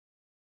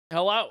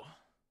Hello.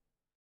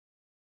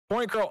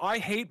 PointCrow, I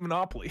hate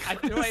Monopoly.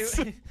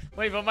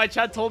 Wait, but my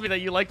chat told me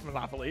that you like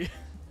Monopoly.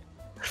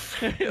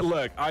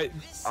 Look, I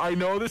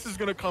know this is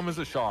gonna come as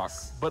a shock,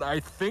 but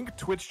I think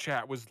Twitch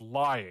chat was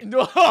lying.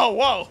 No,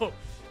 whoa.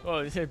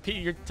 Oh,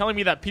 you're telling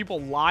me that people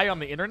lie on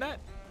the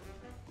internet?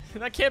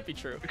 That can't be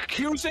true.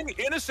 Accusing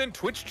innocent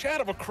Twitch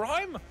chat of a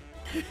crime?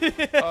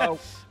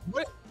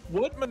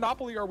 What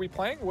Monopoly are we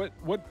playing?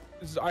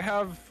 I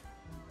have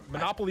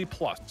Monopoly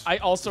Plus. I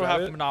also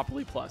have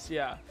Monopoly Plus,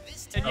 yeah.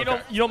 And you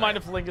don't mind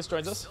if Lingus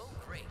joins us?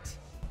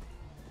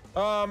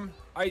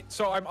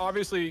 So I'm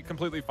obviously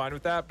completely fine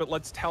with that, but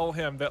let's tell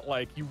him that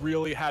you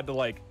really had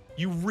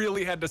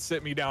to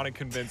sit me down and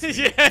convince me.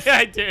 Yeah,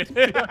 I did.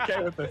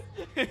 Okay with it.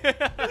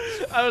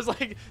 I was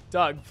like,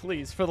 Doug,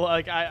 please, for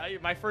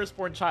my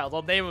firstborn child,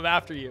 I'll name him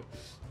after you.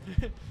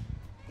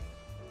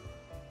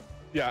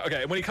 Yeah,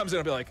 okay. And when he comes in,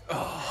 I'll be like,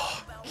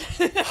 oh,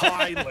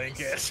 hi,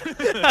 Lingus.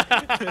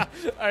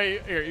 All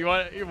right,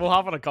 here, we'll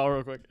hop on a call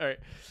real quick. All right.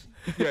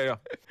 Yeah.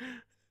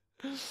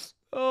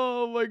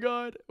 Oh my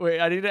God. Wait,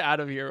 I need to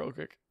add him here real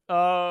quick.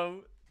 Let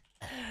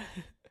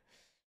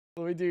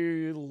me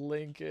do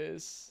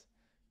Linkus.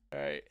 All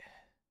right.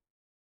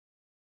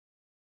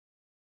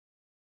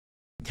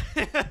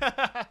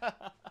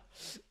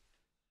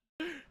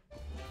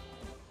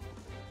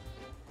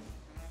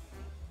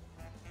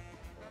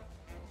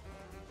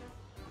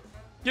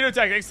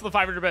 Tech, thanks for the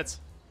 500 bits.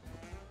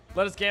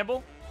 Let us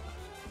gamble.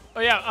 Oh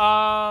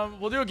yeah,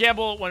 we'll do a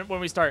gamble when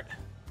we start.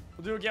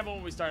 All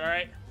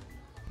right?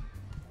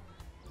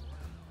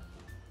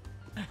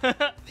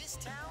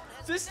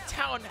 This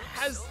town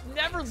has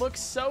never looked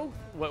so...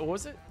 What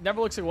was it?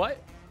 Never looks like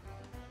what?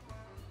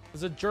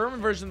 There's a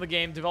German version of the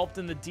game developed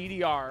in the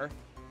DDR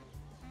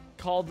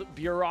called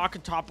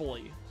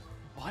Bureaucratopoly.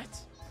 What?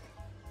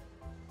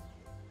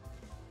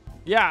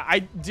 Yeah,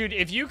 dude,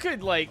 if you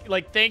could,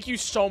 thank you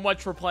so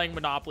much for playing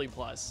Monopoly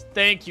Plus.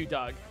 Thank you,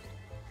 Doug.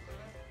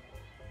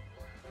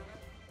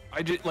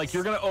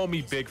 You're gonna owe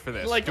me big for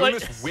this. Doing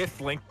this with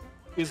Link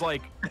is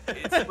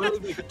it's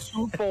really a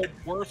twofold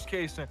worst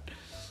case.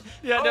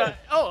 Yeah, no.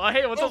 Oh,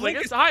 hey, what's up,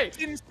 Lingus? Hi.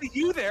 Didn't see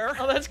you there.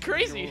 Oh, that's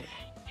crazy.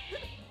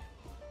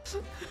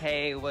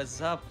 Hey,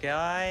 what's up,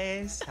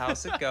 guys?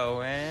 How's it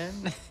going?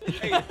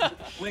 Hey,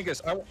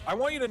 Lingus, I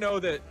want you to know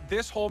that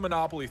this whole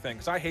Monopoly thing,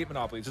 because I hate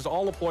Monopoly, this is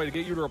all a ploy to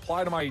get you to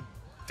reply to my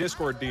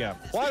Discord DM.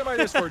 Reply to my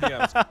Discord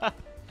DMs.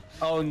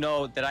 Oh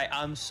no,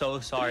 I'm so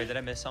sorry. Did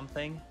I miss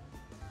something?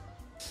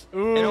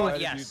 Ooh. You know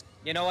what? Yes.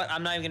 You know what?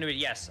 I'm not even gonna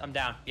read. Yes, I'm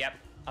down. Yep.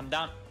 I'm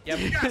down. Yep.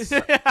 Yes.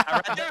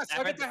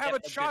 I get to have a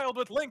child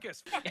with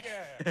Linkus. Fuck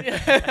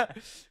yeah.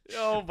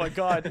 Oh my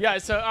God. Yeah.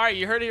 So, all right,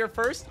 you heard it here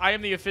first. I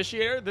am the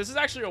officiator. This is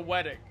actually a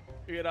wedding.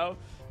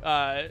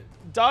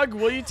 Doug,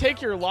 will you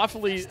take your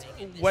lawfully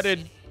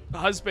wedded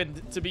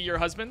husband to be your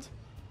husband?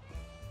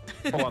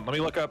 Hold on. Let me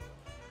look up.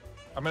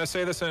 I'm gonna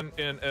say this in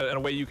a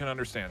way you can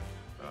understand.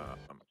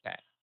 Okay.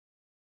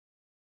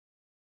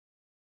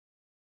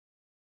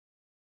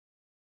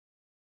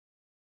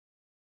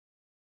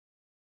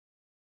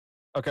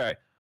 Okay.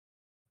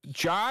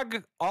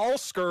 Jag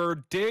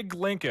Alsker Dig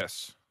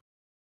Linkus.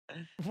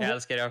 Yeah,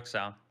 let's get it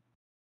också.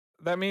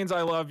 That means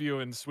I love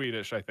you in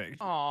Swedish, I think.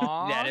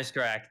 Aww. That is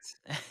correct.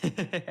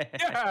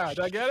 Yeah,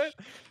 did I get it?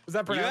 Was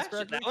that pronounced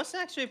correctly? That was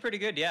actually pretty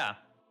good, yeah.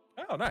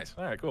 Oh, nice.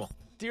 All right, cool.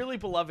 Dearly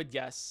beloved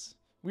guests,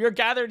 we are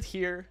gathered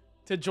here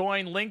to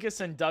join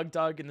Linkus and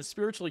Doug in the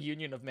spiritual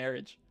union of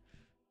marriage.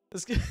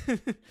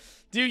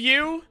 Do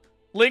you,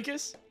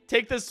 Linkus,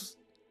 take this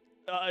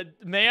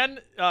man,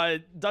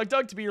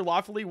 Doug, to be your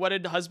lawfully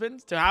wedded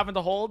husband, to have and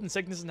to hold in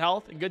sickness and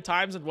health, in good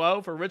times and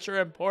woe, for richer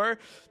and poorer,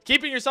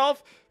 keeping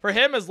yourself for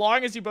him as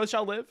long as you both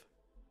shall live?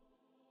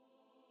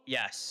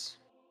 Yes.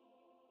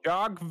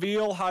 Jag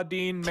Veal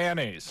Hadin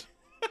Mayonnaise.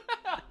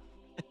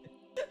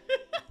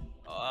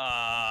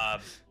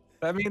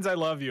 That means I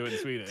love you in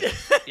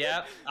Swedish.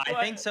 Yep, I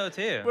think so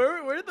too.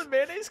 Where did the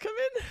mayonnaise come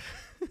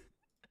in?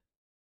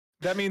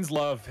 That means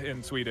love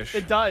in Swedish.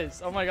 It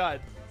does. Oh my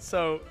God.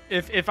 So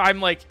if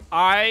I'm like,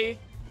 I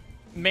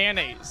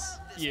mayonnaise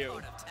you.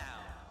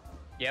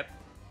 Yep.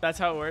 That's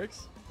how it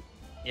works?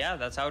 Yeah,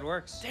 that's how it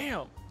works.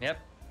 Damn. Yep,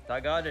 I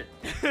got it.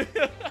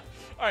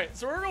 All right,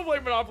 so we're gonna play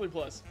Monopoly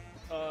Plus,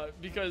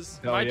 because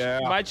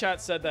my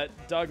chat said that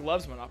Doug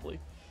loves Monopoly.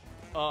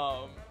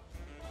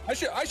 I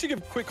should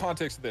give quick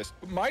context to this.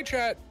 My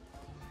chat,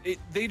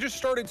 they just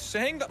started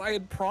saying that I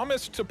had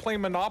promised to play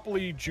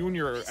Monopoly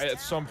Junior at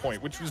some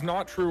point, which was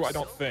not true, I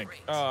don't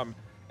think.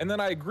 And then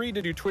I agreed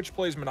to do Twitch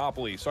Plays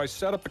Monopoly, so I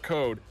set up the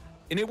code,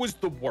 and it was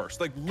the worst.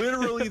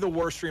 Literally the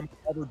worst stream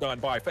I've ever done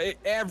by.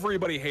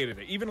 Everybody hated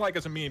it. Even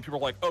as a meme, people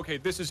were like, okay,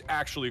 this is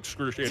actually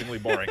excruciatingly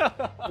boring.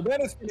 And then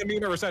it's been a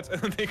meme ever since,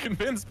 and then they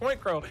convinced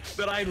PointCrow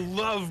that I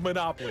love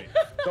Monopoly.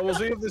 So we'll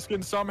see if this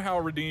can somehow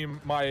redeem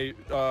my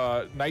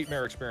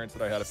nightmare experience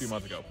that I had a few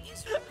months ago.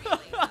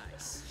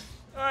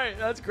 All right,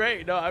 that's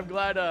great. No, I'm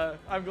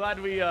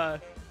glad we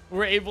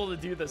were able to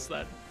do this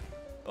then.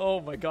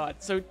 Oh my God.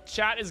 So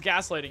chat is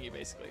gaslighting you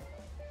basically.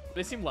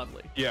 They seem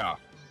lovely. Yeah.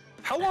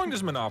 How long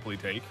does Monopoly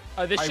take?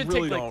 This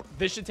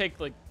should take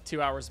like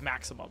 2 hours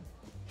maximum.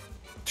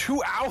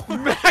 2 hours?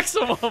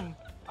 Maximum.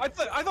 I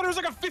thought it was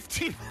like a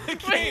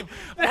 15-minute Wait, game.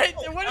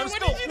 when did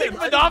you think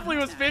Monopoly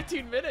was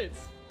 15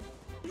 minutes?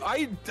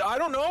 I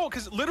don't know,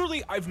 because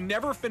literally I've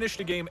never finished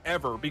a game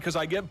ever because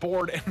I get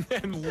bored and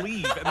then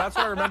leave, and that's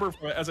what I remember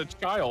from it as a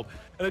child.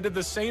 And I did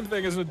the same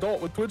thing as an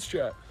adult with Twitch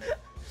chat.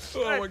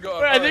 Oh my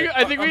god!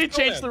 I think we can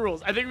change the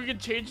rules. I think we can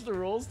change the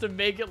rules to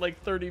make it like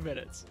 30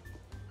 minutes.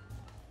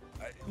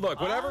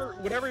 Look,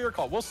 whatever your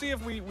call. We'll see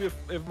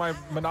if my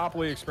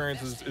Monopoly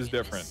experience is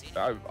different.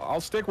 I'll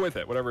stick with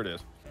it, whatever it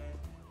is.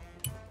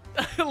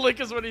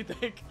 Linkus, what do you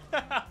think?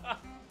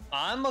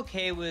 I'm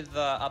okay with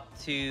up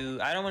to.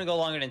 I don't want to go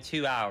longer than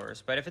 2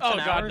 hours, but if it's an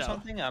hour or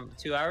something,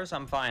 2 hours,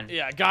 I'm fine.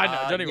 Yeah, God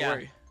no, don't even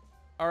worry.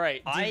 All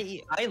right.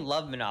 I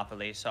love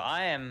Monopoly, so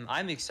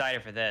I'm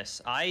excited for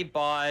this. I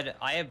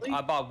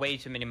bought way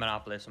too many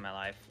Monopolies in my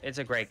life. It's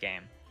a great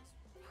game.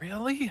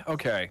 Really?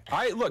 Okay.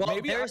 Well,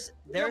 maybe there's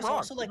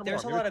also like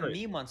there's a lot of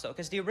meme ones though,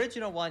 because the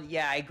original one,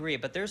 yeah, I agree,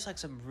 but there's like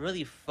some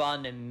really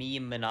fun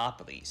meme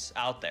monopolies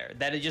out there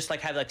that just like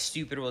have like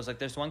stupid rules. Like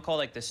there's one called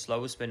like the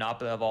slowest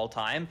monopoly of all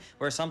time,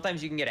 where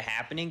sometimes you can get a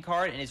happening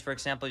card, and it's for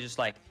example just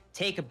like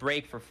take a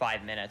break for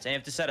 5 minutes, and you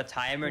have to set a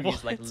timer and you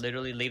just like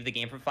literally leave the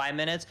game for 5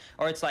 minutes,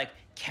 or it's like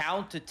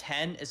count to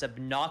 10 as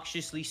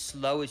obnoxiously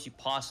slow as you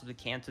possibly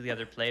can to the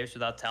other players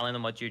without telling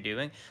them what you're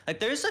doing.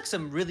 Like there's like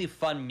some really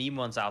fun meme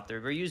ones out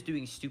there where you're just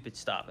doing stupid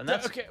stuff, and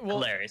that's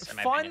hilarious. In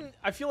my opinion.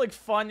 I feel like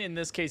fun in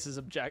this case is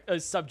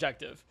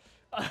subjective.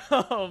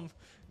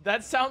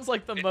 That sounds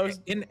like the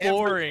most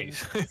boring.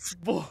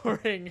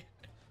 Boring.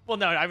 Well,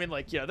 no, I mean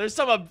like there's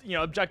some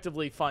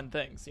objectively fun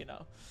things,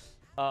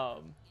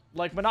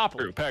 like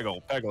Monopoly. True.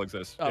 Peggle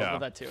exists. Oh, yeah. well,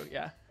 that too.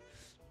 Yeah.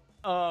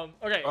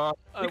 Okay.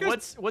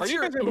 What's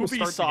you your guys able to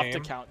start the Ubisoft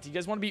game? account? Do you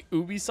guys want to be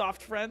Ubisoft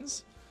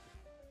friends?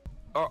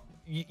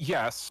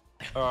 Yes.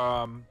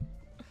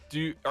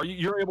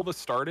 You're able to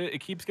start it? It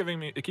keeps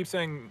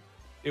saying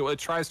it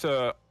tries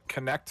to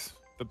connect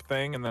the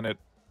thing and then it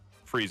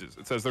freezes.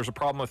 It says there's a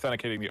problem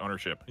authenticating the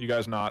ownership. You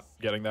guys not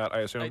getting that,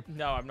 I assume?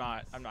 No, I'm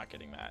not. I'm not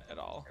getting that at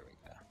all. There we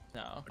go.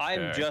 No.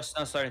 Okay. I'm just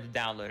now starting to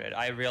download it.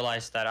 I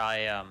realized that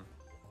I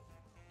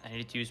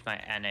need to use my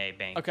NA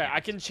bank. Okay, I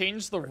can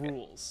change the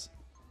rules.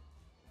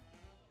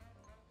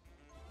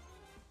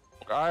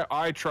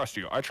 I trust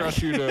you. I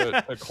trust you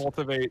to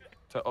cultivate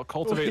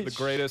the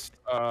greatest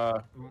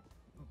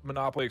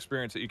Monopoly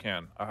experience that you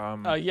can.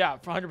 Yeah,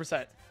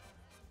 100%.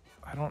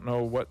 I don't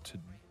know what to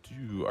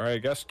do. All right, I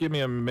guess give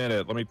me a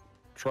minute. Let me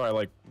try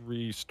like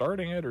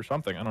restarting it or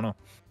something. I don't know.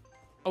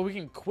 Oh, we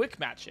can quick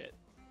match it.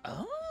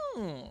 Oh.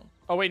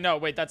 Oh wait, no,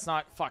 wait, that's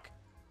not. Fuck.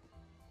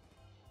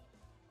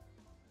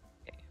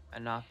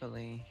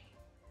 Monopoly.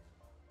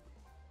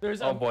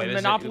 There's a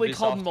Monopoly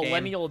called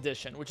Millennial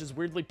Edition, which is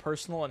weirdly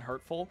personal and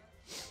hurtful.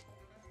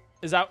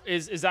 Is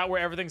that where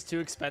everything's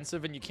too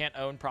expensive and you can't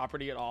own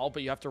property at all,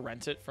 but you have to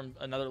rent it from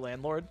another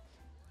landlord,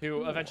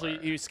 who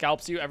eventually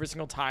scalps you every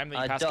single time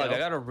that you pass Doug, go? I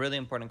got a really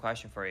important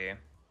question for you.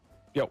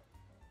 Yo.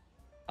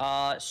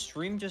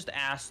 Stream just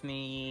asked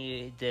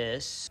me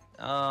this.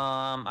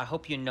 I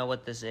hope you know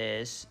what this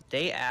is.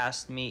 They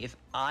asked me if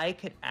I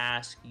could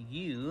ask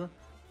you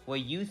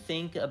what you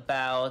think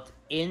about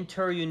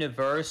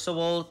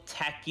inter-universal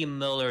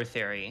Techie-Miller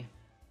theory.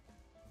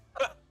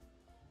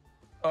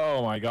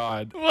 Oh my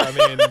god. I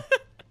mean,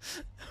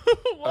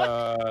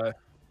 what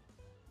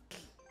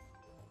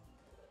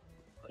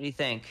do you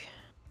think?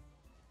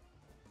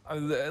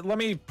 Let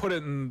me put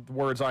it in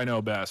words I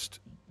know best.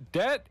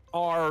 Det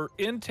are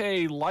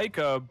inte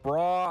lika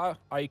bra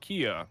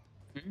IKEA.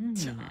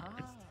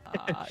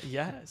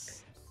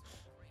 Yes.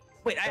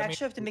 Wait, I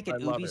actually have to make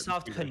an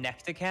Ubisoft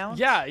Connect account?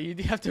 Yeah, you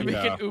have to make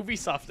an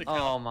Ubisoft account.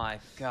 Oh my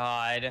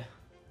god.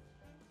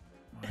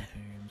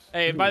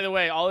 Hey, and by the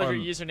way, all of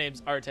your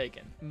usernames are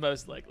taken,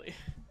 most likely.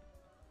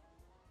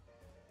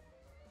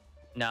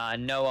 Nah,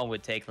 no one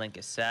would take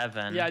Linkus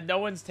 7. Yeah, no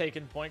one's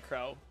taken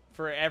PointCrow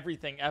for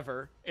everything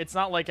ever. It's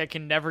not like I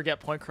can never get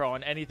PointCrow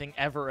on anything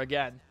ever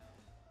again.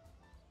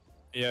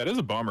 Yeah, it is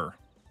a bummer.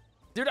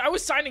 Dude, I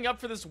was signing up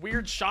for this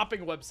weird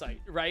shopping website,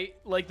 right?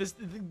 Like this,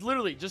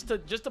 literally, just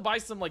to buy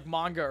some like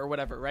manga or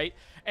whatever, right?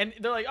 And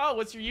they're like, "Oh,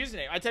 what's your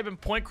username?" I type in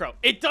PointCrow.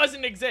 It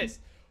doesn't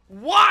exist.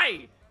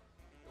 Why?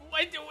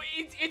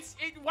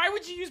 Why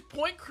would you use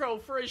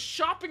PointCrow for a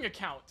shopping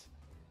account?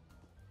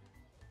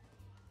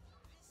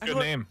 Good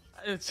name.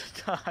 It's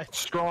God.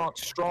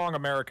 Strong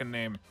American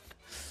name.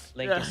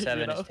 Linkus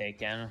 7 is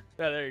taken.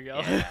 Yeah, there you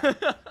go.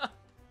 Yeah.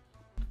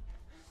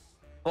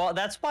 Well,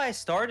 that's why I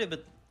started,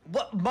 but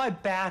what my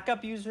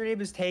backup username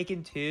is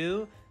taken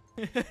too.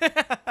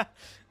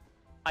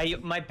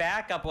 My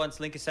backup once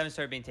Linkus 7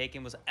 started being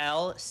taken was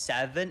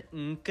L7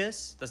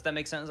 Unkus. Does that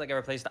make sense? Like I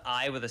replaced the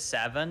I with a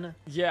 7.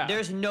 Yeah.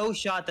 There's no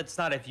shot that's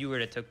not a viewer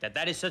that took that.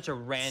 That is such a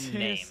random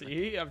name.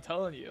 See, I'm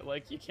telling you,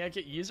 like you can't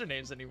get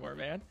usernames anymore,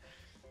 man.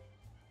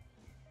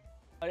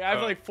 Like, I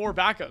have like 4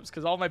 backups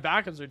because all my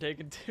backups are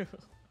taken too.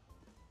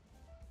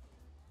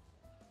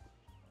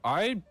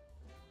 It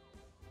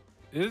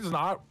is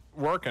not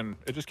working.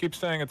 It just keeps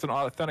saying it's an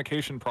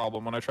authentication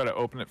problem when I try to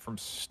open it from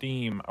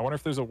Steam. I wonder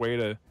if there's a way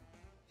to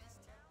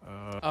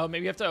Oh,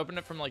 maybe you have to open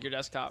it from like your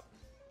desktop.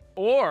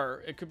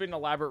 Or it could be an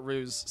elaborate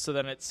ruse, so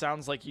then it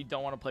sounds like you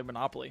don't want to play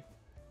Monopoly.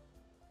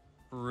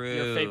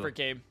 Your favorite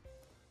game.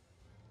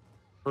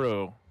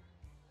 True.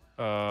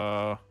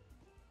 Oh,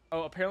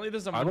 apparently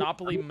there's a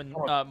Monopoly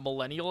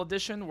Millennial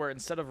Edition where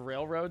instead of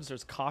railroads,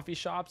 there's coffee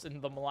shops,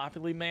 and the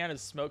Monopoly man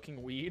is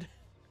smoking weed.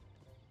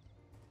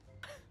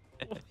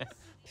 What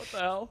the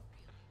hell?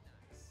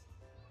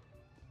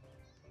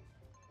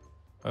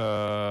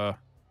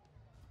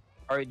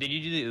 Alright, did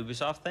you do the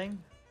Ubisoft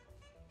thing?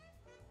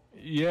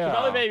 Yeah.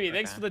 Valley Baby,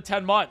 thanks for the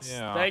 10 months.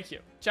 Yeah. Thank you.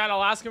 Chad,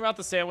 I'll ask him about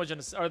the sandwich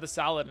or the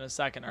salad in a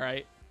second, all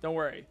right? Don't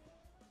worry.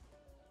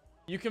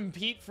 You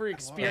compete for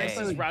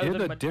experiences rather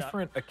than... a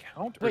different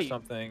account or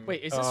something.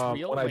 Wait, is this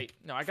real? Wait,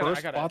 no, I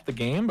got bought the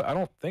game, but I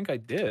don't think I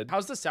did.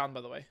 How's the sound,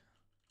 by the way?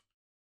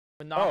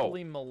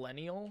 Monopoly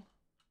Millennial?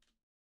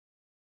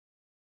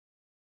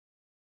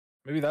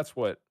 Maybe that's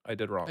what I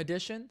did wrong.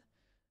 Edition?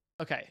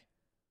 Okay.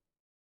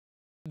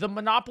 The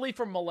Monopoly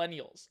for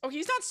Millennials. Oh,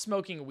 he's not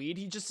smoking weed.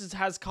 He just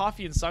has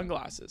coffee and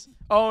sunglasses.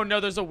 Oh, no,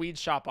 there's a weed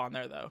shop on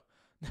there, though.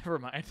 Never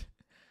mind.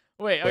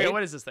 Wait, okay,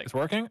 what is this thing? It's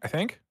working, I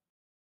think.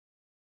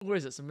 What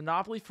is this? A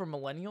Monopoly for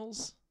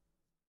Millennials?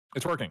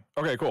 It's working.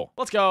 Okay, cool.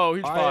 Let's go.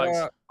 Huge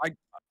bugs.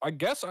 I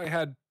guess I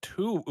had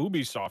 2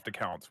 Ubisoft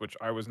accounts, which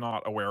I was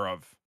not aware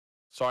of.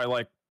 So I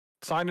like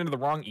signed into the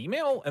wrong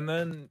email, and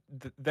then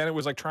it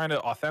was like trying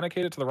to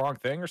authenticate it to the wrong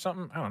thing or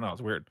something. I don't know.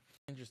 It's weird.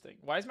 Interesting.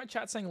 Why is my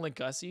chat saying Link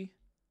Gussie?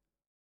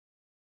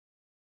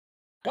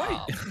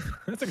 Why?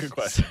 That's a good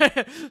question.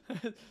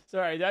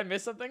 Sorry, did I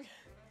miss something?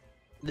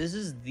 This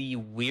is the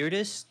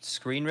weirdest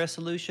screen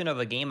resolution of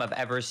a game I've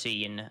ever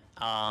seen.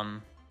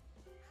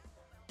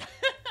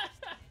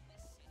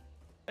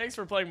 Thanks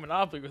for playing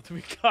Monopoly with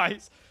me,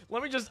 guys.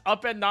 Let me just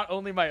upend not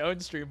only my own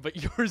stream, but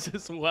yours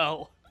as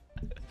well.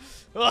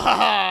 People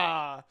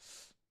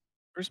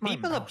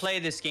have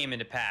played this game in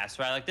the past,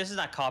 right? Like, this is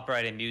not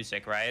copyrighted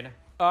music, right?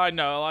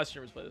 No, a lot of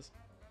streamers play this.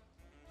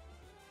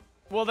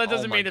 Well, that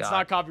doesn't mean it's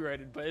not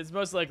copyrighted, but it's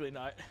most likely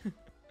not.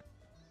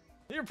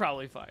 You're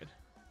probably fine.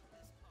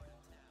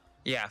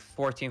 Yeah,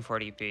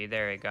 1440p.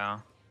 There you go.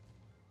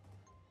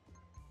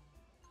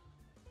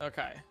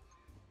 Okay.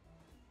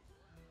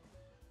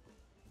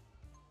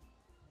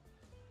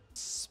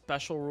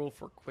 Special rule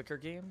for quicker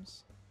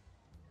games?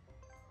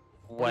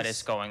 What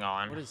is going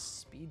on? What is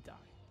speed die?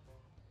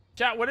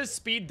 Chat, what is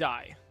speed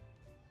die?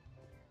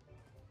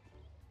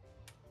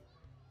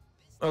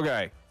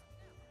 Okay.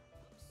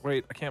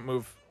 Wait, I can't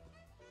move.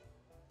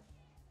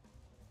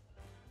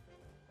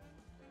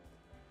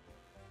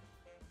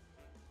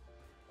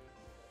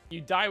 You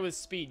die with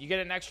speed. You get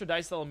an extra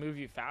dice that'll move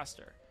you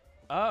faster.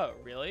 Oh,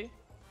 really?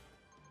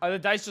 Oh, the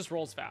dice just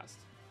rolls fast.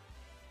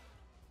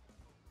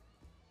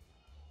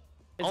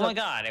 Oh my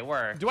god, it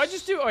worked. Do I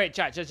just do... Oh, wait,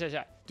 chat.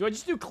 Do I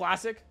just do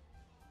classic?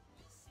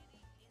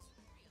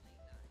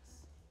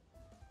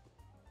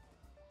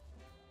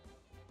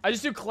 I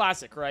just do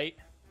classic, right?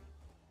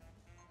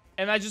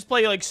 And I just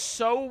play, like,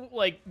 so...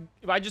 Like,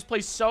 I just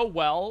play so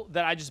well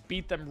that I just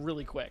beat them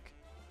really quick.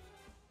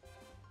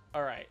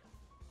 All right.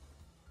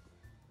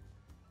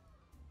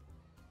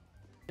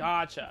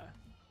 Gotcha.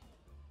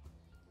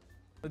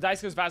 The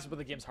dice goes faster, but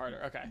the game's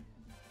harder. Okay.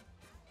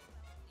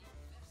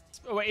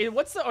 Oh, wait,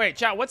 what's the... Oh, wait,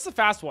 chat, what's the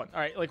fast one? All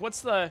right, like,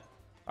 what's the... All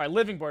right,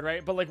 living board,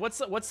 right? But, like, what's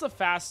the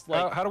fast,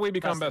 like... How do we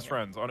become best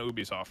friends on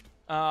Ubisoft?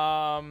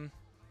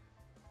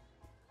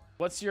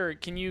 What's your...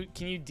 Can you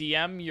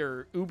DM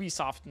your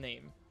Ubisoft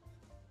name?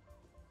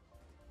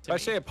 If I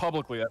say it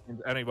publicly, that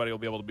means anybody will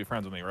be able to be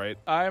friends with me, right?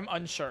 I'm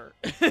unsure.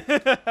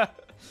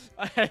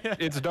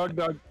 It's Doug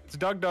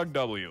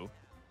W.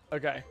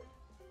 Okay.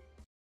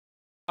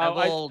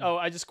 Oh,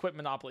 I just quit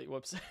Monopoly.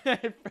 Whoops.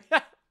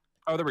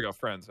 Oh, there we go.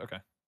 Friends. Okay.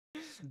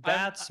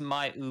 That's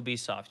my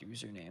Ubisoft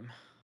username.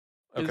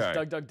 Okay.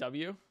 Is Doug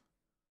W?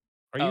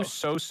 Are you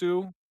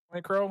Sosu,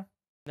 PointCrow?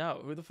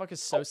 No. Who the fuck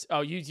is Sosu?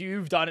 Oh,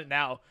 you've done it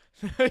now.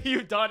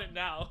 You've done it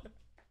now.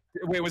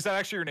 Wait, was that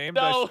actually your name?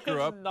 No, Did I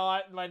screw up? it's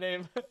not my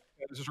name.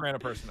 It's just a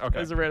random person.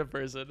 Okay. It's a random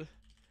person.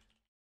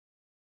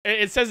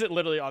 It says it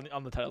literally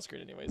on the title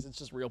screen anyways. It's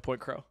just real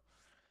PointCrow.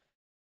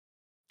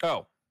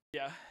 Oh.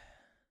 Yeah.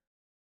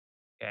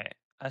 Okay,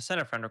 I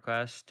sent a friend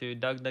request to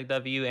Doug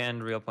W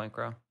and Real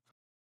PointCrow.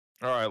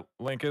 All right,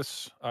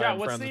 Linkus. Yeah,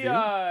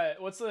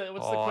 what's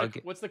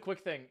the quick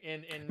thing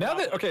in now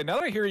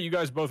that I hear you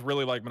guys both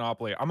really like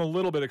Monopoly, I'm a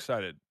little bit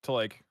excited to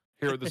like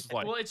hear what this is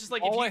like. Well, it's just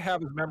like all I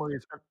have is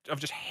memories of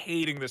just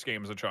hating this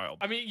game as a child.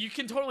 I mean, you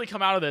can totally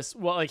come out of this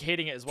like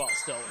hating it as well.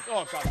 Still, like,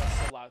 oh god,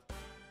 that's so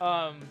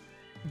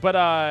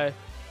loud.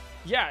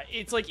 Yeah,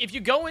 it's like if you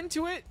go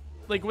into it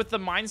like with the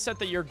mindset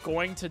that you're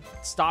going to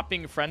stop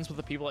being friends with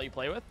the people that you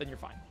play with, then you're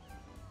fine.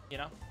 You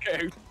know?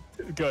 Okay.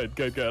 Good.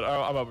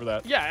 I'm over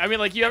that. Yeah, I mean,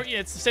 like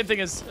it's the same thing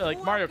as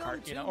like Mario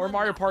Kart, you know, or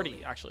Mario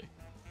Party actually.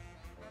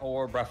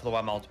 Or Breath of the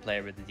Wild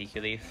multiplayer with the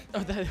DQ Leaf. Oh,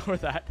 or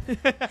that.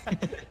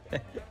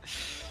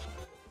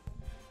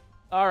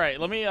 All right,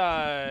 let me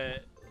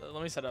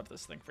set up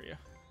this thing for you.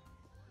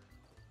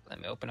 Let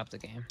me open up the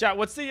game. Yeah,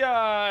 what's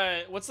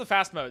the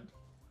fast mode?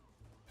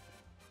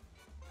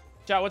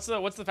 Chat, what's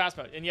the fast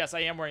mode? And yes,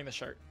 I am wearing the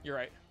shirt. You're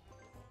right.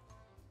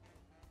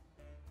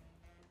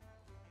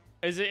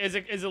 Is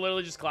it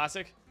literally just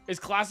classic? Is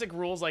classic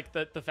rules like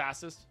the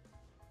fastest?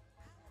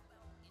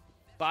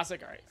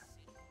 Classic, all right.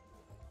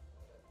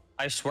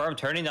 I swear I'm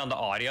turning down the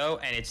audio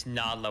and it's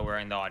not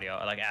lowering the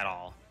audio like at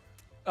all.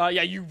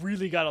 Yeah, you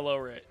really gotta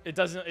lower it. It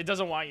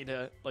doesn't want you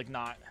to like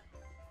not.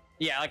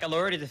 Yeah, like I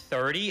lowered it to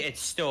 30.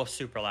 It's still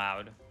super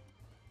loud.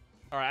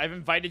 All right, I've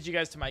invited you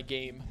guys to my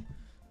game.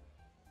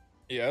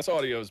 Yeah, this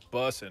audio is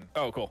bussing.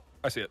 Oh, cool.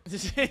 I see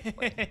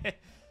it.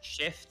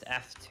 Shift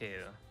F2.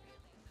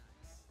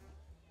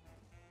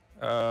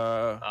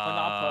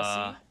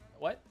 Not pussy.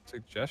 What?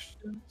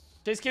 Suggestions?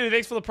 Chase Kitty,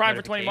 thanks for the prime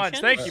for 20 months.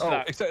 Thank you for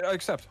that.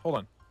 Accept. Hold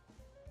on.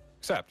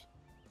 Accept.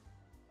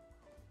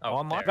 Oh,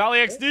 Online. Valley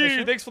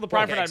XD, thanks for the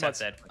prime for 9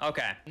 months.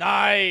 Okay.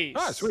 Nice.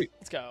 Ah, sweet.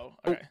 Let's go.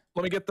 Oh, Okay.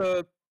 let me get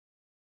the.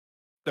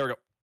 There we go.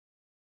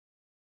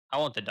 I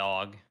want the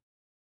dog.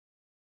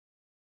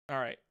 All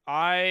right.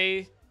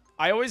 I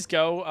always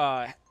go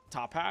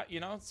top hat. You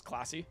know, it's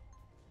classy.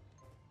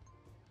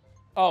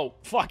 Oh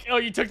fuck! Oh,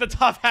 you took the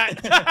top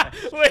hat.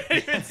 Wait, I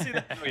didn't even see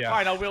that. Oh, yeah.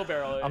 Fine, I'll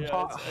wheelbarrow it. I'm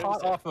Yeah,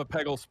 hot off a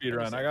Peggle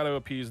speedrun. I got to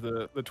appease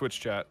the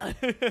Twitch chat.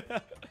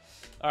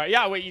 All right.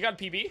 Yeah. Wait. You got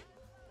PB?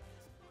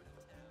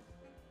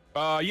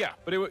 Yeah,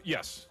 but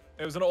yes,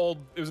 it was an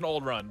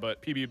old run,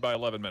 but PB by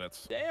 11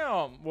 minutes.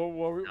 Damn.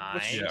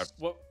 Nice.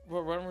 What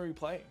run were we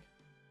playing?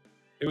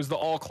 It was the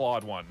all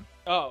clawed one.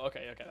 Oh,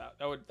 okay.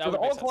 That would. So the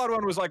all clawed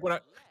one was like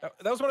that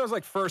was when I was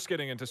like first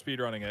getting into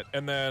speedrunning it,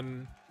 and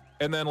then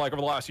like over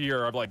the last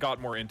year I've like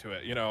got more into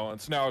it, you know, and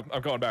so now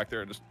I'm going back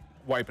there and just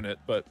wiping it.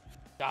 But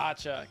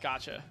Gotcha.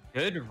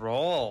 Good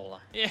roll.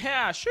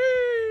 Yeah.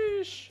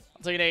 Sheesh.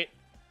 I'll take an 8.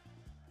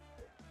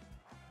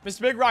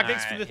 Mr. Big Rock,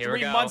 thanks for the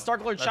 3 months.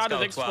 Dark Lord Shadow,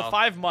 thanks for the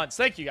 5 months.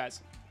 Thank you,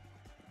 guys.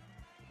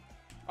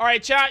 All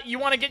right, chat, you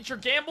want to get your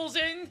gambles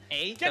in?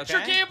 8, Get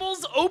your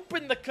gambles.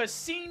 Open the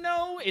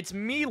casino. It's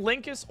me,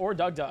 Linkus, or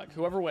Doug.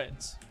 Whoever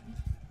wins.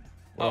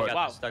 Oh,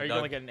 wow. Are you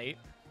going to get an 8?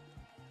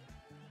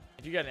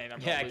 If you get an 8, I'm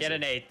going to lose get it.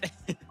 an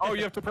 8. oh,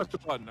 you have to press the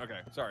button. Okay,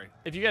 sorry.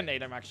 If you get an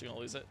 8, I'm actually going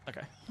to lose it.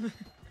 Okay.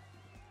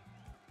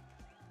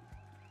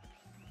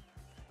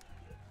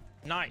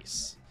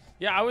 Nice.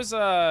 Yeah, I was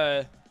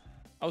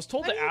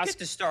told to ask. Get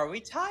to start.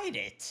 We tied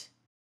it.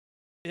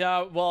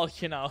 Yeah, well,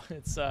 you know,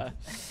 it's a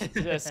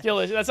skill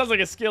issue. That sounds like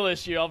a skill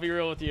issue. I'll be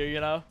real with you, you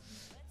know.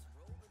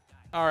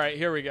 All right,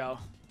 here we go.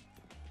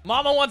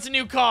 Mama wants a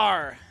new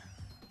car.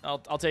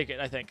 I'll take it,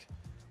 I think.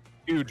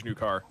 Huge new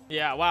car.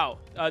 Yeah, wow.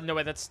 No,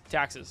 wait, that's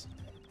taxes.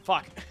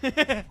 Fuck.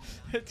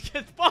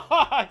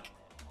 Fuck.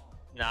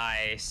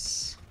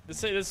 Nice.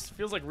 This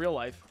feels like real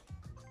life.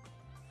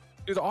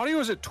 Dude, the audio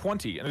is at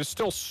 20 and it's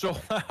still so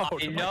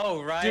loud. I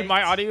know, right? Dude,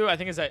 my audio I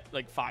think is at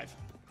like 5.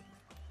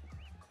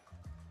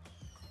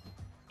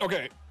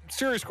 Okay,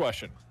 serious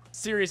question.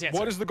 Serious answer.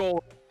 What is the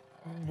goal?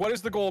 What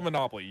is the goal of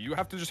Monopoly? You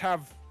have to just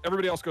have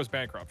everybody else goes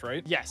bankrupt,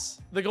 right?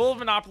 Yes. The goal of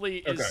Monopoly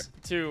is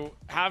to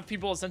have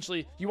people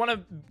essentially, you want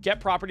to get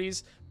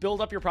properties, build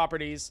up your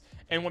properties,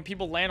 and when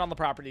people land on the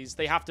properties,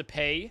 they have to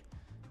pay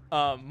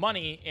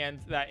money and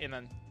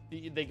then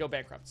they go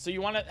bankrupt. So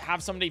you want to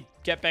have somebody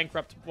get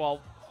bankrupt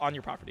while on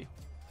your property.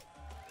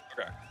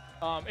 Okay.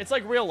 It's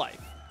like real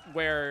life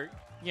where,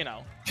 you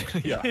know,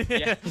 yeah.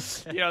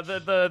 you know,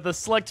 the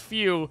select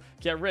few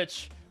get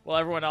rich while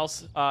everyone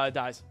else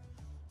dies.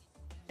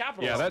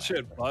 Capitalism. Yeah, that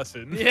shit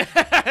bussin'.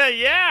 Yeah,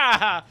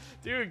 yeah,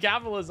 dude,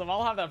 capitalism.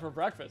 I'll have that for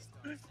breakfast.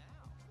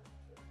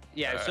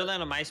 Yeah, I'm still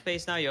down on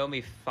MySpace now. You owe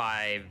me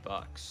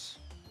 $5.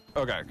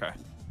 Okay.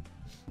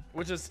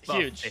 Which is About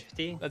huge.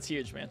 50. That's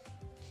huge, man.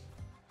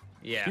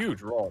 Yeah.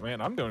 Huge roll, man.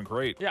 I'm doing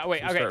great. Yeah,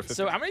 wait, okay.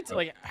 So how many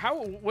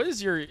what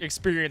is your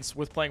experience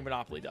with playing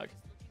Monopoly, Doug?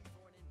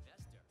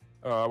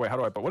 Wait, how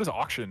do I, but what does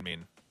auction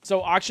mean?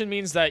 So auction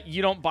means that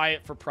you don't buy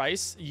it for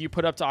price. You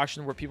put up to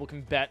auction where people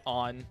can bet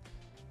on,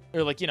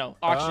 or like, you know,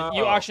 auction.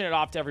 You auction it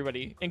off to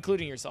everybody,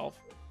 including yourself.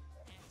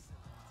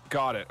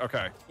 Got it.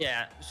 Okay.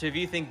 Yeah. So if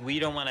you think we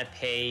don't want to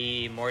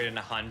pay more than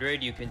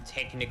 100, you can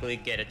technically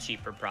get a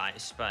cheaper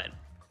price, but.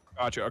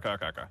 Gotcha. Okay.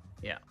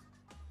 Yeah.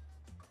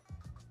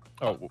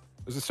 Oh,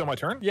 is this still my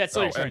turn? Yeah, it's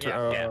still your turn.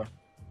 Enter, Yeah.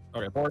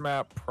 Okay, board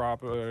map,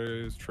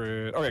 properties,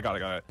 trade. Okay, got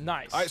it.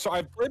 Nice. So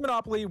I played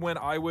Monopoly when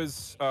I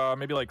was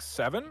maybe like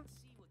 7,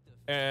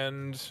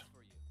 and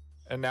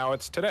now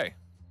it's today.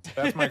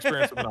 That's my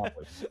experience with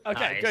Monopoly.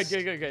 Okay, Nice.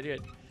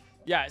 good.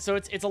 Yeah, so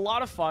it's a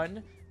lot of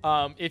fun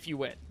if you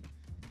win.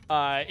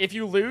 If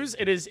you lose,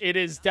 it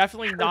is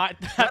definitely not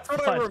that That's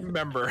what fun. I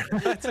remember.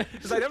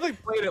 Because I definitely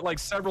played it like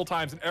several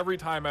times, and every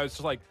time I was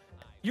just like,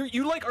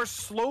 you like are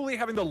slowly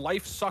having the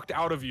life sucked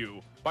out of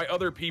you by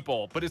other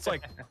people, but it's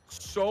like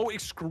so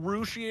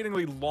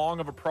excruciatingly long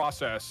of a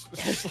process.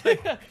 It's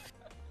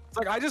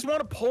like I just want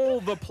to pull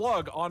the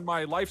plug on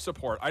my life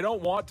support. I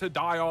don't want to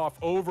die off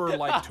over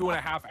like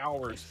 2.5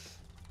 hours.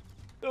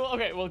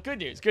 Okay, well, good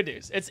news.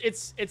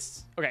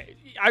 It's okay.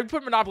 I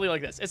put Monopoly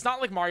like this. It's not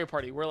like Mario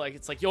Party where like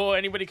it's like, yo,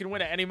 anybody can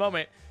win at any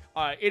moment.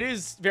 It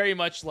is very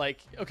much like,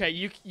 okay,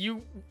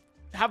 you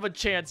have a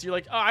chance. You're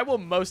like, oh, I will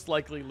most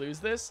likely lose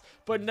this,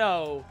 but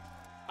no,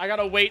 I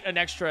gotta wait an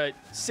extra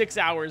 6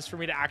 hours for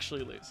me to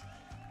actually lose.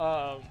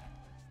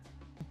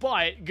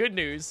 But good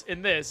news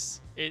in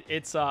this,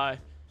 it's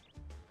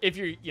if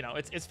you're,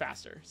 it's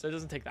faster, so it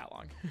doesn't take that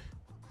long.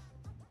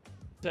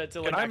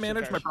 Can I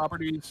manage my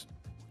properties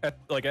at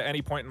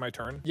any point in my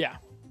turn? Yeah.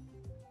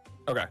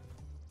 Okay.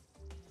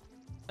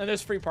 And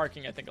there's free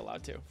parking, I think,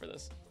 allowed too for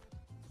this.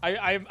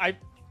 I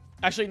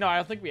actually no, I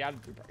don't think we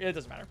added free parking. It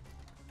doesn't matter.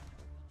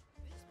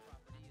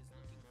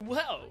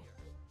 Whoa.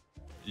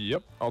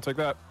 Yep, I'll take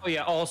that. Oh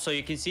yeah, also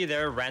you can see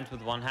there rent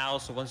with one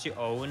house. So once you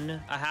own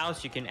a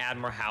house, you can add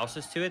more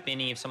houses to it,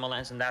 meaning if someone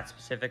lands in that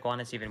specific one,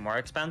 it's even more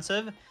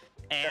expensive.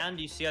 And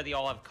you see how they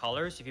all have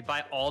colors. If you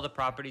buy all the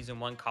properties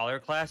in one color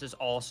class, it's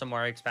also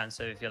more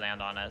expensive if you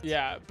land on it.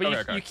 Yeah,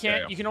 but you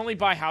can't. You can only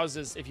buy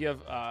houses if you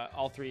have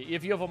all three.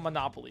 If you have a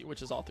monopoly,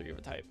 which is all three of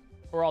a type,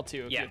 or all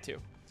two if you have two.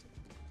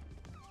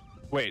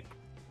 Wait.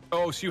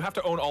 Oh, so you have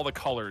to own all the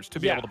colors to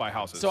be able to buy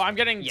houses. So I'm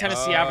getting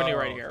Tennessee Avenue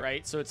right here,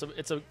 right? So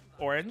it's a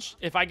orange.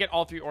 If I get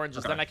all three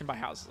oranges, then I can buy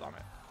houses on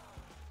it.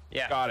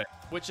 Yeah. Got it.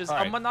 Which is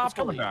a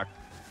monopoly.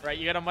 Right?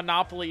 You get a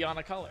monopoly on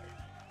a color.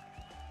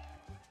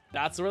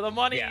 That's where the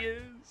money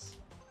is.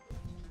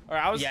 All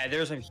right, Yeah,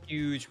 there's some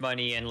huge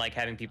money in like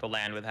having people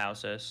land with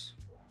houses.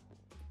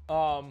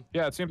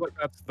 Yeah, it seems like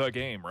that's the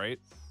game, right?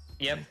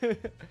 Yep.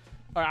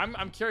 All right,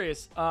 I'm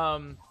curious.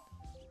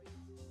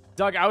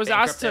 Doug, I was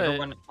asked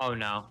to. Oh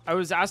no. I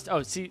was asked.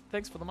 Oh, see,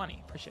 thanks for the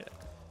money. Appreciate it.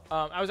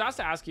 I was asked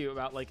to ask you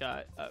about like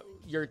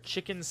your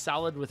chicken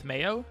salad with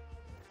mayo.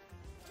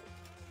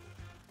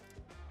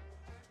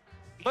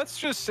 Let's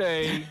just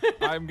say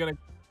I'm gonna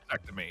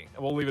vasectomy.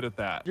 We'll leave it at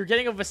that. You're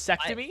getting a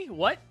vasectomy?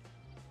 What?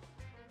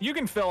 You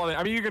can fill it.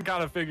 I mean, you can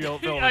kind of fill yeah.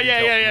 in the details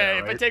there,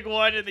 If right? I take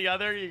one and the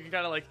other, you can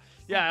kind of like,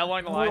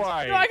 along the lines.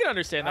 Right. No, I can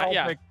understand that.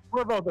 Yeah.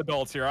 We're both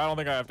adults here. I don't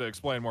think I have to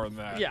explain more than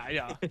that.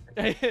 Yeah.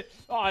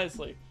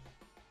 Honestly,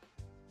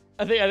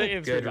 I think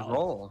it's good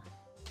roll.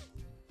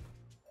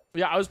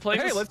 Yeah, I was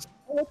playing. Hey, let's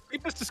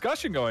keep this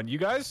discussion going. You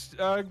guys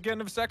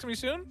getting a vasectomy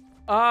soon?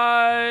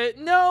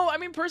 No. I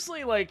mean,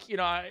 personally, like,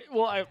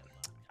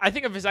 I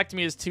think a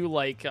vasectomy is too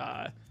like,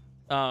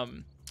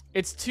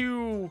 it's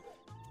too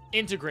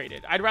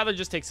integrated. I'd rather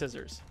just take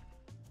scissors.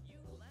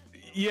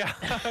 Yeah,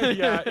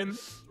 yeah. In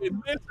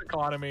this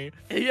economy.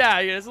 Yeah,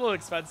 it's a little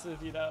expensive,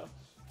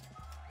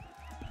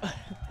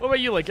 What about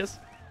you, Linkus?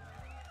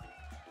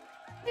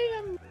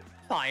 I'm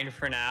fine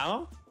for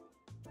now.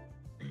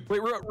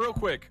 Wait, real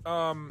quick.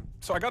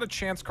 So I got a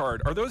chance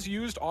card. Are those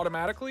used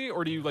automatically,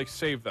 or do you like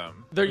save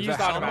them? They're used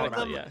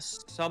automatically.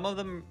 Yes. Some of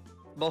them.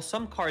 Well,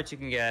 some cards you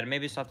can get.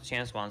 Maybe it's not the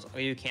chance ones.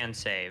 Or you can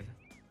save.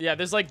 Yeah,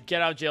 there's like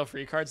get out of jail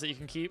free cards that you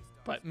can keep,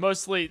 but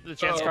mostly the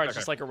chance card is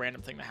just like a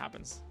random thing that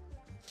happens.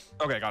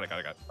 Okay, got it.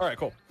 All right,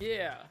 cool.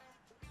 Yeah.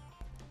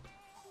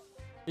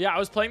 Yeah, I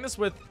was playing this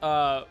with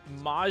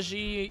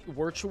Maji,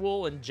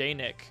 Virtual, and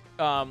J-Nick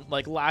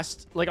like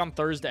on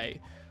Thursday.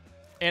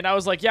 And I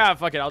was like, yeah,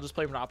 fuck it, I'll just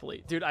play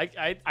Monopoly. Dude,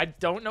 I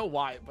don't know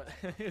why, but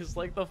it was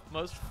like the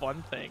most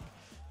fun thing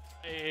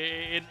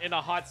in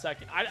a hot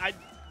second. I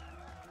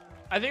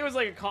think it was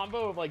like a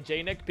combo of like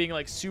J-Nick being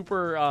like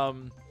super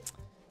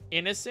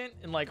innocent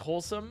and like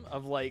wholesome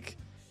of like,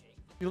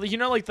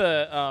 like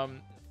the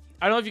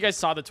I don't know if you guys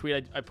saw the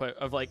tweet I put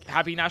of like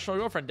Happy National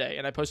Girlfriend Day,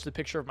 and I posted a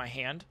picture of my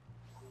hand.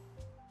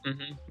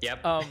 Mm-hmm.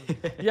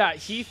 Yep. Yeah,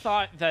 he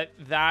thought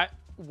that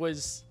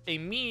was a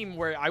meme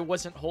where I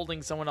wasn't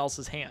holding someone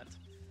else's hand.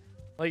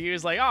 Like he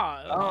was like,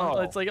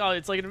 it's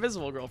like an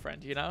invisible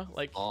girlfriend,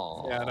 like.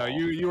 Oh. Yeah, no,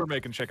 you were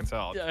making chicken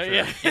salad.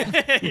 Yeah,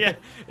 yeah,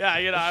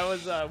 yeah. I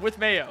was with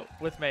mayo.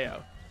 Don't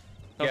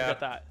forget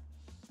that.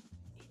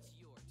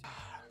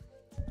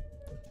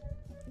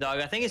 Dog,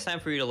 I think it's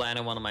time for you to land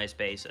on one of my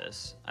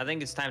spaces. I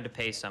think it's time to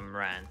pay some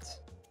rent.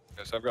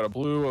 Yes, I've got a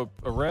blue,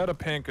 a red, a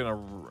pink, and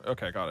a...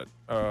 Okay, got it.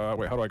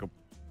 Wait, how do I go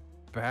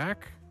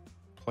back?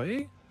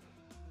 Play?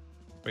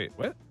 Wait,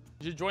 what?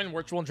 Did you join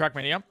Virtual and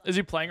Trackmania? Is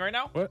he playing right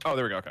now? What? Oh,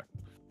 there we go. Okay.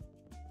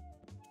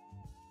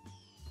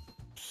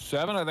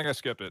 7? I think I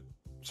skipped it.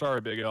 Sorry,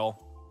 Big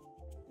L.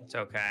 It's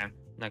okay.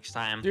 Next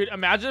time. Dude,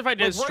 imagine if I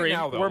did a stream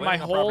where my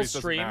whole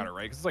stream... doesn't matter,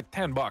 right? Because it's like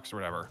 $10 or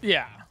whatever.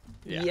 Yeah.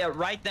 Yeah,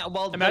 right now.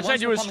 Well, imagine I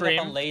do a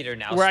stream later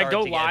now where I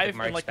go live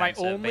and like my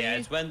only,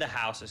 it's when the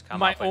houses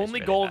come my up. only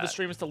goal of the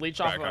stream is to leech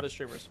off of other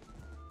streamers.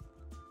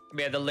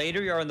 Yeah, the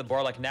later you're on the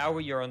board, like now where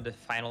you're on the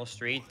final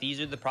street,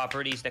 these are the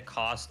properties that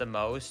cost the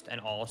most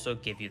and also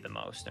give you the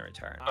most in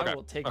return. I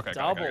will take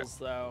doubles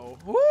though.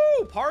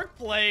 Woo! Park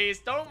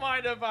Place. Don't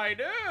mind if I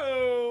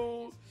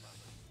do.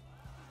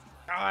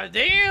 God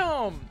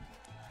damn!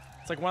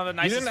 It's like one of the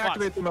nicest. You didn't spots.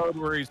 activate the mode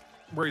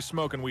where he's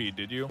smoking weed,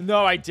 did you?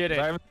 No, I didn't.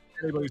 I haven't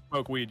seen anybody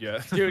smoke weed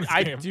yet. Dude,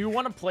 I do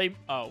want to play.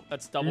 Oh,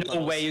 that's double.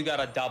 No way, you got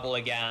a double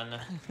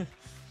again.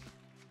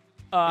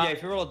 Yeah,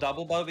 if you roll a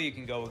double, Bubby, you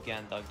can go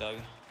again, Doug.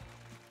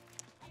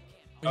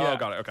 Oh,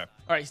 got it. Okay.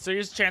 All right, so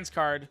here's a chance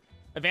card.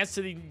 Advance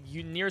to the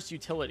nearest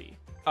utility.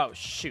 Oh,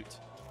 shoot.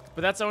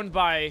 But that's owned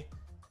by...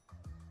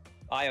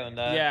 I own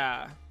that.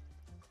 Yeah.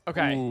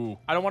 Okay. Ooh.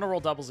 I don't want to roll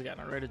doubles again.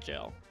 I'm ready to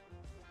jail.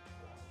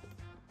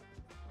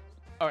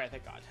 All right,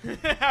 thank God.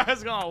 I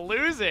was going to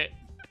lose it.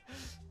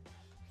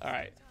 All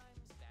right.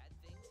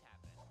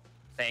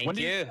 Thank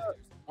you.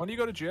 When do you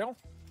go to jail?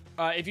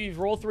 If you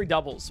roll 3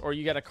 doubles, or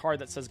you get a card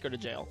that says go to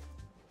jail.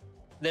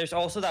 There's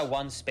also that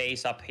one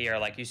space up here,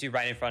 like you see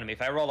right in front of me.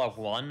 If I roll a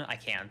 1, I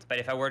can't. But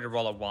if I were to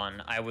roll a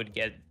 1, I would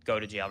go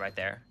to jail right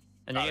there.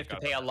 And then you have to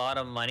pay a lot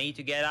of money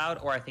to get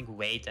out, or I think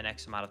wait an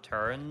X amount of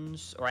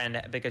turns,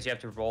 because you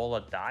have to roll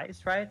a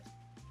dice, right?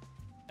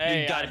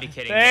 Hey, you gotta be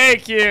kidding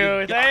thank me.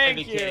 You, thank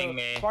be you. Kidding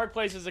me. Park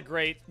Place is a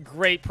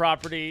great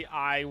property.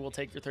 I will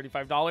take your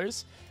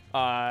 $35.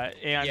 And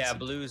yeah,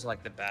 Blue's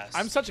like the best.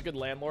 I'm such a good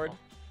landlord.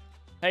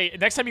 Hey,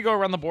 next time you go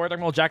around the board, I'm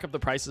gonna jack up the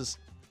prices.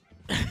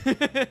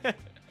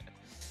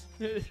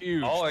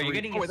 Huge. Oh, are you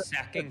getting your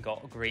second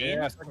green?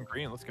 Yeah, second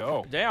green. Let's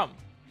go. Damn.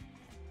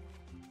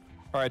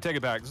 All right, take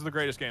it back. This is the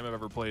greatest game I've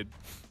ever played.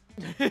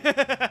 You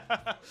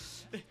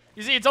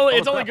see, it's only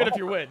good if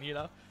you win, you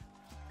know.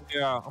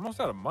 Yeah, almost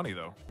out of money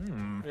though.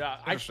 Yeah,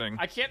 interesting.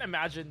 I can't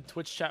imagine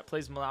Twitch chat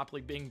plays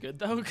Monopoly being good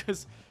though,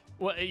 because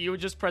you would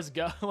just press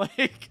go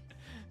like.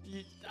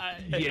 I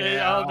don't know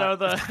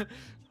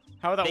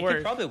how would that they work.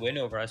 could probably win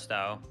over us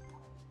though.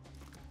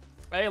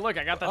 Hey, look,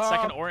 I got that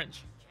second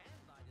orange.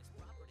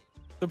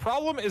 The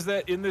problem is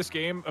that in this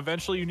game,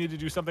 eventually you need to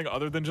do something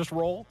other than just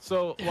roll.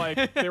 So,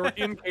 like, they were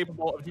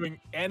incapable of doing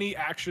any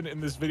action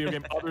in this video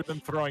game other than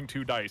throwing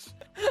 2 dice.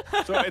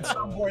 So at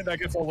some point, that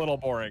gets a little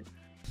boring.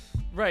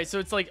 Right, so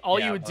it's like all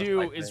you would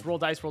do is roll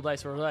dice, roll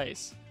dice, roll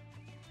dice.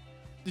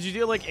 Did you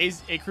do like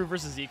A crew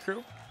versus Z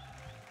crew?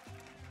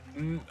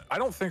 I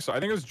don't think so.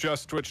 I think it was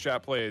just Twitch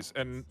chat plays.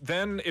 And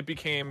then it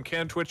became,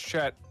 can Twitch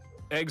chat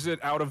exit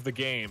out of the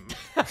game?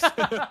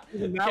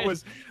 And that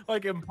was,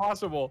 like,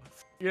 impossible.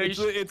 You know,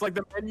 it's like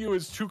the menu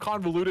is too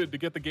convoluted to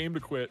get the game to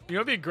quit. You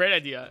know, it'd be a great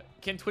idea.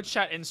 Can Twitch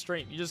chat in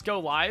stream? You just go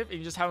live and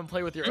you just have them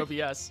play with your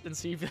OBS and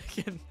see if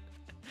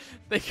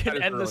they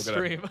can end the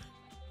stream.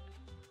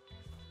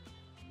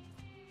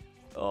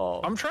 Oh,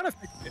 I'm trying to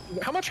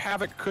think, how much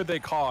havoc could they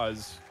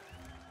cause?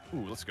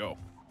 Ooh, let's go.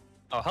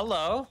 Oh,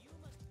 hello.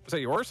 Is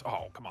that yours?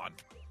 Oh, come on.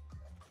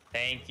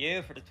 Thank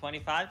you for the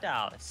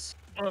 $25.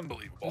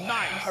 Unbelievable.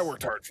 Nice. I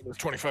worked hard for this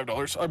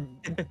 $25. I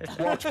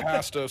walked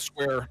past a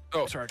square.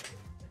 Oh, sorry.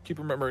 Keep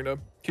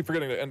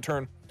forgetting to end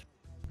turn.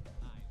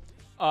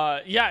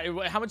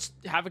 Yeah. How much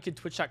havoc can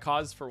Twitch chat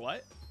cause for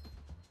what?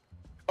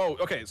 Oh,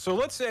 okay. So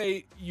let's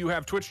say you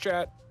have Twitch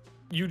chat.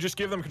 You just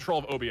give them control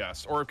of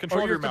OBS or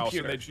control of your mouse,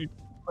 and they just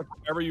like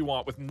whatever you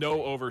want with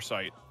no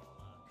oversight.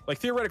 Like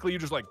theoretically, you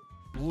just like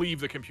leave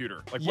the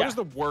computer. Like, what is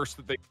the worst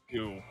that they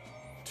do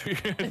to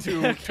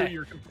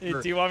your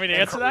computer? Do you want me to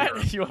answer that?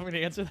 Do you want me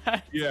to answer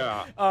that?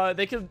 Yeah.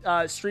 They could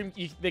stream.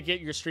 They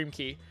get your stream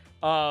key.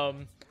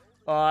 They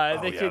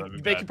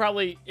could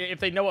probably, if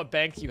they know what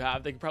bank you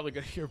have, they could probably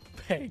go to your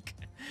bank.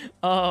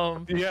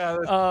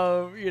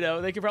 You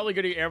know, they could probably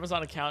go to your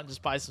Amazon account and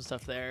just buy some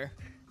stuff there.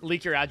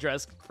 Leak your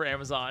address for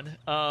Amazon.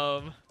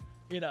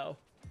 You know,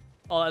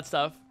 all that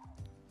stuff.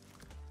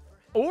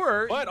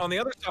 Or, but on the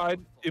other side,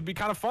 it'd be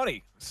kind of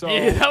funny. So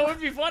yeah, that would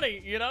be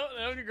funny. You know,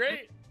 that would be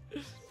great.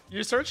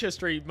 Your search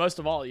history, most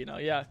of all. You know,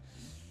 yeah.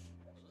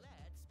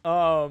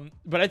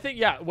 But I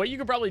think what you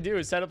could probably do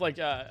is set up like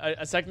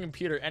a second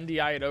computer,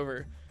 NDI it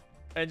over,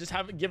 and just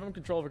give them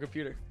control of a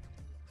computer.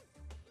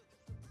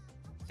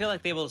 I feel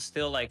like they will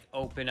still like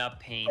open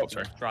up Paint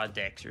or draw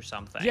dicks or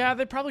something. Yeah,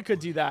 they probably could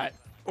do that,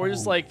 or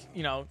just like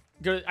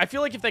go. I feel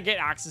like if they get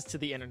access to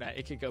the internet,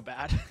 it could go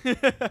bad.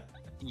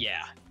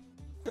 Yeah.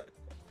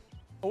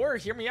 Or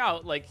hear me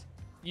out, like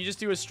you just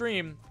do a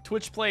stream,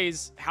 Twitch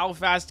plays. How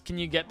fast can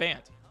you get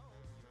banned?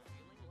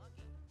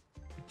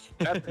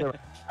 Get out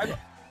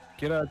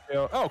of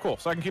jail. Oh, cool.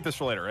 So I can keep this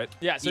for later, right?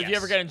 Yeah. So if you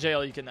ever get in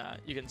jail, you can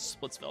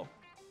Splitsville.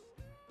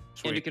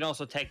 Sweet. And you can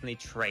also technically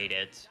trade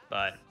it,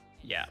 but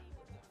yeah.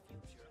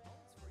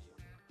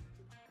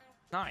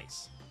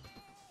 Nice.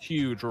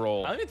 Huge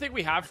roll. I don't even think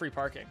we have free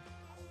parking.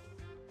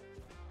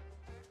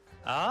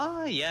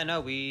 Yeah, no,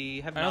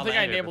 we have. I don't think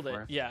I enabled it.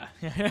 Yeah,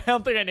 I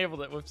don't think I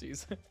enabled it.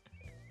 Whoopsies.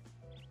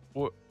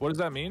 What does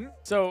that mean?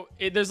 So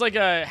there's like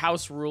a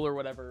house rule or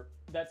whatever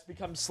that's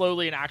become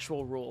slowly an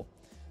actual rule,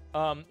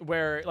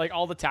 where like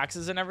all the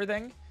taxes and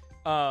everything,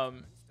 all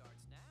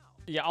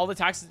the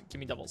taxes. Give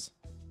me doubles.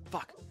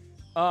 Fuck.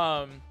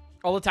 All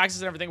the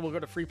taxes and everything will go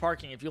to free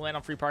parking. If you land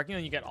on free parking,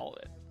 then you get all of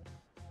it.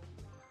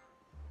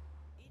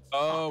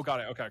 Oh, got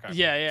it. Okay.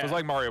 Yeah. So it's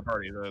like Mario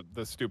Party,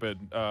 the stupid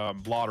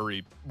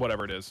lottery,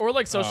 whatever it is. Or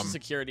like Social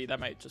Security. That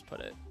might just put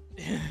it.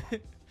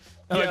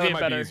 that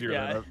might be easier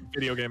than a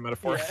video game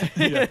metaphor.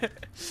 Yeah.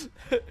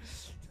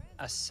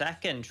 A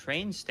second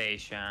train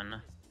station.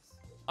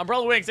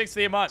 Umbrella Wings, thanks for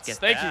the months.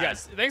 Thank you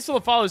guys. Thanks for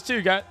the follows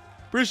too, guys.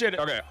 Appreciate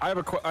it. Okay, I have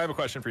a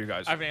question for you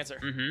guys. I have an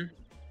answer.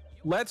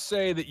 Let's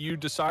say that you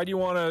decide you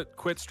want to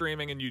quit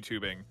streaming and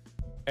YouTubing,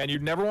 and you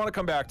never want to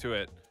come back to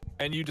it,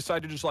 and you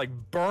decide to just like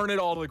burn it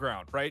all to the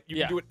ground, right? You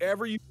can do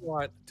whatever you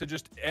want to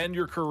just end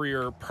your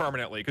career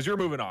permanently because you're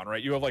moving on,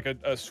 right? You have like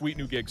a sweet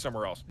new gig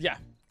somewhere else. Yeah.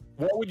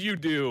 What would you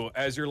do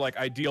as your like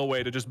ideal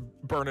way to just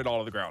burn it all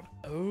to the ground?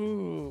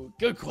 Ooh,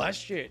 good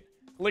question.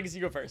 Linkus,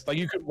 you go first. Like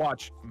you could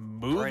watch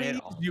movies.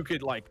 You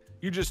could like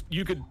you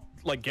could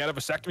like get a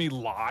vasectomy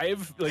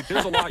live. Like,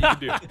 there's a lot you can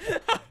do.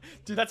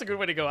 Dude, that's a good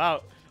way to go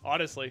out,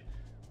 honestly.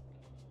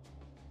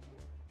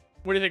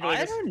 What do you think,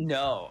 Lucas?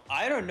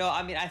 I don't know.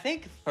 I mean, I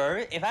think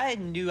first, if I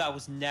knew I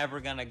was never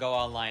gonna go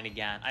online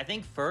again, I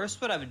think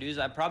first what I would do is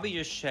I'd probably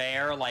just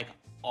share like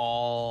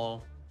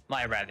all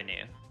my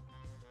revenue.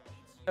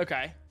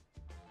 Okay.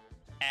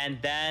 And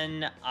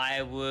then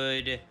I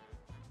would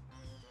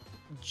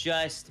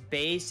just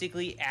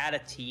basically add a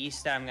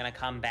tease that I'm gonna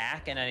come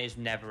back and then just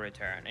never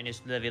return and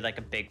just live it like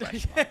a big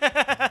question mark.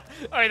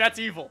 All right, that's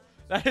evil.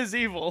 That is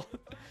evil.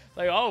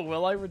 Like, oh,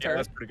 will I return? Yeah,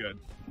 that's pretty good.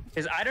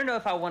 Because I don't know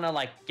if I want to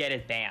like get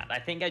it banned. I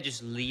think I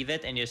just leave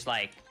it and just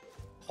like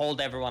hold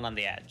everyone on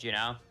the edge, you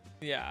know?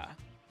 Yeah.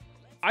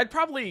 I'd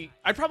probably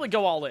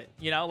go all in,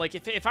 you know? Like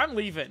if I'm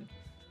leaving,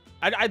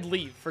 I'd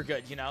leave for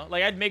good, you know?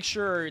 Like I'd make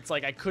sure it's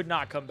like I could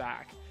not come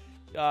back.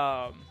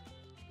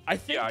 I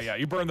think. Yeah,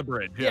 you burn the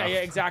bridge. Yeah,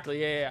 exactly.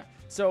 Yeah.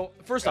 So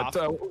first off,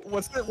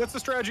 what's the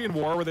strategy in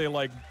war where they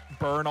like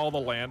burn all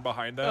the land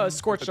behind them?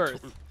 Scorched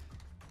earth.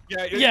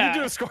 Yeah, you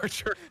do a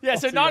scorched earth. Yeah,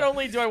 so not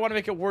only do I want to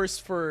make it worse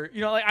for,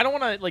 you know, like I don't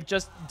want to like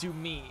just do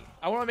me.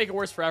 I want to make it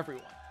worse for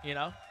everyone, you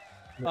know?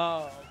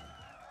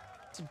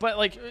 But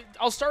like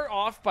I'll start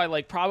off by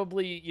like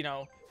probably, you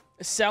know,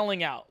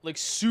 selling out like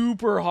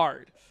super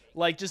hard.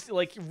 Like just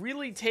like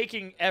really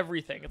taking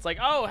everything. It's like,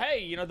 oh, hey,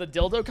 you know, the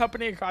dildo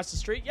company across the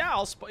street. Yeah,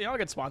 I'll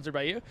get sponsored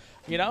by you,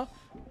 you know?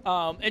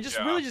 And just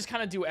really just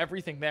kind of do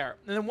everything there.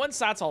 And then once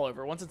that's all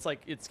over, once it's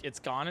like it's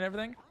gone and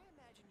everything,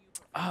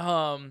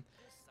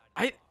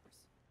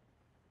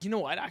 you know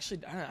what?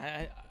 Actually,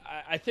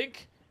 I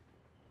think.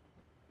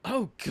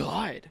 Oh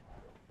God.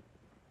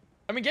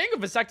 I mean, getting a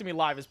vasectomy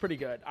live is pretty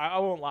good. I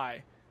won't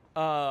lie.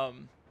 How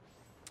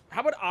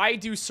about I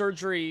do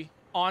surgery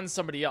on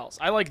somebody else?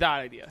 I like that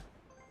idea.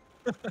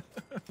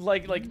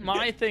 like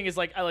my thing is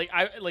like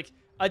I like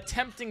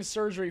attempting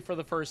surgery for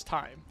the first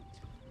time,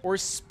 or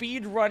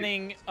speed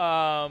running Is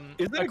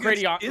that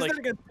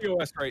against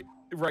TOS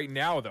right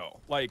now though?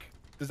 Like,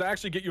 does that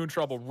actually get you in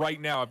trouble right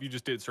now if you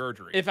just did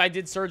surgery? If I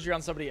did surgery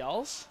on somebody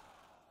else?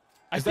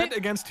 Is that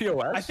against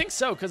TOS? I think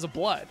so, because of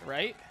blood,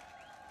 right?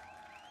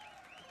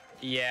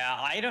 Yeah,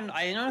 I don't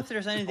know if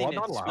there's anything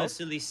that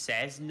explicitly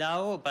says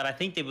no, but I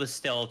think they will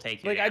still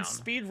take you like down. I'd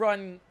speed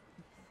run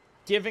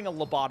giving a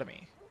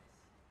lobotomy.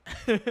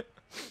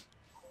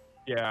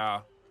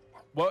 Yeah.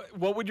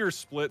 What would your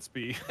splits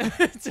be?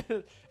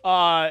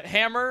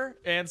 Hammer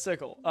and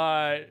sickle.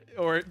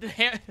 Or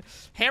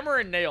hammer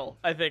and nail,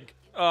 I think.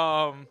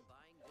 Probably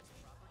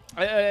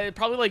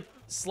like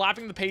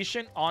slapping the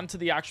patient onto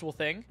the actual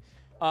thing,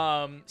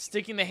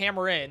 sticking the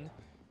hammer in,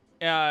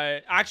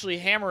 actually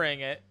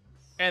hammering it,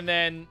 and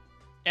then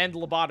end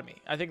lobotomy.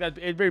 I think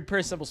it'd be a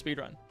pretty simple speed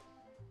run.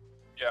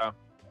 Yeah.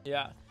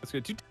 Yeah. That's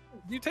good. Do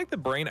you take the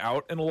brain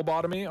out in a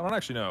lobotomy? I don't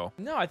actually know.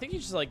 No, I think you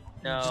just like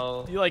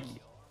no. You like.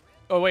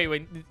 Oh wait,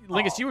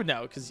 Lingus, you would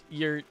know because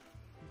you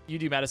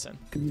do medicine.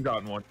 Cause you've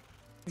gotten one.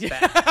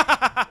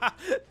 Yeah.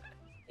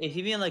 If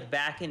you mean like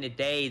back in the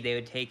day, they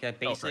would take like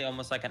basically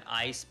almost like an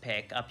ice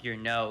pick up your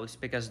nose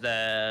because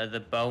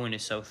the bone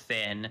is so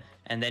thin,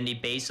 and then they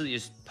basically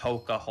just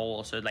poke a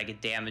hole so like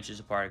it damages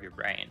a part of your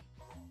brain.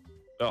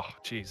 Oh,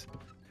 jeez.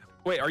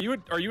 Wait, are you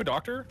a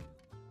doctor?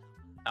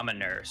 I'm a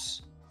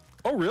nurse.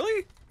 Oh,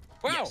 really?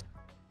 Wow. Yes.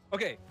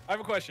 Okay, I have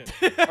a question.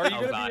 Are you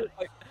gonna be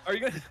like? Are you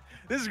gonna?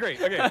 This is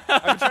great. Okay,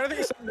 I'm trying to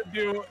think of something to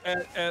do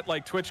at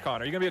like TwitchCon.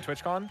 Are you gonna be at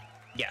TwitchCon?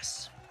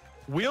 Yes.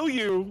 Will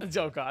you?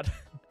 Oh God.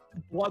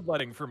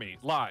 Bloodletting for me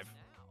live.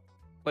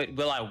 Wait,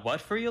 will I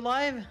what for you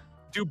live?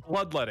 Do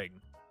bloodletting.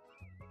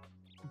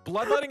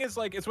 Bloodletting is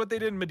like, it's what they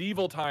did in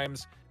medieval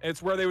times. And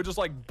it's where they would just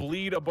like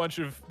they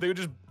would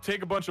just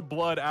take a bunch of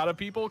blood out of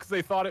people because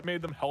they thought it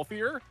made them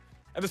healthier.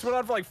 And this went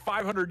on for like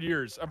 500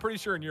 years. I'm pretty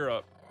sure in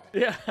Europe.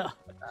 Yeah.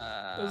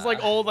 It was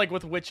like old, like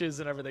with witches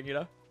and everything, you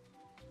know?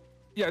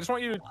 Yeah, I just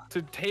want you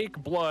to take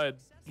blood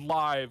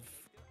live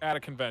at a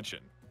convention.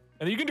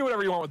 And you can do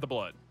whatever you want with the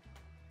blood.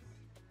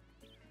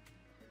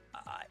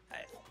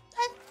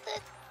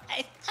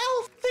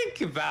 I'll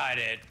think about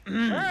it. All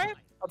right,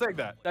 I'll take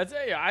that. That's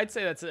it. Yeah, I'd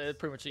say that's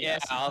pretty much a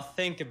yes. Yeah, I'll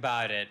think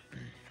about it.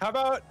 How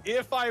about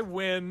if I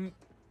win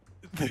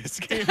this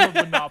game of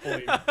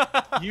Monopoly,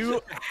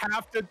 you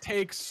have to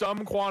take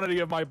some quantity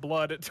of my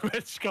blood at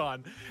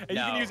TwitchCon, and you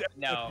can use it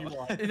if you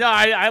want. No,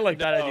 I like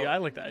that idea. I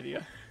like that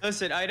idea.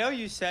 Listen, I know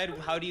you said,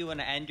 how do you want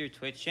to end your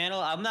Twitch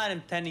channel? I'm not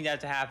intending that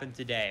to happen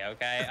today,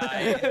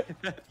 okay?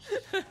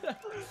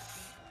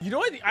 You know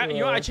what?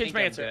 I changed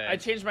my answer. I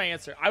changed my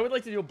answer. I would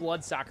like to do a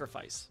blood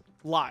sacrifice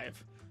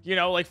live. You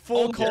know, like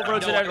full cold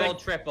roads and everything.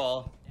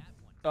 Triple.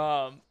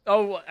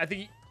 Oh, I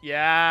think.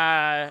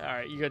 Yeah. All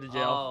right, you go to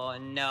jail. Oh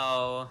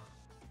no.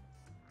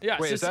 Yeah.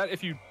 Wait, is that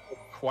if you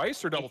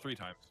twice or double 3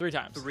 times? 3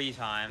 times. 3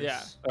 times.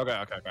 Yeah. Okay.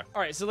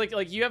 All right, so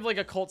like you have like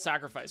a cult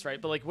sacrifice, right?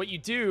 But like what you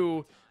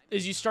do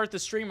is you start the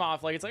stream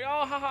off like it's like,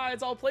 oh haha,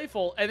 it's all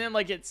playful, and then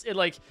like you're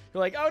like,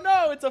 oh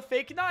no, it's a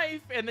fake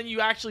knife, and then you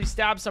actually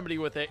stab somebody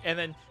with it and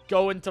then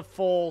go into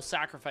full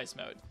sacrifice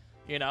mode,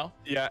 you know?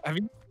 Yeah.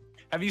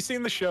 Have you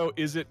seen the show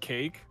Is It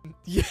Cake?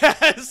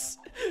 Yes.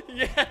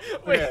 Yeah.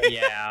 Wait.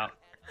 Yeah.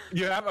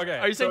 You have okay.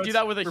 Are you saying do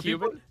that with a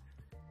human?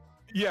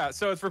 Yeah.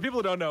 So it's for people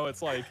who don't know.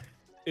 It's like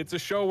it's a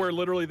show where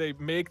literally they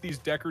make these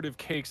decorative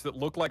cakes that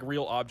look like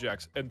real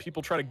objects, and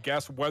people try to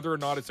guess whether or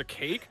not it's a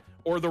cake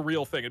or the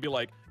real thing. It'd be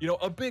like, you know,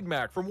 a Big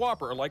Mac from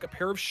Whopper, or like a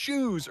pair of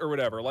shoes or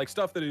whatever, like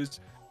stuff that is,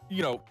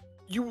 you know,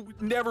 you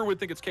never would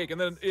think it's cake, and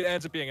then it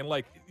ends up being, and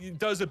like he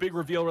does a big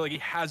reveal where like he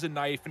has a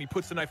knife and he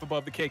puts the knife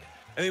above the cake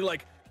and he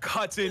like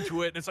cuts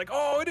into it and it's like,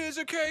 oh, it is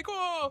a cake.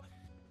 Oh,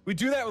 we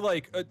do that with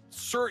like,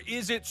 sir,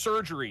 is it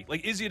surgery?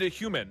 Like, is it a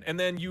human? And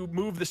then you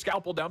move the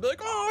scalpel down, be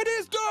like, oh, it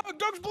is Doug.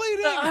 Doug's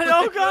bleeding.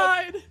 Oh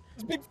God!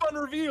 It's a big fun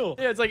reveal.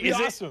 Yeah, it's like,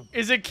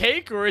 is it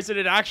cake or is it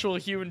an actual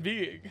human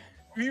being?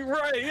 You're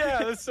right.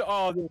 Yeah. That's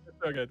oh, dude, that's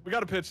so good. We got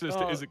to pitch this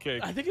to Is It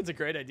Cake? I think it's a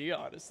great idea,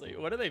 honestly.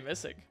 What are they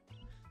missing?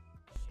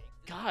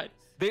 God.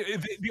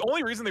 The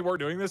only reason they weren't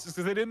doing this is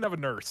because they didn't have a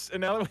nurse,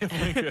 and now that we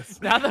have Lucas,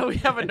 now that we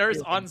have a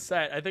nurse on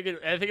set, I think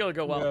it'll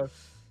go well.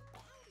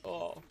 Yeah.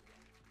 Oh.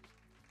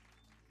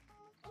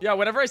 Yeah,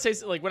 whenever I say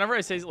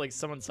like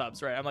someone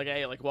subs, right? I'm like,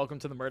 hey, like welcome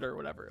to the murder or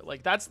whatever.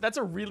 Like that's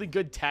a really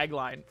good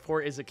tagline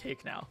for Is It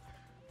Cake now.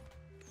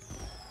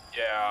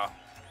 Yeah.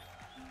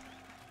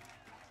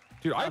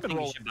 Dude, I think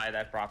you should buy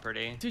that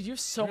property. Dude, you have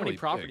so many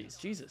properties.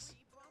 Jesus.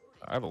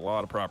 I have a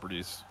lot of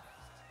properties.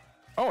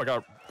 Oh, I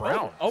got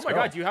brown. Oh my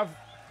God, you have.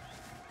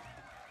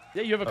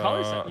 Yeah, you have a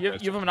color set. You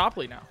have a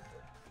monopoly now,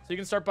 so you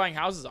can start buying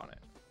houses on it.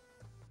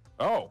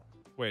 Oh,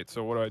 wait.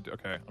 So what do I do?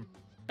 Okay.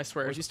 I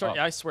swear, if you start,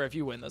 I swear, if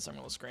you win this, I'm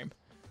gonna scream.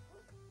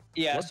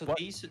 Yeah,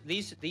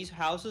 these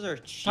houses are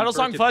cheaper Title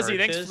song to Fuzzy,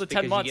 thanks purchase for the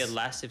 10 months. You get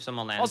less if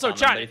someone lands Also, on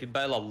chat, them, but if you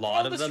buy a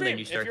lot of them, then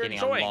you start getting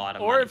a lot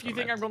of money. Or if you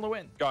think I'm going to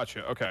win.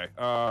 Gotcha. Okay.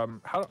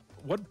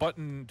 What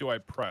button do I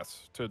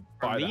press to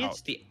buy the house? For me,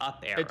 it's the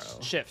up arrow.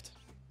 It's shift.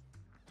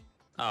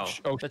 Oh,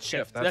 that's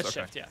shift. That's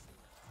okay. Shift. Yeah.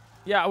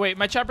 Yeah. Wait,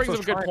 my chat brings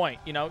up a good point.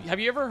 You know, have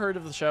you ever heard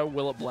of the show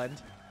Will It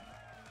Blend?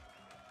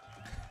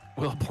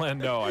 Will It Blend?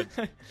 No. Wait,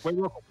 can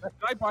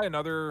I buy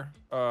another?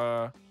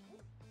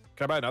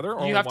 Can I buy another,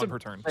 or you have one to, per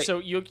turn? So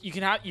you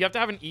have to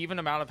have an even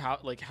amount of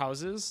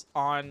houses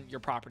on your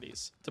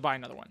properties to buy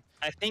another one.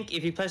 I think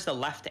if you press the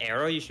left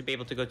arrow, you should be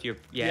able to go to your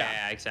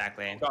yeah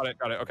exactly. Got it.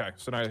 Okay.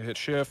 So now I hit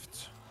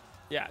shift.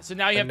 Yeah. So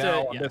now you have to.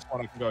 On this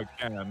one I can go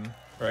again,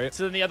 right?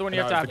 So then the other one you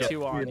have to have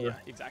two on. Yeah.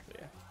 Exactly.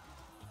 Yeah.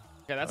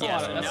 Okay, that's a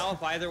lot. So now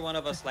if either one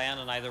of us land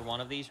on either one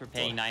of these, we're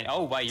paying 9.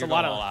 Oh, wow, you're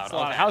going all out. It's a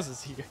lot of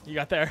houses you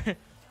got there.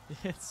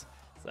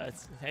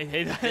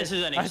 Hey, this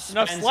is an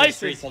expensive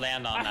street to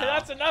land on now.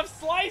 That's enough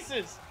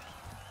slices.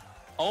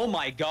 Oh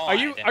my God.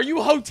 Are you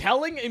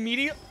hoteling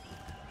immediately?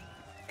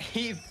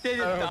 He did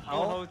a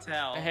double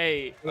hotel.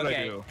 Hey,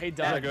 hey,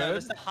 Doug.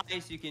 That's the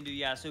highest you can do.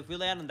 Yeah. So if we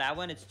land on that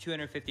one, it's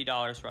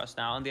 $250 for us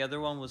now, and the other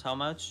one was how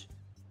much?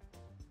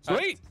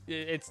 Sweet.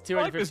 It's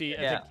 250. I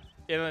think,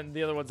 and then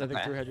the other one's I think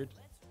 300.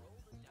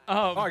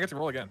 I get to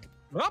roll again.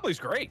 Monopoly's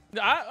great.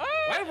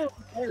 I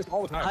play this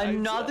all the time.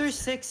 Another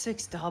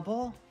 6-6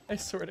 double. I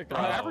swear to God.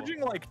 I'm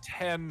averaging like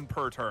 10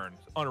 per turn.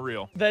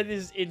 Unreal. That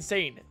is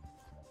insane.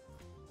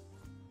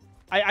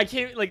 I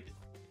can't, like,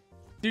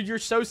 dude, you're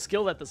so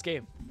skilled at this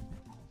game.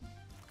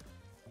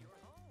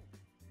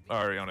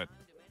 Already on it.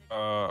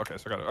 Okay,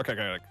 so I got it. Okay,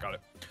 got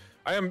it.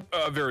 I am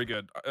very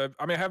good.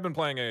 I mean, I have been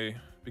playing a.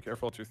 Be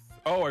careful to.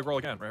 Oh, I roll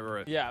again.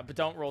 Right. Yeah, but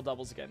don't roll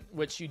doubles again,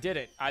 which you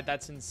didn't.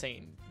 That's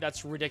insane.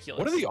 That's ridiculous.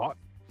 What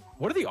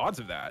are the odds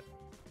of that?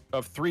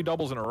 Of 3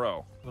 doubles in a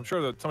row? I'm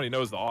sure that somebody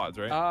knows the odds,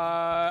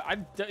 right?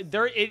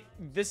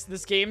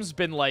 This game's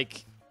been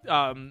like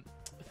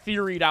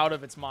theoried out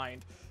of its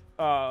mind.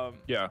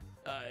 Yeah.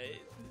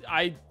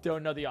 I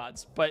don't know the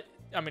odds, but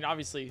I mean,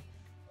 obviously,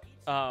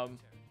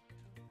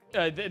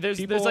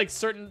 there's like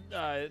certain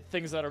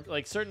things that are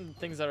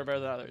better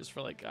than others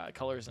for like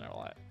colors and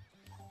all that.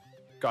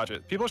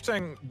 Gotcha. People are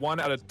saying 1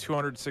 out of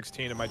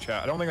 216 in my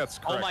chat. I don't think that's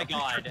correct. Oh my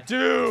God,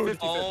 dude!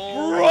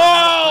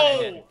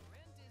 Bro!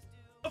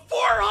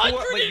 400.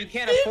 But you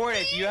can't afford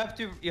it.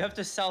 You have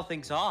to sell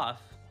things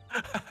off.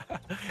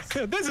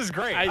 This is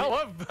great. I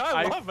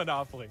love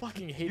Monopoly.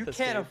 Fucking hate this.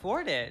 You can't game.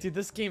 afford it, dude.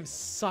 This game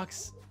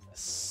sucks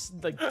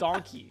like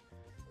donkey.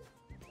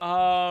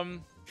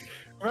 Remember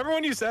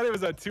when you said it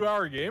was a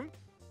 2-hour game?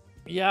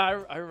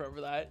 Yeah, I remember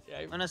that.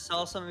 I'm gonna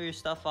sell some of your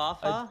stuff off.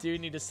 Huh? I do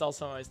need to sell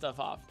some of my stuff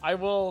off. I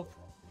will.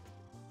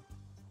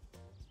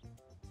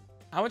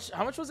 How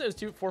much was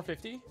it? It was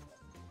 $450.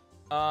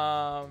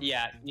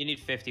 Yeah, you need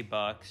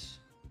 $50,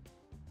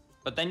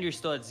 but then you're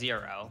still at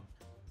 0.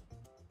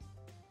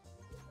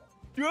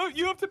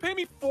 You have to pay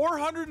me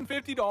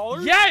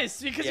 $450?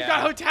 Yes, because you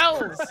got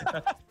hotels.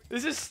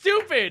 This is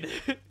stupid.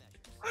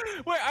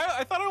 Wait,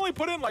 I thought I only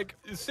put in like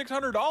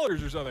 $600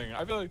 or something.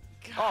 I feel like,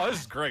 oh, this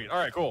is great. All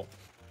right, cool.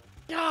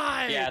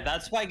 God. Yeah,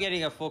 that's why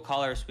getting a full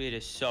color suite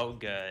is so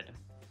good,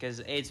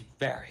 because it's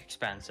very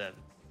expensive.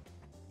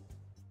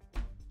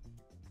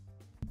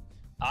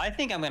 I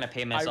think I'm gonna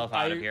pay myself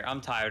out of here. I'm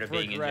tired of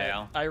being in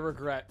jail. I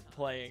regret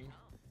playing.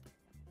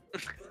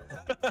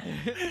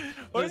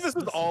 What if this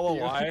is all a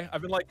lie?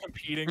 I've been like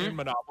competing in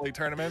Monopoly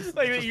tournaments.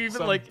 Like you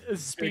even like a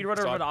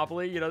speedrunner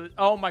Monopoly, you know?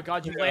 Oh my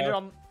God, you landed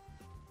on.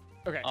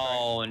 Okay.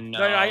 Oh right. no!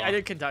 No, I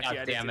did Kentucky. God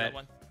I didn't damn see it. that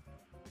one.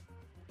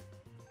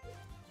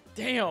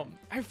 Damn,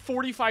 I have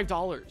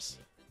 $45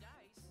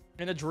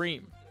 in a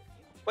dream.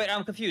 Wait,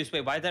 I'm confused.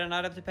 Wait, why did I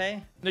not have to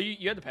pay? No,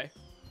 you had to pay.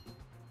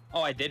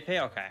 Oh, I did pay.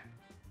 Okay.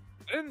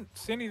 I didn't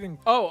see anything.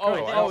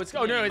 It's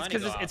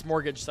because it's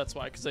mortgaged. That's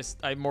why, because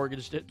I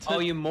mortgaged it. Oh,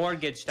 you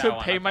mortgaged that to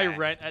one. pay my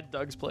rent at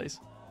Doug's place.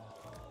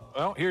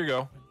 Well, here you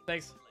go.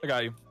 Thanks. I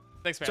got you.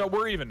 Thanks, man. So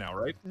we're even now,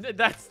 right?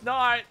 That's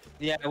not.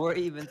 Yeah, we're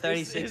even.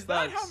 36 Is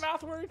bucks. that how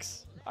math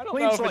works? I don't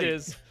Clean know if slate. it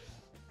is.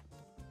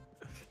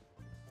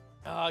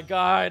 Oh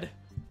God.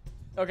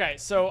 Okay,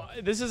 so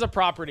this is a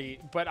property,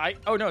 but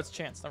oh no, it's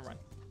chance. Never mind.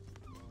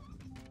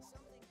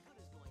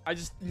 I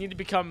just need to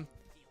become.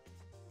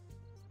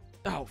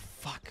 Oh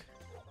fuck.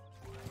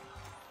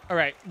 All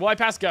right. Well, I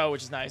passed go,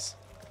 which is nice.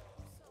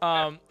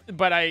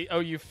 But I owe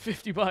you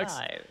 $50.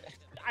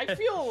 I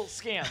feel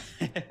scammed.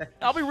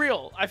 I'll be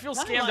real. I feel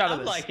scammed out of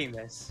this. I'm liking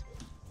this.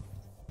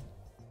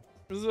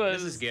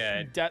 This is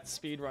good. Debt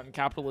speedrun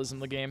capitalism,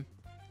 the game.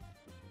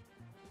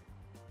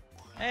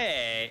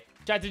 Hey.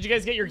 Chat, did you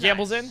guys get your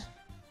gambles in?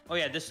 Oh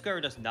yeah, this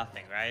server does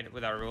nothing, right?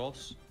 With our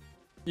rules.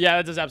 Yeah,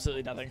 that does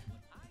absolutely nothing.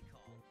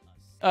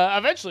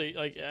 Eventually,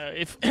 like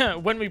if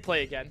when we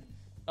play again,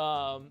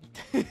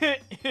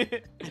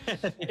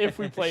 if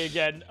we play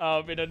again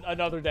in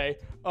another day,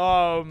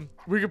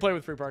 we can play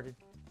with free parking.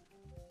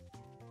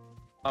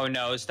 Oh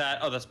no, is that?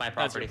 Oh, that's my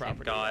property. That's your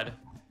property, Thank God.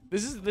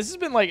 This has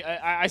been like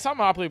I saw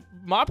Monopoly.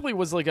 Monopoly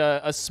was like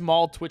a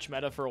small Twitch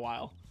meta for a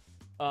while.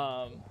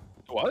 It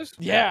was?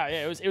 Yeah,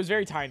 it was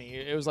very tiny.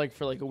 It was like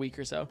for like a week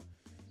or so.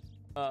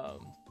 But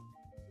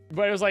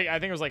it was like I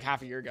think it was like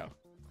half a year ago.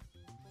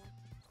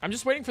 I'm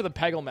just waiting for the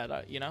Peggle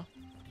meta, you know?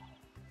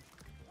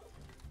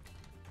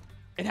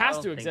 It has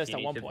to exist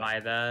at one point. Buy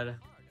that.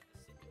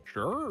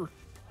 Sure.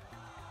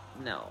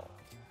 No.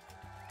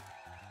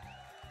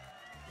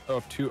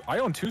 Oh, I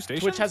own 2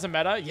 stations. Twitch has a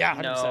meta? Yeah,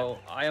 100%. No,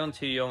 I own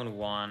 2, you own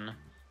 1.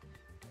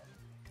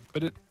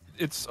 But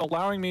it's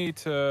allowing me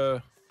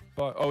to.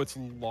 Oh, it's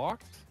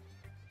locked.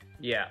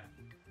 Yeah.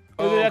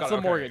 Oh, that's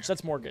the mortgage.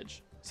 That's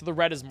mortgage. So the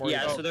red is mortgage.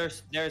 Yeah. So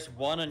there's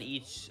 1 on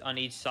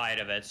each side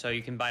of it. So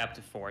you can buy up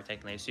to 4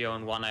 technically. So you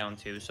own 1, I own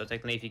 2. So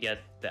technically, if you get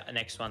the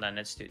next one, then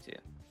it's 2 too.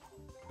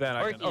 Then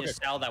or you can just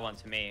sell that one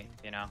to me.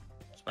 You know.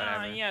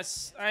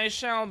 Yes, I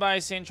shall buy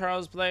St.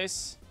 Charles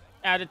Place.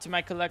 Add it to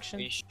my collection.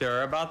 Are you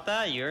sure about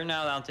that? You're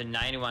now down to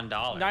 $91.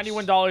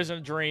 $91 in a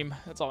dream.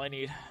 That's all I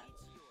need.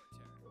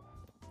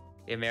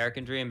 The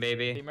American dream,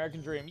 baby. The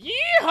American dream.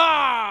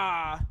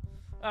 Yeehaw!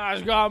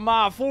 I got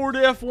my Ford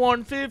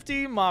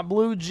F-150, my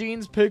blue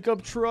jeans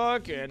pickup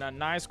truck, and a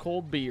nice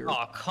cold beer.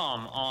 Oh,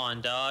 come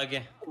on, Doug.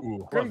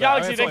 Grim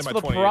Galaxy, thanks for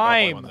the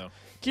prime.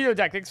 Keto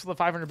Deck, thanks for the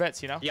 500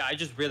 bits, you know? Yeah, I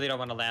just really don't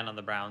want to land on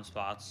the brown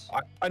spots.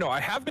 I know,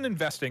 I have been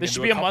investing. This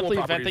should be a monthly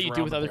event that you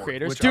do with other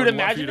creators. Dude,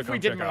 imagine if we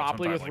did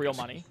Monopoly with real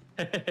money.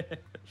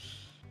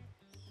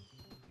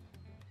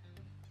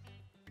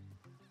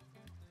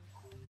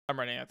 I'm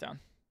writing that down.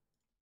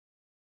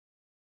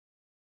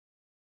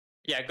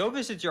 Yeah, go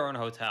visit your own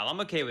hotel.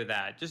 I'm okay with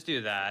that. Just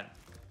do that.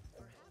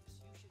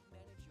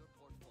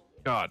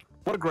 God,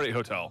 what a great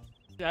hotel.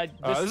 This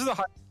is the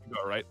highest you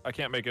go, right? I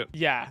can't make it.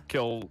 Yeah.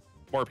 Kill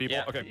more people.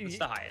 Yeah, okay. it's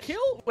the highest.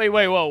 Kill? Wait,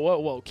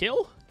 whoa,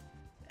 kill?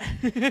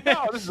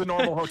 No, this is a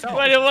normal hotel.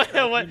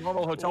 What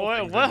normal hotel?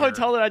 What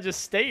hotel did I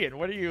just stay in?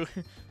 What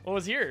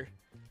was here?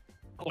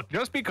 Look,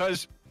 just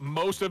because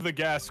most of the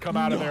guests come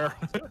out of there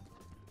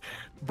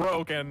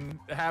broke and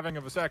having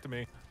a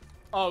vasectomy.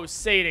 Oh,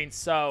 say it ain't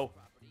so.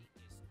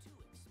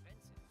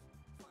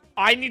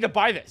 I need to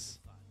buy this,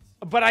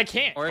 but I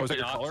can't. Or is that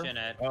your color? auction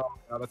it. Oh,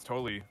 no, that's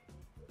totally.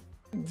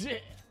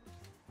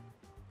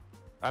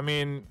 I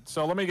mean,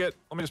 so let me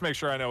just make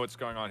sure I know what's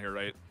going on here,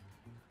 right?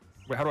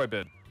 Wait, how do I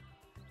bid?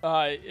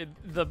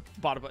 The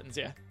bottom buttons,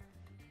 yeah.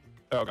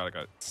 Oh, got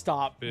it.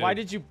 Stop. Bid. Why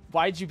did you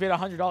bid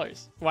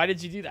 $100? Why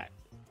did you do that?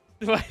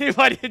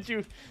 Why did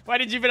you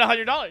bid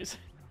 $100?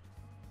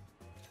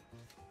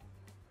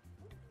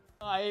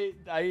 I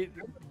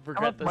regret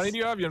How much this. money do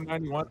you have? You have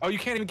 91. Oh, you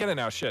can't even get it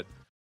now. Shit.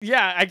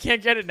 Yeah, I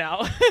can't get it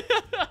now.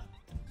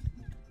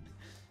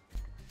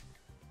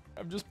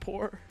 I'm just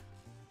poor.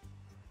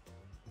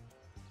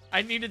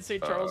 I needed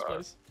St. Charles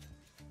Place.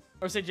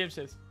 Or St. James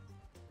Place.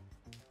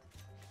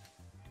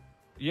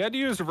 You had to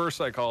use reverse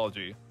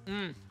psychology.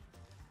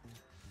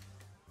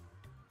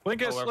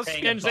 Linkus, let's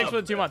thanks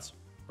for the 2 months.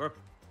 You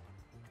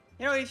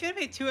know, if you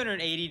pay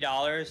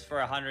 $280 for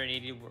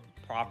 180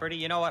 property,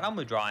 you know what? I'm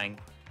withdrawing.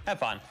 Have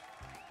fun.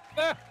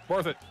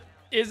 Worth it.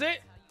 Is it?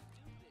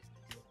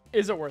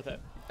 Is it worth it?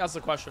 That's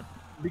the question.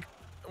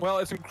 Well,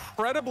 it's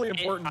incredibly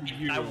important to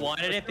you. I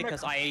wanted it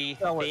because I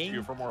think.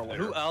 You for more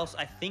later. Who else?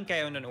 I think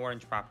I own an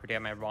orange property.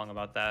 Am I wrong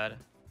about that?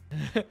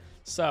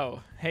 So,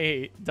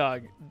 hey,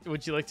 Doug,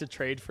 would you like to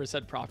trade for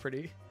said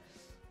property?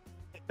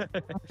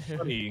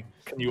 Money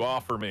can you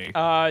offer me?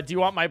 Do you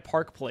want my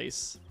park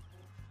place?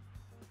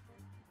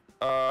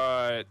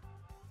 Let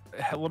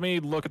me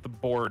look at the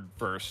board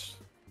first.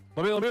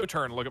 Let me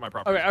return and look at my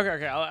property.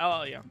 Okay.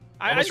 I'll yeah.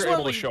 I just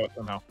able to show it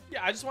somehow.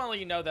 Yeah, I just want to let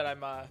you know that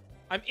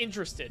I'm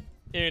interested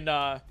in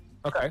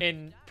okay.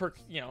 in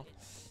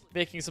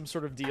making some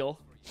sort of deal.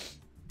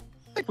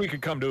 I think we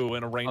could come to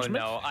an Oh arrangement.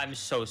 no, I'm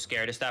so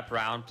scared. Is that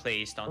brown?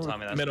 Please don't tell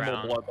me that's Minimal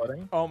brown.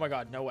 bloodletting. Oh my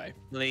god, no way.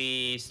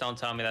 Please don't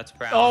tell me that's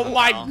brown. Oh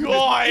my hotel.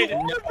 god!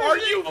 Are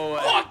you No way.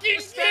 fucking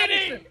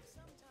kidding?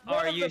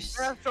 Are you? The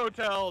best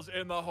hotels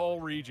in the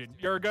whole region.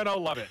 You're gonna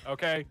love it.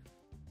 Okay.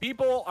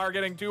 People are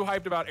getting too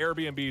hyped about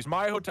Airbnbs.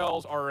 My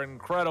hotels are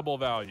incredible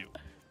value.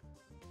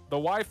 The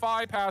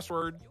Wi-Fi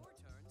password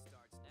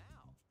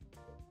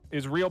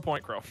is real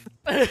PointCrow.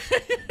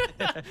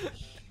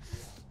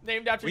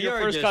 Named after your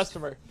first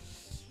customer.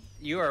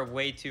 You are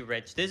way too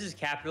rich. This is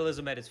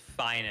capitalism at its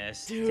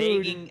finest. Dude.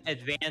 Taking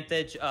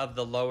advantage of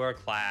the lower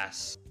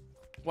class.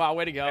 Wow,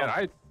 way to go.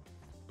 Man,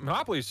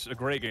 Monopoly's a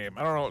great game.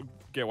 I don't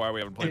get why we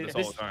haven't played this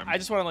all the time. I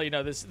just want to let you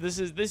know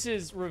this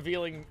is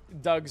revealing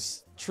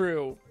Doug's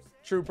true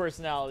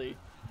personality.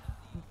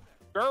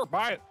 Sure,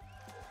 buy it.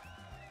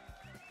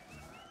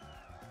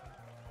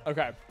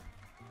 Okay.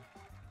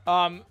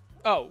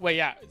 Oh wait,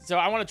 yeah. So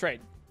I want to trade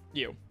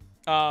you.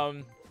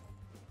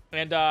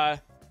 And I'll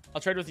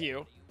trade with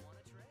you.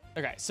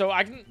 Okay. So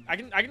I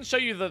can show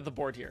you the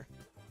board here.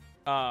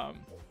 Let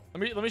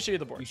me show you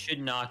the board. You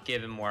should not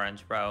give him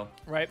orange, bro.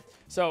 Right.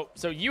 So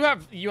you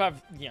have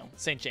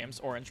St. James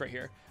orange right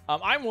here.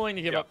 I'm willing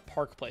to give up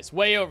Park Place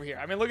way over here.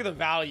 I mean, look at the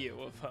value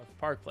of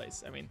Park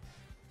Place. I mean,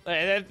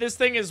 this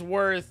thing is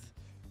worth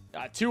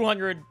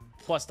 $200+,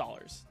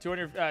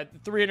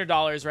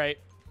 $300, right?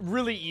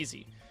 Really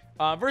easy.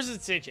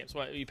 Versus St. James,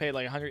 what you paid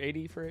like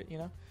 180 for it, you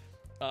know?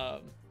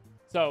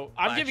 So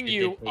I'm giving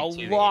you a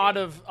lot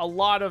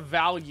of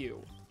value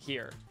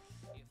here.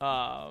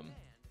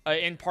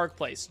 In Park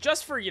Place,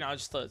 just for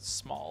just a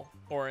small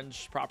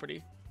orange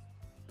property.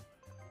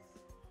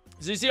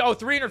 So you see,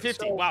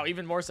 350. So, wow,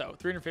 even more so,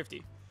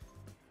 350.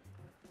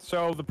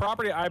 So the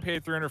property I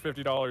paid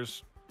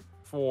 $350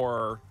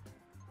 for,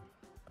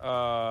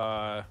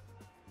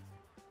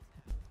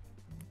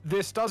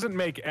 this doesn't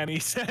make any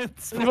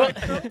sense. All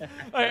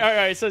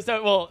right. So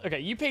okay,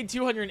 you paid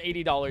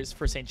 $280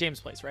 for St. James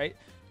Place, right?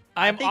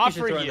 I'm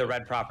offering you the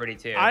red property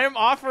too. I am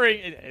offering.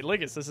 Hey,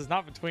 Lingus, this is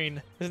not between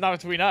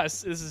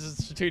us. This is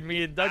just between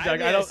me and Doug.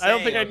 I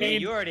don't think I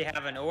need. You already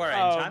have an orange.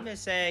 I'm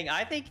just saying.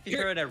 I think if you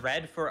throw in a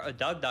red for a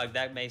Doug,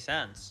 that makes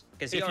sense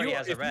because he already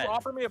has a red.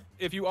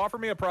 If you offer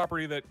me a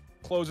property that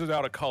closes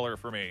out a color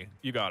for me,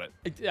 you got it.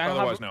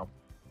 Otherwise, no.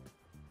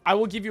 I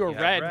will give you a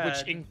red,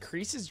 which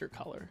increases your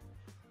color.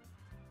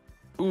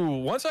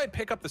 Ooh, once I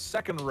pick up the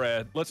second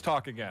red, let's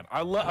talk again.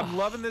 I'm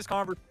loving this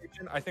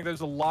conversation. I think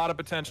there's a lot of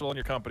potential in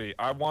your company.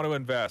 I want to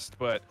invest,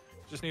 but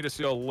just need to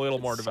see a little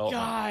more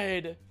development.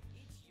 God.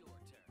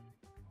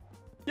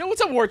 Yo,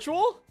 what's up,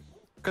 Wartual?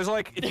 Because,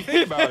 like, if you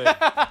think about it,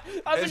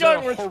 it's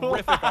a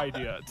horrific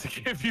idea to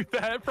give you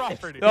that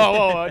property.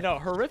 No,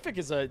 horrific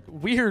is a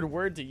weird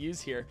word to use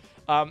here.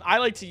 I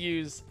like to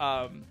use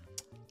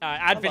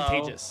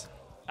advantageous.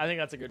 I think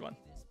that's a good one.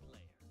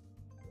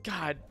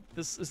 God,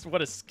 this is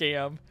what a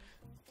scam.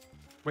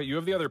 Wait, you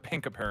have the other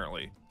pink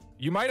apparently.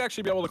 You might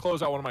actually be able to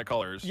close out one of my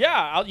colors.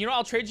 Yeah,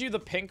 I'll trade you the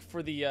pink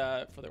for the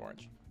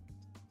orange.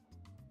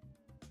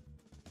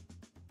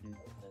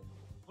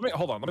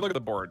 Hold on. Let me look at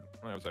the board.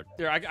 Wait a sec.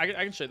 Here, I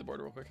can show you the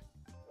board real quick.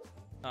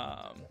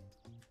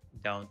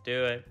 Don't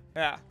do it.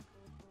 Yeah.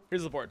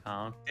 Here's the board.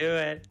 Don't do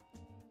it.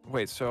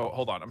 Wait, so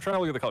hold on. I'm trying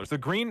to look at the colors. The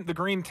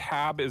green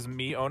tab is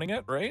me owning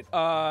it, right?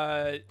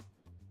 The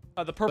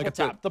purple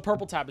tab. The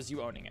purple tab is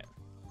you owning it.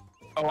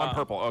 Oh, I'm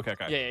purple. Okay.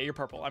 Yeah, you're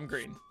purple. I'm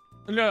green.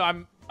 No,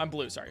 I'm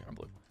blue. Sorry, I'm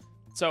blue.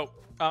 So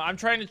I'm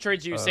trying to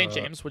trade you St.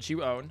 James, which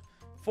you own,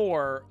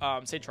 for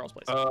St. Charles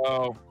Place.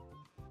 Oh.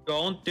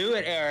 Don't do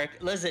it, Eric.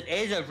 Listen,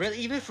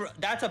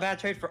 that's a bad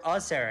trade for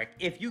us, Eric.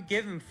 If you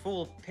give him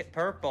full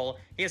purple,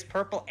 he has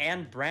purple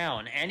and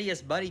brown, and he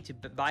has money to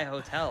buy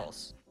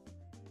hotels.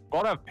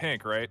 Well, I have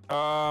pink, right?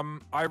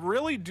 I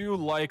really do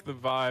like the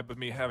vibe of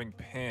me having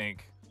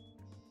pink.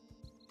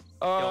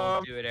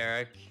 Don't do it,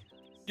 Eric.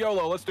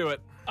 YOLO, let's do it.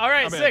 All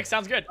right, 6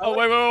 sounds good. Oh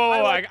wait,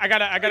 I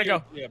gotta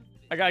go. Yeah.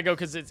 I gotta go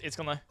because it's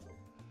gonna.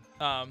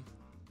 All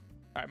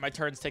right, my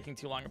turn's taking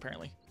too long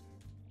apparently.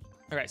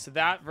 Okay, so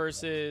that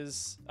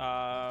versus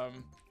and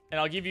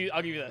I'll give you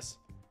this.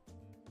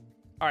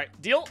 All right,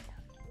 deal.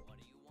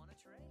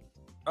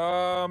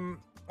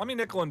 Let me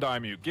nickel and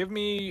dime you. Give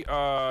me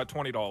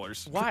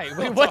 $20. Why?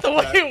 Wait, what the?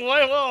 Wait,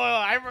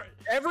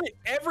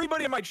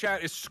 everybody in my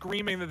chat is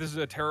screaming that this is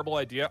a terrible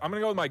idea. I'm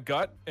gonna go with my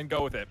gut and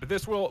go with it. But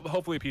this will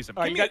hopefully appease them.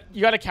 All right,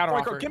 you got a counter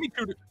offer. Give me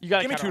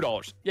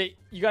 $2. Yeah,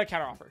 you got a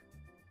counter offer.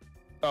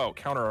 Oh,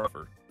 counter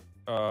offer.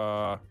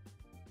 How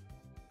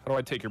do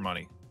I take your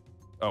money?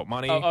 Oh,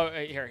 money. Oh,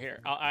 here.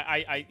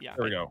 Yeah.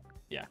 There we go.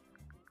 Yeah.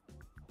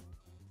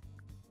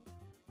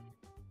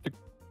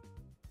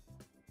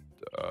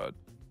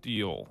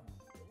 Deal.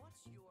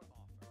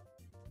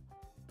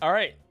 All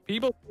right.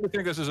 People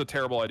think this is a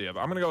terrible idea,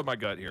 but I'm gonna go with my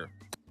gut here.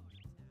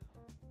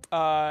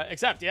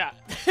 Except, yeah.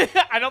 You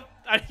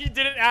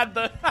didn't add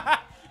the.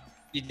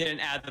 You didn't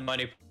add the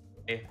money.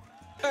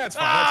 That's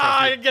fine.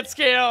 I get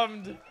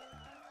scammed.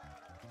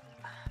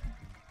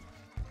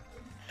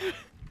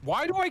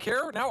 Why do I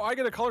care? Now I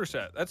get a color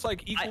set. That's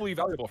like equally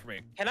valuable for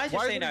me. Can I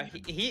just say now,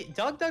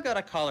 Doug got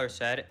a color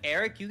set.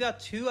 Eric, you got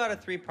 2 out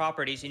of 3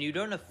 properties, and you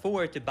don't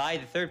afford to buy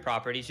the 3rd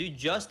property, so you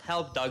just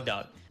helped Doug.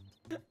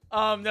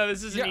 No,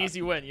 this is an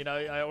easy win. You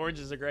know,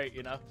 oranges are great.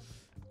 You know.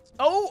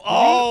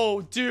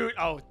 Oh, dude.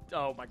 Oh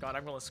my God,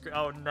 I'm gonna scream.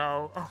 Oh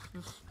no.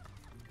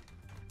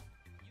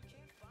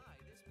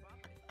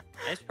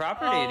 Nice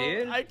property,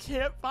 dude. I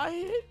can't buy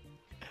it.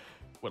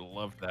 Would have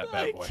loved that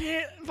bad boy. I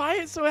can't buy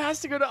it, so it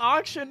has to go to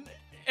auction.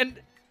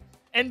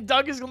 And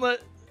Doug is gonna.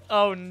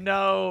 Oh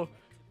no.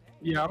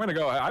 Yeah, I'm gonna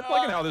go. I'm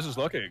liking how this is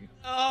looking.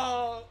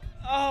 Oh,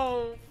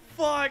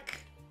 fuck.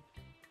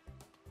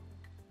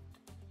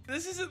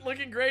 This isn't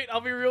looking great.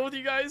 I'll be real with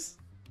you guys.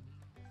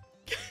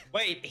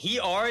 Wait, he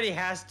already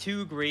has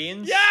 2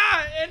 greens?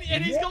 Yeah,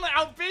 and he's gonna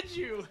outbid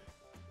you.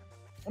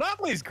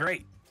 Monopoly's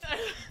great.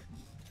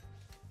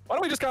 Why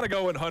don't we just kind of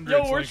go in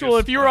hundreds? Yo, Virtual,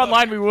 if you were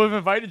online, we would have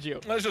invited you.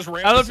 Let's just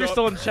ramp I don't know if this you're up.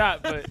 still in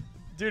chat, but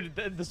dude,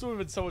 this would have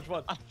been so much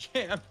fun. I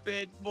can't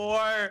bid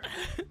more.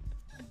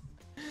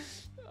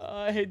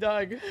 Hey,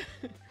 Doug.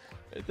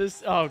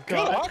 This. Oh God.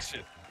 Good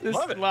auction.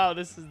 Love it. Wow,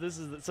 this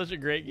is such a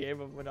great game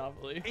of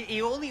Monopoly.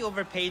 He only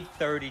overpaid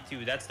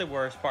 32. That's the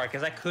worst part,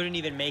 because I couldn't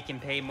even make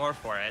him pay more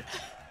for it.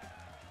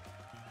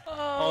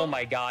 Oh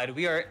my God,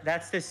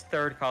 that's this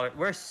 3rd color.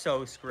 We're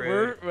so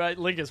screwed. Right,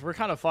 Linkus, we're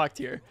kind of fucked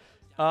here.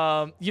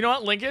 You know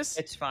what, Linkus?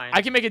 It's fine.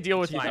 I can make a deal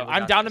with you though.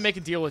 I'm down to make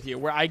a deal with you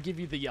where I give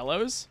you the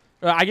yellows.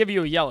 I give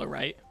you a yellow,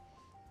 right?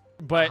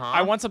 But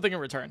I want something in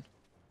return.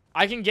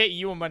 I can get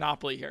you a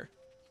Monopoly here,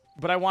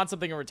 but I want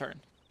something in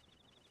return.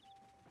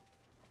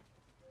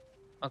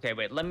 Okay,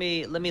 wait. Let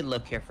me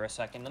look here for a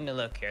second. Let me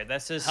look here.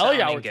 This is Hell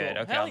yeah, sounding good.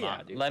 Okay, hell hold yeah,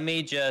 on. dude. Let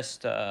me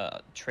just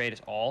trade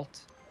alt.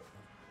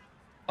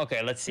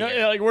 Okay, let's see. No, here.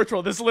 yeah, like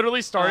Virtual. This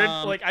literally started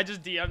like I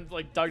just DM'd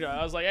like Doug.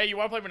 I was like, hey, you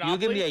want to play Monopoly? You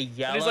give me a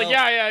yellow. And he's like,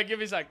 yeah, give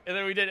me a sec. And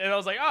then we did, and I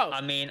was like, oh.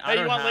 I mean, hey, I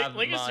don't you want have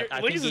Linkus? I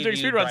Linkus can is give doing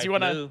you speedruns. You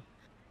wanna? blue.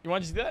 You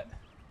want to do that?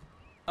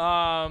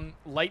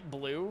 Light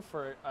blue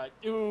for.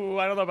 Ooh,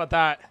 I don't know about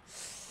that.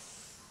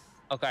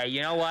 Okay,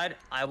 you know what?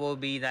 I will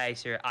be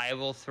nicer. I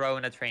will throw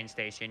in a train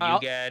station.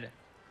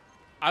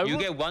 You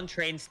get 1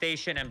 train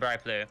station and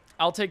bright blue.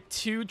 I'll take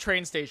 2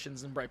 train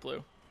stations in bright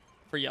blue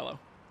for yellow.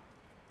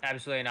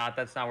 Absolutely not.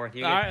 That's not worth it.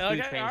 You All get right,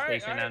 2 okay, train all right,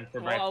 station all right. and for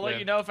Well, bright I'll blue. let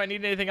you know if I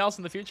need anything else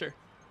in the future.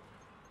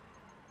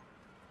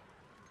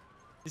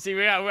 You see,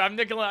 I'm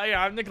nickel.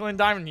 Yeah, I'm nickel and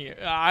diamond here.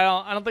 I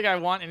don't think I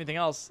want anything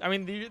else. I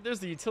mean, there's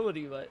the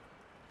utility, but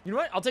you know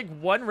what? I'll take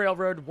 1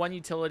 railroad, 1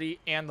 utility,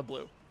 and the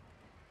blue.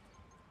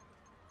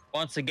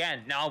 Once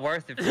again, not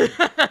worth it.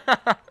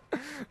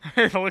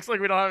 It looks like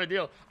we don't have a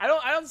deal. I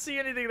don't see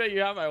anything that you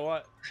have I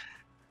want.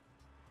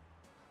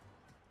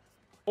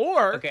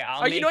 Or okay,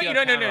 I'll make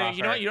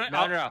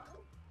no.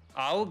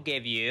 I'll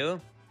give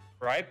you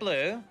bright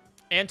blue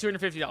and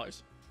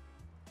 $250.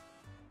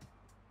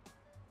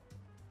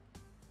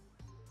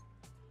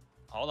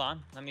 Hold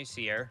on, let me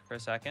see here for a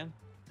second.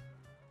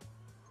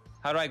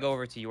 How do I go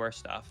over to your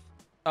stuff?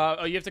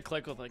 Oh, you have to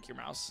click with like your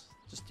mouse.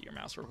 Just do your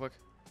mouse real quick.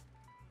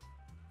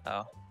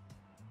 Oh.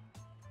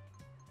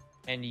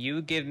 And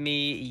you give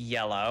me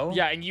yellow.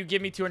 Yeah, and you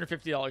give me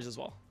 $250 as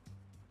well.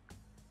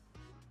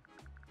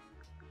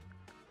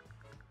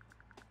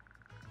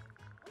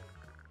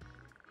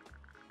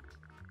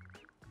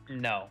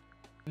 No.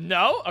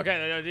 No? Okay,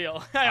 no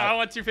deal. I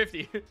want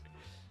 250.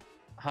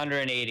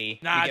 180.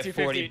 Nah, you get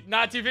 250. 40.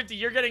 Not 250.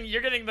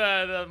 You're getting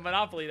the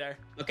Monopoly there.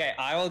 Okay,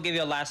 I will give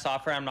you a last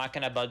offer. I'm not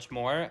gonna budge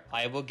more.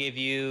 I'll give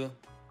you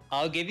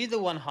the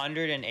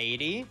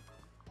 180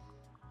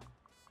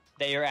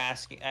 that you're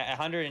asking.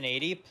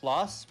 180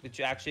 plus, which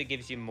actually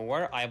gives you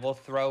more. I will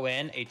throw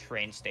in a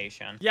train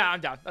station. Yeah, I'm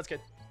down. That's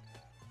good.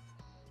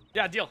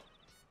 Yeah, deal.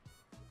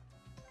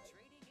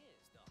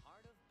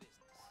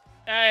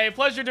 Hey,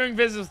 pleasure doing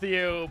business with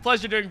you.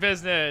 Pleasure doing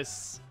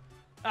business.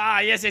 Ah,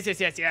 yes.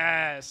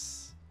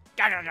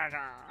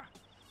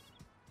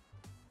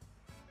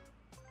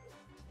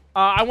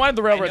 I wanted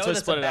the railroad to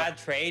split it up. I know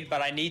that's a bad trade,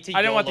 but I need to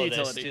I didn't want the YOLO this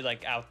utility to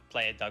like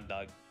outplay it, Doug.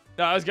 No,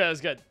 that was good. That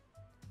was good.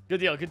 Good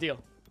deal. Good deal.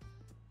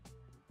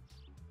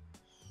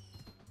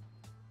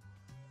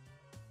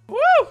 Woo!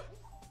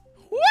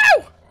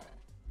 Woo!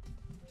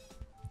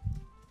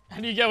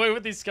 How do you get away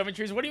with these scummy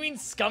trades? What do you mean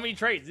scummy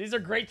trades? These are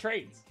great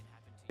trades.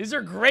 These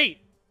are great.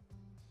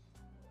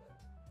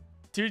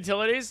 2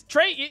 utilities.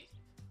 Trey,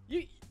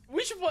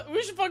 we should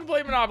fucking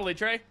play Monopoly,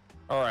 Trey.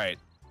 All right,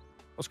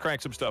 let's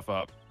crank some stuff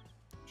up.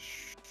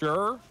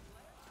 Sure.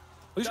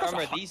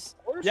 Remember these?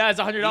 Yeah, it's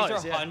 $100.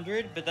 These are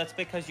 100, but that's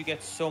because you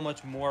get so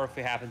much more if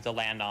we happen to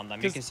land on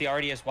them. You can see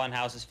already has one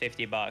house is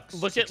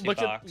 $50. Look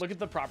at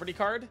the property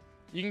card.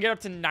 You can get up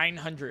to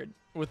 900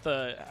 with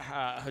the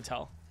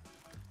hotel.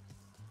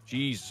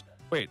 Jeez.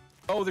 Wait.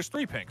 Oh, there's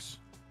 3 pinks.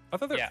 I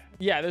thought there.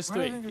 Yeah, there's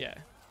 3. Yeah.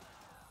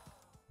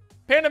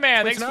 Panda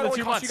Man, thanks for the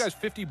 2 months. You guys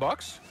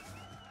 $50?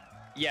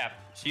 Yeah.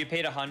 So you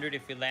paid 100.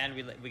 If we land,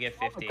 we get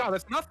 50. Oh my God,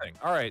 that's nothing.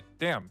 All right.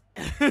 Damn.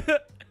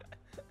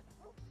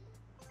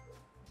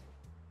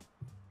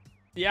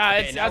 Yeah,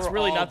 Okay, that's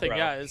really nothing. broke.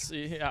 Yeah,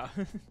 yeah.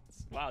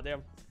 Wow,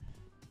 damn.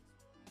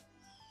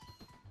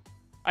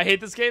 I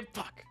hate this game.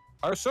 Fuck.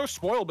 I was so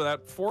spoiled by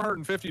that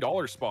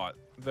 $450 spot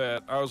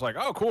that I was like,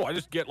 oh, cool. I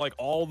just get like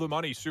all the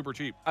money super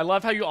cheap. I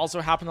love how you also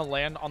happen to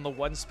land on the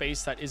one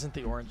space that isn't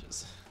the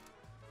oranges.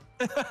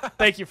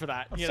 Thank you for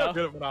that. I'm you so know?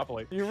 good at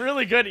Monopoly. You're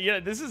really good. Yeah,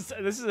 this is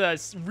a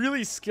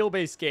really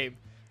skill-based game,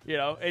 you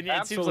know, and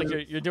it seems like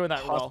you're doing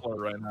that well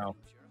right now.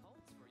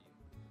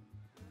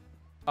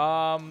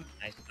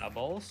 Nice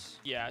doubles.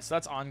 Yeah, so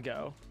that's on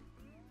go.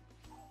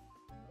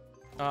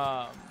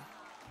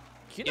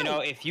 You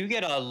know, if you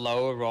get a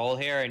low roll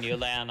here and you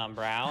land on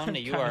brown,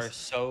 you are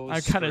so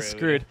I'm kind of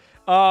screwed.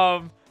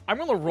 I'm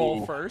gonna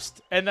roll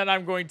first, and then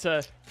I'm going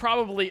to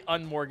probably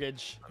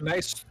unmortgage. A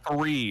nice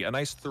 3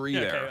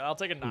 there. Okay, I'll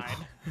take a 9.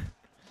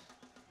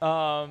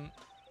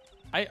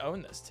 I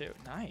own this too.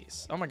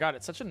 Nice. Oh my god,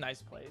 it's such a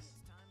nice place.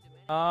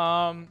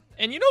 And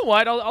you know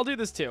what? I'll do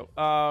this too.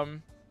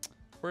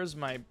 Where's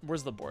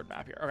the board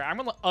map here? Okay, I'm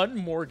gonna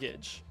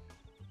unmortgage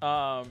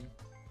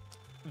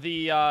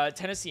the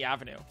Tennessee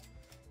Avenue.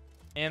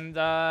 And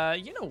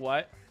you know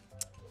what?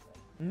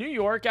 New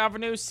York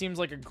Avenue seems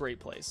like a great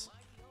place.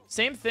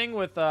 Same thing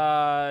with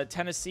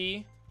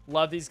Tennessee.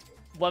 Love these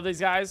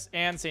guys,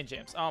 and St.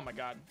 James. Oh my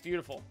god,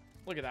 beautiful.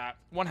 Look at that.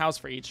 One house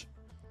for each.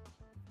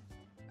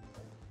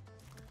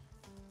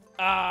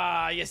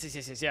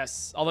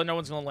 Yes. Although no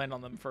one's gonna land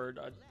on them for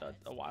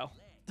a while.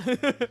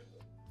 I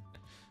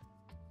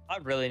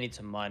really need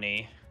some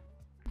money.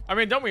 I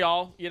mean, don't we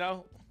all? You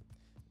know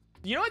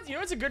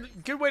what's a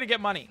good way to get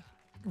money.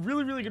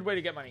 Really good way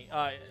to get money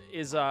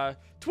is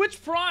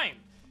Twitch Prime.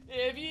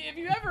 If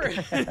you ever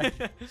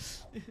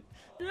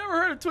you never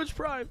heard of Twitch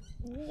Prime?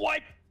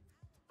 What?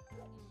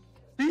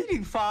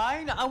 Beating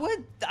fine. I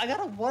got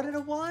a 1 and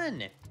a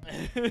 1.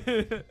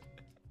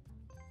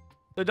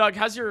 So Doug,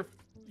 how's your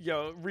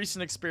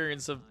recent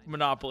experience of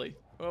Monopoly?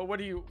 What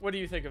do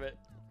you think of it?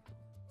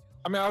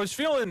 I mean, I was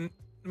feeling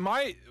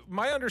my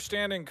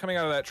understanding coming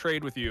out of that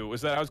trade with you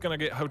was that I was going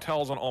to get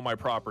hotels on all my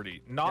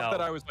property. Not that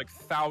I was like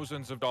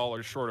thousands of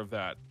dollars short of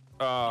that.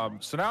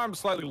 So now I'm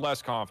slightly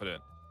less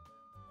confident.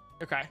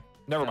 Okay.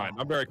 Never mind.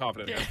 I'm very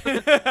confident.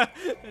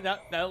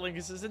 Now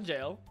Lingus is in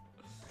jail.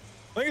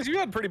 Lingus, you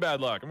had pretty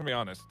bad luck. I'm gonna be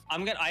honest.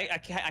 I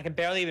can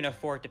barely even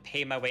afford to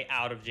pay my way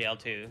out of jail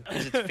too,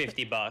 because it's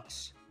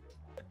 $50.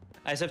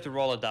 I just have to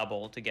roll a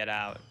double to get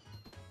out.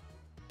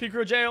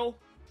 PointCrow jail.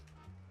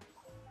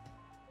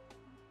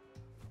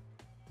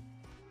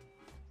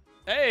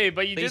 Hey,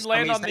 but you did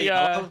land on the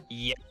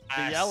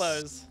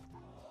yellows.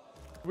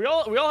 We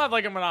all have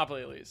like a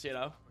Monopoly at least, you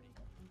know.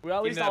 We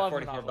at least all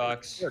have $44.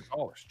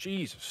 $4.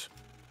 Jesus.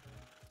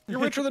 You're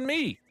richer than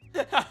me.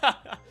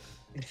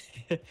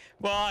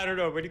 Well, I don't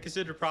know. When you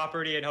consider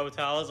property and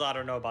hotels, I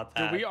don't know about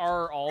that. Dude, we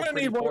are all I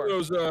pretty need one poor.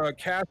 of those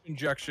cash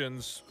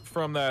injections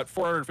from that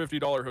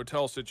 $450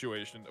 hotel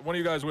situation. One of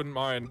you guys wouldn't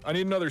mind. I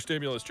need another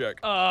stimulus check.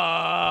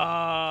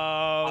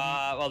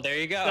 Well, there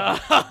you go.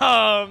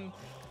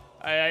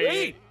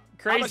 Wait,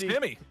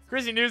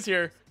 crazy news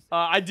here.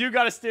 I do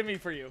got a stimmy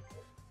for you.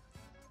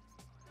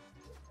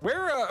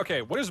 Where?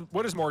 Okay, what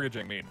does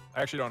mortgaging mean?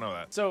 I actually don't know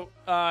that. So,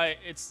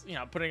 it's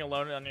putting a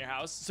loan on your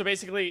house. So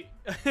basically,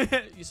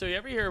 so you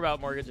ever hear about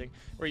mortgaging,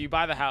 where you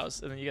buy the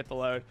house and then you get the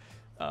loan?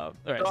 All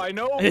right, so I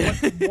know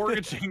what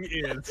mortgaging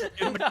is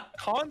in the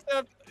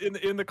concept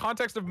in the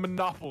context of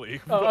Monopoly.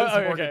 What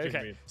does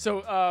mortgaging mean?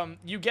 So,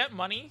 you get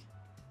money,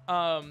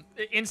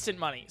 instant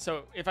money.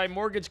 So if I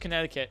mortgage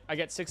Connecticut, I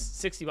get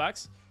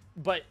 $60.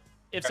 But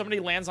if somebody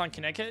lands on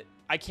Connecticut,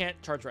 I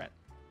can't charge rent.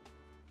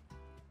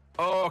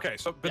 Oh, okay.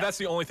 So, but that's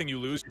the only thing you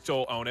lose. You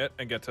still own it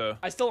and get to.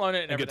 I still own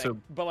it and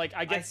everything. But like,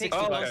 I get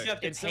 $60. You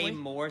have to pay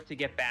more to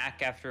get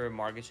back after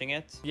mortgaging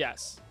it.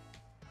 Yes.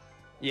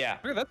 Yeah.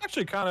 Okay, that's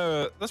actually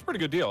that's a pretty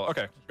good deal.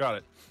 Okay, got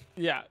it.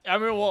 Yeah. I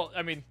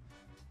mean,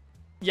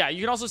 yeah.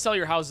 You can also sell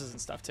your houses and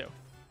stuff too.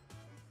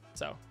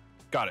 So.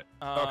 Got it.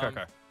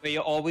 Okay. But you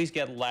always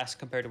get less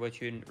compared to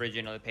what you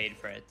originally paid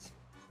for it.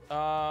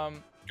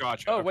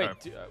 Gotcha. Oh wait,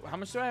 how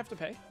much do I have to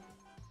pay?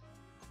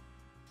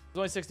 It's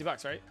only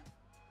 $60, right?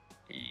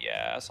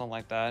 Yeah, something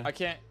like that. I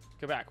can't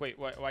go back. Wait,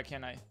 why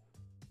can't I?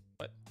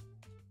 What?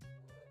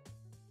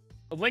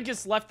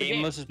 Linkus left the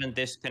game. Host has been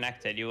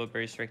disconnected. You will be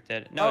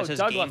restricted. No, it says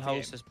Doug game left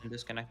host has been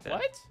disconnected.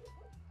 What?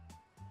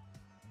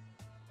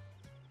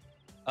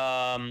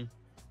 Can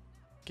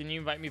you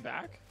invite me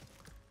back?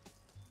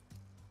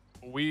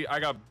 I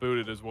got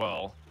booted as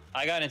well.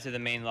 I got into the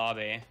main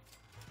lobby.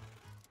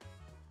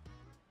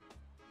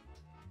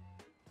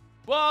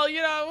 Well,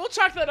 we'll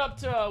chalk that up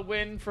to a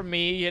win from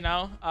me.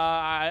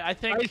 I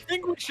think we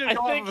should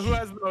go off who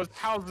has the most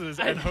houses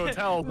and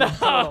hotels.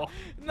 No,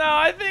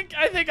 I think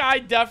I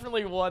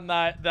definitely won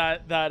that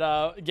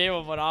game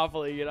of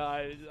Monopoly.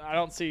 I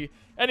don't see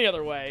any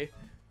other way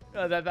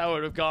that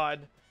would have gone.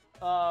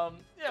 So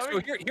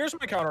here's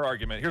my counter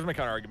argument.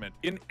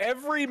 In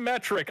every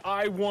metric,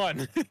 I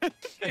won.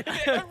 In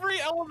every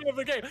element of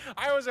the game,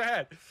 I was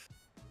ahead.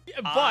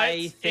 But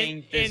I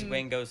think this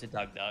win goes to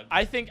Doug.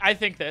 I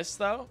think this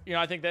though.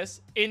 I think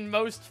this in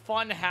most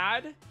fun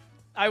had,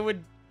 I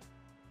would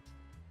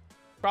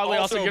probably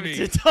also give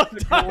it to Doug.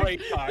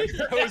 Great time.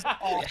 That was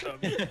awesome.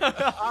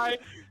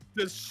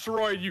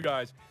 destroyed you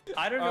guys.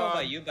 I don't know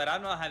about you, but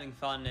I'm not having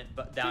fun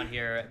down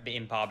here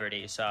in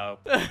poverty. So.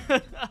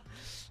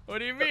 What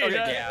do you mean? Okay,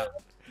 yeah.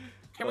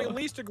 Can we at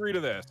least agree to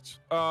this?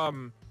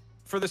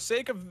 For the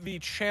sake of the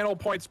channel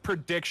points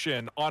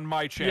prediction on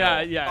my channel,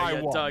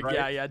 I won, Doug,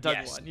 right? yeah, Doug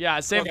won. Yeah,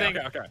 same thing.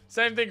 Okay.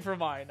 Same thing for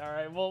mine. All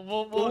right, we'll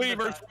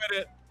Believers win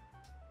it.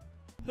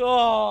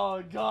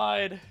 Oh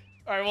God.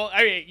 All right, well,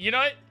 I mean, you know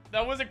what?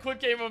 That was a quick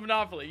game of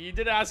Monopoly. You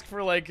did ask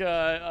for like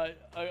a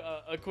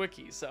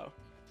quickie, so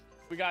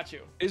we got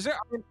you. Is there?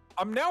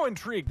 I'm now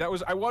intrigued. I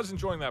was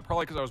enjoying that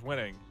probably because I was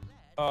winning.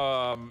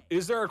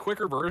 Is there a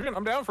quicker version?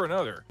 I'm down for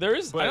another. There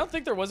is. I don't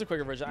think there was a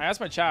quicker version. I asked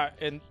my chat,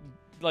 and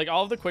like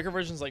all of the quicker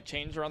versions like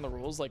changed around the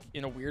rules like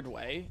in a weird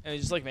way, and it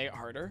just like made it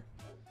harder.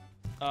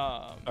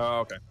 Oh,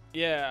 okay.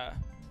 Yeah.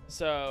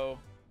 So.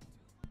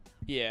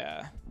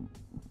 Yeah.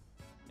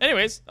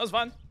 Anyways, that was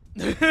fun.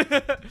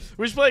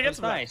 We should play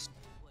against them. Nice.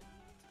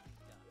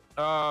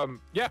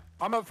 Yeah,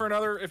 I'm up for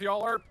another if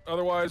y'all are.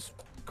 Otherwise,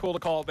 cool to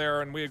call it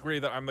there, and we agree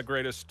that I'm the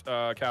greatest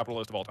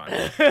capitalist of all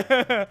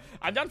time.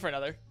 I'm down for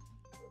another.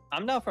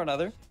 I'm down for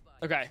another.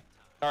 Okay.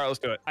 All right, let's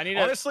do it. I need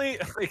honestly,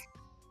 like,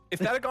 if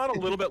that had gone a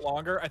little bit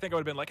longer, I think I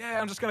would have been like, hey,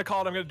 I'm just gonna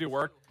call it. I'm gonna do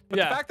work. But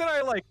the fact that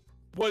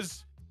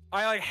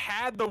I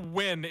had the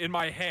win in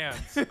my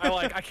hands.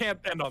 I can't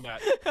end on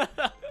that.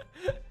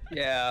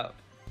 Yeah.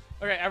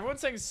 Okay, everyone's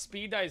saying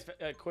speed dies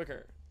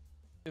quicker.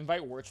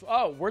 Invite virtual.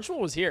 Oh, virtual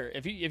was here.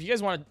 If you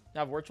guys want to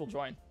have virtual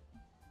join.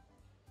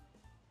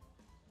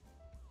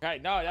 Okay,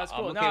 no, that's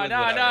cool. I'm No.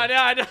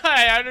 I'm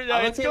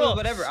It's okay cool. with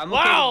whatever. I'm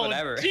wow, okay with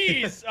whatever.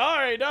 Jeez. All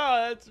right,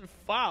 no, that's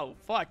wow.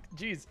 Fuck.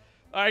 Jeez.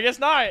 I guess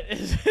not.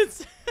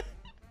 It's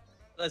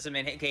Listen,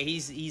 man. Okay,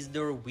 he's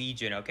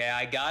Norwegian. Okay,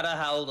 I gotta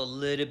hold a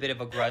little bit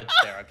of a grudge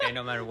there. Okay,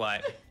 no matter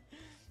what.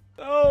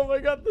 Oh my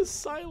God, the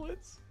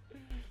silence.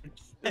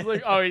 It's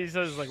like, oh, he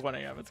says it's like 1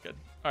 a.m. It's good.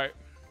 All right.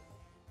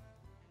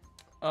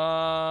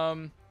 All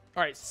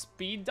right.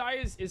 Speed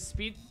dies is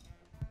speed.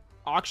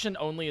 Auction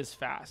only is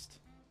fast.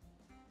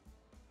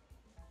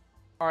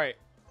 All right.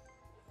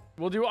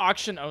 We'll do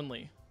auction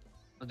only.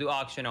 We'll do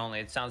auction only.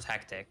 It sounds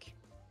hectic.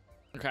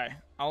 Okay.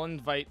 I'll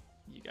invite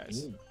you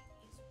guys. Ooh.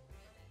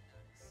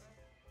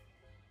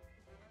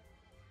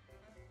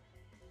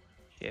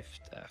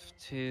 Shift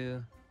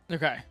F2.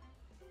 Okay.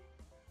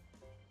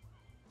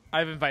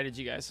 I've invited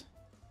you guys.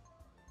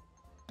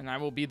 And I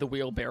will be the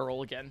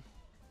wheelbarrow again.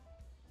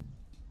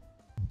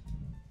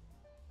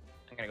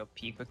 I'm gonna go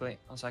pee quickly.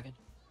 1 second.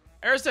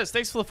 Aristus,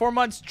 thanks for the 4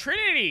 months.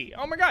 Trinity!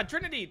 Oh my God,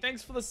 Trinity,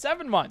 thanks for the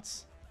 7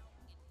 months.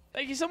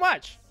 Thank you so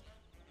much.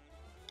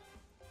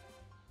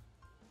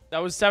 That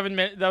was 7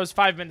 minutes. That was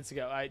 5 minutes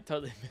ago. I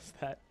totally missed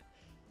that.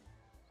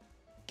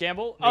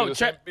 Gamble? Oh,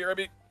 chat.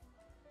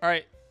 All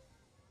right.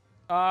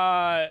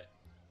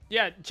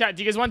 Yeah, chat.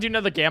 Do you guys want to do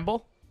another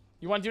gamble?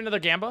 You want to do another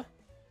gamba?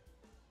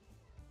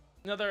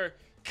 Another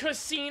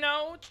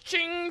casino?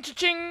 Ching,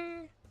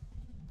 ching.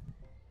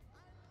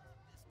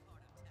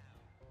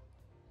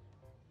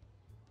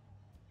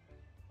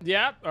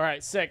 Yeah. All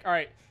right. Sick. All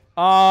right.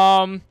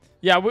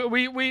 Yeah.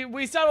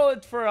 We settled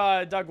it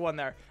for Doug one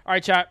there. All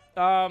right, chat.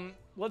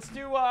 Let's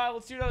do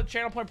another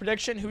channel point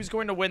prediction. Who's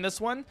going to win this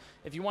one?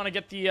 If you want to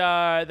get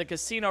the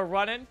casino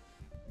running,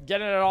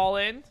 getting it all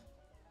in.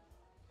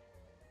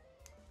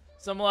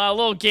 Some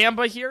little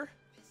gamba here.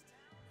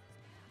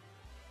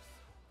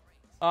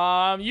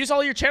 Use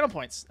all your channel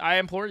points. I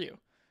implore you.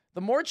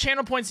 The more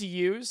channel points you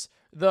use,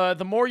 the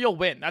more you'll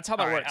win. That's how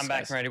that works. I'm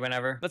back and ready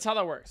whenever. That's how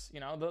that works. You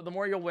know, the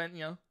more you'll win.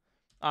 You know.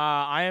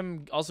 I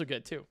am also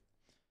good too.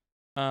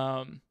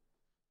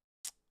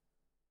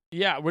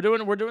 Yeah,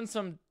 we're doing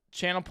some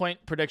channel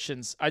point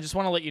predictions. I just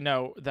want to let you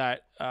know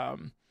that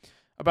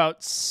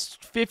about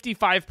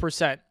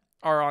 55%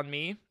 are on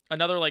me.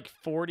 Another like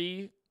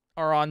 40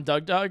 are on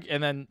Doug,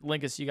 and then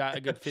Linkus, you got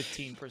a good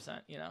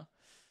 15%. You know,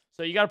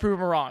 so you got to prove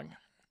them wrong.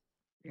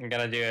 You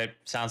gotta do it.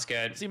 Sounds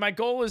good. See, my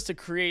goal is to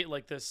create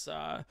like this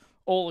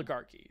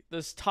oligarchy,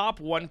 this top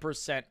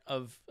 1%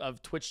 of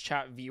Twitch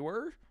chat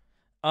viewer.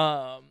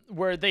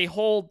 Where they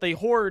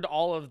hoard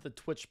all of the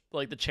Twitch,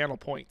 like the channel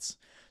points.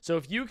 So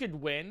if you could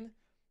win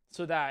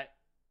so that,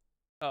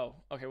 oh,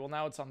 okay, well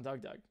now it's on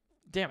Doug.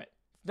 Damn it.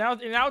 Now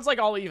it's like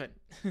all even.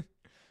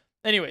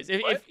 Anyways,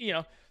 if you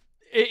know,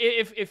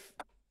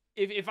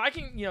 if I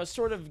can, you know,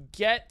 sort of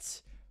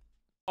get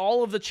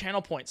all of the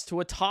channel points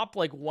to a top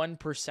like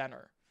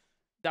 1%er,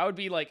 that would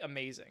be like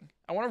amazing.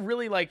 I want to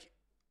really like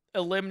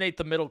eliminate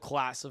the middle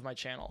class of my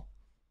channel.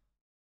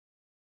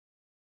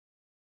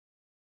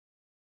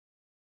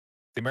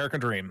 The American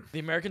dream. The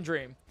American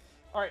dream.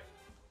 All right.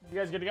 You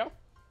guys good to go?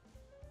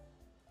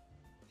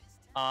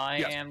 I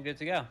am good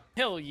to go.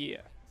 Hell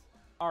yeah.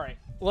 All right.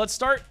 Let's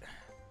start.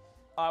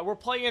 We're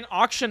playing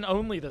auction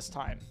only this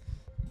time,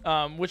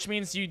 which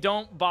means you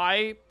don't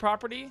buy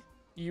property.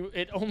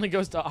 It only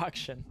goes to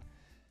auction.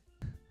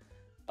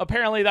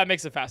 Apparently, that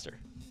makes it faster.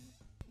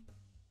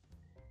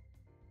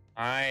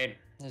 All right.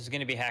 This is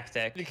going to be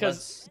hectic.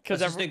 Because let's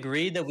just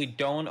agree that we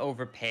don't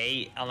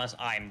overpay unless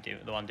I'm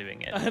the one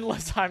doing it.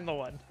 Unless I'm the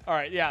one. All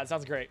right. Yeah, it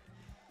sounds great.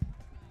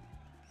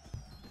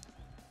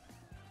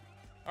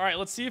 All right,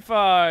 let's see if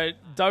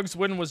Doug's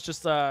win was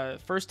just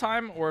first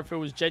time or if it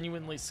was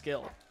genuinely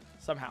skill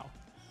somehow.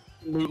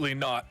 Absolutely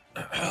not.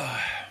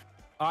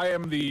 I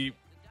am the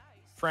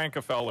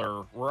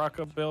Rockefeller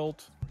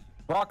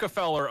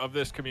of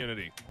this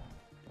community.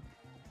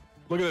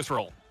 Look at this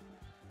roll.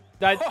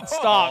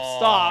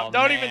 Stop.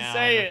 Don't even man.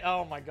 say it.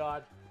 Oh, my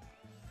God.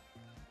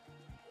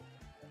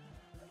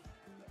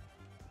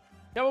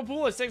 Yeah, well,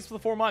 Poolis, thanks for the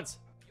 4 months.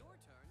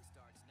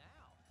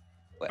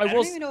 I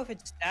don't even know if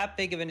it's that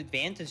big of an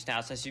advantage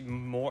now since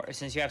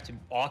you have to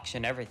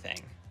auction everything.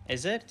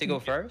 Is it to go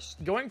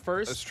first? Going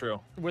first. That's true.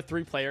 With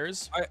 3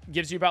 players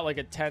gives you about like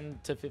a 10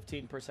 to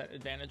 15%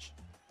 advantage.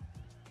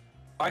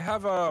 I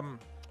have a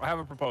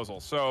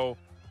proposal. So,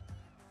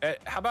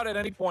 how about at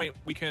any point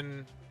we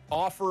can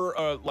offer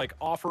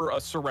a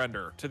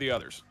surrender to the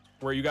others,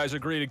 where you guys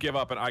agree to give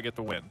up and I get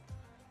the win.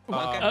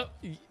 And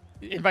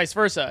vice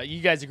versa. You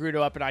guys agree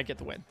to up and I get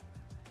the win.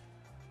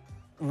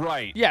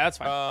 Right. Yeah, that's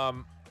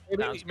fine.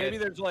 Maybe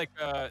there's like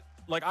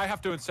I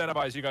have to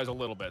incentivize you guys a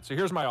little bit. So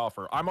here's my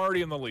offer. I'm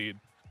already in the lead.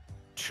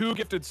 2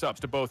 gifted subs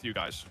to both you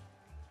guys.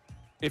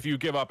 If you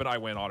give up and I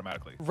win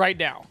automatically. Right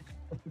now.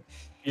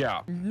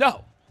 Yeah.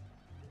 No.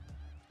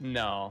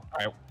 No. All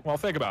right. Well,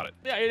 think about it.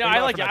 Yeah,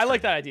 I like it. I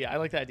like that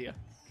idea.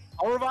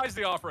 I'll revise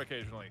the offer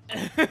occasionally.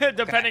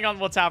 Depending on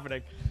what's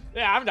happening.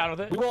 Yeah, I'm down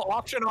with it. We will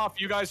auction off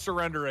you guys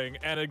surrendering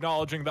and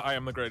acknowledging that I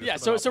am the greatest. Yeah,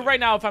 so right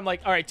now if I'm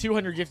like, all right,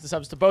 200 gifted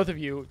subs to both of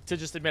you to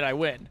just admit I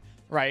win,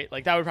 right?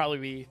 Like that would probably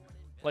be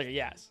like a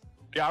yes.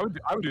 Yeah, I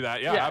would do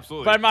that. Yeah,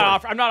 absolutely. But I'm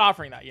not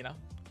offering that, you know.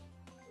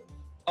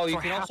 Oh, you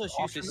can also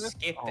choose to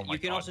skip it. You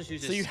can also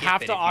choose to skip it. So you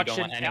have to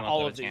auction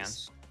all of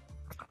these.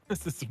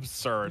 This is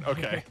absurd.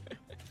 Okay.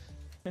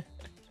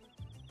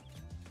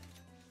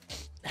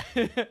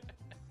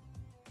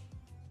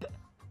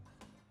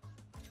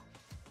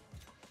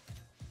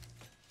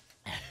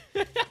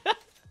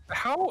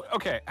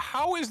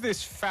 How is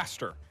this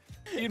faster?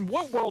 In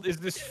what world is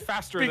this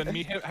faster than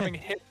me having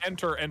hit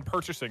enter and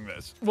purchasing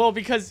this? Well,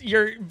 because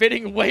you're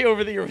bidding way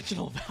over the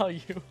original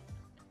value.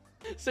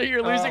 So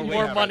you're losing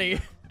more money.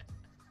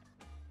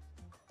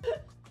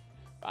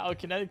 Wow,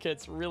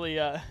 Connecticut's really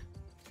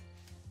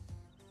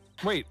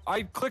Wait,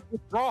 I clicked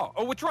withdraw.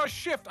 Oh, withdraw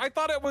shift. I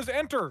thought it was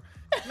enter.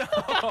 No.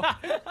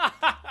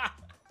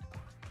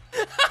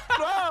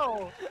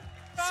 No.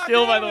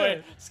 Skill, by the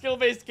way.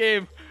 Skill-based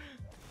game.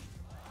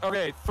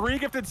 Okay, 3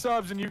 gifted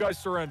subs and you guys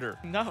surrender.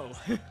 No.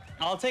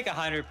 I'll take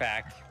 100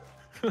 back.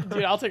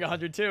 Dude, I'll take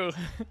 100 too.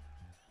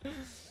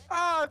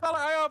 I thought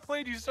I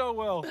outplayed you so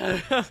well.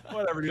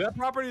 Whatever, dude. That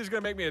property is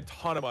gonna make me a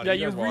ton of money. Yeah,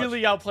 you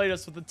really outplayed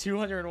us with the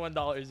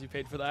 $201 you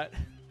paid for that.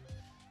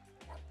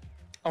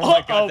 Oh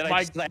my god,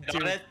 my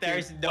dude.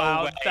 There's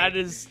no way. That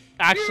is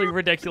actually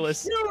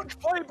ridiculous. Huge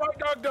play by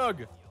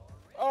Doug.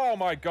 Oh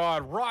my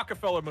god,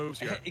 Rockefeller moves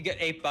here. You get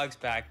 $8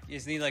 back. You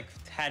just need like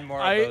 10 more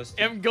of I those.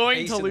 am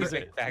going to lose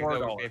it.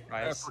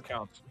 That's for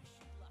counts.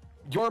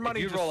 Your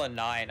money. If you roll a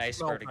 9, I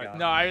swear to God.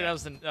 No, that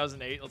was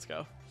an 8. Let's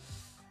go.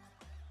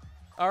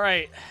 All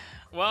right.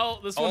 Well,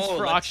 this one's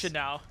for auction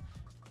now.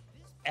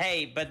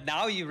 Hey, but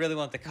now you really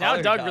want the color.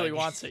 Now Doug really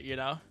wants it, you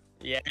know?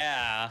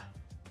 Yeah.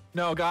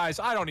 No, guys,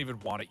 I don't even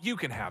want it. You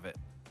can have it.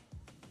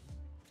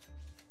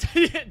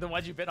 Then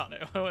why'd you bid on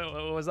it?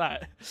 What was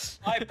that?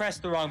 I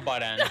pressed the wrong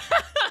button.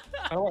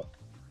 How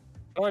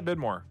do I bid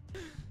more?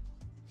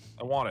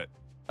 I want it.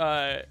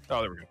 Oh,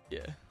 there we go.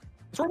 Yeah.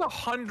 It's worth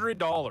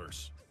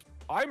 $100.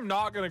 I'm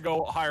not gonna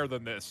go higher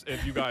than this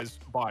if you guys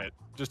buy it.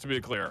 Just to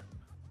be clear.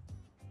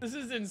 This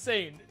is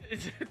insane.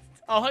 It's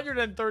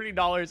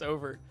 $130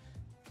 over.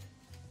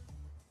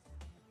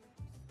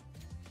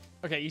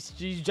 Okay,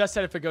 you just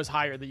said if it goes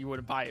higher that you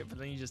wouldn't buy it, but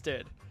then you just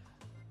did.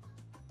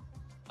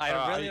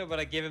 I really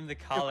want to give him the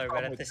color,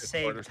 but at the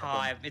same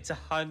time, it's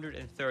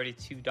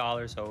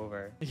 $132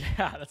 over.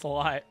 Yeah, that's a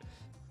lot.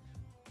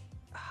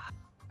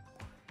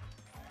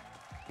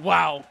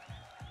 Wow.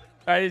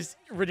 That is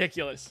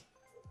ridiculous.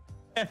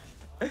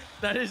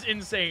 That is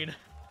insane.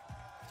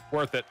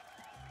 Worth it.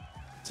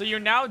 So you're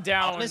now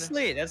down.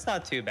 Honestly, that's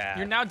not too bad.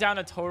 You're now down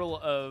a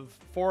total of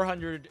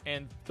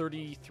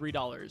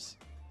 $433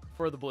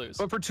 for the Blues.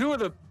 But for 2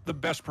 of the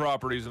best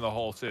properties in the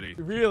whole city.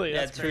 Really?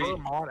 That's true.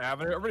 Vermont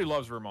Avenue. Everybody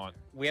loves Vermont.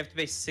 We have to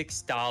pay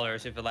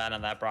 $6 if we land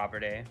on that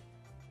property.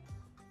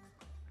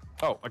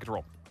 Oh, I get to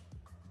roll.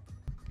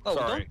 Oh,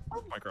 sorry,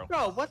 micro.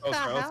 Bro, what the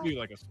hell? Let's do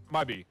like this.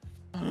 My B.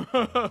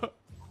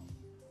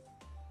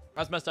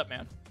 That's messed up,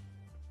 man.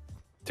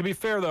 To be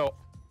fair, though,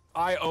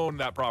 I own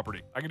that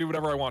property. I can do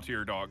whatever I want to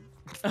your dog.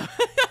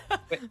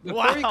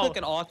 Before you click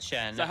an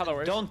auction, Is that how that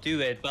works? don't do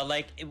it. But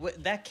like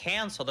that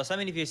cancel. Does that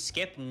mean if you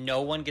skip,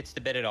 no one gets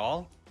to bid at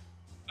all?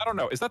 I don't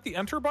know. Is that the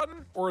enter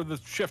button or the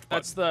shift button?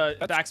 That's the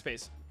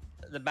backspace.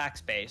 The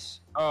backspace.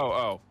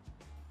 Oh.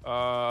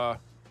 I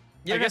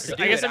guess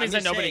that means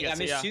that nobody gets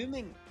it.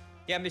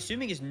 I'm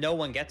assuming is no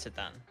one gets it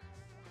then.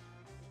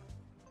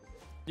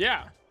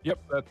 Yeah. Yep.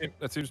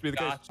 That seems to be the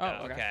case.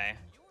 Oh, okay.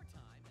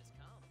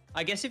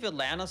 I guess if you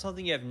land on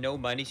something, you have no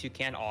money, so you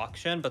can't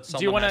auction. But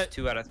do you has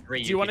 2 out of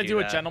 3. Do you want to do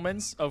a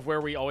gentleman's of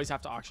where we always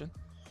have to auction?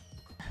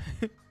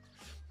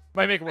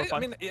 Might make it more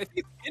fun. I mean, it's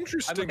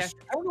interesting. Okay.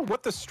 I don't know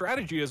what the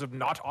strategy is of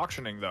not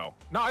auctioning though.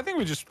 No, I think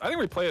we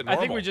play it normal.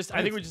 I think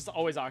we just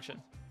always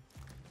auction.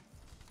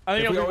 I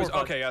think we it'll be always more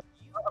fun. okay. Yeah,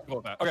 I'll go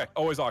with that. Okay,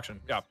 always auction.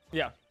 Yeah.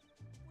 Yeah.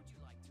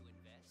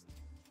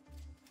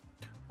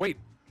 Wait.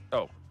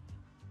 Oh.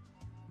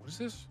 What is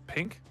this?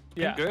 Pink?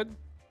 Yeah. Pink good?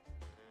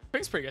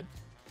 Pink's pretty good.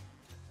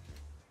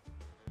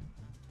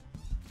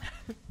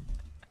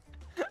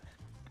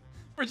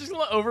 We're just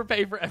gonna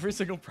overpay for every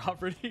single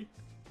property.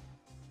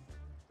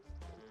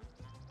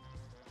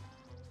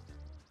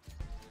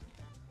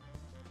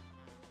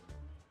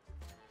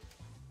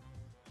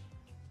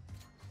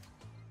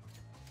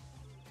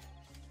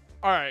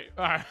 All right.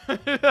 All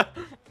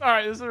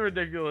right, this is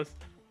ridiculous.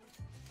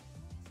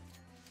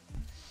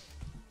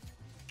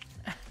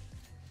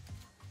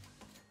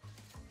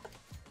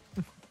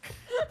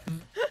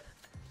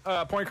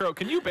 PointCrow,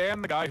 can you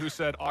ban the guy who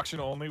said auction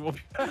only will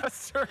be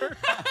faster?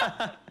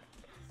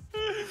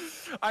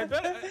 I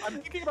bet.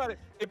 I'm thinking about it.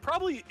 It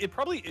probably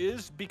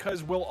is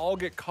because we'll all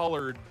get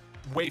colored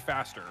way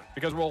faster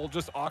because we'll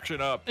just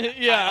auction up.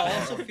 Yeah. I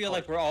also feel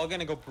like we're all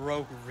gonna go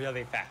broke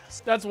really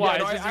fast. That's why Yeah,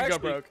 no, it's just I you go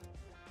actually- broke.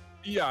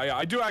 Yeah,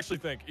 I do actually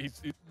think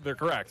they're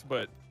correct,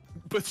 but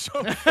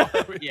so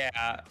far,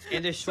 Yeah,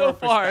 in the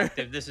short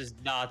perspective, this is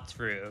not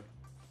true.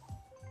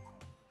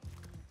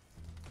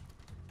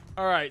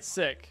 All right,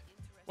 sick.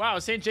 Wow,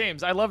 St.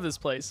 James, I love this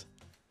place.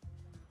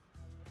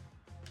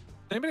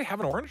 Anybody have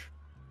an orange?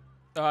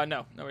 No,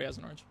 nobody has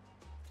an orange.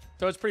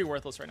 So it's pretty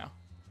worthless right now.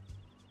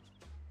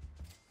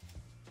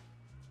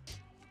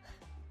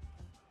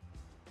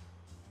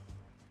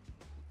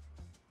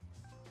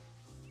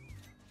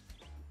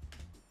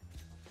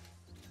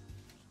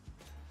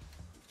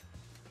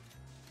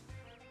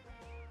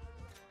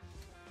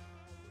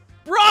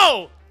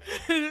 Bro!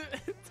 300?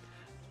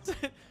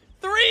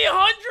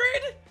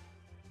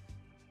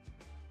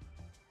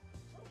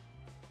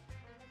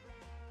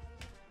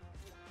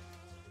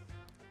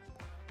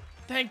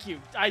 Thank you.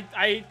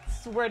 I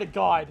swear to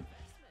God.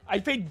 I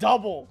paid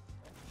double.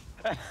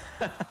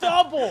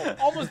 Double.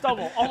 Almost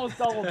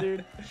double,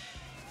 dude.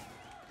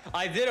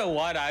 I did a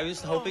what? I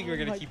was hoping you were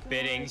gonna my keep God.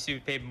 bidding so you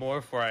paid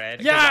more for it.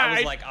 'Cause Yeah, I was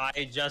I- like,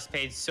 I just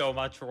paid so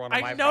much for one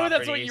of my I know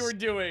that's what properties. you were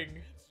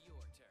doing.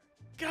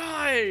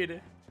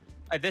 God.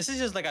 This is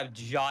just like a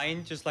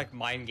giant, just like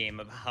mind game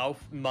of how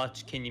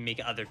much can you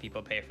make other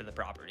people pay for the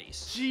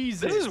properties.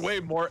 Jesus. This is way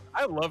more.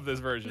 I love this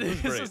version. This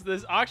is great.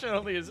 This auction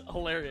only is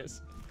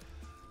hilarious.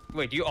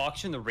 Wait, do you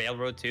auction the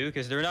railroad too?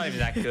 Because they're not even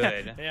that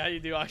good. Yeah,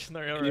 you do auction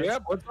the railroads.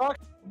 Yep, let's talk.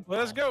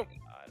 Let's go.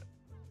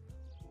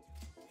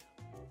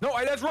 No,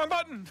 that's wrong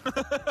button.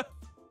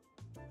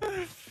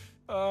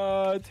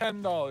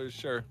 $10,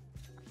 sure.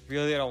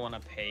 Really, I don't want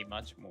to pay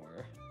much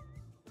more.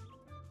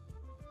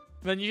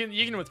 Then you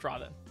can withdraw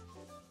then.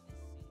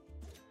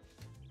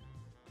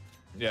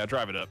 Yeah,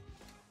 drive it up.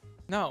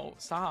 No,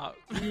 stop.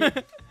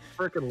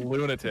 Freaking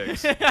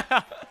lunatics.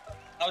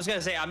 I was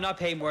gonna say I'm not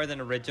paying more than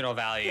original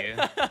value.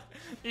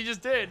 You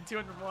just did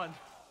 201.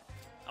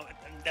 Oh,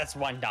 that's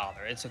 $1.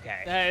 It's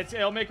okay. Hey,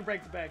 it'll make or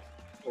break the bank.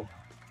 That's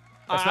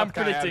I'm not the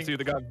kind of predicting. attitude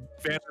that got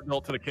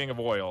Vanderbilt to the king of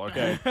oil,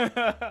 okay?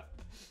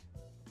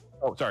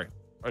 Oh, sorry.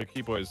 All right,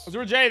 keep boys.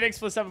 Azure J, thanks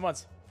for the 7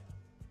 months.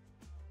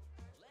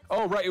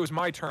 Oh, right, it was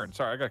my turn.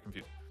 Sorry, I got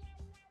confused.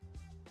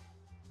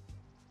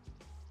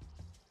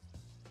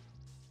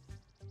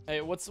 Hey,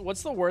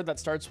 what's the word that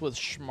starts with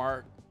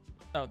schmart?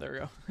 Oh,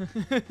 there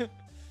we go.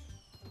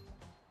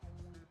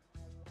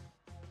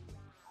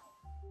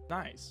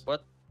 Nice.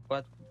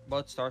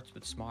 What starts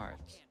with smart?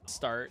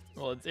 Start.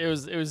 Well, it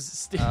was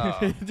stupid.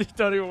 Oh.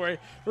 Don't even worry.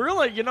 We're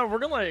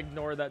gonna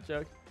ignore that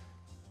joke.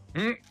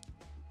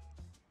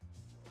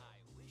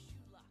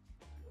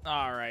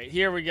 All right,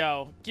 here we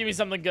go. Give me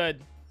something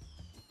good.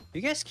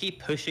 You guys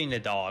keep pushing the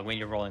dog when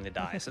you're rolling the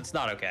dice. It's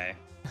not okay.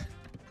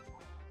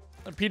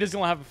 Peter's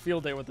gonna have a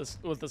field day with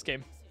this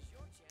game.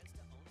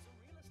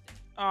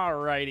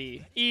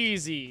 Alrighty,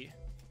 easy.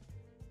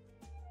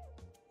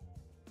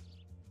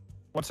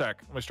 1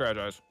 sec. Let me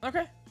strategize.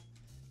 Okay.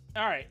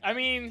 All right. I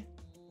mean,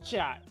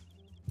 chat.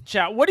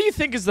 What do you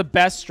think is the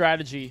best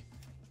strategy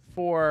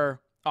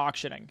for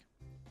auctioning?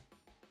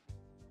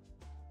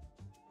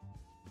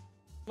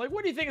 Like,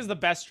 what do you think is the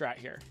best strat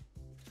here?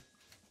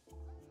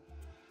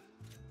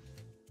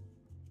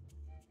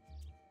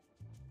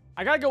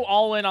 I gotta go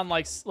all in on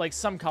like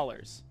some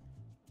colors.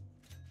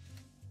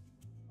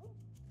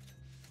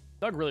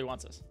 Doug really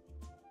wants this.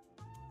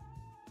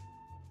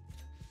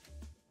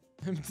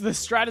 The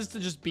strat is to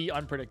just be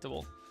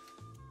unpredictable.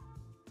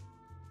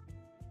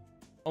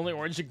 Only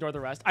orange, ignore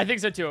the rest. I think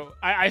so too.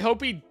 I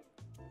hope he...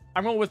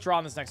 I'm gonna withdraw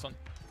on this next one.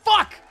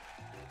 Fuck!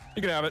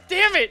 You can have it.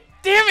 Damn it!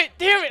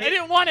 I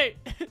didn't want it!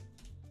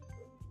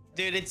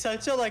 Dude, it's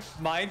such a like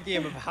mind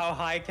game of how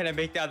high can I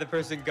make the other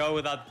person go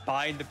without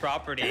buying the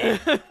property.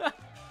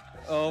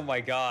 Oh my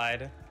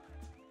god.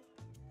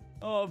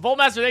 Oh,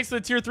 Voltmaster, thanks for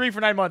the tier 3 for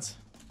 9 months.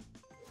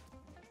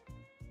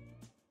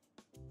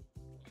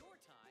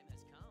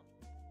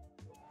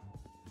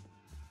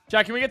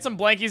 Jack, can we get some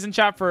blankies in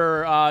chat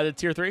for the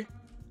tier 3?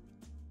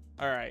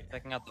 All right.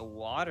 Checking out the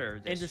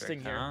water district,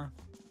 Interesting here. huh?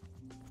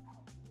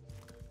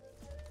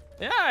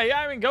 Yeah.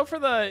 I mean, go for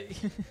the,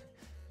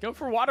 go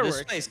for waterworks.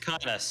 This place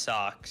kind of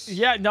sucks.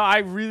 Yeah. No, I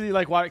really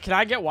like water. Can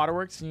I get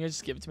waterworks? Can you guys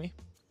just give it to me?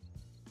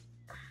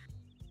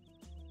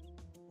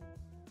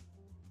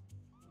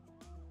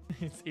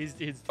 he's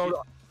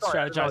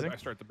strategizing. I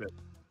start the bit.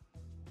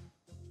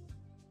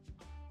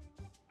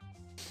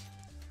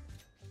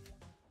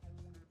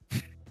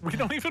 We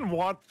don't even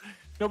want.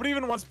 Nobody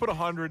even wants to put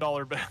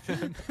 $100 bet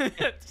in.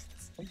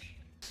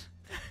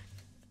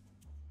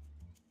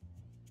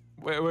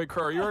 Wait,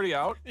 Crow, are you already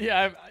out?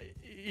 Yeah,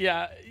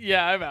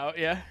 I'm out.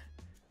 Yeah.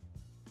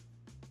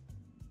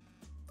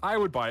 I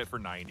would buy it for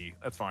 90.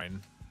 That's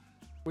fine.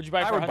 Would you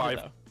buy it for 100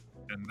 though?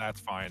 And that's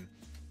fine.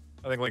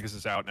 I think Linkus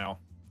is out now.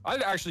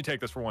 I'd actually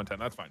take this for 110.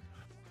 That's fine.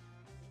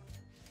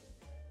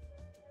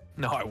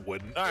 No, I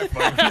wouldn't. No way.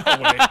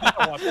 I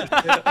don't want this.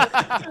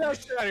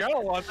 I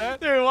don't want that.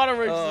 Dude,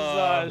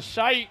 waterworks is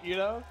shite, you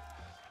know?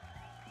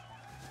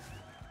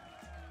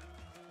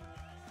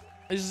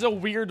 This is a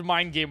weird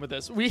mind game with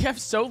this. We have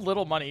so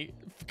little money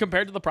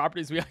compared to the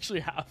properties we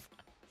actually have.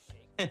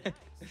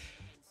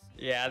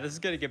 Yeah, this is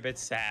gonna get a bit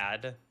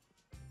sad.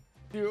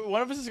 Dude,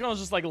 one of us is gonna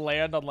just like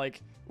land on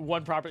like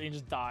one property and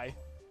just die.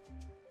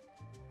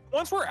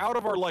 Once we're out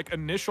of our like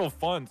initial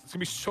funds, it's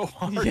gonna be so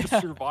hard to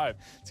survive.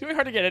 It's gonna be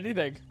hard to get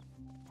anything.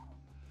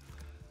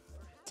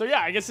 So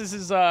yeah, I guess this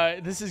is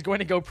going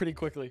to go pretty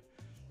quickly.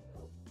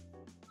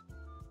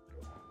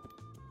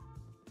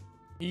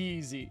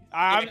 Easy.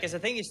 Because the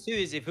thing is too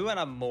is if we want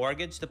to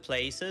mortgage the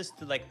places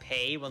to like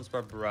pay once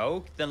we're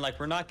broke, then like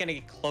we're not gonna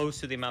get close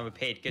to the amount we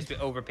paid because we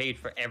overpaid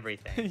for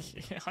everything.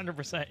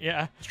 100%.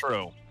 Yeah.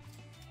 True.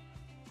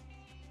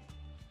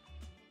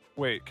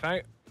 Wait, can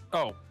I?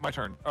 Oh, my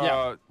turn.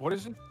 Yeah. What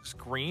is it? It's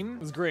green?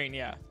 It's green,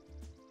 yeah.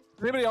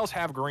 Does anybody else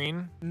have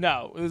green?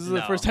 No, this is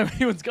the first time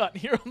anyone's gotten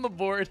here on the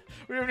board.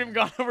 We haven't even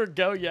gone over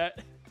go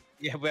yet.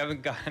 Yeah, we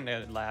haven't gotten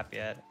a lap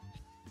yet.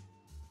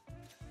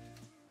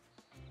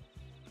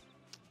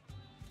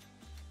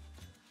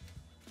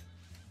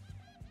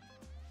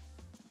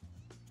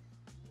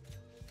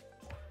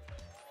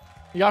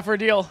 You got for a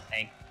deal.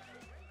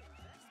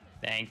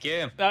 Thank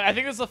you. I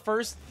think this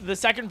is the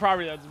second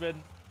property that's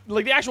been,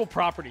 like the actual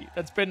property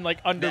that's been like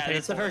underpaid. Yeah,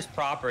 it's the first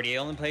property. The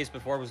only place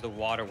before was the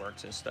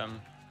waterworks system.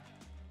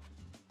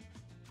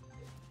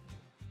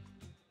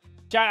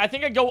 Chat, I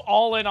think I go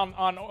all in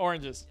on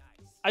oranges.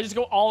 I just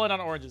go all in on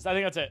oranges. I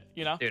think that's it,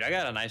 you know? Dude, I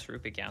got a nice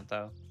rupee count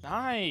though.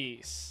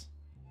 Nice.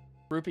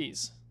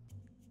 Rupees.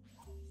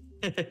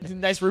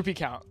 Nice rupee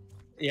count.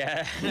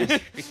 Yeah. Nice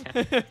rupee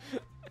count.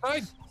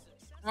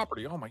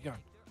 Property. Oh my god.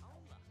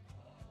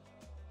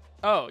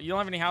 Oh, you don't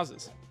have any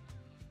houses.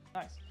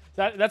 Nice.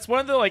 That's one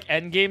of the like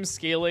end game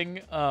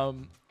scaling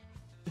cards.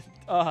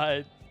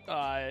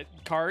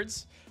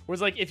 Where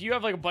it's like if you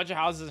have like a bunch of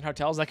houses and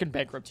hotels, that can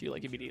bankrupt you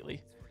like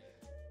immediately.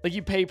 Like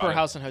you pay per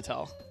house and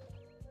hotel.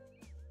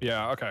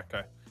 Yeah. Okay.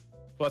 Well,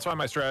 that's why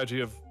my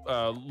strategy of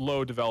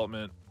low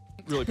development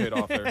really paid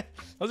off there. That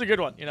was a good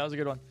one. You know, it was a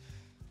good one.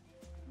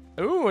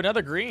 Ooh,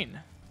 another green.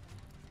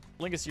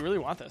 Linkus, you really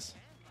want this?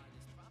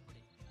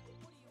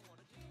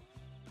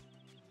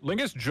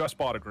 Linkus just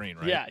bought a green,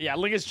 right? Yeah.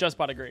 Linkus just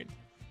bought a green.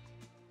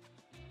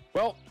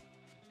 Well,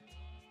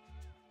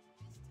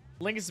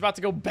 Linkus is about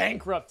to go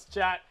bankrupt,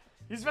 chat.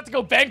 He's about to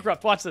go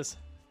bankrupt. Watch this.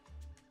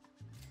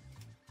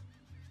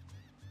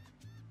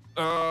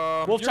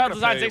 Wolfchild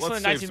Designs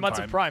 619 months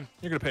of Prime.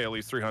 You're gonna pay at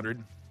least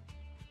 300.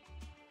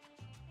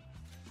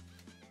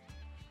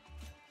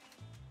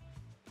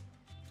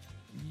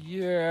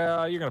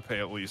 Yeah, you're gonna pay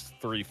at least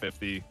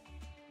 350.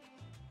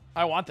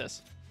 I want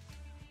this.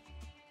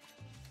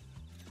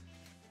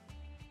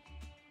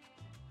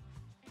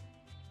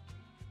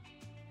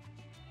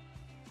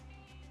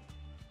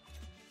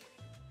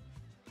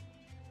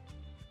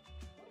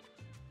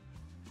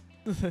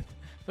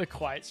 The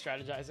quiet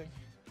strategizing.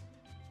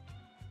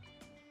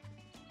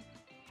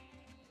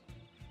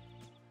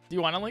 Do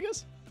you want to link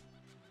us?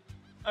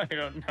 I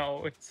don't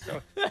know. It's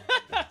so.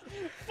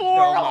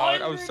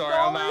 $400. I'm sorry.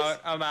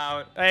 I'm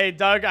out. Hey,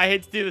 Doug. I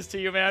hate to do this to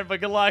you, man,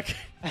 but good luck.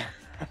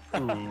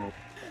 Ooh.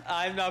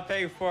 I'm not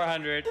paying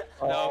 400.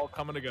 All No.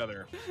 coming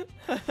together.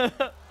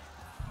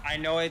 I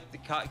know it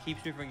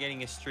keeps me from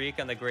getting a streak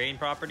on the grain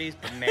properties,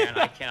 but man,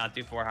 I cannot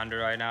do 400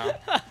 right now.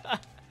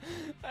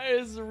 That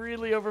is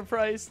really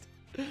overpriced.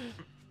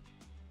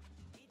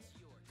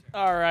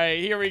 All right,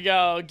 here we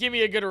go. Give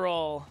me a good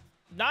roll.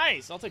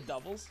 Nice. I'll take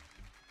doubles.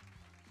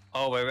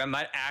 Oh, wait, I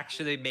might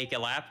actually make a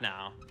lap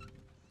now.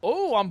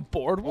 Oh, on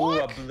Boardwalk? Ooh,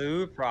 a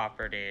blue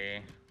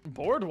property.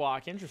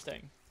 Boardwalk.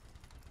 Interesting.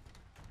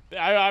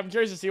 I'm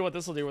curious to see what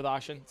this will do with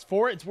auction.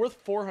 It's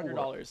worth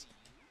 $400.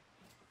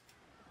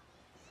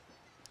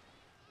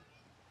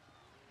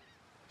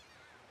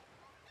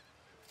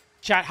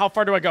 Chat, how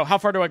far do I go? How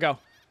far do I go?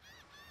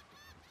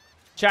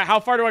 Chat,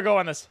 how far do I go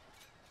on this?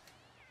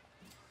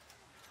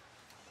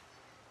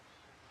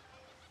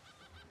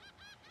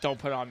 Don't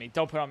put it on me.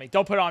 Don't put it on me.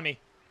 Don't put it on me.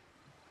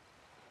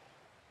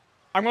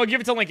 I'm gonna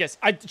give it to Linkus.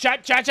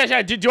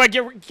 Chat. Do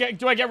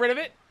I get rid of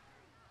it?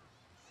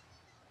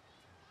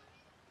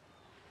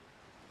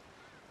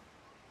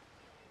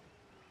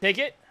 Take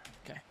it.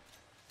 Okay.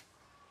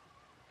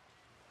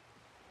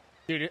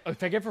 Dude,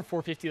 if I get for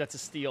 450, that's a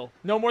steal.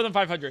 No more than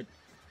 500.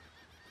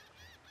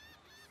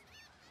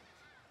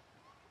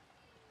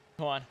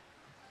 Come on.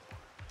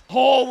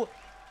 Oh,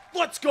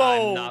 let's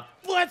go.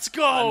 Let's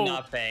go. I'm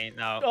not paying.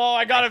 No. Oh,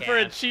 I got it for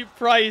a cheap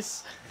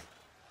price.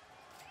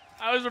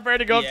 I was prepared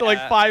to go up to like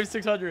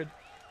 500-600.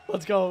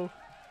 Let's go.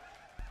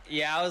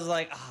 Yeah, I was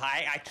like,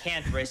 I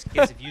can't risk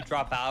this. If you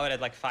drop out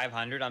at like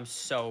 500, I'm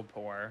so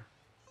poor.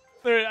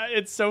 Dude,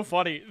 it's so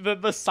funny.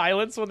 The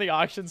silence when the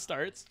auction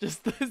starts.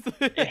 Just the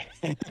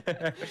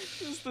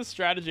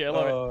strategy. I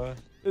love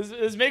it.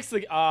 This makes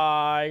the...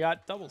 I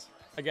got doubles.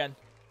 Again.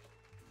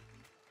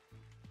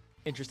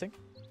 Interesting.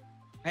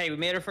 Hey, we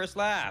made our first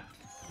lap.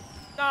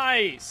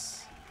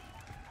 Nice.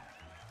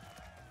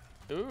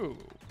 Ooh,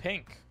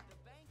 pink.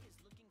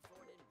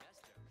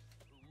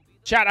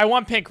 Chat, I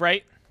want pink,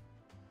 right?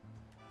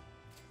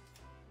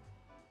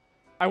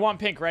 I want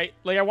pink, right?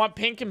 Like, I want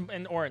pink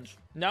and orange.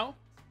 No?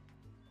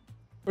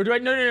 Or do I?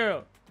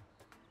 No.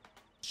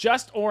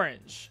 Just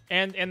orange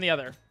and the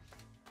other.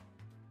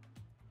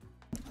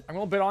 I'm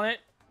gonna bid on it.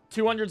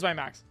 200's my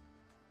max.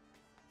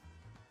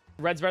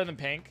 Red's better than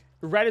pink.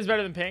 Red is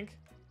better than pink.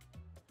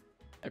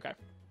 Okay.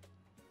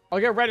 I'll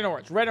get red and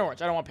orange. Red and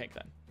orange. I don't want pink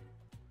then.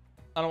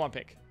 I don't want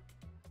pink.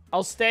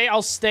 I'll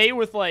stay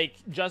with like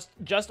just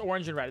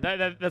orange and red.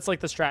 That's like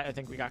the strat I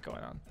think we got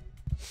going on.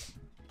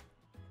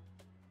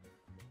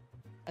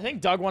 I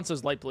think Doug wants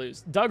those light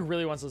blues. Doug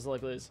really wants those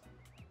light blues.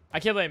 I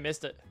can't believe I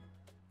missed it.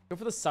 Go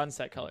for the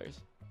sunset colors.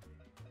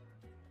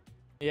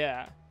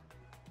 Yeah.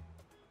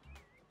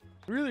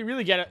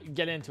 Really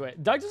get into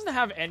it. Doug doesn't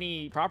have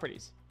any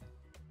properties.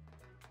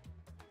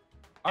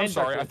 I'm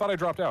sorry. I thought I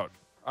dropped out.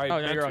 Oh, no,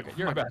 you're okay.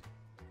 You're bad.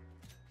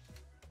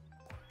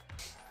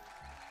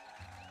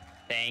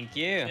 Thank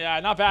you. Yeah,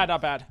 not bad,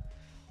 not bad.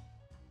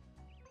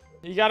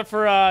 You got it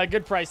for a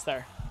good price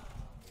there.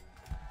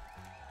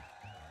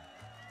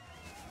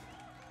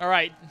 All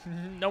right.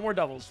 No more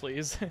doubles,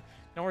 please.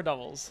 No more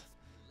doubles.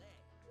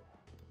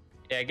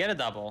 Yeah, get a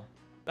double.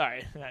 All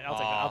right. I'll take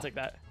that. I'll take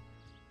that.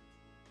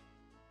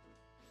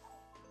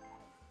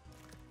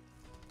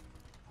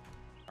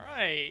 All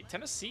right.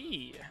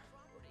 Tennessee.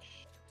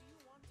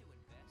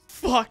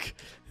 Fuck.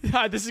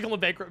 This is going to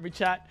bankrupt me,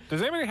 chat.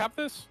 Does anybody have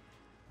this?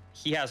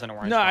 He has an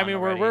orange. No, I mean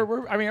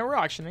we're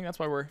auctioning. That's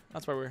why we're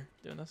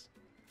doing this.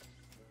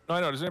 No,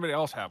 I know. Does anybody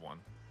else have one?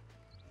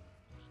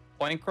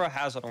 PointCrow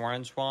has an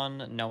orange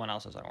one. No one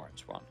else has an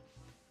orange one.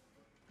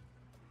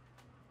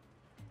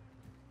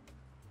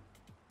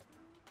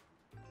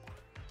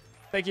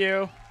 Thank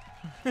you.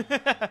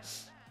 Yeah,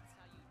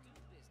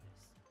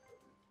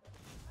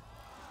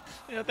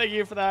 thank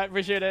you for that.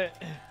 Appreciate it.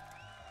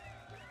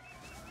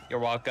 You're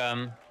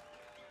welcome.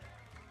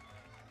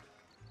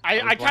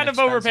 I kind of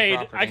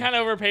overpaid. I kind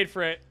of overpaid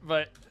for it,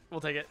 but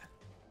we'll take it.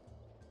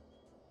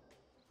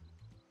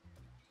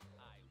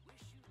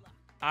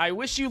 I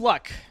wish you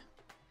luck.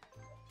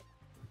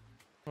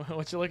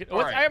 What you looking?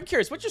 Right. I'm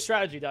curious. What's your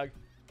strategy, Doug?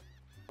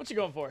 What you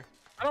going for?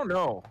 I don't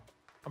know.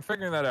 I'm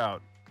figuring that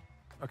out.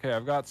 Okay, I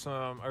got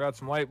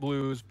some light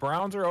blues.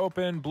 Browns are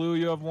open. Blue,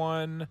 you have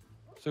one.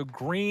 So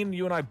green,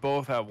 you and I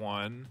both have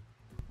one.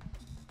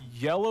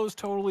 Yellow's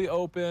totally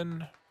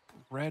open.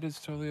 Red is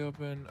totally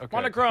open. Okay.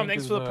 Monochrome,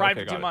 thanks for the Prime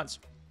for 2 months.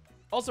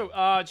 Also,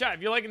 chat,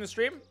 if you're liking the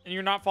stream and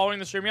you're not following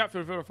the stream yet,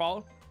 feel free to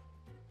follow.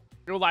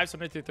 Go live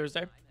Sunday through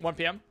Thursday, 1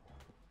 p.m.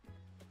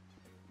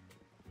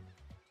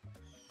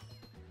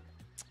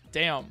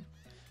 Damn.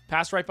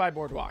 Passed right by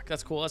Boardwalk.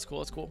 That's cool. That's cool.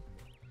 That's cool.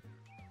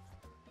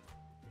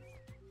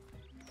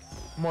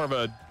 More of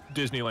a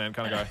Disneyland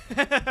kind of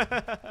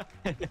guy.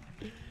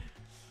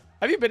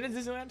 Have you been to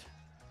Disneyland?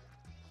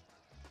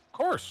 Of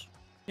course.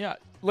 Yeah.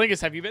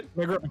 Lingus, have you been?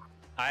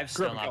 I've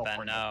still not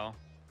been, no.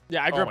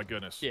 Yeah, I grew up. Oh my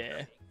goodness.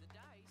 Yeah.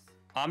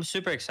 I'm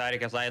super excited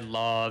because I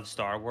love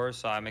Star Wars,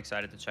 so I'm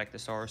excited to check the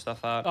Star Wars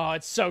stuff out. Oh,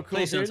 it's so cool,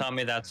 Please dude. don't tell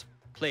me that's...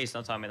 Please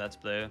don't tell me that's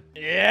blue.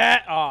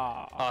 Yeah.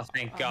 Oh, oh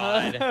thank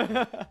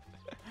God.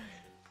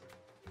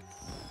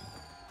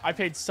 I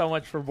paid so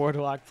much for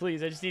Boardwalk.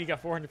 Please, I just need to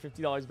get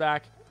 $450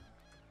 back.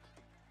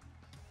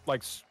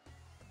 Like...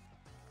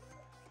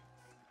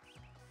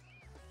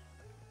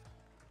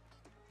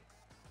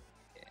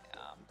 Yeah,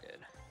 I'm good.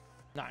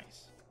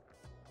 Nice.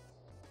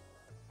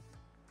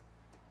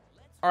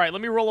 All right,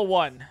 let me roll a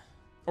 1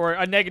 or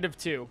a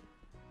 -2. All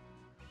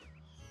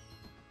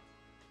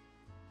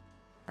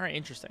right,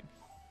 interesting.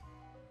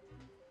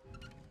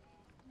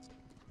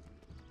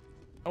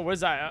 Oh, what is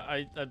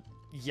that? A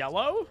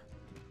yellow?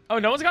 Oh,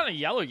 no one's gotten a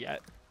yellow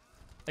yet.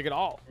 Like at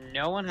all.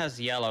 No one has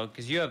yellow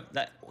because you have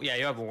that. Yeah,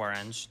 you have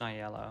orange, not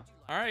yellow.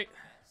 All right.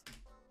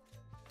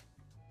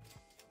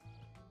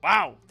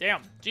 Wow.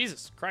 Damn.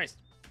 Jesus Christ.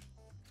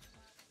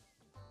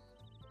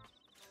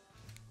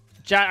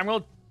 Chat, I'm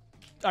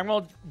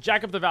gonna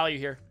jack up the value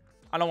here.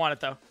 I don't want it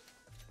though.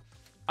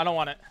 I don't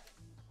want it.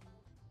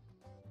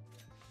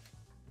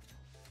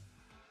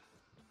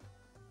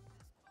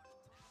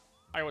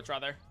 I would try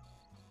there.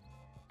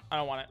 I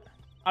don't want it.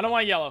 I don't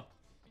want yellow.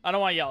 I don't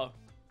want yellow.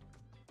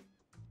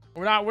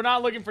 We're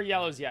not looking for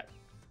yellows yet.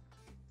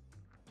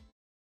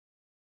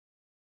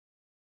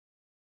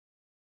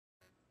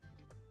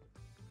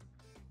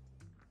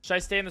 Should I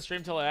stay in the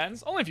stream till it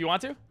ends? Only if you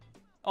want to.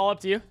 All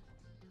up to you.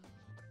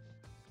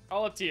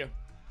 All up to you.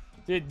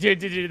 Dude,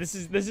 this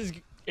is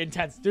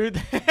intense,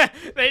 dude.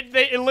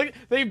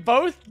 They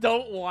both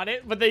don't want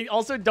it, but they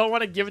also don't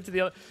want to give it to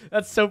the other.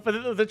 That's so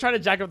funny. They're trying to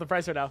jack up the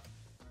price right now.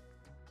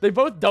 They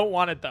both don't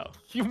want it though.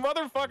 You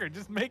motherfucker,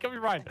 just make up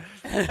your mind.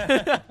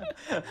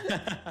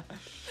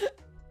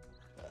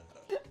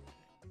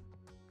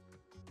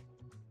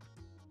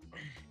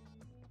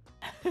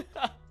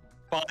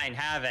 Fine,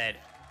 have it.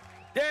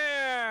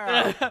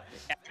 Yeah.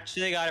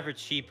 Actually got it for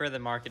cheaper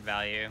than market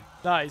value.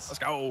 Nice. Let's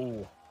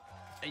go.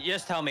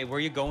 Just tell me, were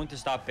you going to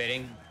stop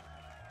bidding?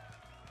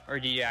 Or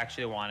do you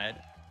actually want it?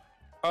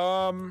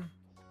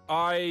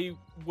 I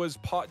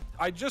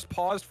just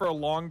paused for a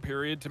long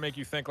period to make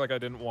you think like I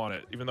didn't want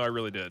it, even though I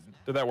really did.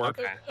 Did that work?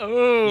 Okay.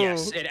 Oh.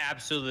 Yes, it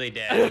absolutely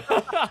did.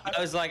 I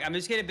was like, I'm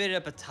just gonna bid it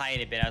up a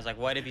tiny bit. I was like,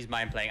 what if he's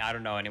mind playing? I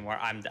don't know anymore.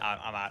 I'm out.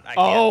 I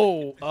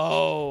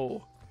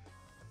can't.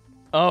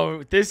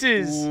 Oh, this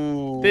is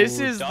Doug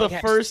the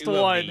has first 2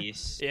 of one.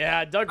 these.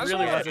 Yeah, Doug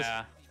really wants this.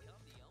 Yeah.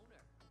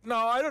 No,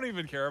 I don't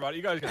even care about it.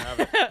 You guys can have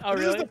it. Oh,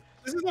 really?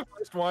 This is the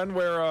first one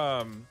where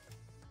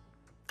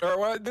or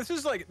well, this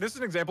is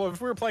an example of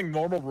if we were playing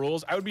normal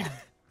rules, I would be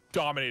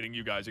dominating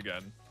you guys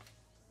again.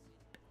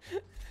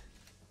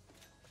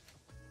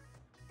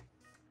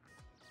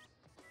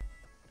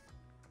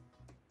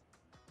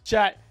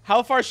 Chat,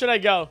 how far should I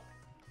go?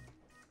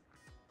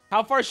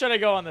 How far should I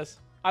go on this?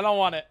 I don't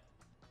want it.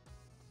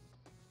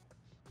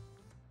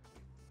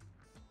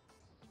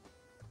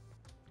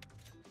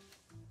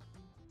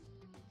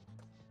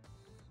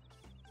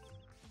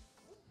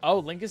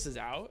 Oh, Linkus is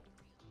out.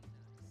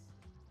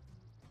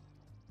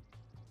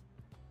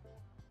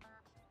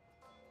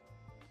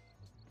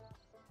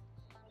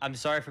 I'm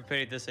sorry for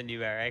putting this on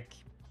you, Eric.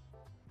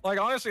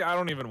 Like, honestly, I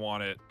don't even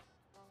want it.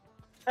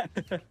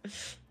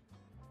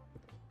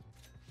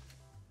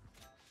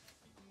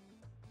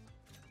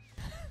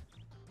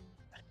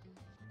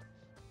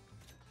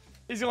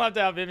 He's gonna have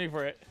to outbid me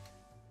for it.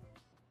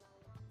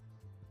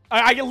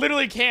 I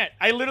literally can't.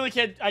 I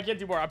can't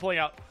do more. I'm pulling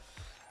out.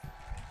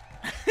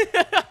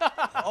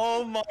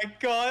 Oh my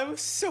god, it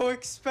was so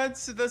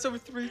expensive. That's over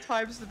 3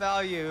 times the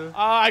value.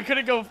 I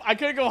couldn't go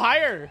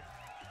higher.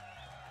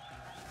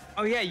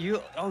 Oh yeah, you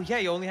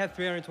only have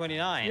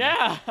 329.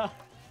 Yeah.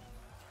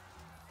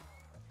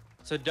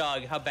 So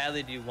Doug, how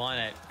badly do you want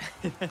it?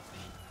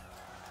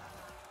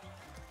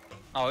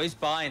 Oh, he's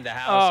buying the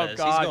houses.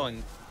 God. He's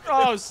going.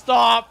 Oh,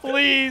 stop,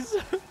 please.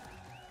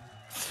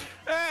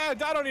 I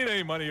don't need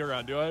any money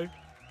around, do I?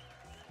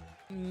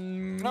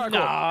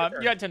 Nah,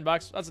 you got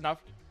 $10. That's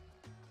enough.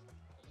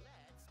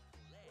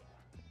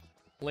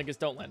 Linkus,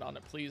 don't land on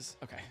it, please.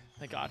 Okay,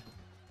 thank God.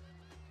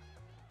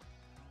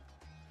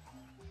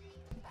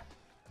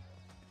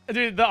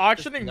 Dude, the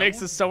auctioning makes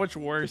this so much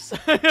worse.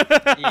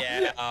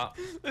 Yeah.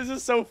 This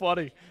is so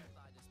funny.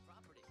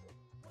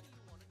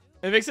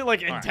 It makes it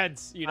like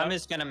intense, you know? I'm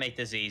just gonna make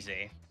this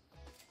easy.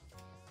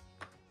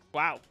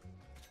 Wow.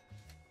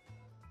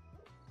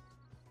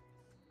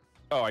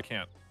 Oh, I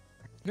can't.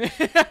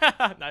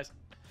 Nice.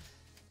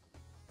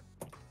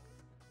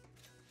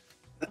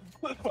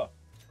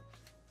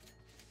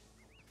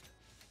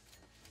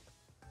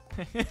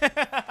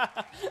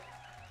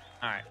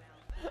 All right.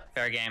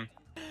 Fair game.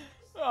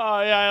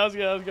 Oh, yeah, that was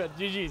good. That was good.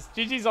 GG's.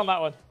 GG's on that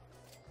one.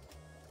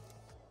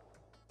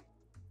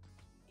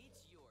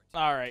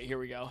 All right, here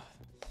we go.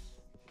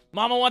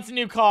 Mama wants a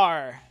new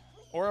car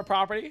or a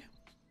property.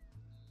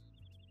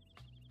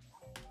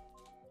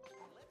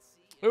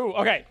 Ooh,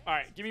 okay. All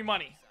right, give me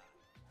money.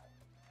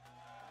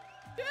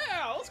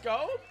 Yeah, let's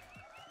go.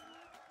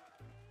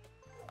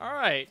 All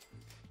right.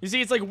 You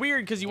see, it's like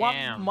weird because you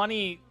want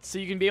money so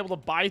you can be able to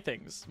buy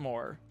things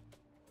more.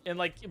 And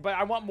like, but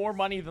I want more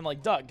money than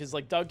like Doug because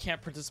like Doug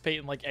can't participate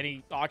in like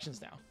any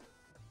auctions now.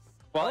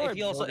 Well,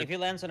 if he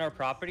lands on our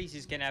properties,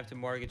 he's gonna have to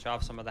mortgage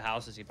off some of the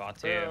houses he bought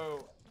too.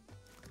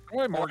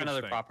 Or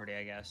another property,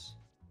 I guess.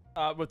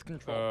 With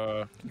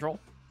control. Control.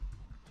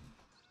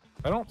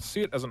 I don't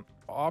see it as an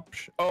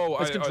option. Oh,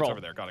 it's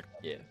over there. Got it.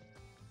 Yeah.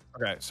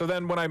 Okay, so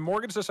then when I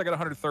mortgage this, I get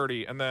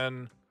 130, and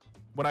then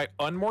when I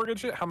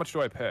unmortgage it, how much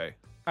do I pay?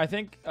 I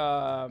think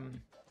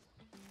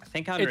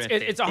 150.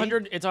 it's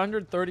 100. It's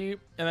 130, and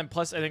then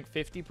plus I think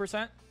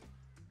 50%.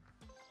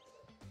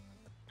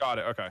 Got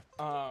it. Okay.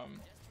 So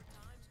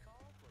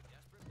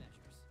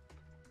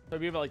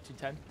it'd be about like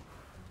 210.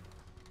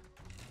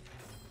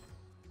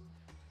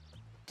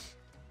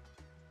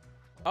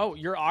 Oh,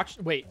 your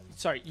auction. Wait,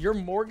 sorry. You're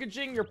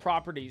mortgaging your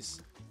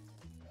properties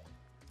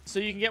so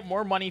you can get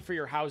more money for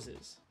your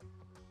houses.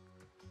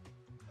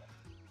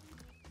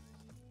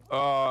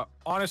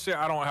 Honestly,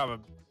 I don't have a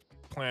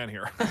plan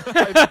here.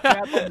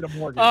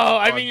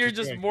 I mean, you're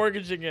just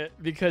mortgaging it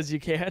because you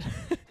can.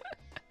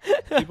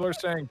 People are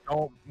saying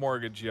don't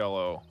mortgage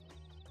yellow.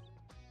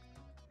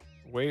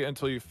 Wait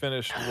until you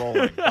finish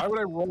rolling. Why would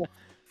I roll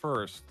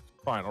first?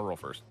 Fine, I'll roll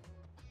first.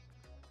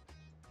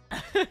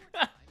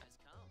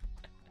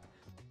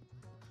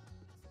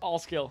 All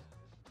skill.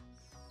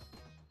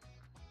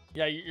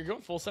 Yeah, you're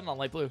going full send on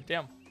light blue.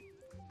 Damn.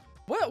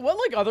 What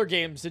like other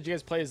games did you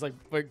guys play as like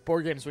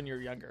board games when you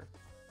were younger?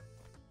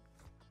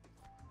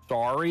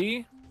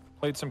 Sorry.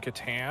 Played some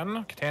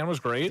Catan. Catan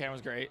was great. Catan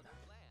was great.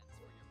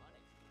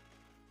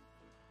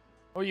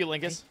 What were you,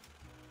 Linkus?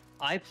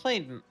 I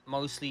played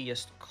mostly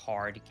just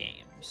card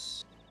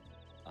games.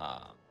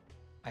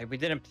 We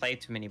didn't play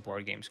too many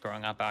board games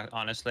growing up,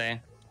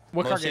 honestly.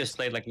 What card mostly games? just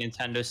played like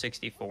Nintendo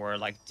 64,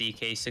 like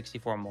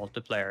DK64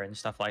 multiplayer and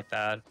stuff like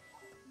that.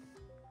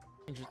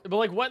 But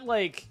like what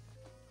like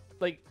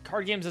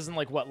card games isn't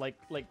like what like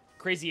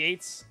Crazy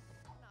Eights?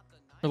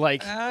 Or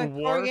like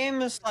War? Card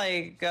games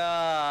like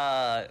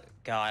God,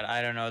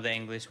 I don't know the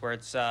English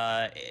words.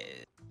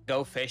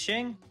 Go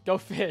fishing. Go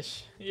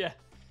fish. Yeah.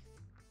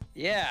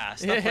 Yeah,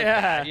 stuff like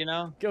that, you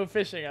know? Go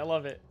fishing. I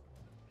love it.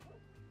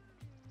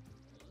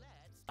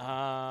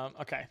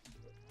 Okay.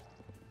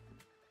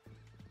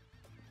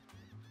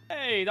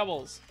 Hey,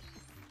 doubles.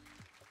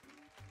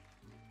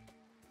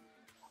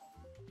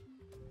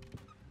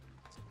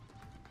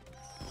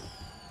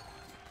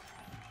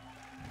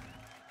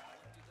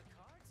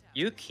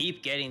 You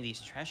keep getting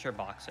these treasure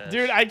boxes.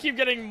 Dude, I keep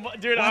getting...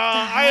 Dude, What the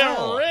I am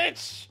hell?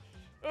 rich.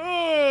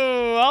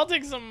 Ooh, I'll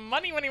take some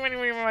money.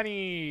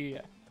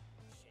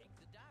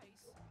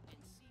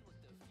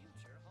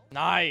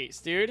 Nice,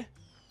 dude.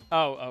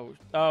 Oh,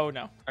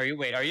 no. Are you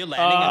landing in a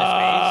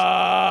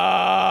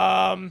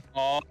space?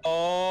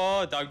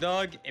 Oh,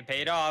 Doug, it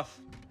paid off.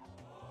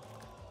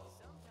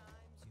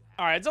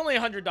 All right, it's only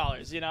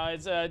 $100. You know,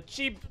 it's a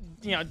cheap,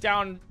 you know,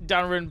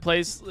 downridden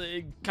place,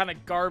 kind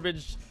of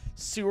garbage,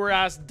 sewer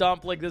ass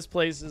dump like this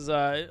place is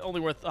only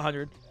worth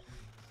 100.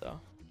 So,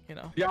 you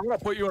know. Yeah, I'm gonna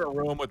put you in a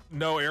room with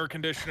no air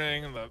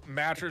conditioning, and the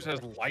mattress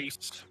has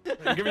lice.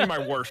 I'm giving you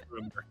my worst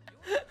room.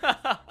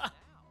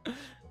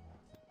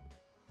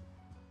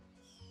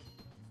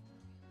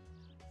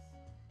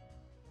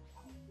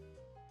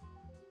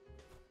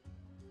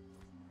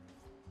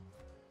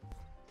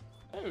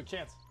 Oh,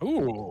 chance.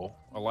 Ooh,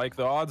 I like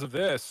the odds of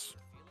this.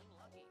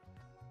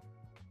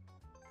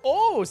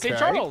 Oh, St. Okay.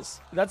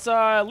 Charles. That's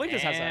Linkus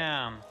has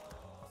Damn.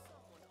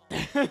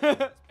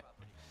 that.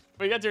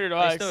 We got $200.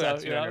 I still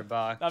got so, you know,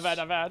 $200.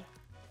 Not bad.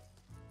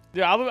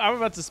 Dude, I'm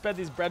about to spend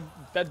these bed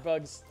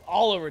bugs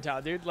all over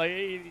town, dude. Like,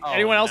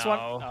 anyone else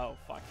want? Oh,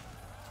 fuck.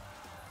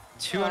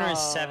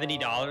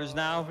 $270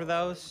 now for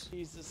those?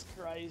 Jesus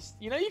Christ.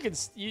 You know,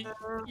 you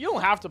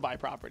don't have to buy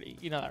property.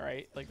 You know that,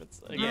 right? Like,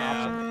 that's like an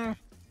option.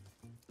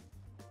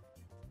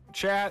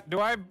 Chat, do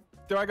I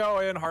go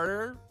in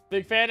harder?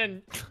 Big fan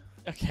and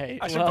okay.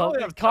 I should Well,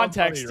 probably have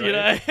context, money, you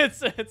know, right?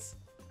 it's.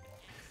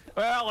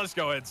 Well, let's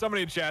go in.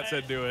 Somebody in chat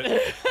said do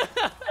it.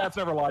 Chat's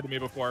never lied to me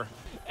before.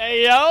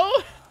 Hey yo.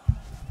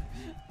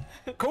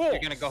 Cool. You're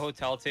gonna go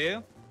hotel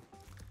too?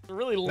 It's a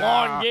really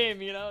long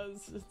game, you know.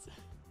 It's...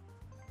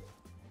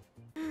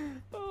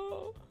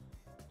 Oh.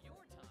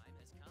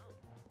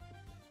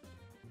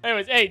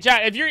 Anyways, hey,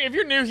 chat. If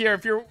you're new here,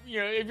 if you're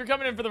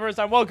coming in for the first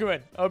time, welcome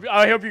in.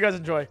 I hope you guys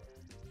enjoy.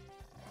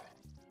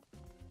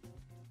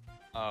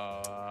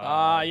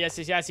 Yes.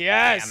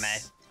 Damn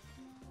it.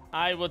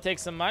 I will take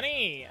some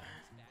money.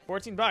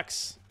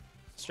 $14.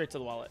 Straight to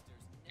the wallet.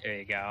 There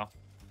you go.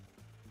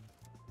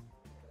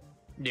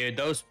 Dude,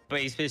 those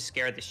bases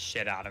scared the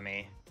shit out of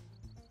me.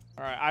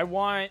 All right, I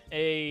want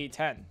a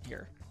 10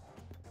 here.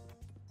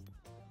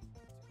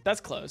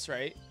 That's close,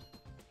 right?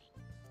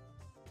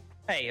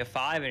 Hey, a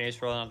 5 and you're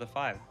just rolling up the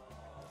 5.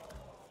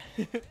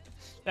 You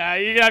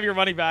can have your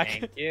money back.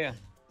 Thank you.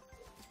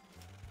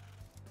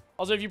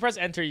 Also, if you press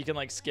enter, you can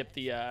like skip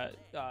the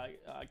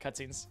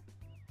cutscenes.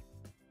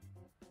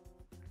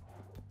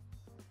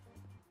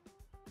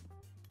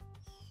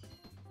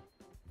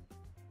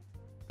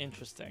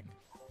 Interesting.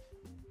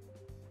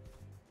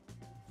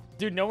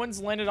 Dude, no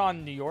one's landed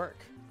on New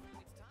York.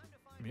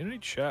 Community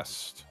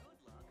chest.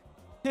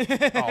 Oh.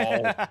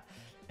 Education.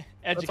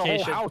 That's a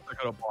whole house I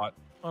could have bought.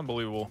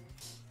 Unbelievable.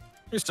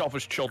 You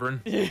selfish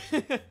children.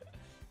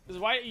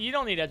 Why you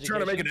don't need education.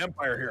 Trying to make an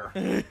empire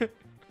here.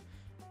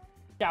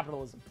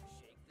 Capitalism.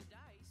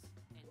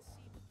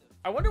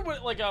 I wonder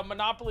what like a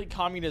monopoly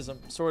communism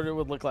sort of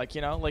would look like,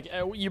 you know? Like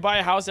you buy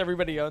a house,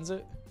 everybody owns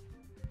it.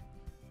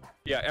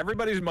 Yeah,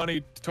 everybody's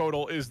money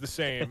total is the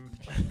same.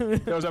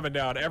 Goes up and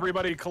down.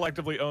 Everybody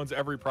collectively owns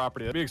every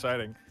property. That'd be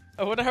exciting.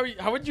 I wonder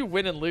how would you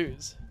win and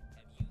lose?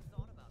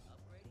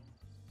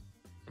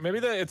 Maybe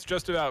it's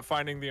just about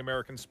finding the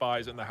American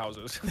spies in the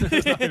houses. It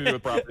has nothing to do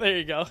with property. There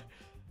you go.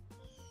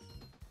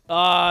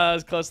 That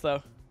was close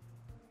though.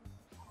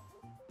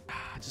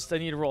 Just I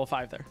need to roll a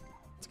 5 there.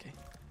 It's okay.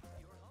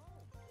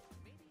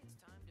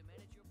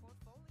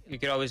 You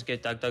could always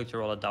get Doug to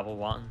roll a double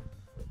 1.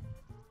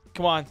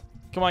 Come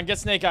on, get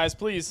snake eyes,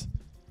 please.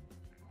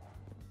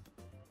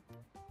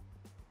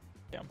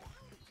 Damn.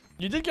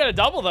 You did get a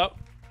double though.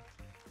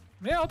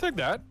 Yeah, I'll take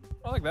that.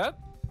 I like that.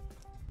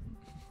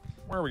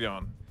 Where are we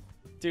going?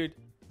 Dude.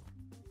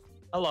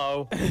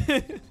 Hello.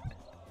 Is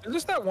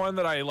this that one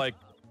that I like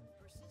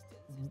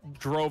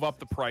drove up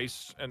the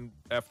price and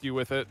effed you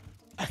with it?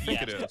 I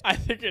think it is. I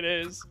think it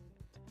is.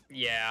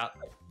 Yeah.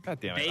 God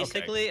damn it.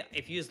 Basically,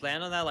 if you just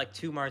land on that like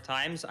 2 more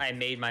times, I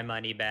made my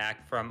money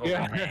back from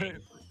Yeah. overpaying.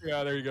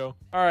 Yeah, there you go.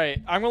 All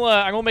right, I'm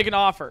gonna make an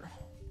offer.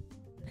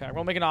 Okay, I'm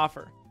gonna make an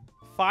offer.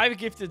 5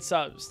 gifted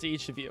subs to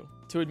each of you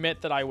to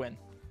admit that I win.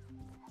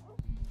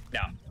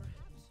 No.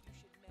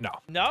 No.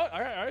 No,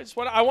 all right.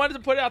 I wanted to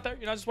put it out there.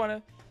 You know, I just want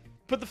to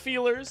put the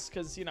feelers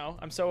because you know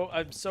I'm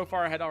so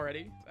far ahead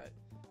already. But,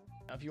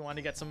 you know, if you want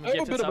to get some I have a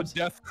gifted bit subs, of a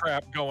death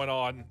trap going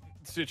on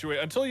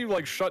situation until you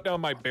like shut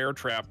down my bear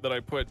trap that I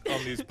put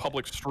on these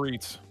public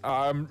streets.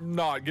 I'm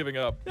not giving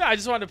up. yeah, I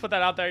just wanted to put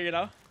that out there. You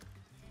know.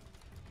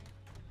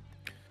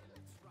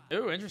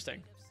 Ooh,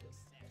 interesting.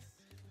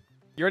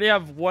 You already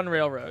have 1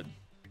 railroad.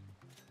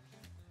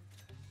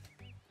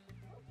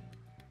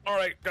 All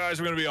right, guys,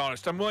 we're gonna be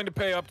honest. I'm willing to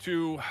pay up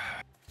to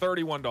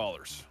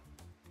 $31.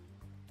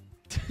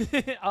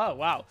 Oh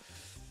wow.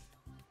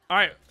 All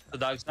right, The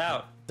dog's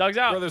out. Doug's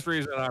out. For this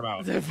reason, I'm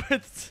out.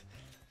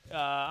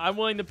 I'm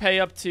willing to pay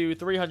up to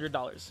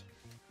 $300.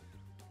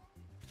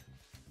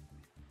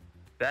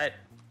 Bet.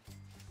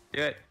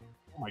 Do it.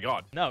 Oh my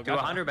god. No, Do God,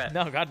 100 no. bet.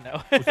 No, God,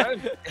 no. Was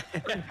that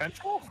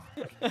intentional?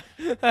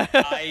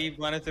 I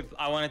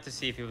wanted to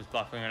see if he was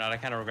bluffing or not. I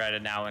kind of regret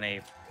it now.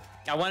 I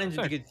wanted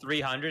to get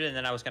 300, and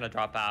then I was gonna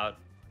drop out.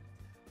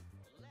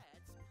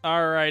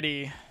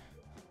 Alrighty.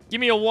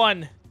 Give me a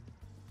 1.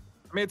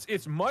 I mean,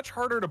 it's much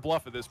harder to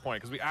bluff at this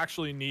point because we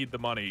actually need the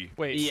money.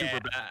 Wait, Yeah.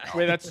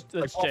 wait, that's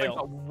Like, bluffing's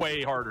jail.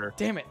 way harder.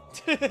 Damn it.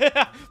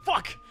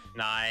 Fuck.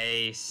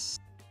 Nice.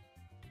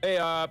 Hey,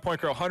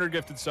 PointCrow, 100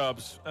 gifted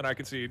subs, and I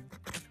concede.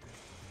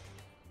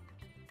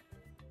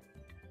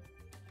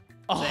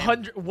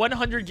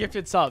 100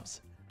 gifted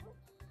subs.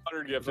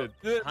 100 gifted.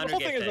 The 100 whole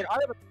thing is gifted. like I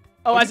haven't.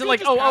 Oh, Well, as you in like,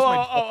 could just pass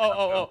my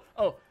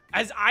oh.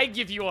 As I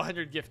give you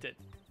 100 gifted.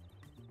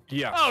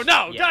 Yes. Oh,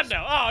 no. Yes. God,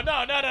 no. Oh,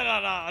 no.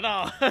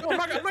 No, I'm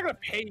not gonna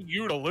pay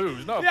you to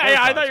lose. No. of Yeah, course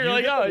I not. thought you were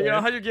like, get oh, to you're win.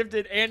 100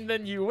 gifted and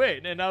then you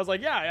win. And I was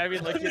like, yeah, I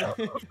mean, like, you know.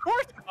 Of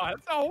course not.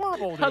 That's a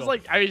horrible deal. I was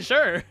like, I mean,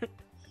 sure.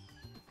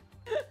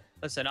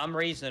 Listen, I'm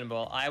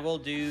reasonable. I will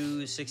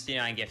do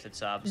 69 gifted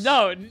subs.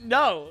 No,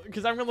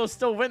 because I'm going to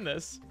still win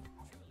this.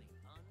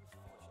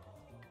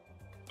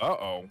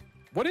 Uh-oh.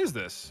 What is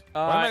this?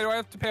 Why do I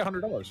have to pay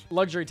 $100?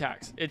 Luxury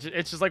tax. It's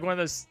just like one of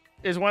those.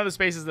 It's one of the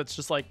spaces that's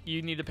just like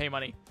you need to pay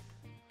money.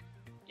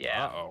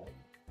 Yeah. Uh-oh.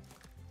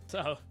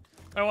 So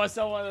I want to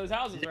sell one of those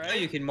houses, You know right?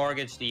 you can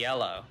mortgage the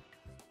yellow.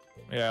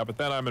 Yeah, but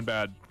then I'm in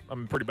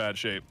pretty bad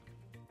shape.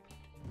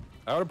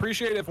 I would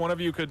appreciate if one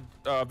of you could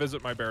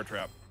visit my bear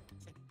trap.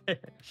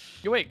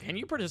 Yo, wait, can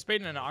you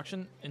participate in an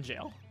auction in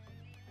jail?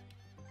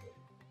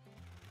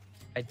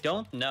 I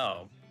don't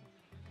know.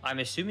 I'm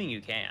assuming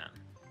you can.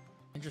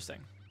 Interesting.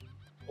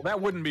 Well,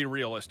 that wouldn't be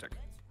realistic.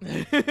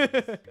 1,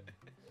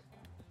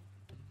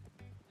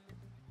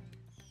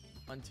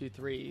 2,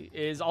 3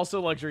 is also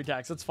luxury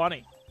tax. That's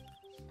funny.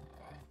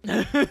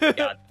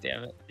 God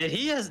damn it.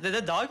 Did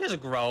the dog just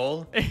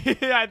growl?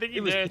 Yeah, I think He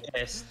he was did.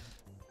 pissed.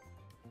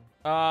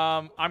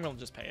 I'm gonna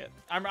just pay it.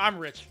 I'm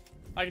rich.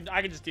 I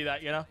can just do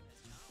that, you know.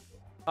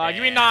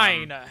 Give me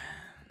Damn. 9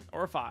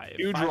 or 5.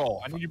 Huge 5,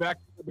 roll. I need you back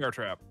to the bear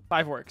trap.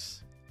 5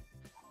 works.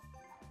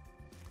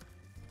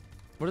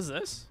 What is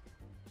this?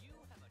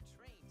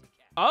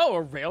 Oh,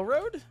 a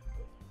railroad?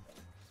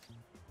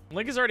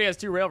 Lincoln already has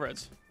 2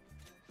 railroads.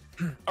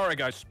 All right,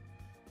 guys.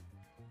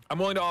 I'm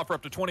willing to offer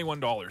up to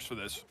 $21 for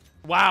this.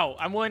 Wow,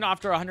 I'm willing to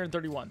offer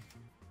 131.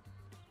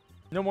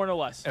 No more, no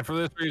less. And for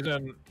this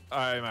reason,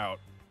 I'm out.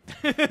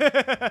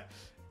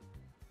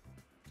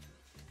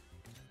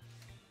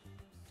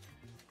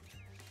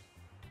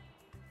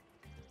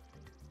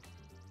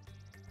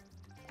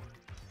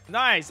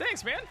 Nice,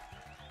 thanks, man.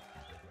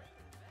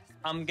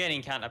 I'm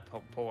getting kind of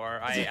poor.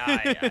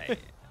 I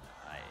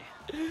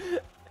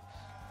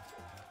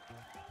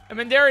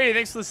Amandari,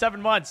 thanks for the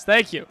 7 months.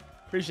 Thank you.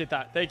 Appreciate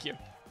that. Thank you.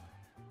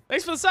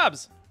 Thanks for the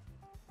subs.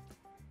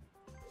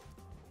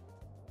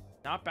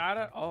 Not bad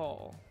at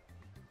all.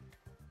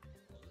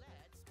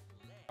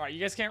 All right, you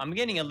guys can't. I'm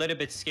getting a little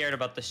bit scared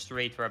about the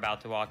street we're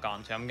about to walk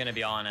onto. I'm gonna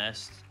be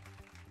honest.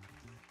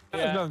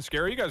 There's Yeah. nothing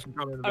scary. You guys can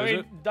come in and I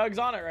visit. mean, Doug's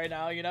on it right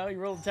now. You know, he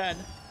rolled a 10.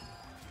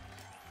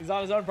 He's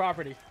on his own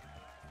property.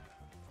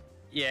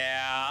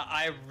 Yeah,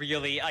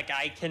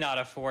 I cannot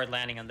afford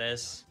landing on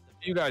this.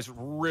 You guys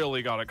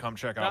really got to come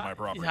check out my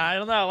property. Yeah, I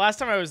don't know. Last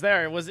time I was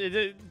there,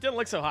 it didn't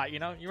look so hot. You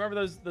know, you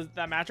remember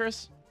that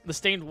mattress, the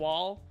stained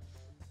wall?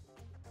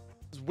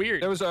 It was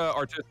weird. It was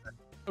artistic.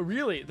 Oh,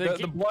 really?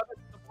 The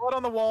blood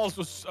on the walls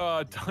was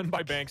done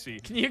by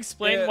Banksy. Can you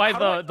explain Yeah, why how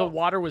do I the know?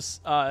 water was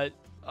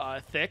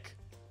thick?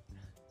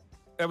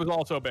 That was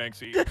also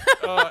Banksy.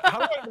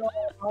 How do I know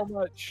how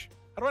much?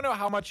 How do I know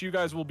how much you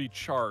guys will be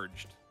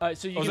charged?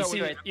 So you Oh, is can that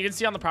see what you can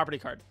see on the property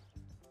card.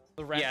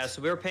 The rent. Yeah,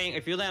 so we're paying.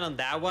 If you land on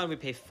that one, we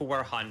pay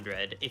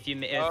 400. If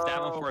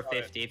that one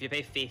 450. If you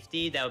pay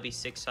 50, that would be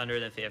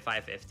 600 and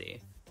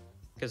 550.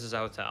 Because it's a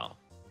hotel.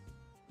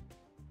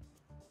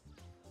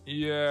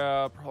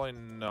 Yeah, probably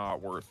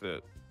not worth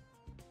it.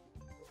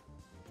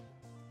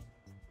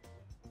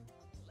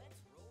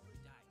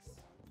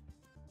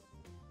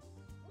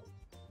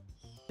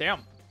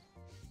 Damn.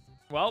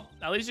 Well,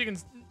 at least you can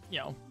you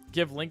know,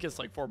 give Linkus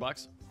like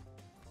 $4.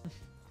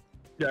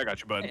 Yeah, I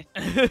got you, bud.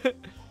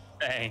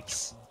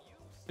 Thanks.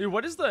 Dude,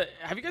 what is the?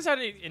 Have you guys had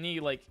any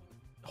like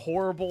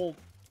horrible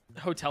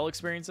hotel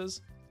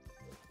experiences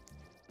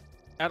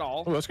at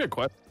all? Oh, that's a good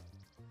question.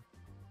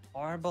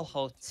 Horrible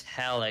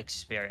hotel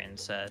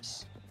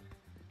experiences.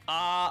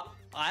 I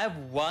have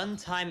one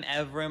time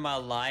ever in my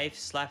life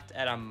slept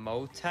at a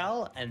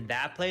motel, and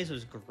that place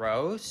was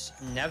gross.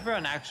 Never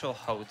an actual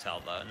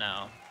hotel though.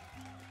 No.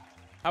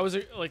 How was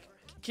it? Like,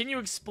 can you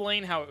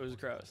explain how it was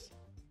gross?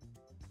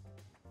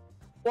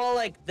 Well,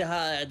 like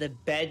the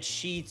bed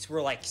sheets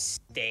were like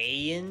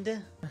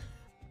stained.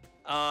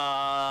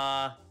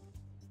 And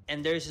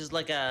there's just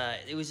like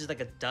it was just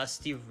like a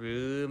dusty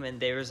room, and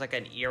there was like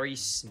an eerie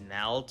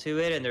smell to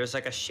it, and there was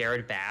like a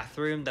shared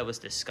bathroom that was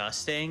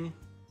disgusting.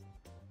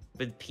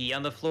 With pee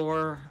on the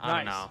floor. I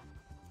don't know.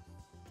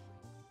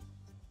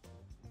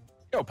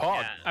 Yo,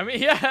 Pog. Yeah. I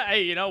mean, yeah,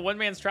 hey, you know, one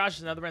man's trash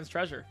is another man's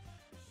treasure.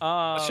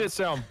 That shit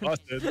sound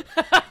busted.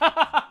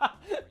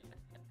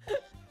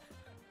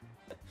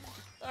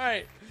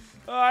 Alright.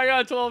 Oh, I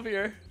got 12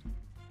 here.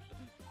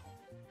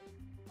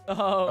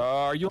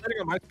 Are you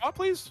letting on my spot,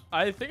 please?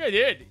 I think I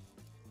did.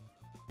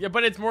 Yeah,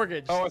 but it's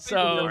mortgage. Oh, I think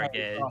so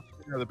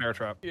you're the bear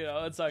trap. you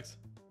know, that sucks.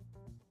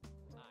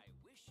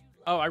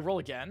 Oh, I roll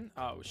again?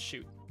 Oh,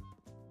 shoot.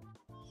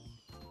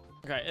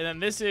 Okay, and then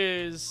this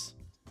is...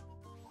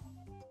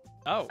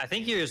 Oh. I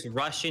think you're just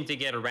rushing to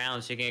get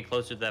around so you can get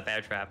closer to that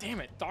bear trap. Damn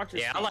it, Dr.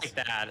 Yeah, Space. I like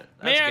that.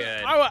 That's Man,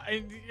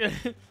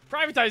 good.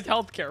 privatized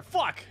healthcare.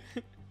 Fuck.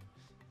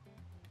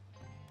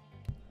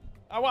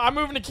 I'm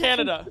moving to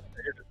Canada.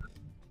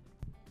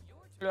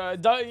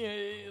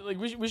 Like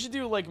we should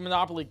do like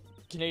Monopoly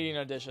Canadian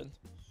edition,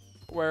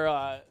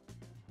 where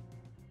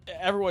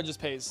everyone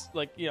just pays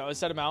like, you know, a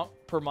set amount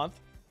per month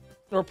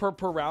or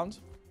per round,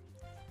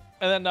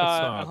 and then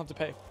I don't have to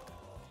pay.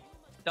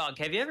 Dog,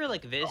 have you ever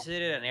like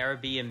visited an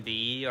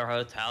Airbnb or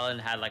hotel and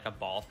had like a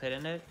ball pit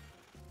in it?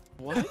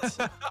 What?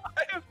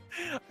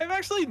 I've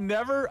actually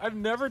never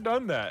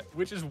done that,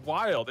 which is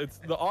wild. It's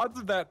the odds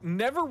of that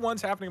never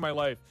once happening in my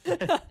life.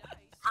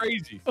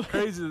 Crazy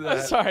that.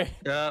 I'm sorry.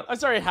 Yeah. I'm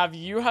sorry. Have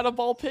you had a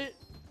ball pit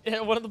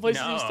at one of the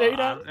places you stayed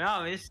at?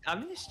 No,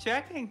 I'm just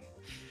checking.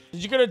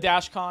 Did you go to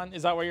DashCon?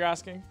 Is that what you're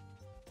asking?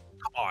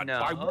 Come on,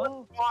 No. by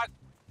one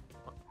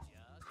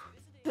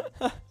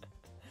spot.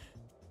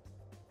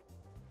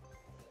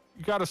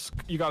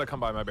 You gotta come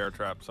by my bear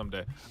trap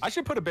someday. I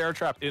should put a bear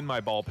trap in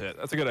my ball pit.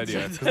 That's a good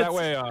idea. 'Cause that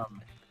way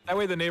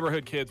the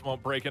neighborhood kids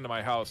won't break into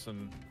my house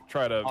and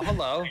try to. Oh,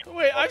 hello.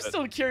 Wait, I'm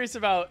still curious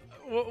about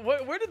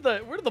where did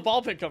the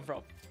ball pit come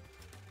from?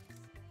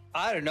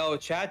 I don't know.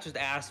 Chad just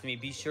asked me.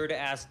 Be sure to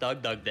ask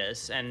Doug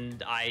this,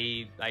 and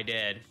I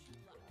did.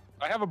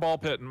 I have a ball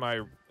pit in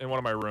one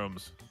of my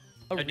rooms.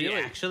 Oh, Do you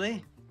really?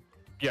 actually?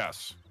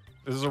 Yes,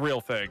 this is a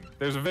real thing.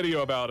 There's a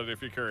video about it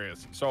if you're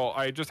curious. So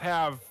I just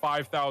have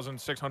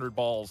 5,600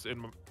 balls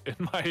in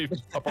my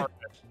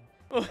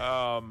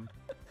apartment,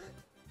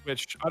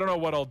 which I don't know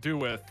what I'll do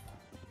with.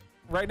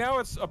 Right now,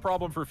 it's a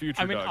problem for future.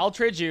 I mean, Doug. I'll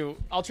trade you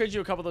a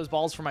couple of those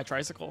balls for my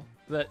tricycle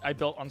that I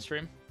built on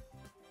stream.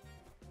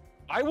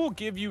 I will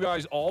give you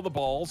guys all the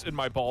balls in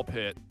my ball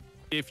pit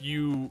if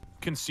you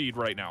concede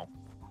right now.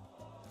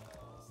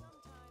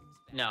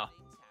 No.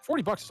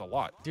 $40 is a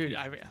lot, Dude,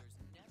 I mean,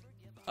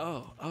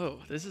 oh,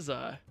 this is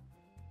a.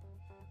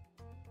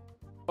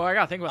 Oh, I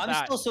gotta think about that.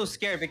 I'm still so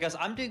scared because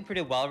I'm doing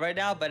pretty well right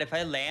now, but if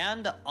I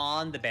land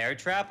on the bear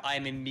trap,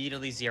 I'm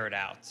immediately zeroed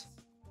out.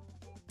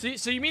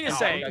 So you mean to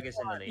say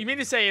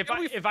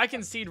if I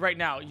concede right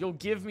now, you'll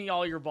give me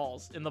all your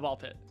balls in the ball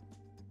pit?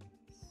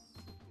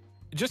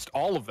 just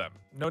all of them.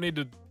 No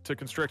need to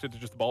constrict it to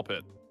just the ball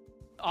pit.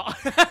 Oh.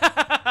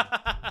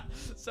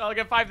 So I'll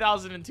get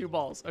 5,002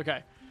 balls.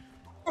 Okay.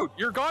 Dude,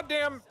 your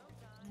goddamn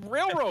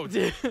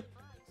railroad.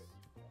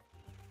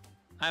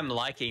 I'm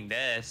liking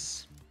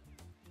this.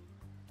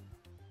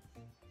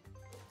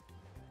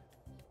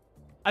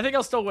 I think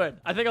I'll still win.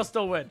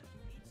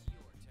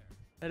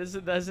 That is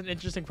an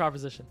interesting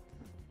proposition.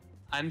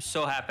 I'm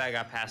so happy I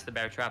got past the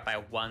bear trap by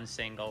one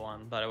single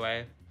one, by the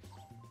way.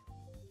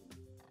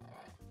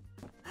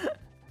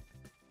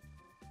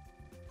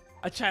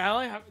 I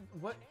only have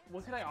what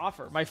can I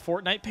offer? My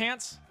Fortnite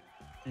pants?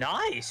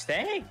 Nice,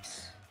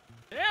 thanks.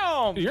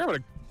 Damn. You're having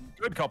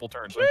a good couple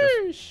turns.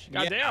 Sheesh.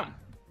 Goddamn. Yeah.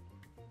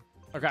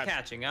 Okay.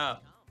 Catching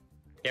up.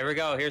 Here we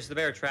go. Here's the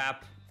bear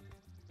trap.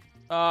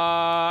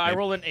 I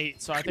rolled an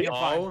 8, so I think I'm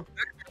fine.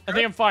 I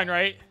think I'm fine,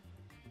 right?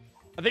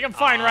 I think I'm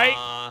fine,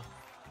 right?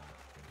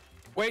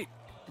 Wait.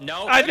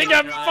 No. I think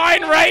I'm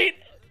fine, right?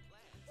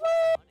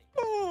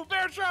 Ooh,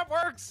 bear trap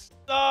works.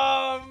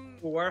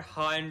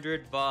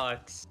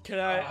 $400. Can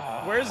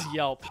I? Where's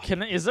Yelp?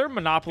 Is there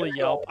Monopoly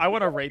Yelp? I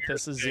want to rate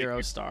this a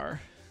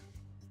 0-star.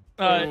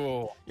 You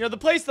know, the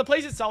place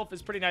itself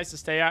is pretty nice to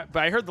stay at,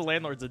 but I heard the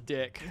landlord's a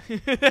dick.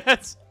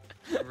 That's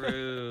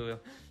True.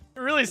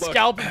 really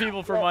scalping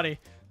people for money.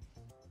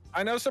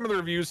 I know some of the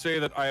reviews say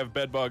that I have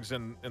bed bugs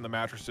in the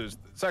mattresses.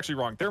 It's actually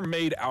wrong. They're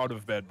made out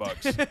of bed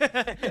bugs.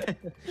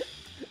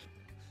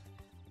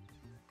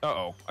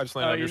 Uh-oh. I just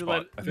landed on your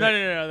spot.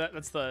 No.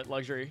 That's the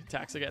luxury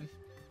tax again.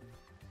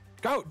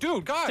 Go,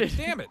 dude. God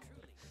damn it.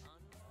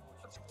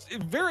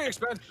 It's very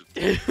expensive.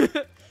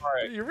 All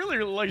right. You're really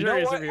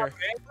luxurious over here.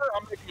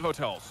 I'm making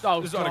hotels.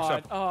 Oh, this is God.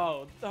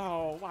 unacceptable.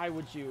 Oh, why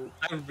would you?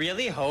 I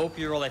really hope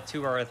you roll a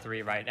 2 or a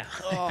 3 right now,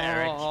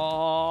 Eric.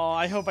 Oh,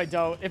 I hope I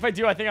don't. If I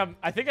do, I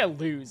think I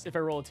lose if I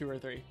roll a 2 or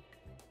 3.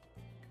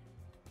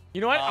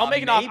 You know what? I'll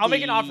make an offer. I'll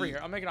make an offer here.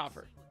 I'll make an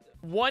offer.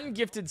 One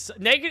gifted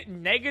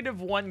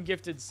negative 1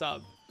 gifted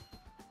sub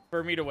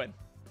for me to win.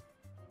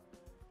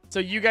 So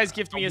you guys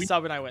gift me a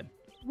sub and I win.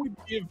 We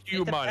give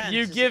you money.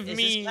 You give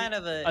me kind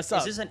of a sub.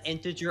 Is this an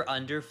integer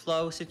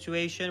underflow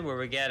situation where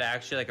we get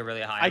actually like a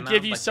really high amount? I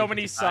give you like so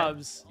many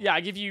subs. Yeah,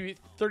 I give you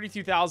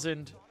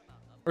 32,000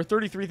 or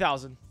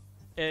 33,000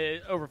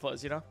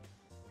 overflows, you know?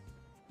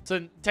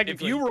 So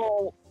technically, if you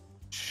roll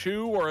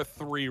 2 or a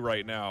 3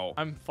 right now,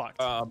 I'm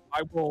fucked.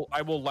 I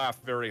will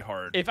laugh very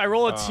hard. If I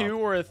roll a 2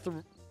 or a 3,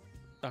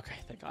 okay,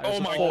 thank God. It was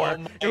a 4.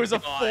 God. It was a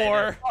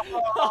 4.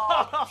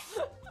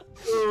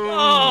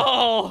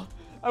 Oh,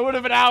 I would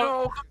have been out.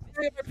 Oh,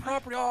 my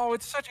property. Oh,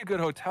 it's such a good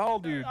hotel,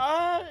 dude.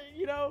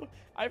 You know,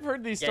 I've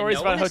heard these stories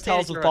about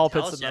hotels with ball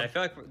pits in them. I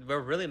feel like we're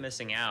really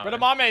missing out. But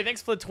Amame,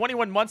 thanks for the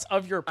 21 months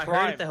of your prime.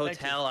 I heard the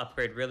hotel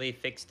upgrade really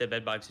fixed the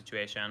bedbug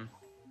situation.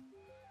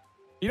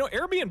 You know,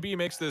 Airbnb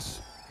makes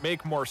this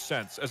make more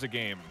sense as a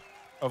game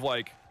of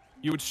like,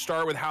 you would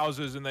start with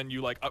houses and then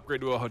you like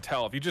upgrade to a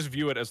hotel. If you just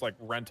view it as like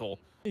rental.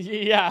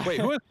 Yeah.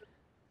 Wait, who is?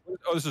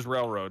 Oh, this is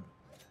Railroad.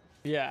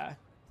 Yeah.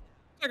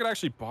 I could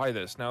actually buy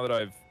this now that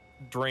I've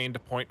drained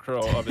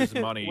PointCrow of his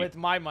money. With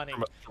my money.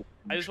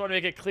 I just want to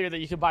make it clear that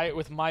you can buy it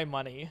with my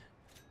money.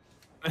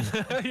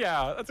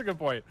 Yeah, that's a good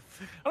point.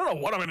 I don't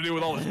know what I'm going to do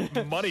with all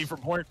this money from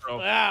PointCrow.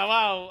 Yeah,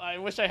 wow. I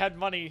wish I had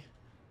money.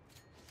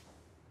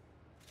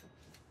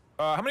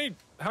 How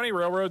many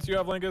railroads do you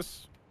have,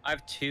 Linkus? I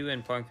have 2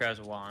 and PointCrow has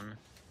 1.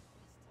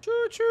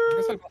 Choo choo. I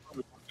guess I don't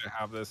really want to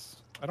have this.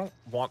 I don't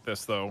want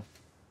this though.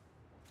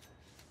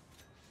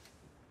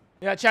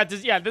 Yeah, chat.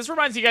 This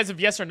reminds you guys of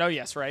yes or no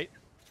yes, right?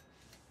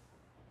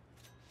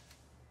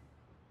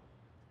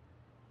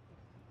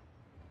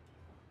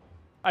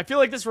 I feel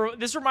like this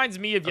reminds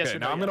me of yes or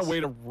no. Now I'm yes. gonna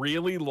wait a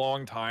really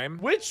long time.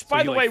 Which,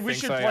 by the way, we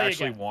should play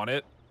actually again. Want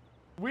it.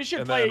 We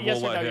should play a yes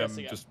or we'll no let yes him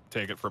again. just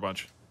take it for a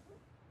bunch.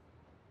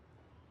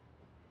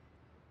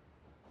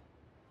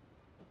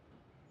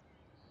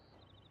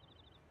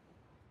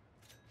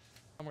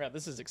 Oh my God,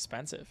 this is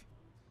expensive.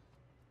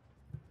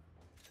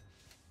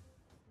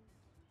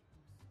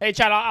 Hey,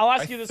 chat, I'll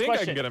ask you this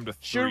question. I can get him to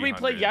should we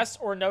play yes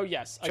or no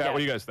yes? Chat, again? what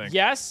do you guys think?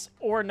 Yes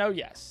or no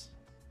yes?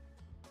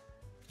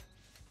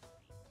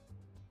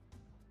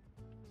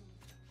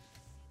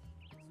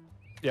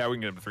 Yeah, we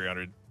can get him to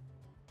 300.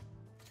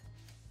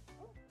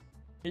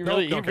 He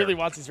really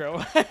wants this, bro.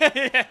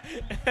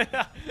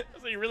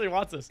 He really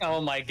wants this.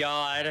 Oh my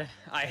God,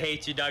 I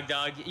hate you, Doug.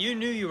 You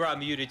knew you were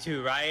unmuted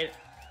too, right?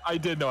 I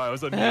did know I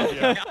was unmuted.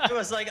 Yeah. I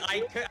was like,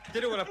 I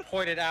didn't want to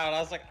point it out. I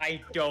was like, I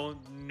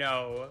don't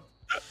know.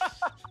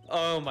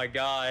 Oh my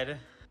God.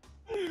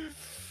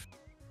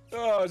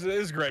 Oh, this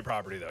is great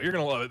property though. You're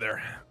gonna love it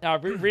there.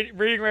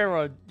 Reading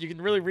railroad, you can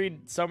really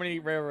read so many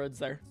railroads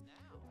there.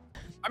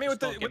 I mean,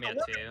 with the one I'm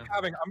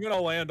having, I'm gonna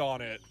land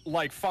on it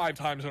like 5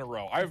 times in a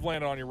row. I've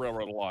landed on your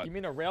railroad a lot. You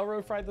mean a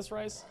railroad fried this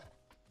rice?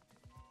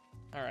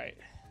 All right.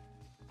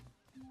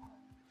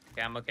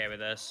 Yeah, I'm okay with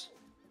this.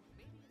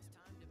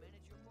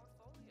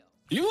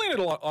 You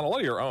landed on a lot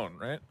of your own,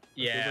 right?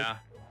 Yeah.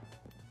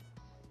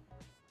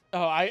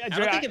 Oh, I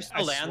don't think I've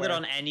still landed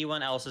on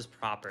anyone else's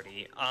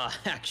property.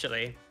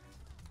 Actually.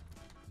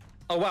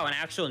 Oh wow, an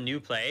actual new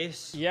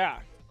place. Yeah.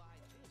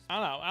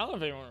 I don't know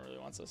if anyone really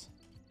wants this.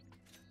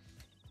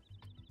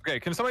 Okay,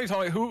 can somebody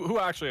tell me who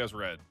actually has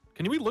red?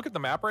 Can we look at the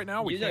map right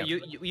now? We can't.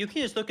 You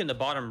can just look in the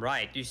bottom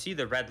right. You see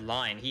the red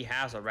line. He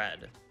has a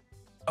red.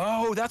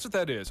 Oh, that's what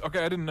that is. Okay,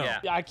 I didn't know.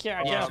 Yeah, I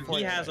can't afford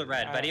he it. has a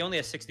red, but he only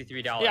has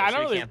 $63. Yeah, I don't so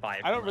really. He can't buy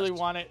it I don't from really us.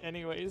 want it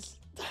anyways.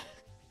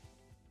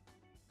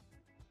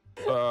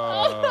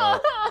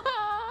 What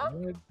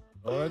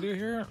do I do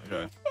here?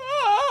 Okay.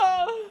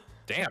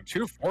 Damn,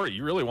 240.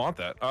 You really want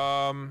that?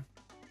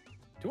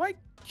 Do I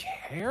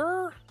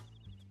care?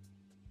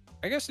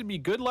 I guess it'd be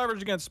good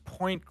leverage against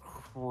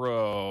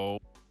PointCrow.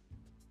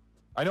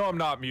 I know I'm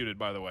not muted,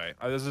 by the way.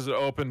 This is an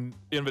open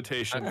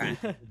invitation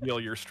to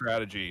reveal your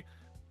strategy.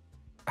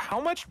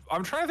 How much?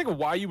 I'm trying to think of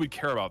why you would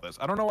care about this.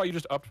 I don't know why you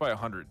just upped by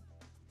 100.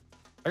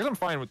 I guess I'm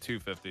fine with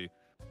 250.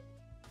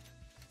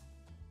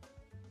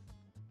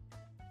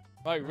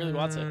 Oh, he really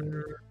wants it.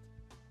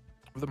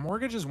 The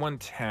mortgage is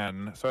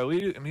 110, so I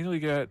immediately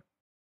get.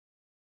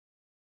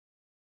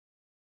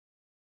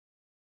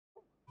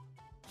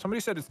 Somebody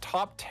said it's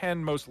top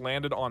 10 most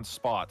landed on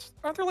spots.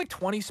 Aren't there like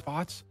 20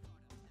 spots?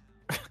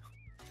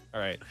 All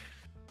right.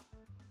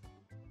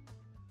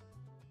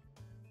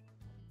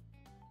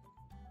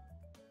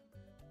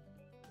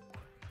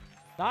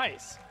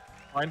 Nice.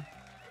 Fine.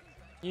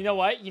 You know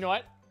what? You know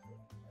what?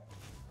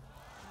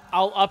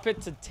 I'll up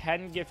it to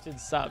 10 gifted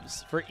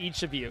subs for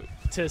each of you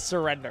to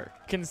surrender.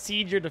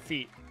 Concede your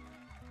defeat.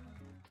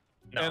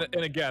 No.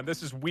 And again,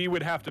 this is we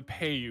would have to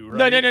pay you, right?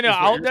 No. Is what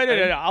No. you're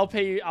saying?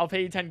 I'll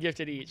pay you 10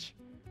 gifted each.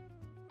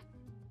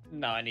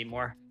 No, I need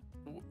more.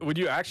 Would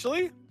you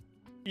actually?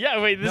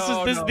 Yeah, wait,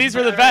 No, these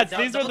were No, the bets.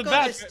 don't- These were don't the go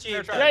bets. this cheap.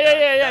 Yeah,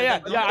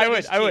 Don't I go would,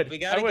 this I would, cheap. We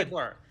I gotta would. get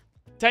more.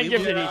 10 We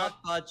gifted will each.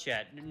 not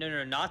budget.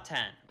 No, not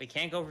 10. We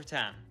can't go for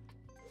 10.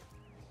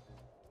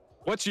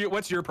 What's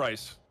your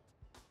price?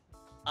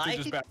 I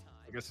Just could, back,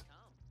 I guess.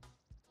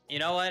 you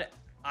know what?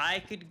 I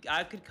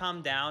could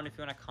come down if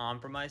you want to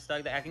compromise,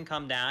 Doug. I can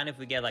come down if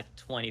we get like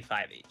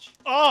 25 each.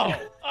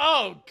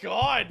 Oh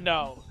God,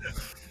 no.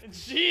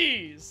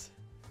 Jeez.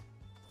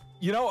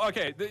 You know,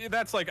 okay,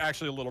 that's like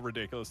actually a little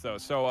ridiculous though.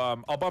 So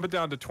I'll bump it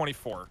down to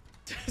 24.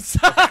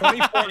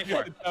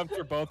 24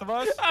 for both of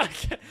us,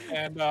 Okay.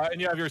 and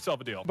you have yourself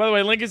a deal. By the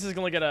way, Linkus is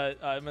gonna get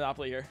a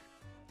monopoly here.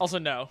 Also,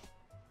 no.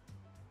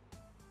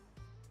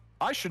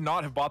 I should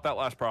not have bought that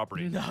last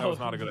property. No. That was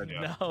not a good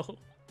idea. No.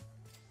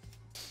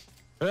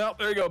 Well,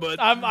 there you go, bud.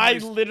 I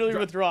literally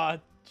withdraw.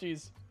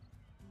 Jeez.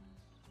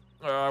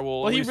 I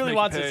will. Well, at he least really make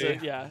wants you it, pay.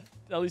 so yeah.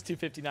 At least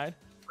 259.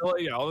 Well,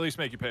 yeah, I'll at least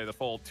make you pay the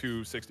full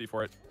 260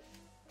 for it.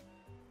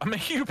 I'm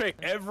making you pay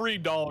every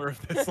dollar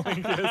of this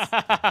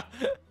Linkus.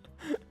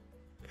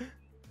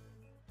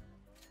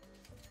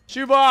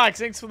 Shoebox,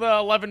 thanks for the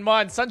 11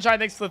 months. Sunshine,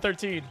 thanks for the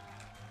 13.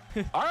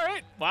 All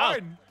right. Wow.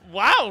 Fine.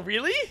 Wow,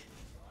 really?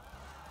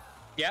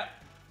 Yep.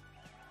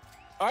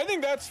 I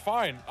think that's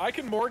fine. I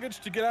can mortgage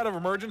to get out of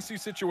emergency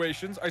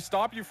situations. I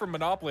stop you from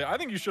Monopoly. I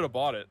think you should have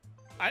bought it.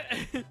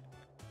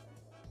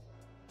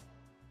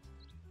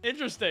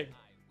 Interesting.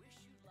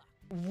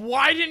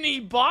 Why didn't he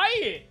buy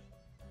it?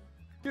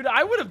 Dude,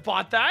 I would have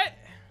bought that.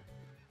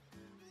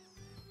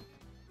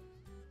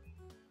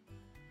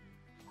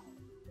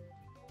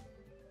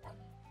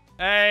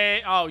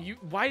 Hey,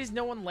 why does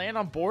no one land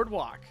on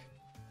Boardwalk?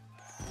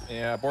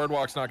 Yeah,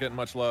 Boardwalk's not getting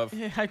much love.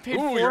 Yeah, I paid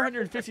Ooh, you're-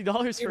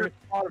 $450 for it.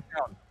 Out of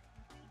town.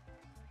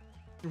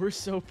 We're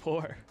so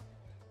poor.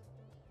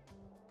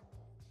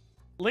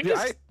 Link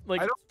Yeah, is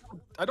like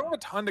I don't have a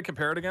ton to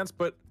compare it against,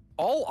 but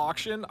all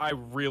auction I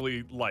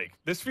really like.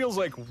 This feels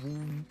like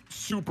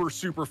super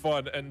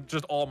fun and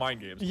just all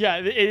mind games. yeah,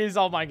 it is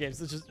all my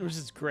games, which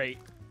is great.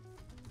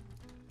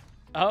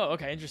 Oh,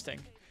 okay, interesting.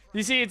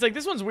 You see, it's like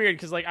this one's weird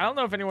because like I don't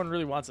know if anyone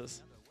really wants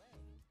this.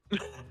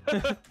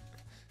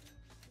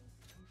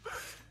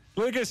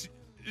 Linkus,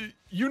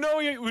 you know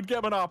he would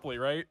get Monopoly,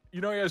 right?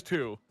 You know he has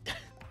 2.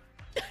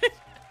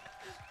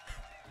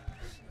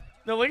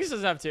 No, Linkus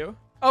doesn't have 2.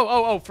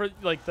 Oh, for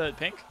like the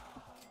pink.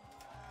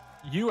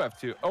 You have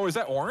 2. Oh, is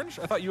that orange?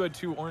 I thought you had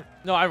 2 orange.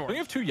 No, I have Don't you orange.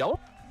 have 2 yellow?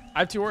 I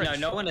have 2 orange.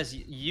 No one has.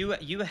 You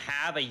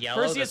have a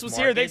yellow. Perseus that's was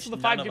here. Thanks for the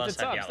mortgaged. 5 None of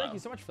gifted us have subs. yellow. Thank you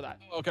so much for that.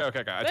 Okay. I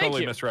Thank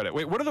totally you. misread it.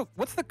 Wait,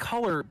 what's the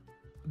color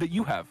that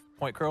you have,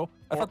 PointCrow?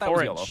 I thought that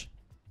Orange. was yellow.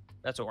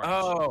 That's orange.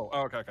 Oh,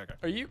 okay.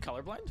 Are you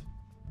colorblind?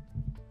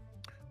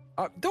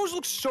 Those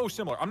look so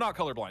similar. I'm not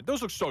colorblind.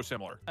 Those look so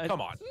similar.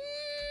 Come on.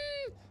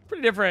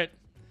 Pretty different.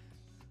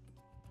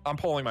 I'm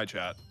polling my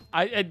chat.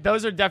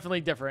 Those are definitely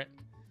different.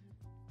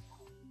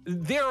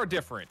 They are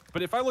different,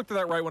 but if I looked at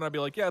that right one, I'd be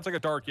like, yeah, it's like a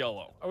dark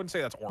yellow. I wouldn't say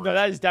that's orange. No,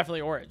 that is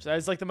definitely orange. That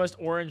is like the most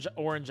orange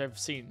I've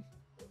seen.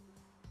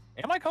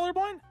 Am I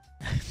colorblind?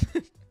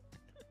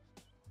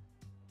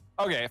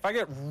 Okay, if I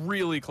get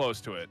really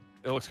close to it,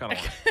 it looks kind of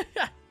orange.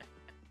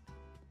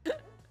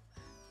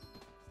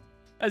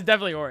 That's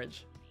definitely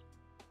orange.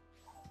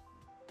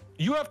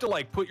 You have to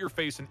like put your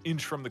face an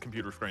inch from the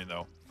computer screen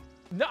though.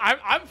 No,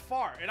 I'm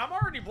far, and I'm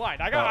already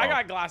blind. I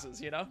got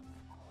glasses, you know.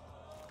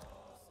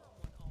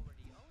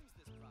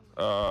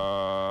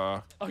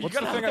 What's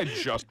the thing I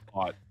just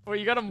bought? Well,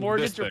 you gotta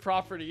mortgage This your thing.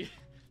 property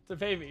to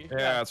pay me. Yeah,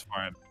 that's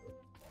fine.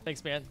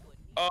 Thanks, man.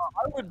 I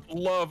would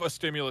love a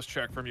stimulus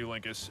check from you,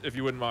 Linkus, if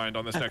you wouldn't mind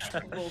on this next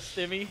stream. Little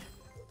stimmy.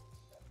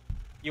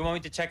 You want me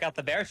to check out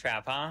the bear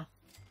trap, huh?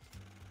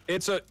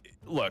 It's a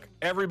look.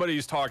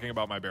 Everybody's talking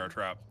about my bear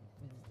trap.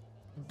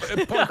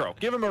 PointCrow,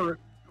 give him a.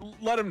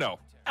 Let him know.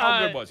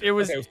 How good was it? It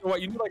was. Okay, so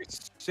what you need like a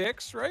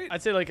 6, right?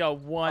 I'd say like a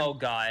 1. Oh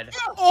God.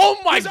 Oh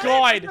my Is that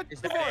God! it?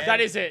 Is that it?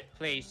 That is it.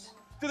 Please.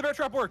 Did the bear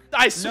trap work?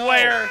 I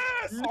swear.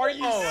 Yes! Are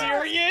you No.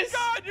 serious?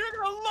 God, you're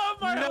gonna love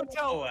my No.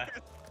 hotel.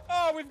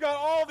 Oh, we've got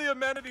all the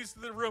amenities to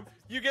the room.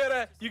 You get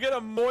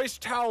a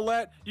moist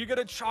towelette. You get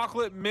a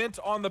chocolate mint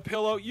on the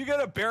pillow. You get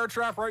a bear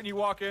trap right when you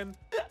walk in.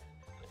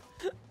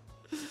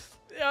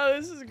 Yeah,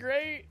 this is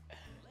great.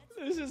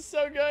 This is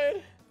so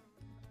good.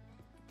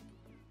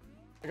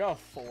 I got a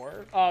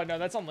 4. Oh no,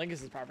 that's on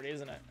Linkus's property,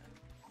 isn't it?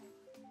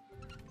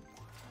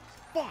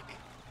 Fuck.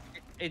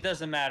 It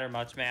doesn't matter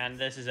much, man.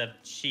 This is a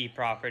cheap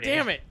property.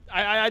 Damn it.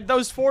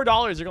 Those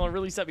 $4 are gonna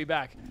really set me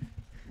back.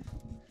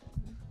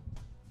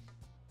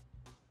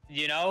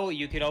 You know,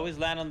 you could always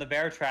land on the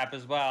bear trap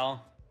as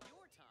well.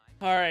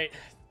 All right.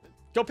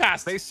 Go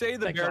past. They say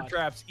the Thank bear God.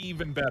 trap's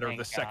even better Thank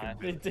the second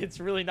God. bit. It's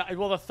really not.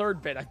 Well, the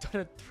third bit. I've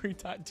done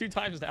it 2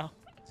 times now.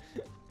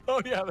 Oh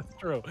yeah, that's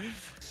true.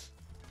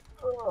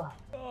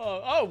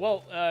 Oh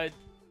well.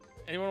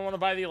 Anyone want to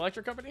buy the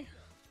electric company?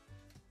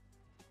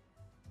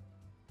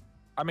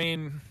 I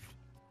mean,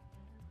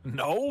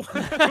 no.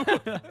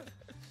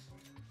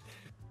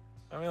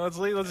 I mean, let's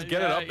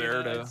get it up there.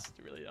 I just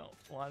really don't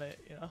want it,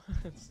 you know.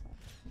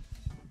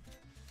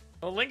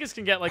 Well, Linkus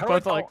can get like How do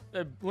both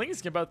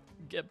Linkus can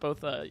get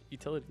both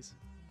utilities.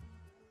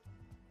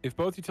 If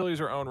both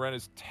utilities are owned, rent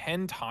is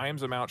 10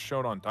 times amount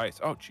shown on dice.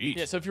 Oh, geez.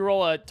 Yeah, so if you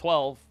roll a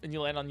 12 and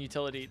you land on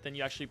utility, then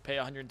you actually pay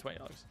 $120.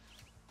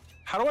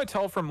 How do I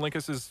tell from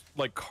Linkus's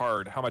like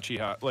card how much he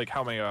has? Like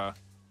how many? How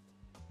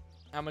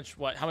much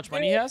what? How much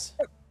money he has?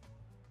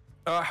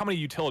 How many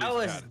utilities? That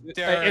was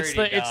he had?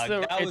 dirty,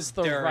 it's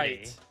the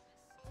right.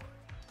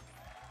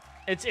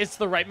 It's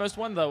the rightmost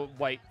one, the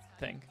white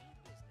thing.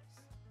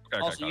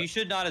 Okay, Also, you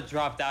should not have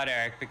dropped out,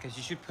 Eric, because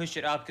you should push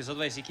it up, because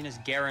otherwise he can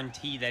just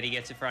guarantee that he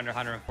gets it for under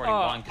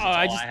 141, because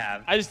that's all I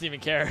have. I just didn't even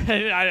care.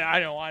 I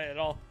don't want it at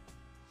all.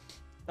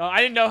 I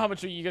didn't know how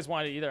much you guys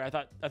wanted either. I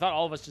thought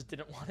all of us just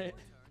didn't want it.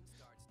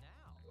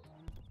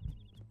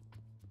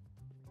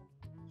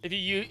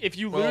 If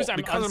you lose, I'm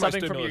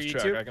unsubbing from your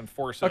YouTube. I can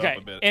force it up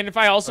a bit. And if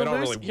I also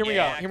lose, really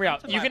hear me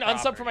out. You can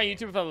unsub from my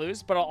YouTube if I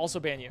lose, but I'll also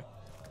ban you.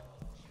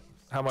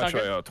 How much do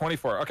I owe?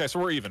 24. Okay, so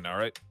we're even now,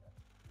 right?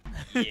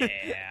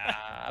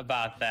 Yeah,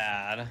 about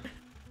that.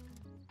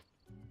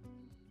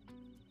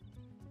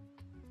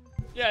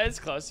 Yeah, it's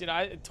close. You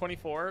know,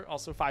 24,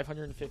 also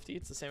 550.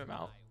 It's the same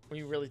amount when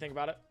you really think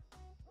about it.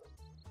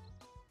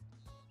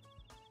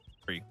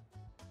 3.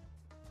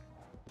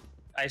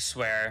 I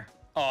swear.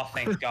 Oh,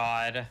 thank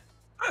God.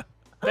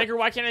 Baker,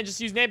 why can't I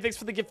just use name? Thanks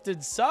for the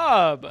gifted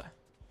sub. All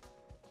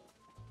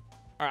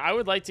right, I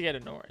would like to get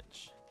an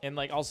orange and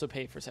like also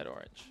pay for said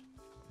orange.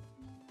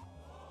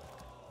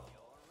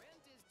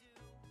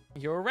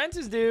 Your rent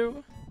is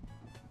due.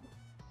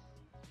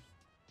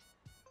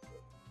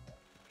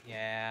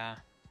 Yeah.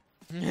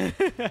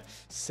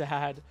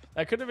 Sad.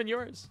 That could have been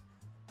yours.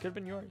 Could have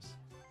been yours.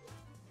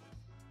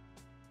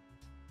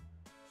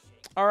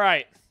 All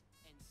right.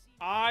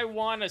 I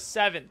want a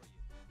 7.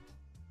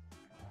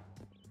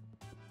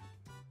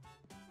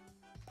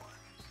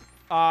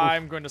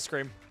 I'm going to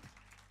scream.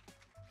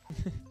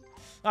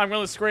 I'm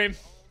going to scream.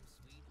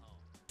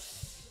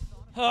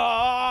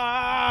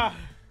 Ah!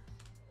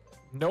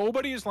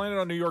 Nobody's landed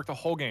on New York the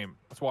whole game.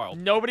 That's wild.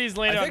 Nobody's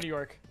landed on New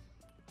York.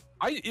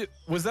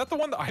 Was that the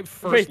one that I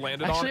first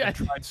landed on and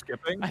tried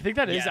skipping? I think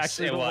that is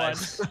actually the one.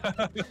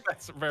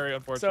 That's very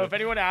unfortunate. So if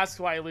anyone asks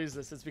why I lose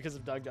this, it's because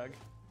of Doug.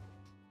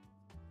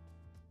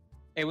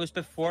 It was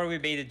before we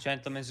made a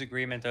gentleman's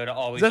agreement, though, to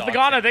always.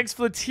 Zethagana, thanks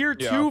for the tier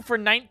 2 for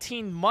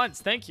 19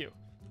 months. Thank you.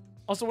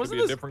 Also,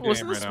 wasn't this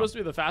supposed to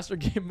be the faster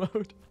game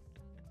mode?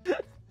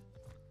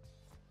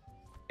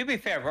 To be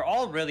fair, we're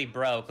all really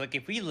broke. Like,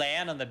 if we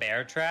land on the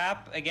bear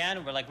trap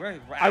again, we're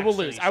I will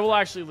lose. I will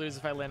actually lose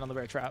if I land on the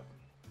bear trap.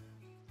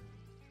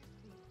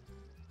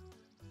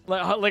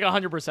 Like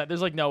 100%.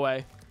 There's like no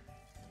way.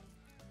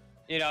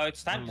 You know,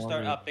 it's time to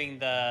start upping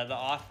the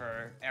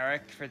offer,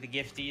 Eric, for the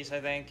gifties,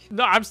 I think.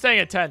 No, I'm staying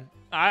at 10.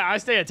 I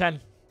stay at 10.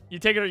 You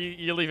take it or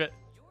you leave it.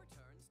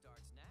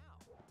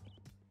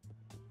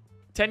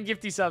 10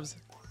 gifty subs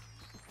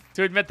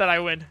to admit that I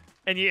win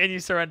and you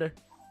surrender.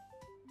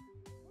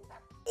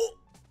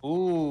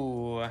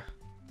 Ooh.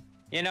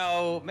 You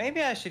know,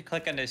 maybe I should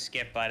click on the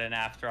skip button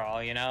after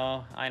all, you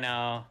know? I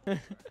know.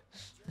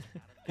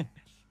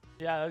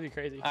 Yeah, that'd be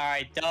crazy. All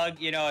right, Doug,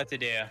 you know what to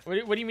do.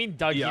 What do you mean,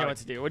 Doug, you know what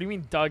to do? What do you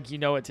mean, Doug, you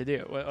know what to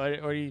do?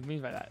 What do you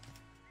mean by that?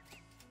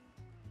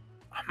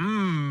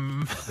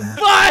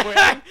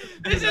 What?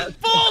 This is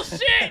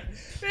bullshit!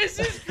 This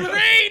is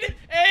grade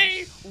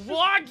A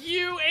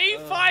Wagyu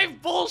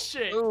A5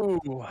 bullshit!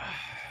 Ooh,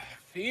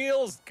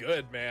 feels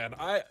good, man.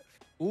 I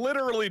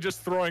literally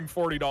just throwing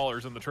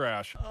 $40 in the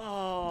trash.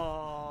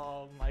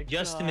 Oh my god.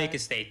 Just to make a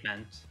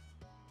statement.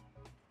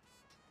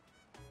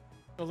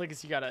 Well,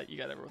 Lucas, you gotta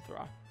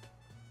withdraw.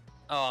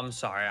 Oh, I'm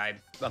sorry.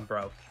 I'm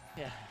broke.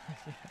 Yeah.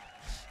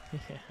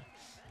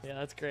 Yeah,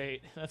 that's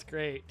great. That's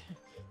great.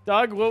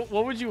 Doug, what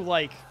would you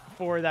like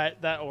for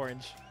that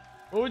orange?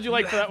 What would you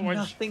like for that orange?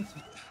 Nothing.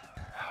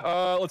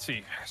 Let's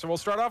see. So we'll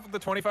start off with the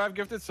 25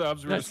 gifted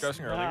subs we were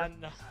discussing earlier.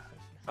 No.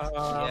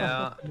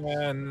 Yeah.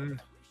 And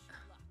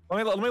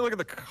let me look at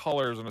the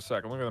colors in a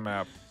second. Look at the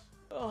map.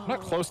 I'm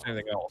not close to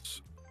anything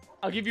else.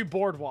 I'll give you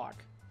boardwalk.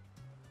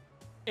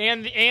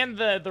 And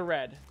the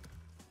red.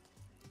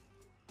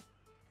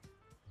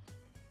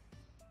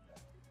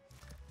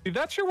 Dude,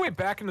 that's your way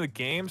back into the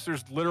games.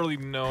 There's literally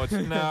no.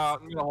 I'm gonna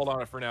hold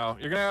on it for now.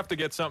 You're gonna have to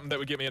get something that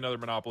would get me another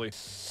Monopoly.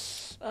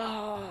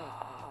 Oh.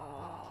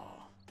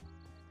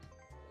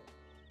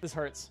 This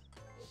hurts.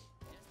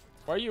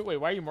 Why are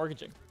you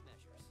mortgaging?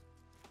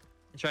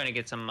 I'm trying to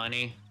get some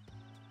money.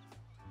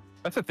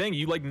 That's the thing.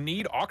 You like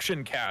need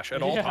auction cash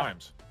at all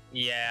times.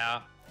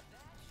 Yeah.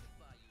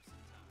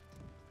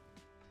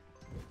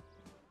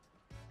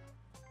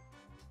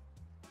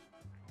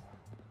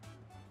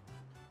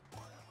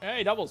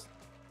 Hey, doubles.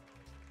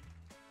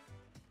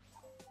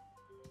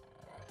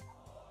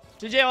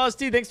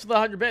 JJLSD, thanks for the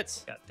 100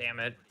 bits. God damn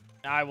it.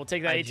 I will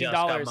take that $18. I just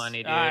got money,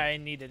 dude. I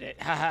needed it.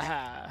 Ha ha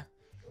ha.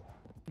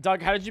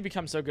 Doug, how did you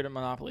become so good at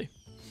Monopoly?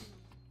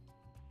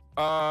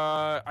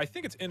 I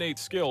think it's innate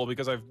skill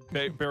because I've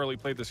barely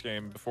played this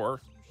game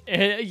before.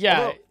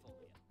 Yeah.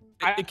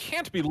 it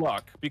can't be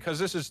luck because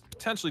this is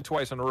potentially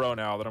twice in a row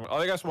now that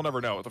I guess we'll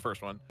never know with the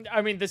first one.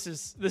 I mean, this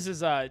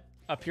is a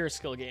pure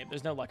skill game.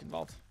 There's no luck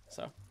involved.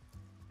 So.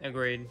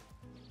 Agreed.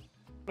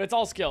 But it's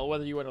all skill,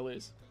 whether you win or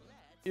lose.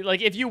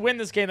 Like, if you win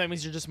this game, that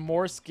means you're just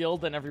more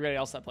skilled than everybody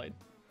else that played.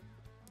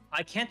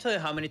 I can't tell you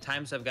how many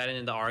times I've gotten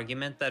in the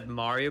argument that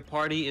Mario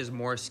Party is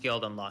more skill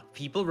than luck.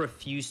 People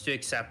refuse to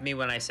accept me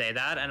when I say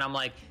that, and I'm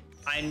like,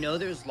 I know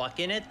there's luck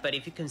in it, but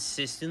if you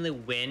consistently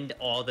win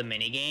all the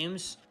mini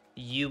games,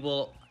 you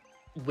will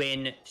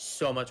win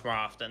so much more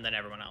often than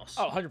everyone else.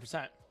 Oh,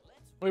 100%.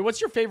 Wait,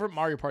 what's your favorite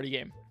Mario Party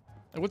game?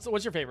 Like,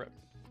 what's your favorite?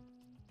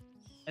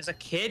 As a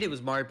kid, it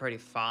was Mario Party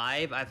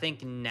 5. I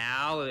think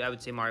now I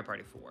would say Mario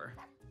Party 4.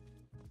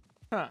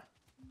 Huh.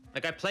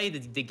 Like, I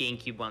played the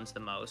GameCube ones the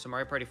most, so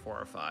Mario Party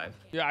 4 or 5.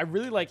 Yeah, I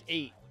really like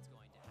 8.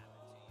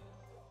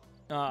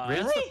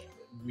 Really?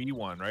 Wii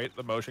one, right?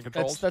 The motion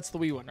controls. That's the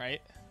Wii one,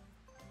 right?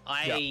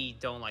 I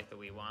don't like the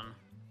Wii one.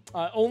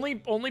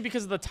 Only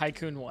because of the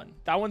Tycoon one.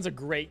 That one's a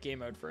great game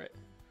mode for it.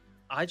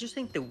 I just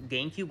think the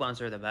GameCube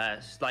ones are the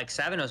best. Like,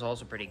 7 is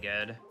also pretty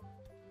good.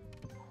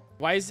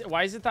 Why is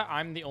it that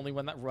I'm the only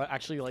one that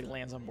actually like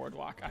lands on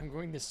Boardwalk? I'm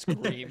going to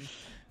scream.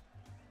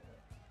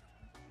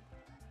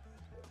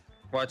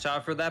 Watch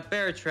out for that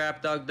bear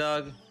trap,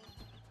 Doug.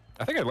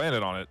 I think I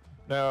landed on it.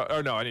 No,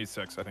 oh no, I need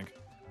 6, I think.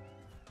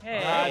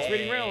 Hey. It's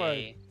Reading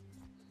Railroad.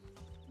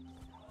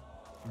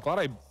 I'm glad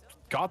I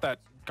got that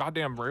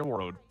goddamn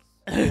railroad.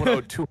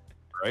 102,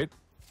 right?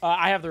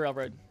 I have the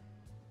railroad.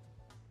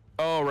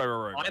 Oh,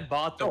 right. I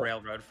bought the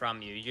railroad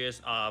from you. You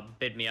just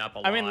bid me up a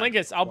lot. I mean,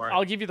 Linkus,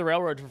 I'll give you the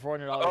railroad for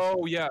 $400.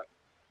 Oh yeah.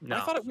 No.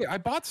 I thought I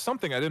bought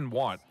something I didn't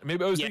want.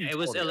 Maybe it was. Yeah, it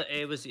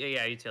was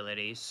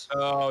utilities.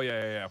 Oh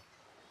yeah.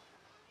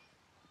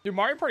 Dude,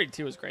 Mario Party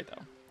 2 is great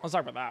though. Let's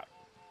talk about that.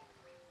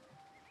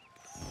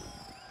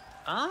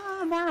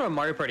 I'm more of a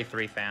Mario Party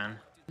 3 fan.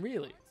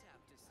 Really?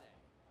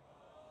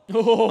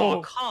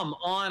 Oh, come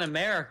on,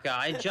 America.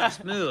 I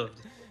just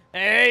moved.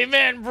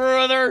 Amen,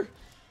 brother.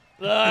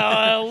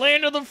 The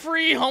land of the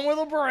free, home of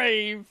the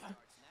brave.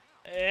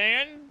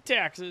 And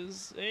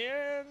taxes.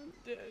 And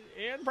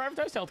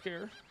privatized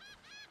healthcare.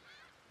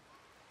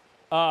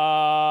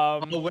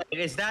 Oh, wait,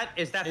 is that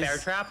bear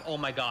trap? Oh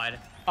my god.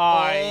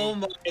 Oh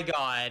my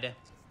god.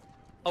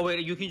 Oh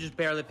wait, you can just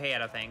barely pay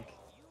it, I think.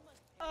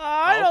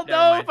 I don't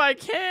know if I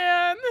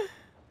can.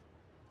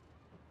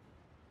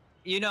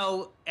 You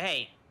know,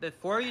 hey,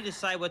 before you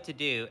decide what to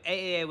do,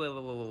 wait.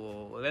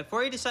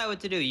 Before you decide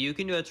what to do, you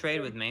can do a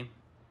trade with me.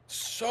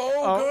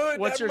 So good.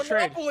 What's your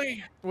Monopoly.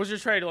 trade? What's your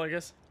trade,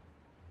 Lucas?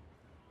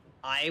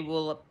 I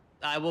will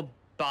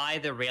buy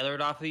the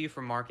railroad off of you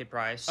for market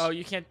price. Oh,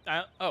 you can't.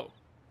 Oh.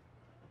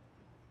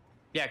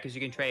 Yeah, because you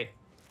can trade.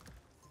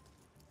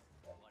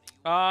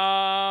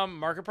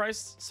 Market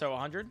price, so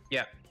 100.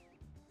 Yeah.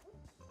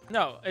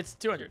 No, it's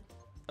 200.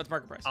 That's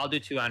market price. I'll do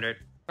 200.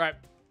 All right.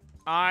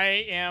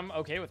 I am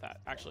okay with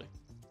that, actually.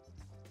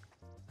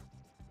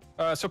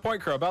 So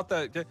PointCrow, about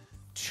the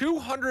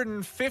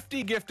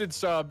 250 gifted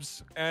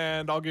subs,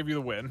 and I'll give you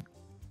the win.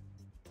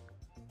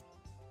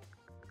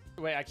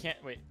 Wait, I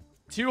can't wait.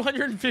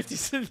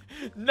 250.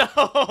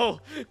 No.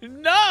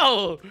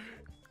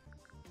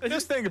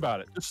 Just think about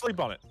it. Just sleep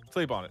on it.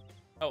 Sleep on it.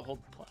 Oh, hold.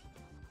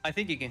 I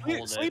think you can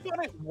hold Sleep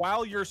on it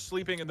while you're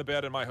sleeping in the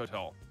bed in my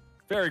hotel.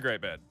 Very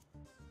great bed.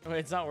 Wait,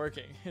 it's not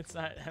working. It's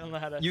not. I don't know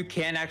how to. You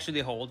can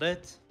actually hold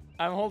it?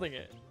 I'm holding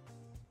it.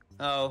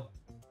 Oh,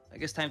 I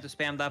guess time to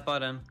spam that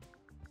button.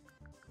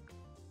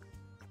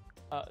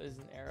 There's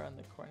an arrow in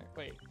the corner.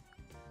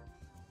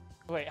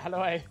 Wait, how do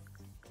I?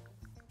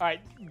 All right,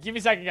 give me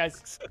a second,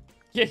 guys.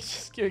 Yeah,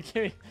 just give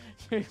me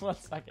 1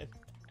 second.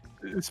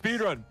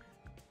 Speed run.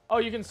 Oh,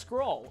 you can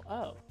scroll.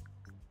 Oh,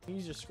 you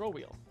use your scroll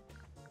wheel.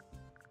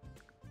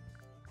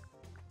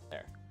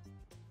 There.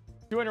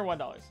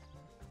 $201.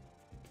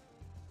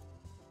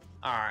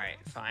 All right,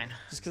 fine.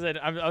 Just because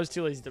I was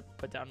too lazy to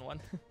put down one.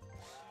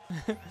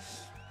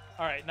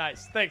 All right,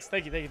 nice. Thanks.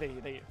 Thank you.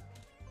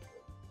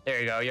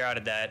 There you go. You're out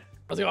of debt.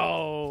 Let's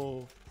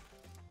go.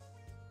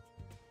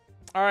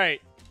 All right.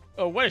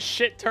 Oh, what a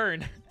shit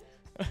turn.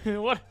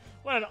 what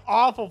an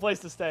awful place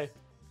to stay.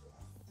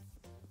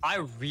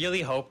 I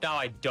really hope now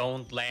I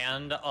don't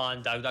land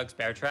on Doug's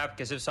bear trap,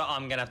 because if so,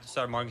 I'm gonna have to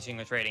start mortgaging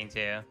or trading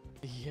too.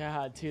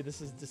 Yeah, dude,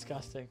 this is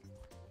disgusting.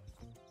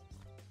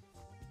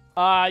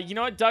 You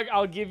know what, Doug?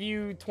 I'll give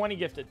you 20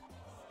 gifted.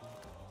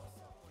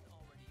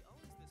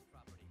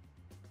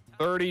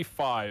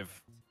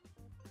 35.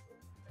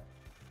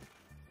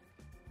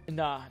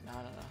 Nah.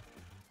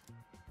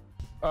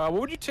 What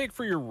would you take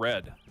for your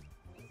red?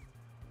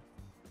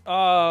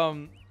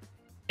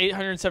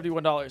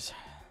 $871.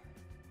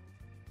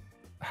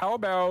 How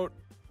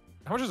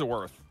much is it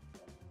worth?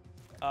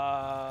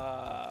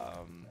 Like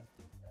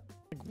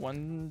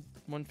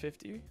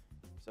 150.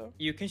 So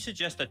You can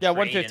suggest a yeah, trade,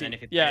 150. and then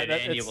if you Yeah, put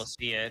it in, you will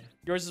see it.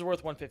 Yours is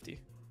worth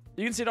 150.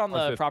 You can see it on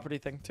the property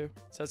thing too. It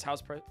says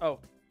house price. Oh,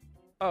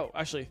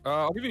 actually.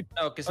 I'll give you.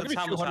 Oh, because that's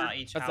how much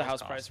each That's house the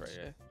house costs. price,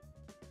 right? Yeah.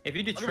 If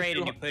you do trade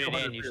and you put it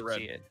in, you should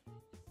see it.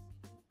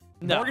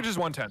 No. Mortgage is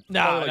 110.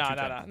 No, Probably like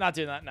 210. Not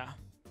doing that. No.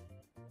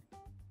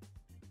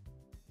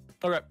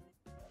 Okay.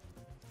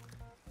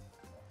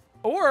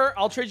 Or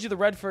I'll trade you the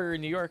red for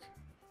New York.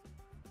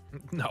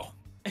 No.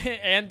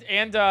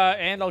 and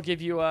I'll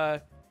give you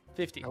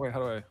 50. Oh, wait, how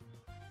do I?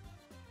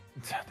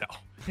 No.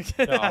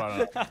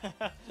 No.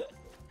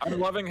 I'm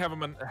loving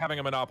having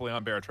a monopoly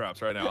on bear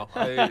traps right now.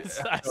 I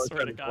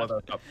swear to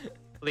God.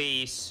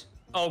 Please.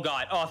 Oh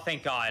God. Oh,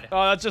 thank God.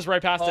 Oh, that's just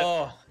right past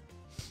it.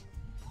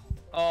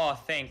 Oh,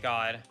 thank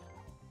God.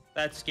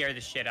 That scared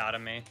the shit out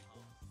of me.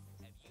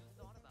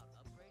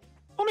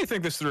 Let me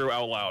think this through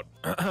out loud.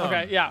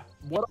 Okay, yeah.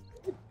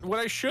 What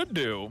I should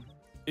do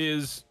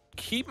is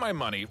keep my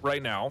money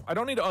right now. I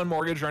don't need to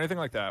unmortgage or anything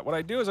like that. What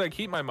I do is I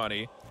keep my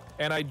money,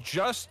 and I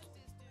just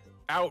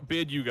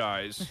outbid you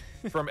guys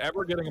from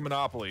ever getting a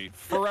monopoly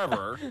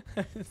forever,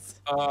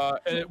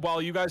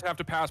 while you guys have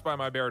to pass by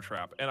my bear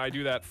trap, and I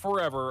do that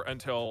forever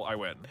until I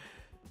win.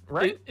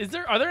 Right?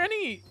 Are there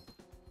any?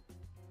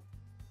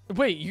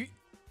 Wait,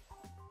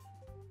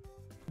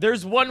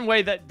 There's one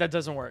way that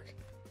doesn't work,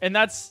 and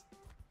that's.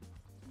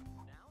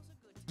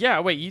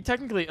 Yeah, wait, you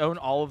technically own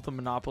all of the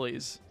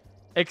monopolies,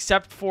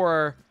 except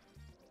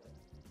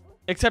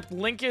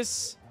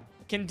Linkus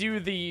can do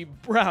the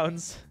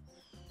browns,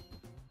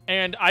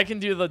 and I can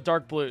do the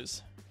dark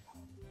blues.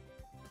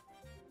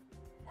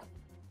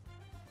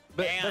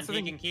 But and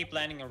he can keep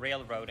landing a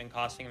railroad and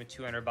costing him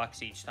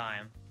 $200 each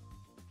time.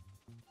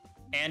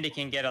 And he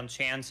can get on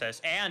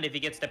chances. And if he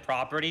gets the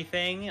property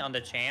thing on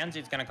the chance,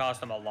 it's gonna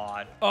cost him a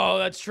lot. Oh,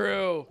 that's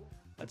true.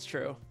 That's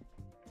true.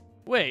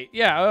 Wait,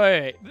 yeah,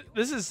 wait.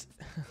 This is...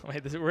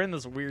 Wait, we're in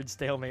this weird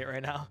stalemate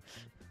right now.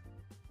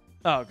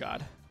 Oh,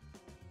 God.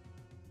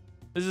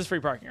 This is free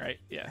parking, right?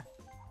 Yeah.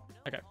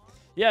 Okay.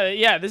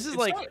 Yeah, this is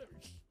like...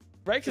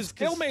 Right? Because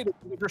stalemate is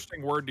an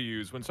interesting word to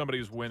use when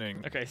somebody's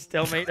winning. Okay,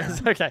 stalemate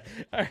is... Okay.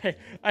 All right.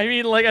 I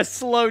mean, like a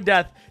slow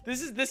death.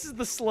 This is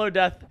the slow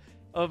death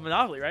of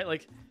Monopoly, right?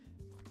 Like,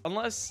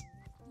 unless...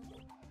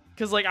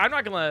 Because, like, I'm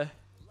not going to...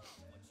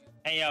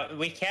 And,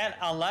 we can't,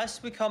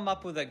 unless we come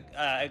up with a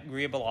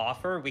agreeable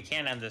offer, we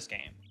can't end this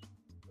game.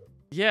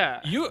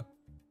 Yeah. You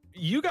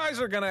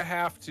guys are gonna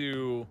have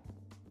to.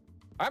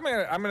 I'm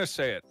gonna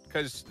say it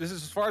because this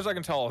is as far as I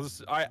can tell.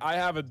 I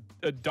have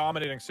a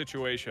dominating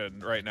situation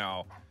right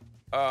now.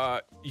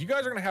 You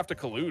guys are gonna have to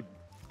collude.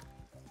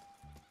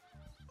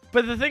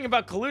 But the thing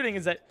about colluding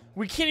is that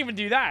we can't even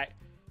do that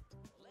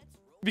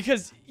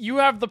because you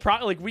have the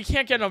like we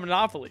can't get a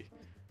monopoly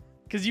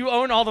because you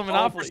own all the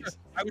monopolies.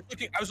 I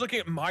was looking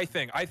at my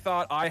thing. I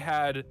thought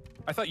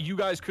you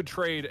guys could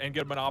trade and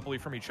get a monopoly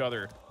from each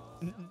other.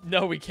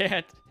 No, we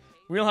can't.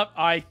 We don't have.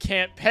 I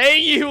can't pay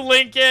you,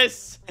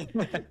 Linkus.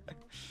 Didn't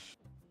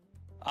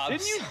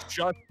you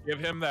just give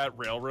him that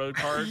railroad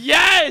card?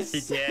 Yes,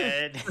 he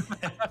did.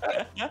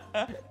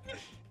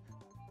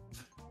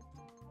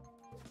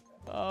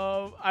 Dude,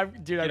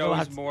 I'm gonna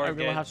have to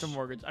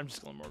mortgage. I'm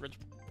just gonna mortgage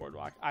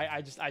Boardwalk.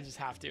 I just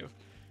have to.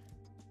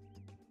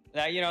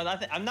 You know,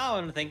 I'm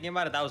not even thinking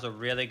about it. That was a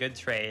really good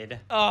trade.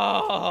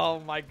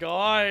 Oh my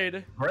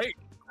God. Great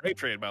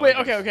trade, by the way.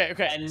 Wait, okay.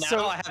 And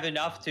now I have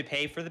enough to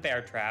pay for the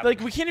bear trap. Like,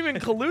 we can't even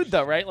collude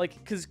though, right?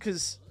 Like,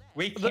 cause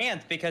we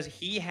can't because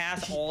he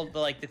has all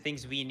the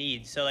things we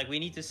need. So like, we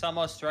need to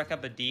somehow strike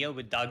up a deal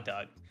with Doug,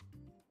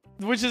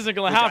 which isn't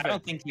gonna happen. I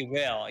don't think he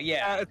will.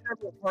 Yeah, it's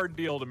a hard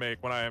deal to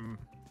make when I'm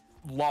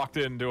locked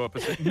into a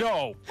position.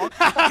 No.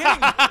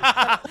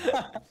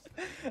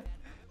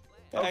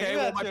 Okay,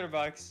 well,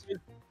 $200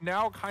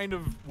 now kind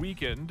of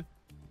weakened.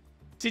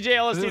 TJ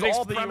LSD, this is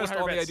all premised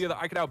on the idea that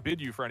I could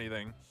outbid you for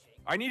anything.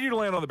 I need you to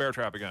land on the bear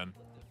trap again.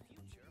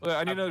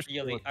 I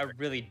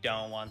really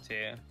don't want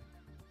to.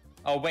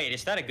 Oh wait,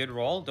 is that a good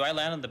roll? Do I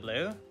land on the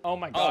blue? Oh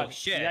my God! Oh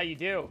shit! Yeah, you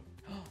do.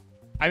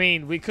 I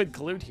mean, we could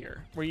collude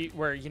here,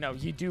 where you know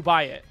you do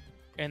buy it,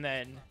 and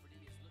then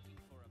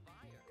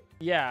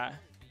yeah.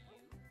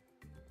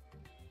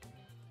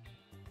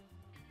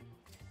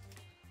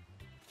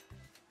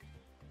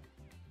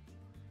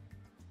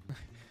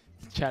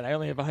 Chad, I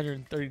only have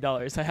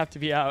 $130. I have to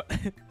be out.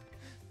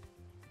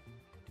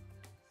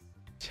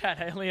 Chad,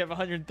 I only have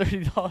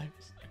 $130.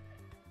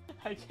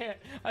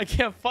 I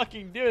can't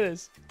fucking do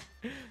this.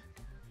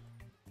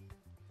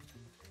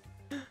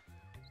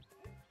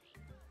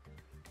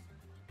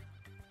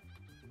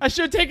 I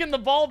should have taken the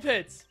ball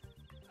pits.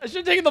 I should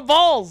have taken the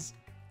balls.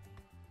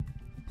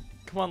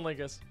 Come on,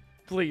 Linkus.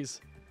 Please.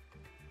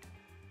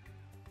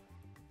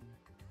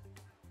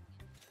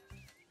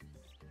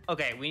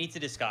 Okay, we need to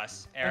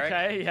discuss, Eric.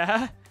 Okay,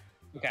 yeah.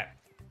 Okay.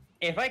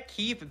 If I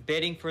keep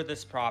bidding for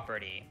this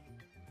property,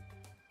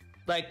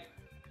 like,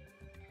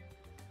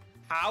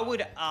 how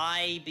would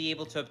I be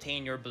able to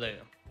obtain your blue?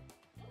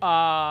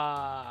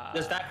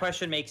 Does that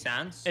question make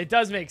sense? It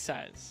does make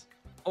sense.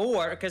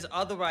 Or, because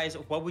otherwise,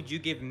 what would you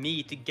give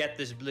me to get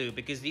this blue?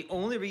 Because the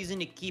only reason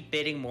to keep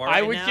bidding more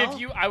I would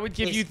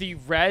give you the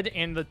red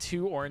and the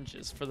 2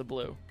 oranges for the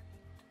blue.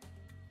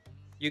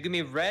 You give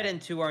me red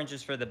and 2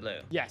 oranges for the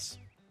blue? Yes.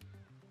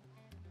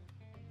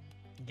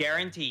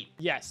 Guaranteed?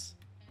 Yes.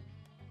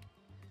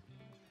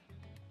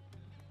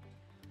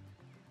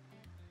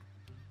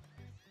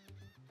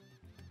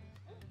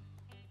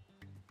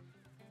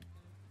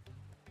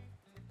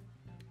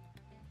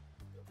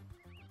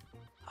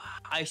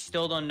 I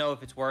still don't know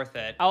if it's worth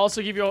it. I'll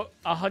also give you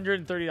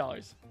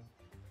 $130.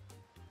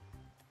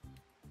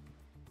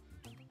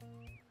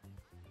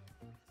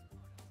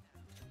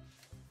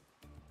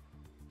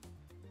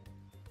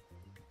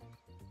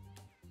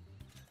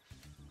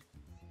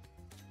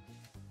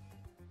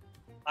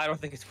 I don't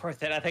think it's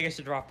worth it. I think I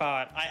should drop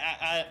out.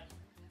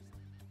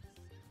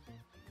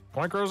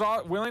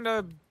 PointCrow's willing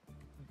to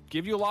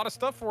give you a lot of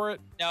stuff for it.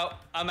 No,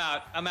 I'm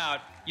out. I'm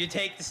out. You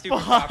take the stupid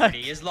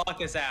property. Just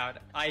lock us out.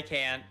 I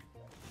can't.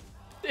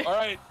 All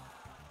right.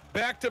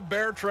 Back to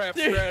bear trap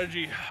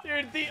strategy.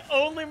 Dude, the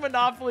only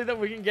monopoly that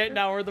we can get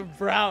now are the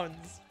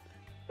Browns.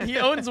 He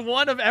owns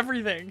one of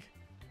everything.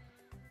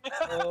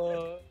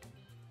 Oh.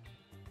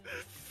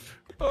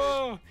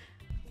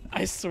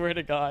 I swear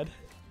to God.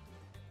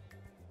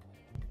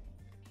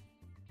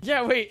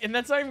 Yeah, wait, and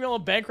that's not even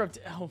gonna bankrupt.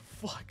 Oh,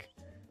 fuck.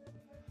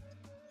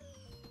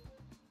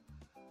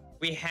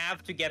 We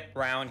have to get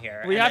Brown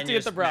here. We and have then to get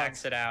just the Browns.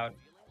 Max it out.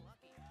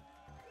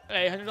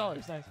 Hey,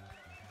 $100, nice.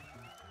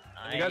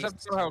 You guys have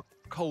to somehow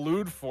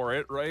collude for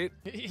it, right?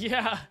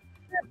 Yeah.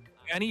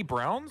 Any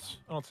Browns?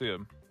 I don't see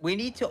him. We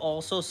need to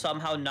also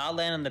somehow not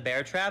land on the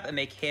bear trap and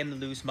make him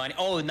lose money.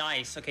 Oh,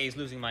 nice. Okay, he's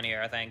losing money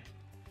here, I think.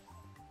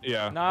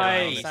 Yeah.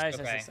 Nice, Nice, nice,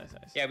 okay. nice.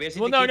 Yeah, we just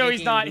need Well, to no, keep no, making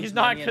he's not. him He's lose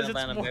not money and because it's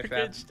then land on bear trap.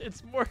 mortgaged.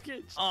 It's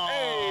mortgaged.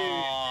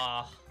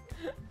 Oh.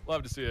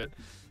 Love to see it.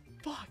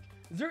 Fuck.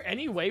 Is there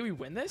any way we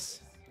win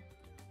this?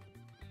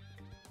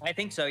 I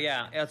think so,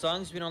 yeah. As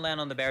long as we don't land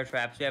on the bear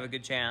traps, we have a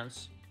good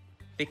chance.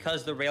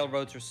 Because the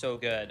railroads are so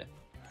good.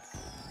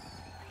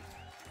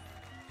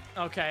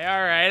 Okay,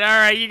 all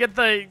right. You get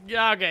the...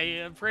 Yeah,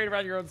 okay, parade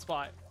around your own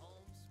spot.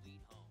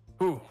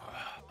 Ooh.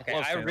 Okay,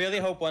 I really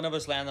hope one of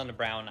us land on the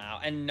Brown now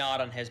and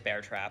not on his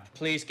bear trap.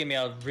 Please give me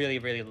a really,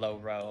 really low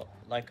roll.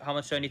 Like, how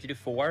much do I need to do?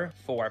 4?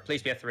 4.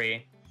 Please be a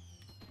 3.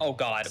 Oh,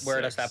 God.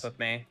 Where does that 6. put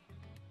me?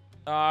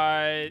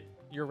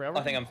 You're railroad?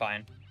 I think I'm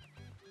fine.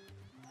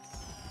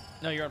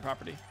 No, you're on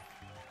property.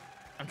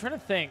 I'm trying to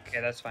think. Okay,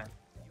 that's fine.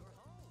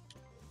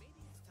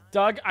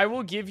 Doug, I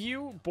will give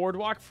you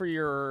Boardwalk for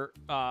your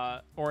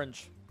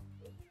orange.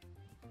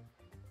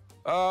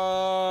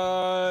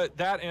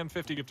 That and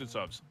 50 gifted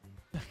subs.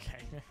 Okay.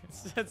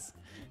 That's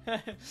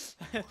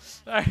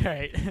all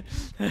right.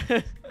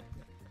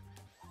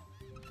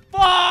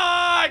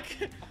 Fuck!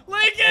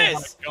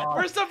 Linkus! Oh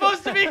we're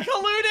supposed to be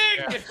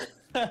colluding!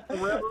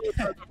 Railroads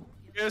are the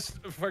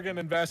biggest fucking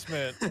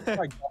investment. Oh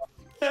my God.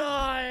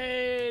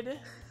 God.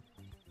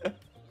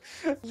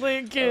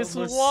 Linkus,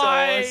 I'm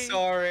why? so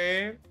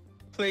sorry.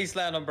 Please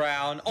land on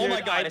Brown. Oh Dude,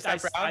 my God, is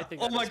that I Brown?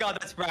 think Oh that my is God,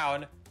 that's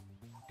Brown.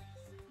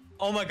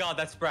 Oh my God,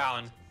 that's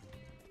Brown.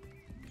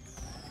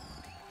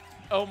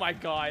 Oh my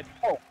God.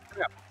 Oh,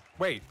 yeah.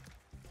 Wait.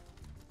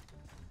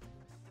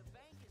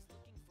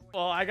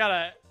 Well, I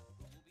gotta...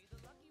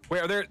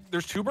 Wait,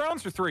 there's 2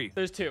 Browns or 3?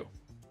 There's 2.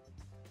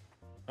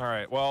 All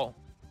right, well,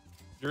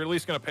 you're at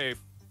least going to pay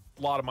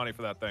a lot of money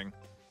for that thing.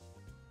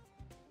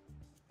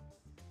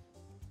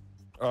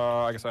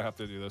 I guess I have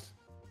to do this.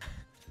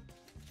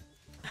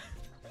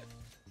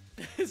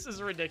 This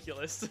is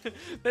ridiculous.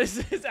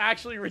 This is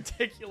actually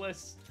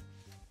ridiculous.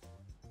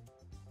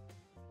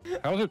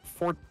 How is it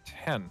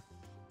 410?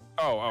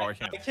 Oh, I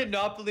can't. I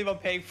cannot believe I'm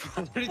paying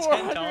 $410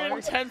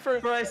 $410 for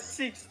a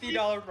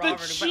 $60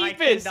 property, the but I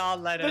cheapest,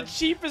 cannot let him. the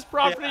cheapest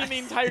property in the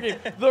entire game.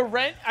 The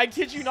rent, I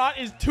kid you not,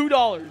 is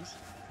 $2.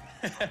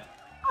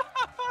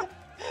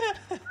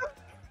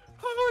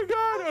 Oh my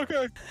God,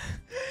 okay.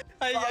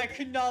 I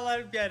could not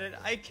let him get it.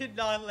 I could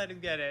not let him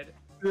get it.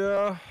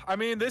 Yeah, I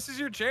mean, this is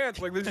your chance.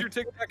 Like, this is your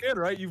ticket back in,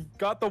 right? You've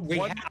got the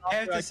one. I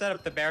have to set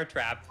up the bear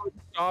trap.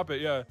 Stop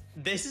it, yeah.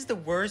 This is the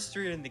worst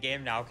street in the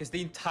game now because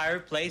the entire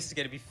place is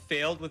going to be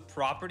filled with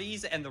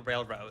properties and the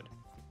railroad.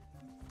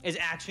 It's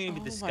actually going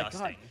to be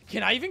disgusting. My God.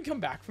 Can I even come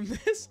back from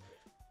this?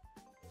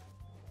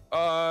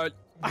 Yeah.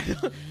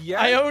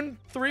 I own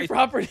 3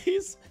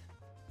 properties.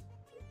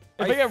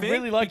 I think I'm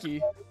really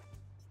lucky.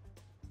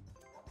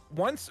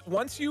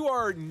 Once you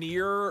are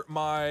near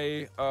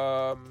my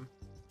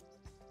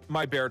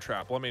my bear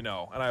trap, let me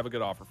know, and I have a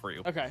good offer for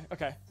you. Okay.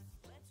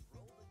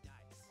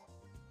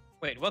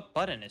 Wait, what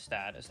button is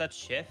that? Is that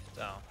shift?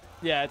 Oh.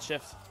 Yeah, it's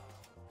shift.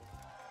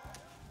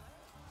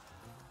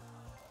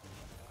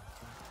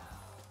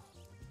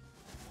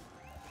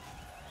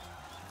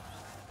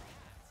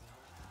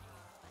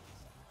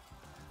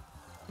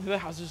 The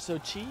houses are so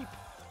cheap.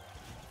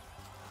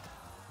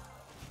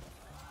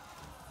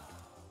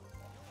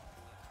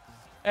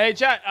 Hey,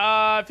 chat,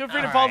 feel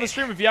free to follow the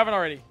stream if you haven't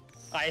already.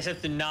 I just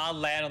have to not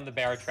land on the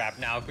bear trap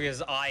now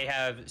because I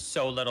have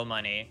so little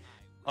money.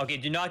 Okay,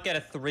 do not get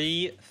a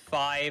 3,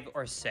 5,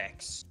 or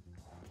 6.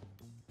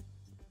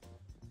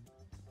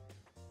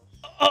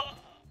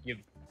 You've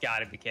got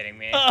to be kidding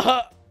me.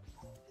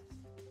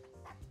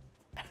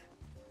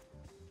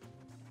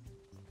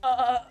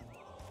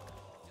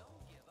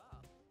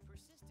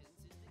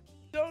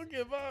 Don't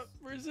give up.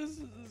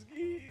 Persistence is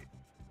key.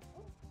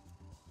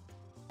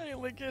 Hey,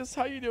 Linkus,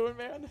 how you doing,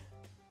 man?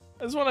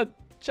 I just want to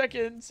check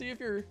in, see if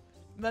your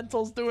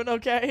mental's doing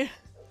okay.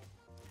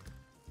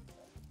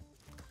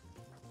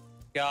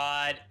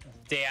 God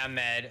damn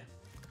it.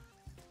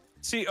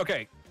 See,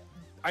 okay,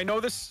 I know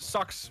this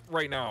sucks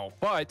right now,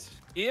 but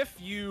if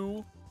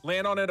you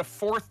land on it a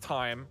 4th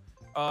time,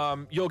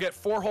 you'll get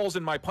 4 holes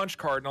in my punch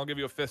card, and I'll give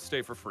you a 5th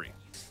stay for free.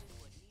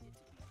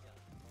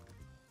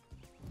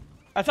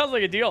 That sounds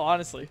like a deal,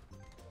 honestly.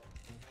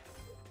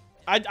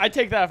 I'd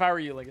take that if I were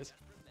you, Lingus.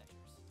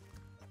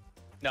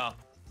 No.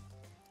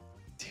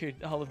 Dude,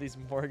 all of these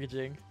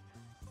mortgaging.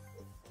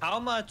 How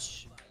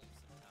much?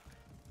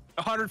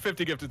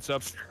 150 gifted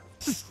subs.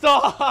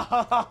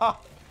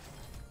 Stop!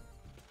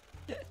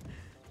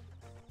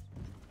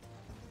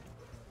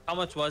 How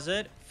much was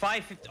it?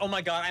 550. Oh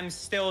my god, I'm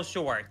still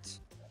short.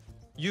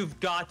 You've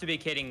got to be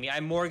kidding me. I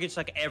mortgaged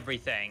like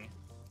everything.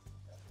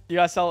 You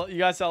gotta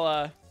sell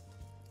a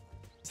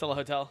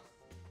hotel.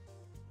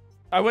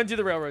 I wouldn't do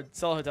the railroad.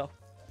 Sell a hotel.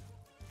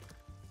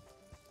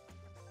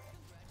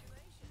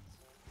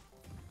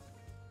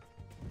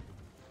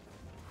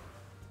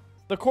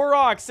 The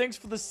Korox, thanks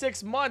for the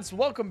 6 months.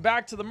 Welcome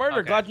back to the murder.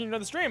 Okay. Glad you know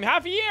the stream.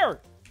 Half a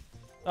year.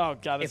 Oh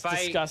god, that's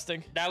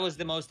disgusting. That was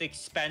the most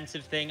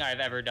expensive thing I've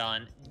ever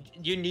done.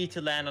 You need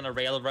to land on a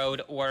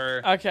railroad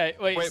or Okay,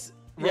 wait.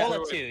 roll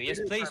a 2.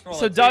 Yes, please roll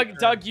So a 2.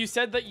 Doug, you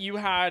said that you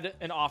had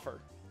an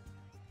offer.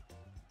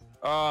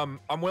 I'm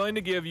willing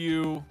to give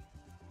you.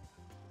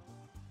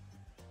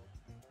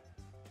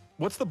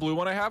 What's the blue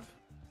one I have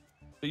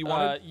that you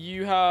wanted?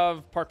 You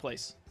have Park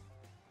Place.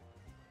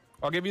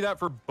 I'll give you that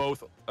for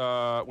both.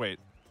 Wait.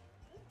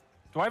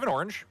 Do I have an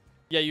orange?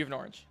 Yeah, you have an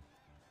orange.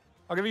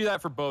 I'll give you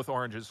that for both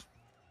oranges.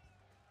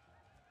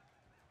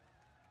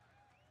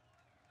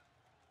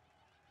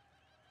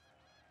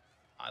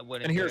 I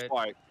wouldn't. And here's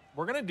why.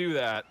 We're gonna do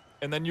that,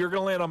 and then you're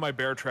gonna land on my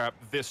bear trap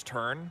this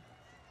turn.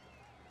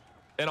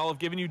 And I'll have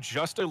given you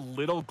just a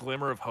little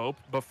glimmer of hope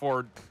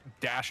before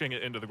dashing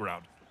it into the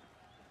ground.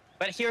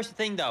 But here's the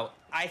thing, though.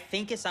 I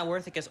think it's not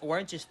worth it because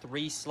orange is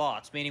 3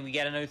 slots, meaning we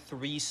get another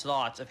 3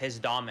 slots of his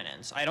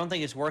dominance. I don't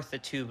think it's worth the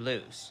 2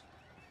 blues.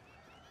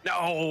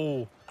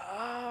 No.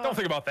 Don't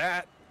think about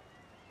that.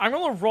 I'm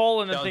gonna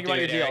roll and then Don't think do about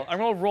your it, deal. Eric. I'm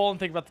gonna roll and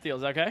think about the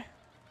deals, okay?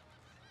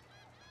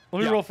 Let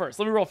me Yeah. roll first.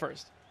 Let me roll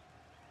first.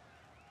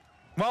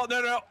 Well,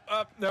 no.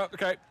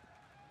 Okay.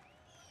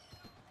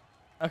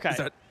 Okay. Is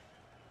that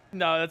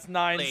No, that's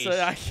 9, Please. so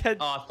I get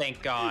Oh,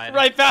 thank God.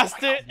 right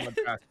past it.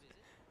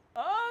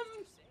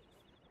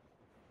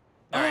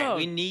 All right, Oh.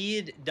 we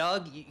need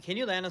Doug. Can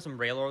you land on some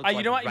railroads?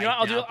 You know what? Right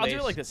I'll do now,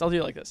 it like this. I'll do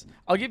it like this.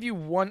 I'll give you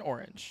 1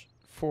 orange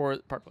for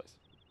Park Place.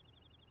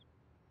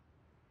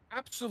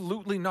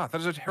 Absolutely not.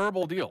 That is a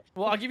terrible deal.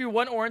 Well, I'll give you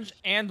 1 orange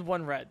and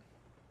 1 red.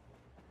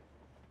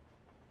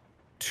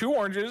 2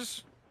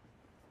 oranges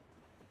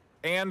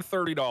and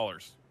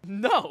 $30.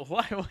 No,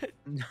 why? What?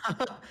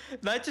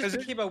 That's just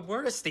to keep a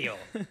worse deal.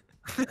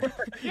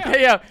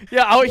 Yeah.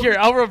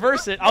 I'll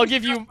reverse it. I'll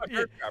give you.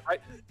 Right?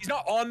 He's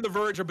not on the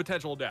verge of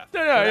potential death. No,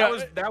 So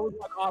yeah. that was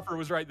what offer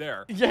was right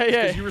there. Yeah.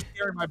 Because you were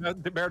staring my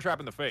bear trap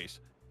in the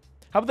face.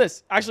 How about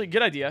this? Actually,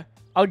 good idea.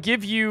 I'll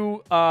give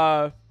you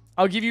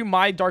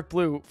my dark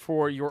blue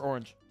for your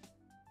orange.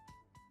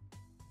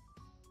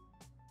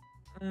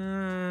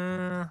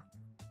 That's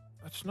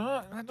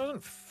not. That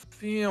doesn't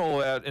feel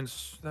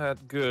that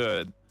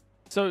good.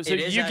 So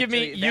you give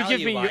me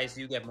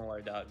you get more,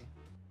 Doug.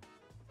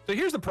 So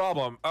here's the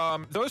problem.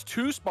 Those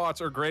 2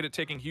 spots are great at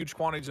taking huge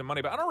quantities of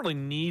money, but I don't really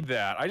need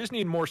that. I just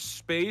need more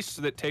space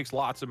that takes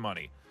lots of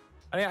money.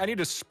 I need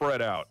to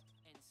spread out.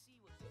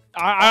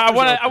 I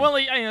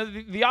want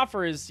to. The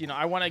offer is,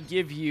 I want to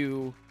give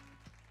you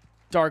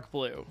dark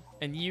blue,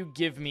 and you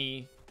give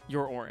me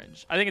your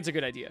orange. I think it's a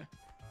good idea.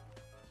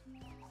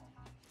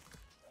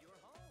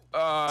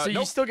 So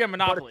you still get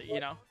Monopoly,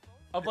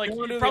 of like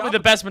probably the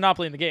best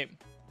Monopoly in the game.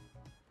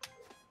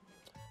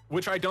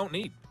 Which I don't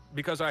need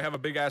because I have a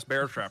big ass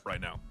bear trap right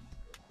now.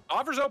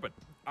 Offer's open.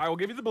 I will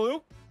give you the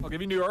blue. I'll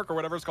give you New York or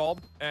whatever it's called,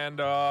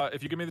 and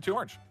if you give me the 2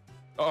 orange,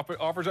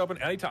 offer's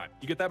open anytime.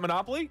 You get that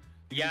Monopoly.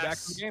 You get back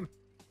to the game.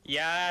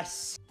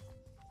 Yes.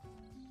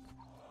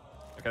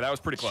 Okay, that was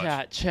pretty close.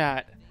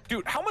 Chat.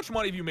 Dude, how much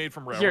money have you made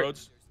from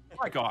railroads? Oh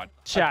my God.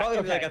 Chat. Probably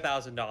Okay. like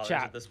 $1,000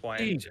 at this point.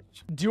 Jesus.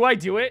 Do I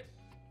do it?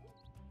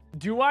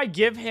 Do I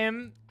give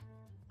him?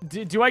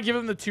 Do I give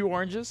him the 2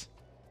 oranges?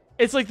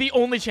 It's like the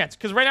only chance,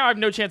 because right now I have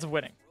no chance of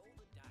winning.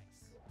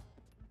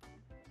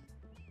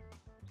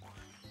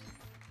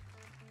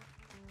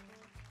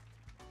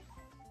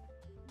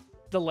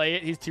 Delay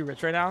it. He's too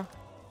rich right now.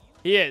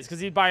 He is, because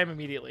he'd buy him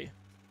immediately.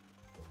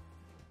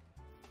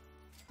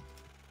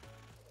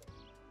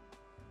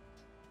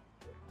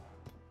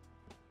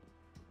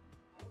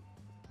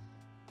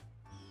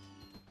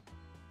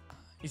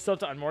 You still have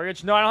to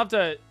unmortgage? No, I don't have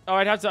to. Oh,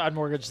 I'd have to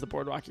unmortgage the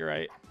boardwalk. You're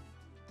right.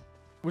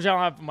 Which I don't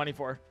have money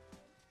for.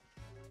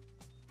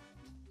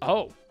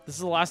 Oh, this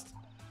is the last.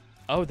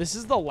 Oh, this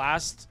is the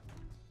last.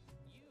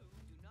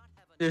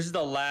 This is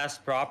the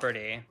last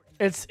property.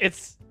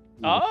 It's.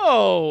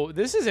 Oh,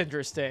 this is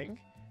interesting.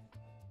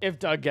 If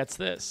Doug gets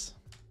this.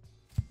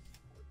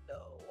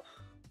 No.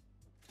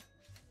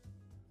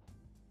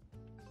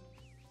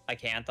 I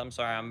can't. I'm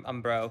sorry.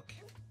 I'm broke.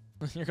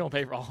 You're gonna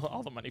pay for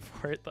all the money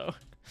for it though.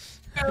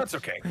 Yeah, that's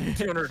okay.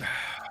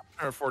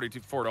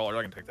 $244.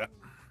 I can take that.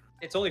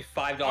 It's only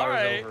 $5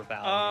 right. over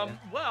value.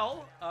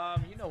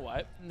 You know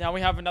what? Now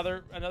we have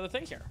another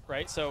thing here,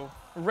 right? So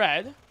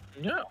red.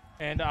 Yeah.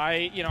 And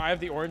I have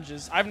the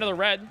oranges. I have another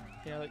red.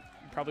 You know, that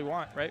you probably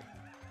want, right?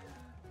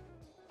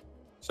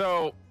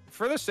 So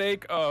for the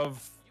sake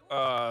of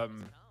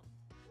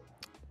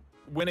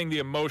winning the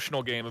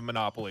emotional game of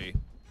Monopoly,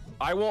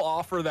 I will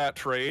offer that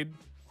trade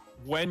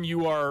when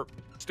you are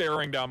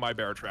staring down my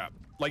bear trap.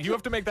 Like, you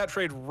have to make that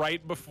trade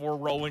right before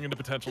rolling into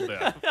potential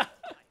death.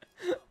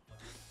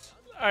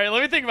 All right,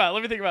 let me think about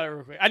it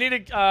real quick. I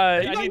need to, I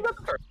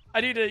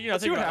need to,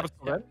 Let's see what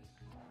happens.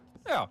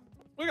 Yeah,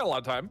 we got a lot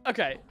of time.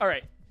 Okay, all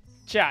right,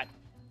 chat.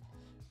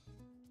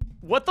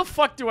 What the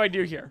fuck do I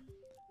do here?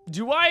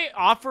 Do I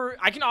offer?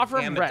 I can offer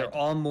him red. They're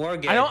all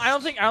mortgage. I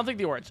don't think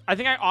the orange. I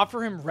think I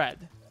offer him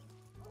red.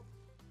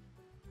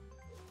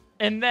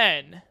 And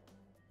then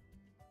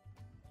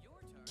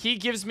he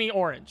gives me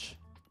orange.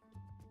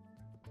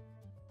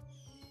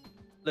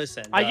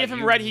 Listen, I give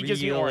him red, he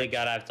gives me orange. You really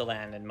gotta have to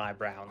land in my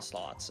brown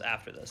slots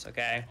after this,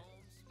 okay?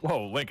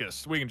 Whoa,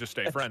 Linkus, we can just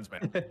stay friends,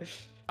 man.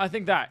 I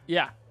think that,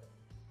 yeah.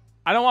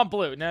 I don't want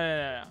blue.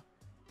 No.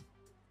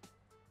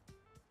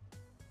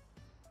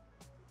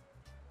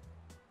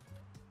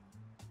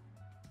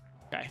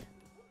 Okay.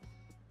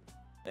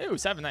 Ooh,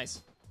 7,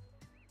 nice.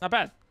 Not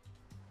bad.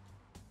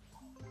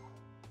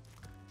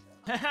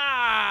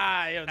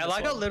 I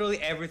like how literally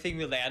everything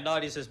we land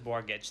on is just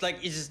mortgage.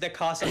 Like, it's just the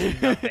cost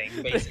of nothing,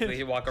 basically,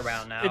 to walk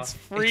around now. It's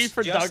free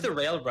for just Doug. the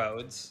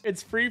railroads.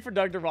 It's free for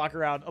Doug to walk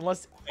around,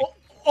 unless...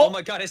 Oh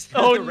my god, it's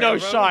oh, the no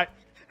railroad? shot.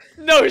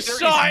 No There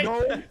shot! is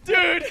no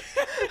Dude!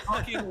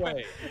 fucking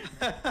way.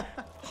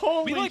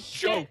 Holy We like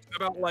shit. joked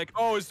about like,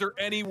 oh, is there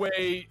any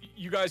way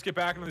you guys get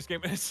back into this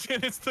game? And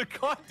it's the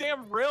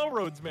goddamn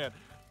railroads, man.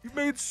 You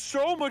made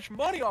so much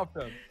money off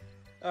them.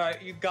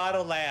 Alright, you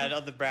gotta land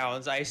on the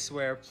Browns, I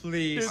swear.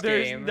 Please, Dude,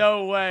 there's game.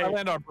 no way. I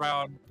land on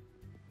Brown.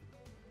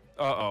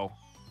 Uh-oh.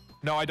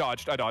 No, I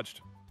dodged.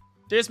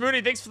 Jace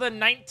Mooney, thanks for the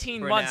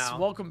 19 For months. now.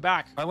 Welcome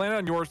back. I landed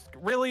on yours.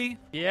 Really?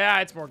 Yeah,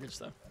 it's mortgage,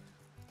 though.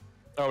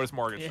 Oh, it's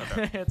mortgage. Yeah,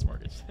 Okay. it's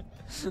mortgage.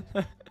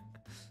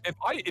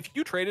 If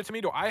you trade it to me,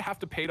 do I have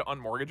to pay to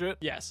unmortgage it?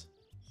 Yes.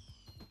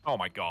 Oh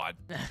my god.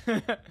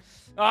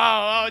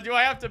 Oh, do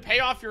I have to pay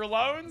off your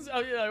loans?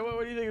 Oh, yeah,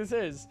 what do you think this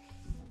is?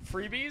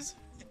 Freebies?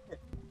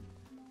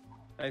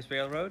 Nice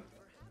railroad.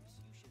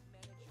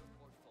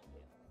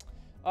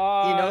 You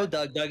You know,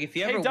 Doug, if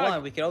you hey, ever Doug.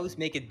 want, we could always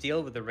make a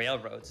deal with the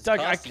railroads. It's Doug,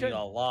 I costing could- you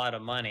a lot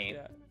of money.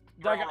 Yeah.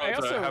 Doug, I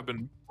Railroads also have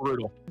been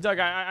brutal. Doug,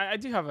 I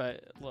do have a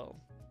little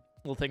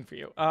thing for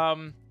you.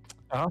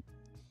 Uh-huh.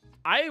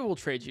 I will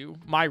trade you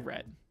my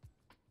red.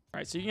 All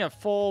right, so you can have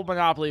full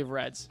monopoly of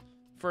reds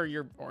for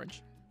your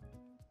orange.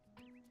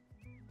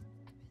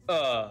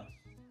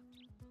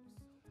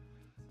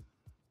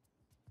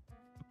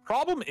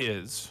 Problem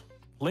is,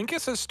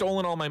 Linkus has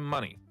stolen all my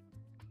money,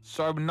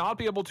 so I would not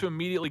be able to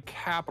immediately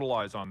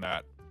capitalize on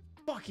that.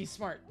 Fuck, he's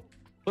smart.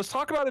 Let's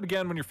talk about it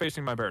again when you're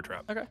facing my bear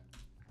trap. Okay.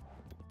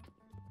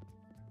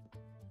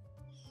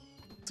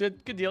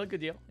 It's good deal,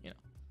 You know,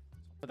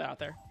 put that out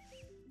there.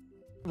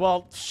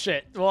 Well,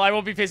 shit. Well, I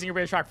won't be facing your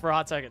bear trap for a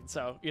hot second,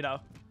 so you know,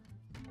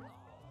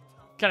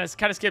 kind of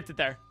skipped it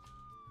there.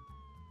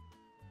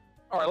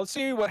 All right, let's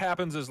see what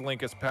happens as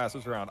Linkus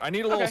passes around. I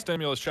need a little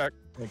stimulus check,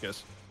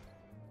 Linkus.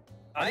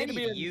 I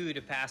need you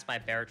to pass my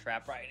bear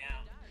trap right now.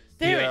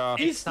 Damn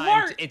it, he's It's time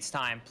smart. It's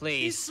time,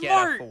 please. He's Get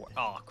smart. a 4.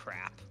 Oh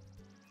crap!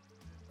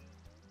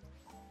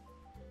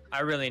 I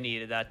really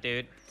needed that,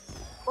 dude.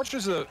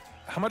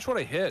 How much would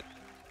I hit?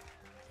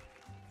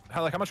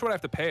 How much would I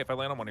have to pay if I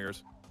land on one of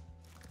yours?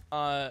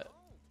 On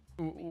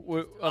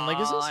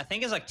Linkus's? I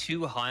think it's like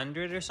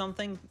 200 or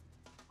something.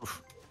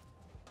 Oof.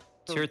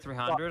 200 or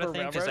 300, I for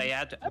think, because I railroad?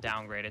 had to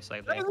downgrade it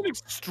slightly. That is an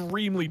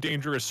extremely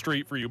dangerous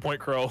street for you,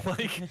 PointCrow.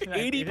 Like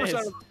 80% is.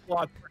 of the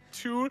slots are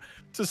 $200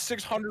 to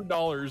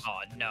 $600. Oh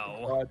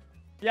no!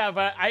 Yeah,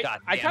 but I God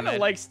kind damn of it.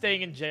 like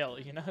staying in jail.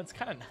 You know, it's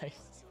kind of nice.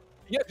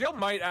 Yeah, jail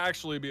might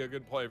actually be a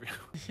good play for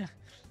you.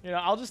 You know,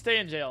 I'll just stay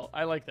in jail.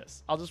 I like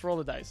this. I'll just roll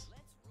the dice.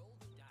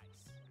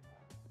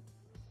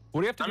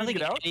 What do you have to I do don't to think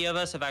get out? any of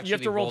us have actually You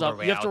have to roll rolled our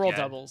way You have to out roll yet.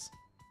 doubles.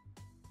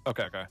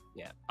 Okay.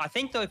 Yeah, I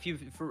think though if you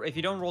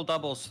don't roll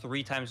doubles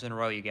 3 times in a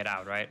row, you get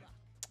out, right?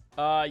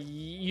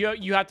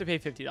 You have to pay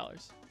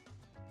 $50.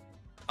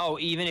 Oh,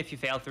 even if you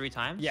fail 3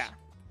 times? Yeah.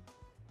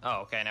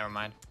 Oh, okay, never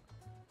mind.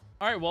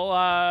 All right.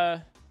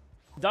 Well,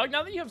 Doug,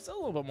 now that you have still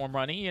a little bit more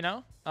money, you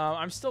know,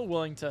 I'm still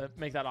willing to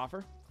make that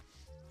offer.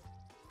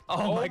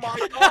 Oh, my god!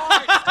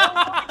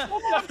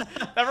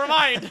 Never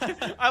mind.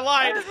 I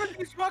lied. What is with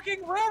these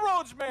fucking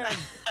railroads, man?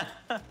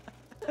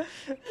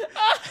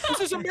 This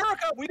is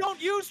America. We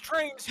don't use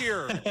trains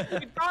here.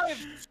 We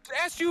drive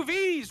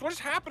SUVs. What is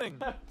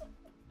happening?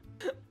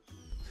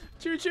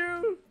 Choo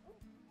choo.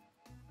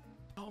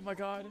 Oh my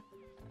god.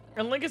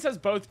 And Linkus has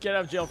both get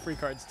out of jail free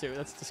cards too.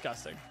 That's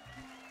disgusting.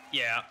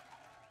 Yeah.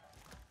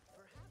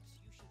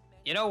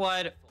 You know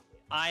what?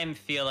 I'm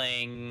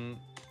feeling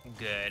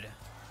good.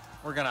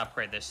 We're gonna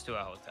upgrade this to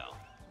a hotel.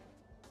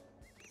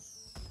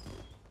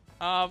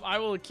 I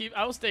will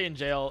stay in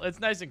jail. It's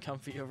nice and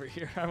comfy over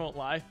here. I won't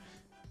lie.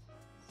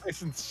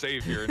 Nice and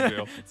safe here in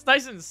jail. It's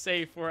nice and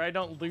safe where I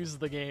don't lose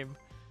the game.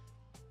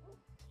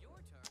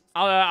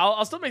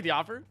 I'll still make the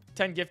offer.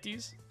 10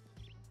 gifties.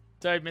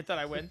 Do I admit that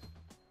I win?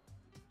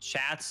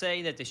 Chat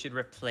say that they should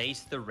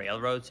replace the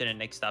railroads in the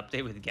next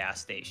update with gas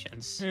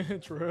stations.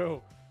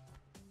 True.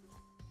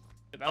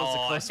 That was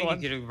a close one.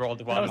 You could have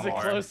rolled one That was more.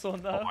 a close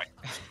one, though. Oh my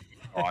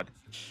god.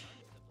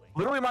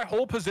 Literally, my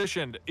whole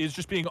position is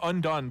just being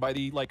undone by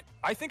the, like,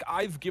 I think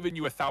I've given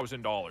you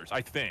 $1,000,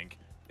 I think.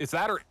 Is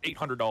that or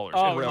 $800?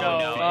 Oh, in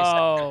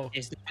no.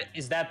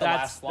 Is that the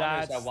last one,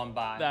 or is that one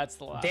by? That's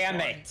the last Damn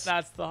one. it.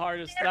 That's the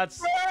hardest. Bear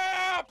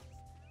trap!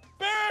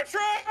 Bear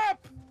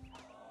trap!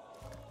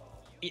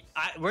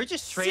 We're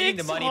just trading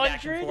the money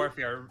back 600? and forth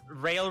here.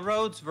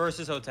 Railroads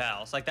versus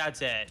hotels. Like,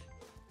 that's it.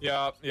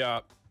 Yeah, yeah.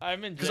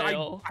 I'm in Because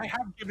jail. I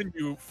have given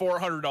you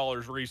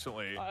 $400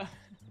 recently.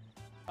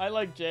 I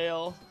like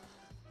jail.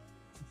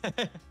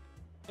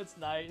 It's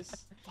nice.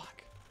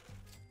 Fuck.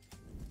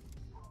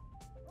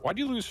 Why'd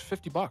you lose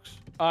 50 bucks?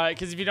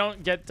 Because if you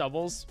don't get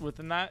doubles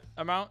within that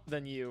amount,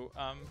 then you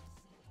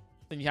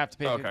have to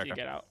pay 50 to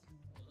get out.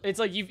 It's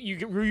like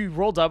you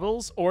roll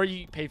doubles or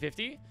you pay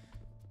 50,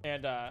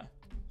 and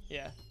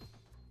yeah.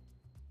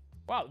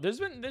 Wow,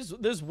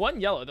 there's one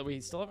yellow that we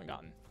still haven't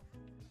gotten.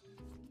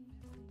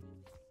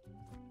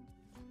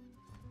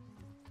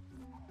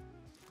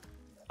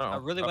 I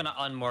really want to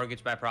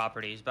unmortgage my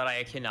properties, but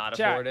I cannot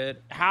Chat, afford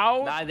it.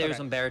 How? There's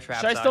some bear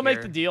traps. Should I still make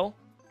here. the deal?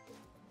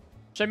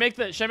 Should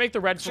I make the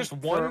red It's just for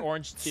one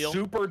orange deal?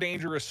 super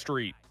dangerous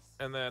street,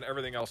 and then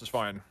everything else is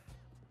fine.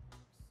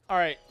 All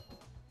right,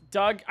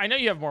 Doug. I know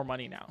you have more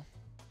money now.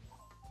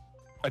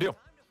 I do.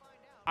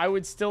 I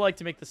would still like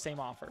to make the same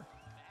offer.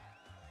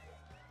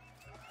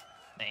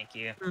 Thank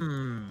you.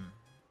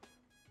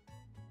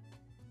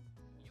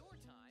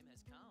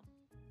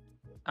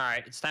 All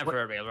right, it's time for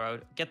a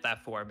railroad. Get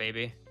that 4,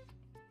 baby.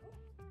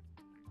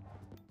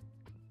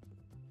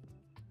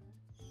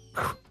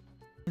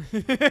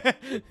 Yes.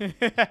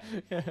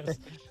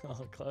 Oh,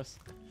 close.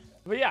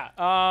 But yeah,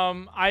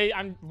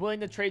 I'm willing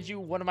to trade you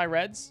one of my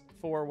reds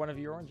for one of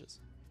your oranges.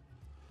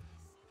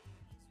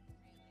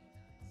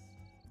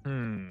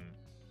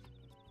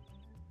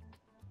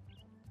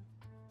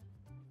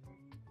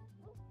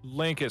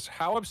 Linkus,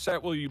 how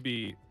upset will you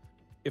be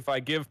if I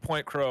give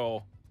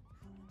PointCrow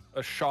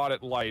a shot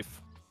at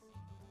life?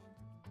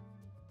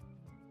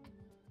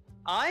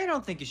 I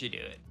don't think you should do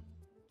it.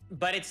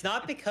 But it's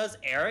not because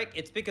Eric,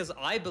 it's because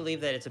I believe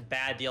that it's a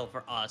bad deal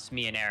for us,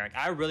 me and Eric.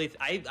 I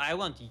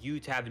want you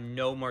to have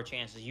no more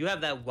chances. You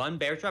have that one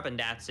bear trap and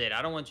that's it.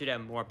 I don't want you to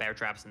have more bear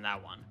traps than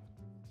that one.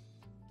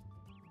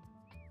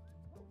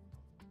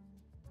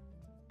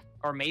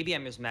 Or maybe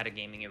I'm just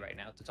metagaming you right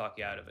now to talk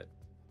you out of it.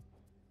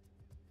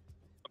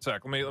 1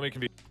 sec, let me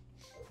convene.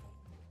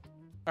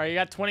 All right, you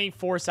got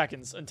 24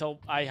 seconds until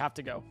I have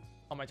to go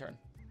on my turn.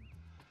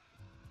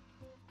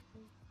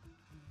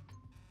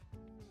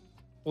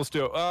 Let's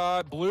do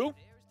it. Blue?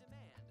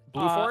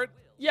 Blue for it?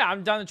 Yeah,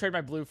 I'm down to trade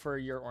my blue for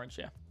your orange,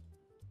 yeah.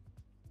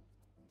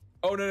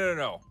 Oh,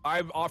 no.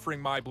 I'm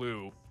offering my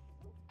blue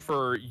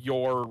for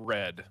your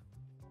red.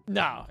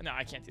 No,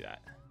 I can't do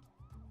that.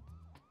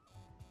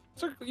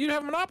 So you'd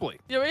have Monopoly.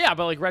 Yeah,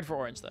 but like red for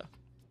orange, though.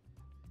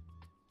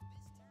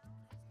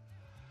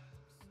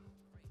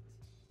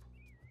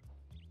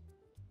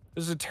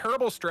 This is a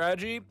terrible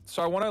strategy,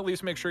 so I want to at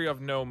least make sure you have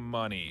no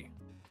money.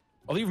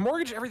 Well, you've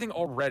mortgaged everything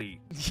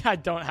already. Yeah, I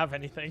don't have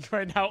anything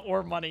right now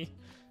or money.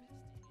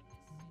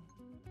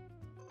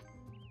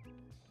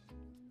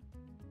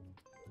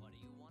 What do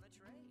you want to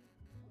trade?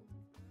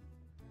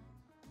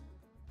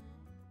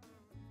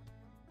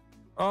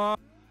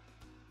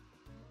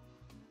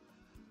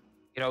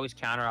 You could always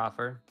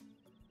counteroffer.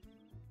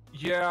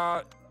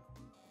 Yeah.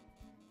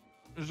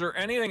 Is there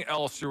anything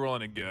else you're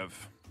willing to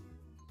give?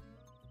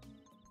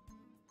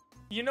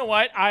 You know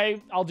what?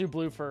 I'll do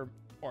blue for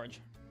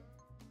orange.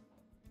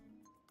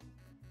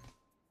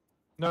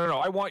 No.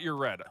 I want your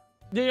red.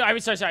 No, I mean,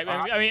 sorry.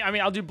 I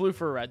mean, I'll do blue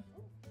for red.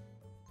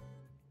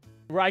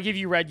 Where I give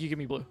you red, you give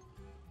me blue.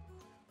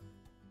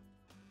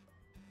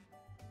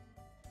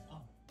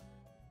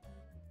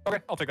 Okay,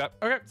 I'll take that.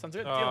 Okay, sounds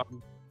good. Deal.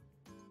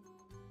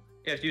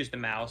 You have to use the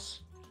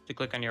mouse to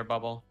click on your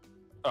bubble.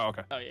 Oh,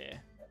 okay. Oh, yeah.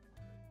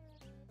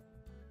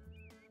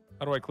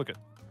 How do I click it?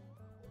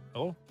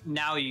 Hello?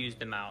 Now you use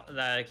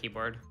the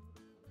keyboard.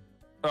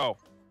 Oh.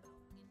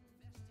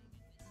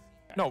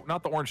 No,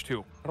 not the orange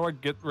too. How do I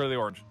get rid of the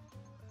orange?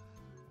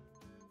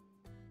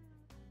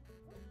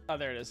 Oh,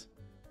 there it is.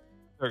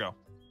 There we go.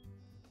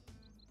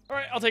 All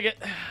right, I'll take it.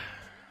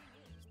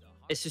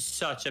 This is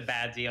such a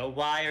bad deal.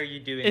 Why are you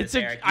doing It's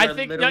this, a. Eric? I You're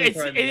think no. literally It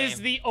part of the is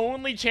game. the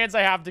only chance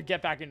I have to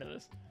get back into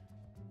this.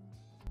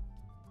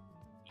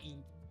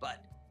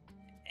 But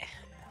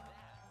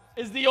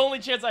Is the only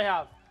chance I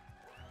have.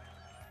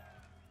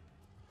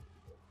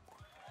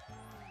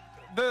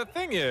 The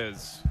thing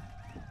is,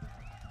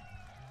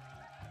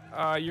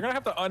 you're gonna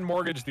have to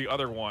unmortgage the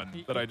other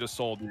one that I just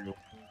sold you.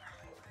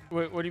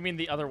 What do you mean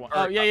the other one?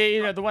 Oh,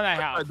 yeah, the one I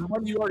have. The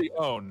one you already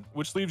own,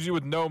 which leaves you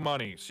with no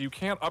money. So you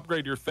can't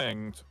upgrade your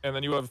things, and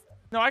then you have...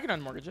 No, I can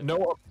unmortgage it.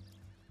 No...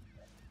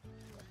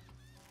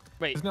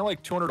 Wait. Isn't that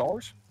like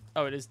 $200?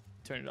 Oh, it is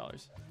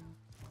 $200.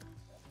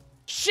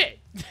 Shit!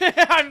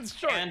 I'm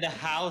short. And the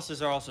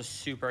houses are also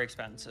super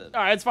expensive.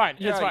 All right, it's fine.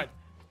 Yeah, It's fine.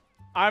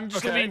 I'm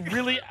just okay.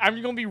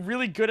 I'm gonna be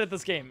really good at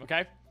this game,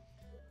 okay?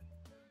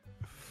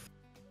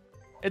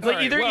 It's All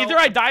like right, either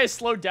I die a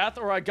slow death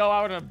or I go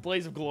out in a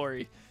blaze of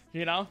glory,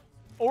 you know?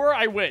 Or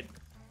I win.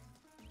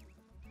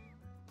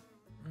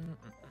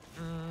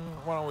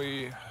 Why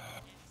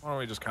don't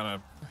we just kind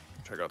of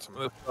check out some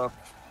of this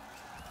stuff?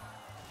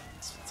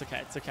 It's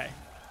okay. It's okay.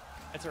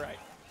 It's all right.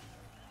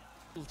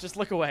 Just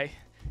look away.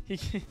 He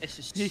It's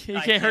just, he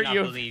I can't hurt cannot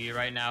you. believe you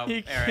right now,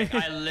 He Eric.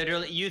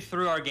 You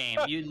threw our game.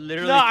 You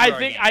literally No, threw our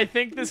game. I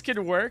think this could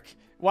work.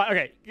 Well,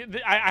 okay,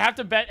 I have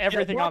to bet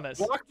everything on this.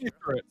 Walk me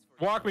through it.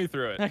 Walk me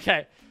through it.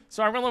 Okay,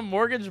 so I'm gonna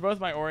mortgage both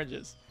my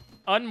oranges,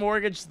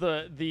 unmortgage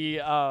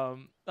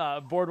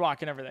the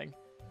boardwalk and everything.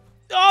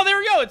 Oh, there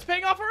we go. It's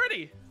paying off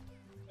already.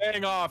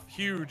 Paying off,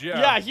 huge, yeah.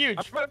 Yeah, huge.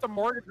 I'm trying to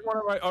mortgage one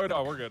of my... Oh,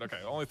 no, we're good. Okay,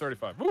 only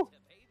 35. Woo.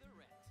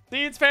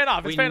 See, it's paying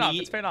off. It's paying off.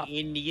 It's paying off.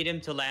 We need him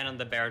to land on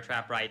the bear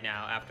trap right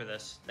now after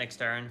this next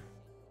turn.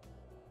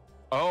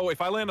 Oh, if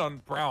I land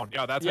on brown,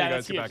 yeah, that's how you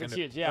guys that's get huge. back That's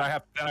into huge. it. Yeah.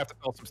 Then I have to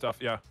build some stuff,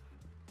 yeah.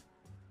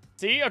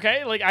 See,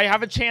 okay, like I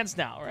have a chance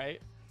now,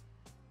 right?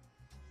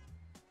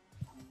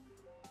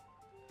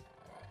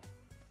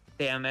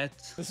 Damn it.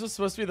 This was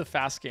supposed to be the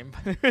fast game.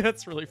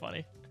 That's really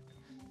funny.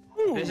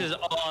 This is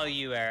all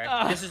you, Eric.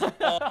 This is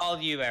all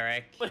you,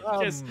 Eric.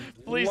 Just,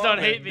 please don't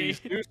hate me.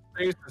 These new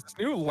spaces, this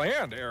new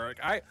land, Eric.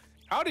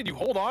 How did you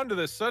hold on to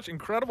this such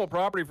incredible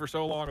property for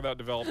so long without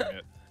developing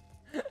it?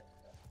 There's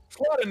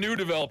a lot of new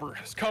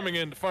developers coming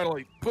in to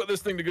finally put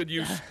this thing to good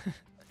use.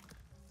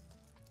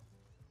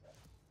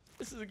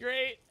 This is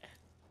great.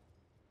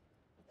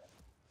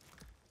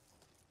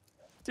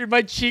 Dude,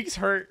 my cheeks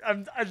hurt.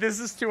 This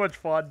is too much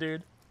fun,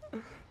 dude.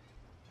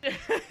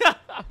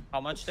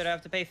 How much did I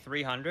have to pay?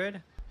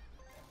 300?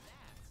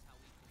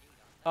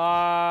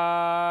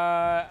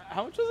 How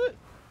much was it?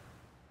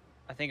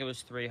 I think it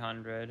was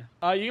 300.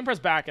 You can press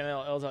back and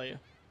it'll tell you.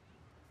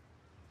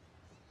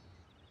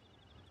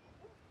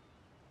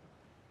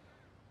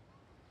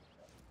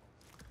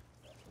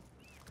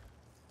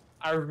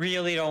 I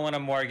really don't want to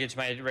mortgage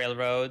my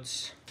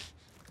railroads.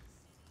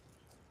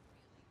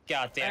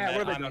 God damn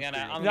it! I'm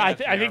gonna. No, I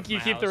think you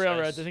keep the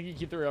railroads. I think you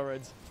keep the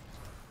railroads.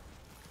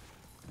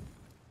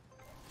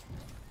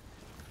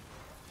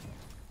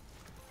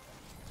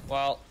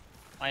 Well,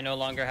 I no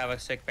longer have a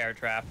sick bear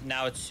trap.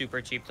 Now it's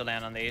super cheap to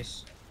land on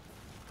these.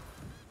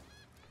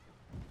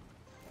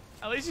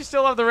 At least you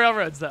still have the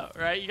railroads, though,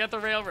 right? You got the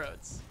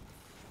railroads.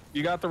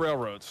 You got the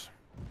railroads.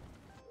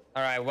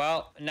 All right.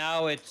 Well,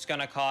 now it's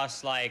gonna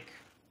cost like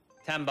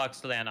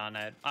 $10 to land on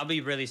it. I'll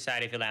be really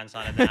sad if he lands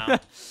on it now.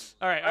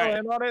 All right. I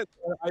land on it.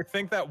 I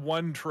think that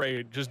one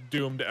trade just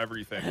doomed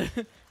everything.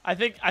 I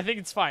think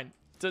it's fine.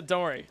 Don't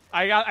worry.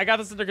 I got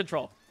this under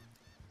control.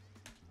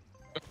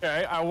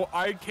 Okay,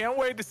 I can't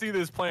wait to see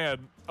this plan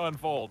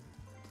unfold.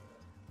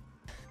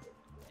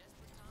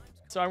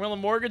 So I'm gonna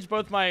mortgage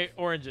both my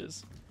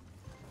oranges.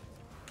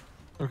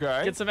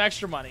 Okay. Get some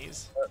extra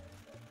monies.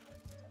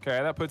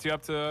 Okay, that puts you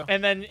up to...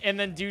 And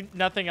then do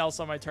nothing else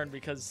on my turn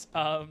because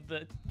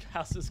the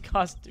houses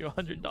cost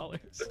 $200.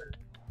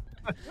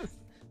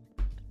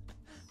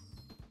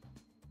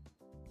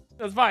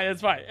 That's fine.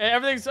 That's fine.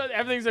 Everything's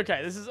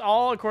okay. This is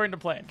all according to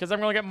plan because I'm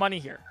gonna get money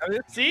here.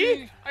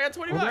 See? I got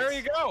 20 bucks. There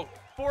you go.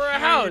 For a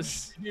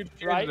house. Huge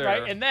Right, there.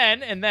 right. And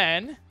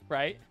then,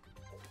 right?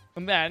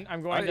 And then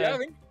I'm going to... I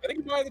think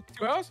you buy the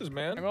 2 houses,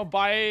 man. I'm gonna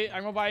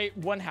buy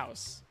one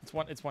house. It's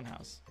one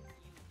house.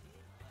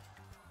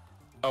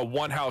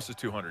 One house is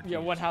 200. Yeah,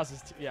 one house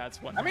is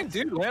it's one. I mean,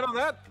 dude, land on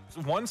that. It's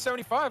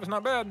 175. It's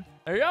not bad.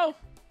 There you go.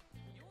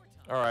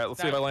 All right,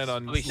 let's see if I land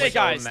on... I'll be Snake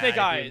so eyes, mad snake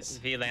eyes.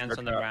 If he lands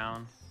on the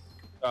ground.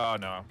 Oh,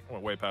 no. I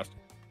went way past.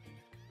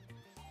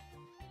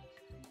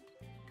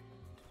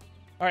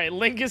 All right,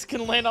 Linkus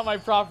can land on my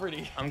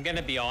property. I'm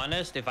gonna be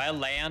honest. If I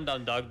land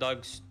on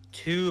Dug's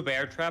 2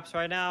 bear traps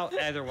right now,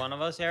 either one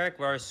of us, Eric,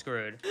 we're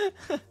screwed.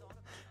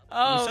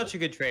 Such a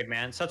good trade,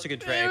 man. Such a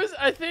good trade. It was.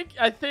 I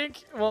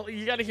think. Well,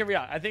 you got to hear me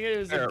out. I think it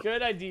was a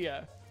good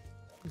idea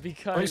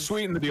because. Let me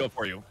sweeten the deal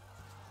for you.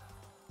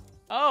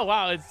 Oh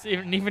wow, it's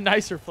an even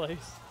nicer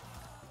place.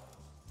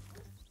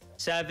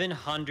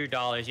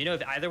 $700. You know,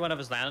 if either one of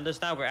us land on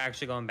this now, we're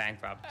actually going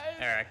bankrupt,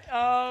 Eric.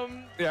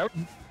 Yeah,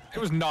 it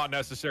was not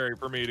necessary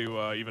for me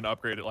to even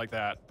upgrade it like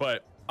that,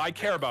 but I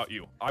care about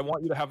you. I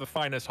want you to have the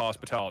finest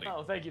hospitality.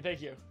 Oh, thank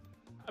you.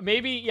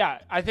 Maybe, yeah.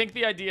 I think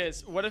the idea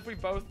is, what if we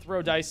both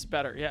throw dice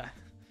better? Yeah.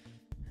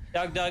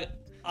 Doug,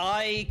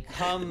 I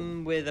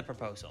come with a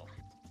proposal.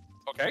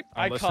 Okay,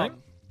 I'm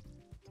listening.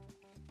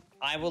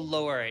 I will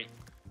lower it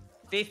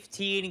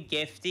 15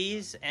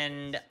 gifties,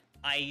 and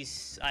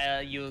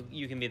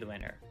you can be the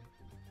winner.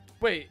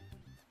 Wait.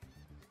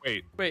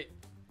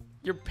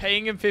 You're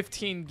paying him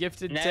 15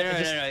 gifted.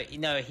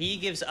 No. He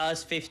gives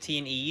us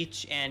 15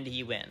 each, and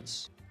he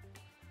wins.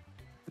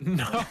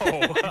 No,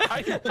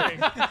 I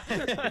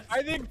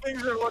think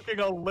things are looking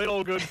a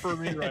little good for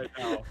me right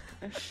now.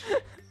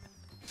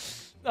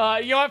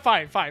 You know what?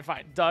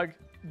 Fine. Doug,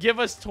 give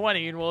us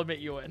 20 and we'll admit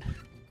you win.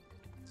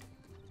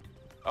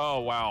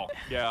 Oh wow,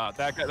 yeah,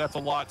 that's a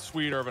lot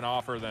sweeter of an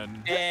offer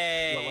than.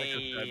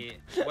 Hey,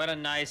 what a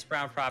nice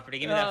brown property.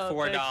 Give me that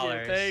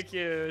 $4. Thank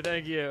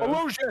you.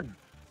 Illusion.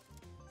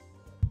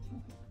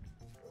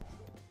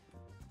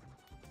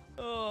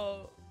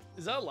 Oh,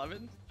 is that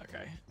 11?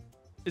 Okay.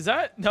 Is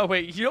that? No,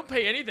 wait. You don't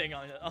pay anything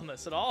on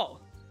this at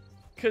all,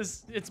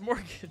 because it's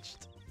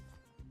mortgaged.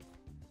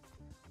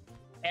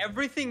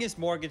 Everything is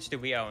mortgaged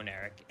that we own,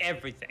 Eric.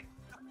 Everything.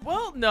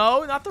 Well,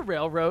 no, not the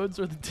railroads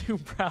or the 2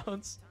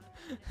 browns.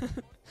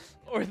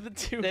 Or the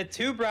 2. The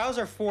 2 brows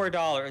are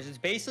 $4. It's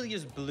basically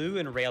just blue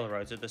and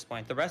railroads at this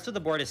point. The rest of the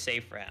board is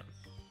safe for him.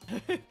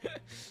 Hey,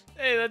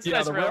 that's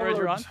nice railroad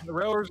you're on. The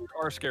railroads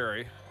are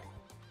scary.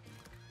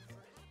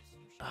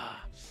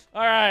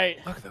 All right.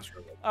 Look at this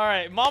railroad. All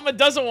right. Mama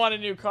doesn't want a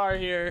new car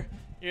here.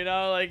 You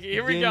know, like,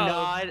 here we go.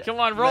 Come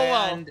on, roll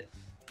well.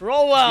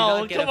 Roll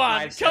well. Come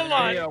on. Come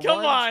on.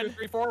 Come on. 1, 2,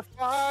 3, 4,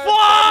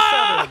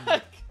 5.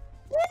 Fuck!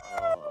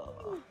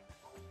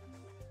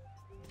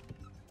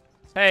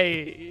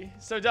 Hey,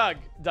 so Doug.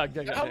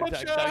 How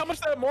much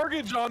that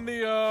mortgage on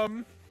the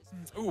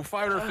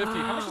 550?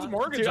 How much is the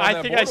mortgage Dude, on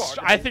that boardwalk?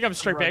 I think I'm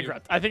straight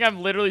bankrupt. I think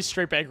I'm literally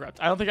straight bankrupt.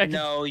 I don't think I can.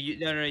 No,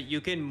 you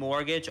can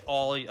mortgage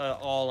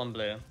all on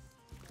blue.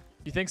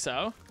 You think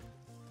so?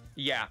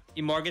 Yeah,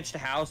 you mortgage the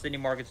house, then you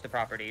mortgage the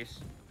properties.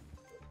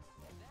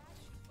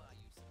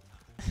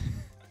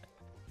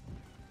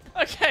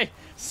 Okay,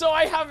 so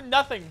I have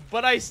nothing,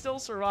 but I still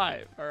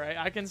survive. All right,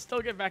 I can still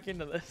get back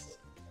into this.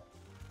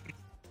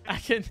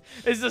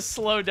 It's a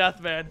slow death,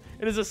 man.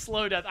 It is a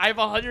slow death. I have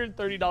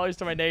 $130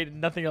 to my nade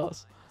and nothing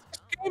else. This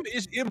game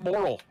is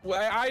immoral.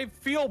 I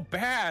feel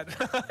bad.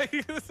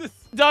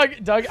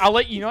 Doug, I'll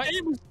let you know. This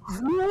game is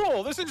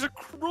cruel. This is a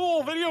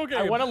cruel video game.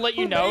 I want to let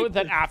you know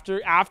that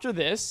after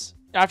this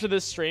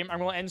stream, I'm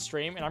gonna end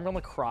stream and I'm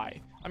gonna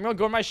cry. I'm gonna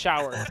go in my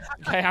shower.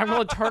 Okay, I'm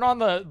gonna turn on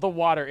the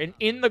water and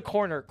in the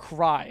corner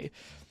cry,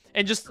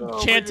 and just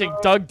chanting,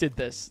 "Doug did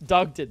this.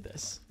 Doug did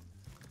this."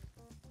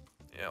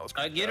 Yeah, let's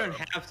go. You don't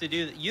have to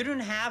do. You don't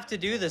have to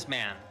do this,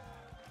 man.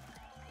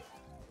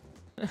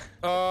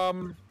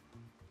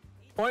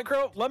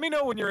 PointCrow, let me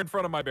know when you're in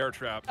front of my bear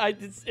trap.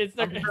 It's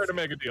I'm prepared to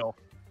make a deal.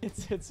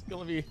 It's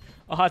gonna be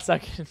a hot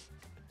second.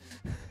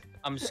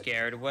 I'm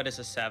scared. What is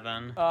a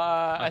 7?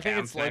 I Okay, think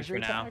I'm it's fine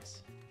luxury for now.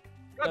 tax.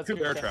 Got 2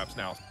 bear traps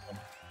now.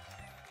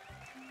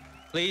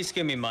 Please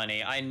give me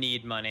money. I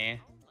need money.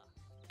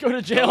 Go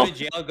to jail. Go to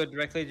jail. Go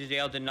directly to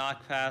jail. Did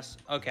not pass.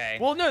 Okay.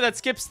 Well, no, that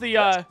skips the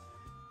bear trap.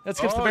 That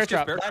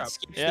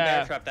skips the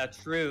bear trap. That's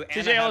true.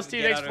 And I have to TJLST,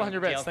 get thanks out for 100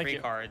 of bits. jail Thank free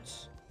you.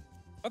 cards.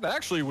 Oh, that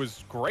actually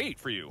was great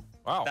for you.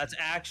 Wow. That's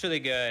actually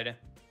good.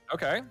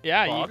 Okay.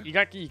 Yeah, you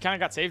kind of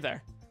got saved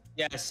there.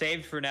 Yeah,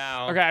 saved for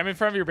now. Okay, I'm in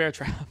front of your bear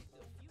trap.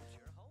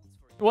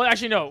 Well,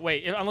 actually, no.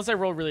 Wait, unless I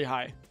roll really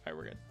high. All right,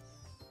 we're good.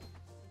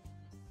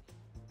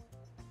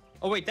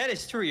 Oh wait, that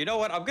is true. You know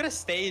what? I'm gonna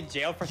stay in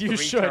jail for 3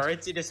 should.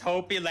 turns and just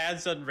hope he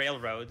lands on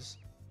railroads.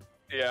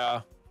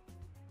 Yeah.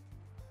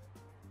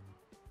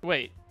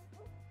 Wait.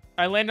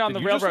 I landed on Did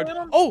the you just railroad. land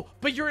on- Oh,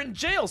 but you're in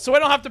jail, so I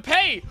don't have to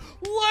pay.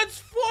 Let's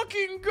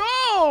fucking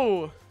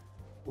go.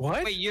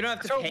 What? Wait, you don't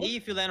have to So- pay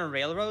if you land on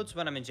railroads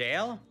when I'm in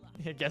jail?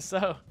 I guess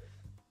so.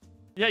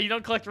 Yeah, you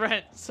don't collect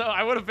rent, so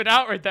I would have been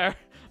out right there.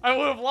 I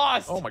would have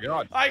lost. Oh my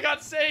god. I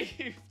got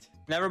saved.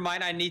 Never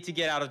mind, I need to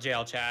get out of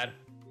jail, Chad.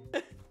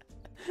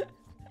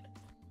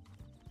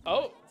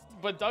 Oh,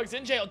 but Doug's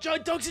in jail.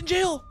 Doug's in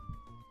jail.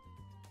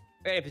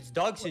 Wait, if it's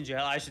Doug's in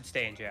jail, I should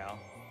stay in jail.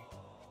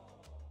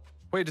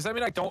 Wait, does that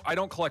mean I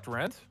don't collect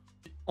rent?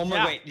 Oh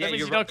my wait, yeah, that means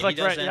you're you don't right. collect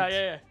He rent. doesn't.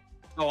 Yeah.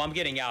 Oh, I'm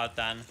getting out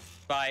then.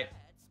 Bye.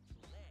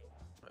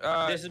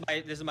 This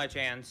is my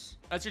chance.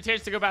 That's your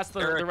chance to go past the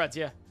Eric. Reds.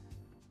 Yeah.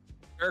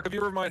 Eric, if you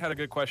ever might had a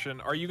good question.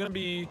 Are you gonna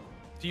be?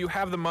 Do you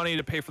have the money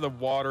to pay for the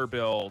water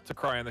bill to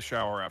cry in the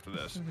shower after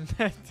this?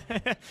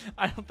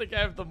 I don't think I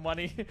have the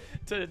money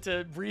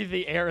to breathe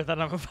the air that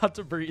I'm about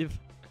to breathe.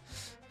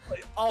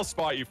 I'll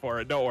spot you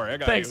for it. Don't worry. I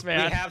got Thanks, you.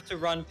 man. We have to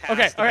run past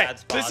Okay, the all bad right.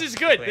 spots. This is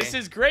good. quickly. This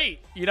is great.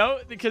 You know,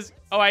 because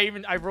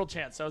I rolled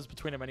chance. So I was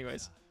between them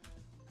anyways.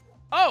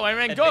 Oh, I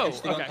mean, go.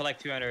 Advantage to Okay.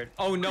 collect 200.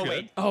 Oh no, You're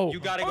good. wait. Oh. You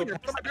gotta Oh, go you're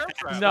past on my bear the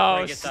trap. before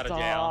No, he gets out of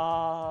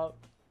jail. stop.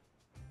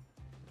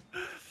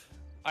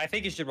 I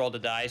think you should roll the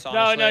dice. No,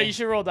 Honestly. no, you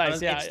should roll dice.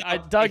 It's Yeah,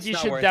 not- Doug, it's you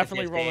not should worth it,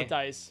 definitely roll the JP.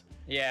 dice.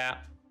 Yeah.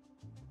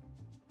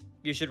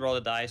 You should roll the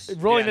dice.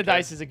 Rolling Yeah, the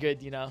dice is a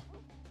good, you know.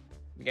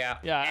 Yeah.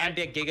 Yeah, And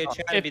be a Giga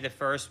Chad to be the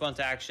first one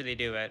to actually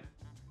do it.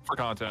 For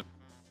content.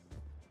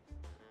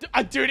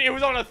 Dude, it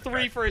was on a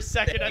 3 for a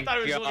second. I Thank thought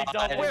it was really God.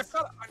 double. Wait, I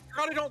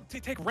forgot I don't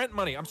take rent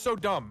money. I'm so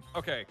dumb.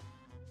 Okay.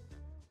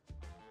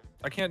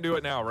 I can't do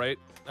it now, right?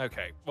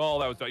 Okay. Well,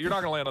 that was dumb. You're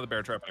not gonna land on the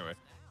bear trap anyway.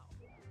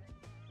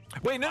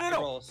 Wait, no.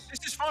 Rolls. This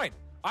is fine.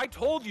 I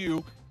told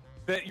you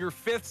that your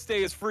 5th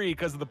stay is free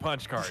because of the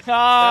punch card. Oh,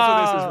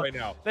 That's what this is right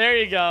now. There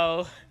you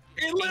go.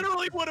 It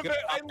literally would have been.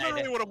 I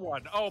literally would have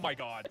won. Oh my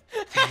god.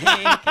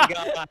 Thank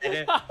God.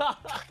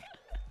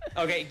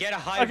 Okay, get a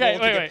high roll to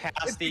get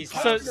past these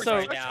houses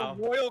right now.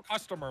 A royal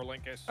customer,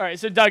 Linkus. All right,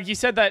 so Doug, you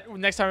said that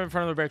next time in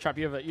front of the bear trap,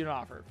 you have an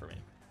offer for me.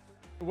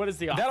 What is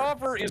the offer? That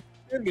offer is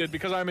ended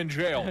because I'm in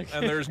jail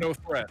and there's no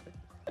threat.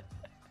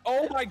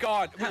 Oh my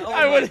god.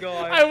 I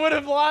would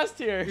have lost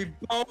here. We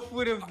both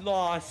would have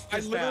lost. I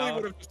literally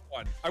would have just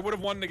won. I would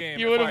have won the game.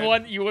 You would have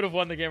won. You would have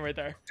won the game right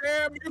there.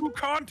 Damn you,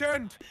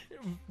 content.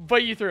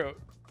 But you threw. All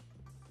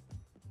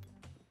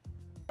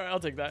right, I'll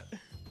take that.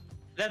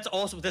 That's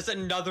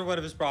another one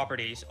of his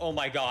properties. Oh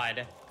my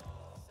god.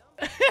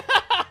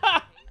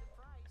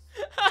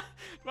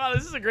 Wow,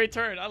 this is a great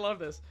turn. I love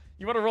this.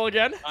 You want to roll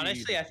again?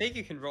 Honestly, I think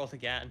you can roll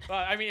again.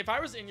 I mean, if I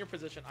was in your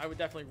position, I would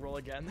definitely roll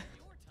again.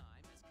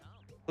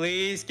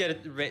 Please get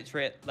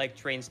a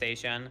train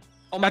station.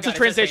 Oh my god, that's a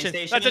train station.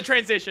 That's a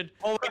train station.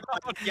 Oh my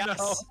god, yes.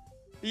 No.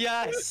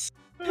 Yes.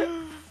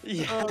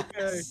 Yes.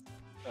 Okay.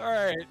 All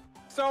right.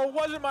 So it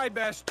wasn't my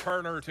best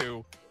turn or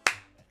two.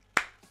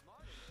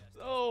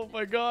 Oh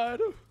my god.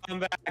 I'm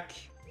back.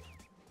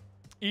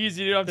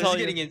 Easy, dude. I'm telling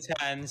you. This is getting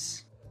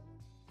intense.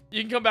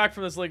 You can come back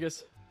from this,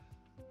 Linkus.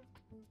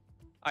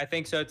 I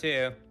think so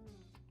too.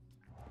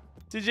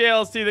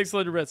 TJLST, thanks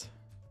for the bits.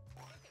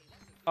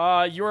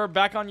 You are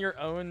back on your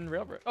own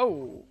railroad.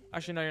 Oh,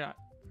 actually, no, you're not.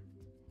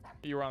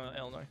 You were on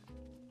Illinois.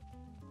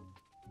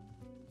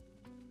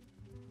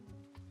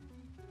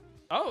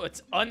 Oh,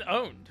 it's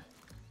unowned.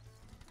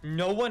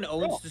 No one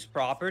owns this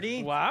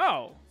property?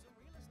 Wow.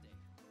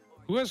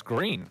 Who has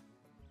green?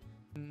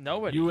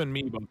 Nobody. You and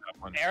me both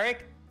have one.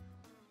 Eric,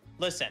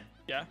 listen.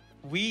 Yeah.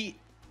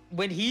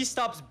 When he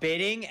stops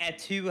bidding at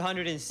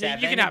 207,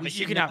 you can have it.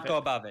 You can have it. Go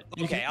above it.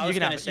 Okay, I was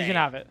gonna say you can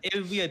have it. It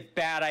would be a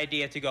bad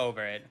idea to go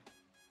over it.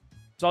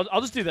 So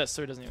I'll just do this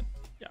so he doesn't even.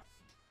 Yeah.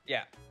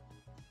 Yeah.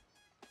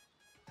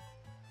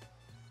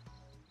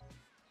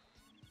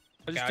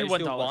 I'll just Okay, do $1.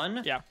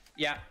 $1. Yeah.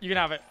 Yeah. You can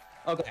have it.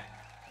 Okay.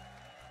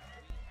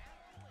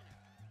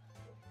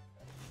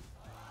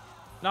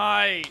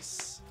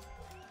 Nice.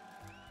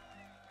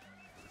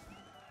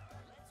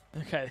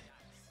 Okay.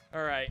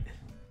 All right.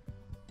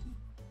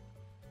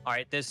 All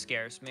right, this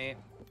scares me.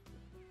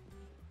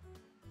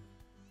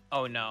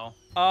 Oh no.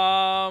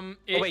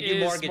 It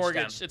you is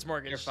mortgaged them. It's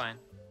mortgaged. You're fine.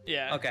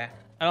 Yeah. Okay.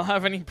 I don't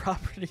have any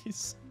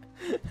properties.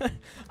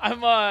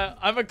 I'm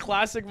a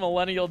classic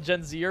millennial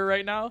Gen Zer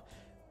right now.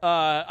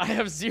 I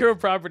have 0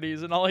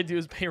 properties and all I do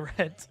is pay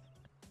rent.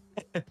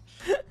 All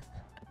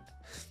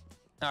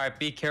right,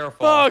 be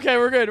careful. Oh, okay,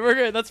 we're good. We're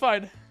good. That's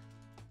fine.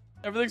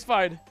 Everything's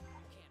fine.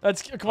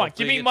 Come on,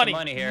 give me money.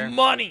 Money here.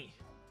 Money.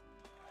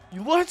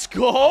 Let's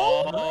go.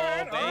 Oh,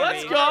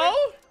 Let's baby. go.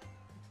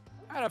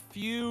 I had a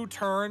few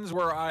turns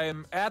where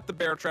I'm at the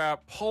bear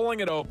trap, pulling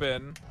it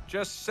open,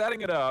 just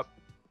setting it up.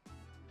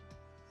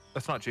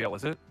 That's not jail,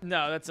 is it?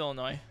 No, that's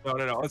Illinois.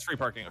 No. That's free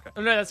parking. Okay.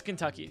 Oh, no, that's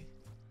Kentucky.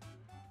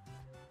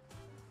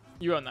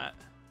 You own that.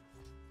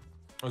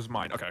 It was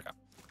mine. Okay.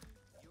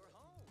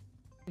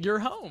 You're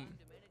home.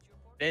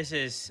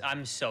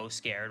 I'm so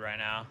scared right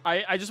now.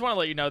 I just want to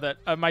let you know that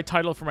my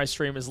title for my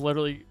stream is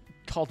literally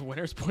called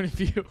Winner's Point of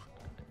View.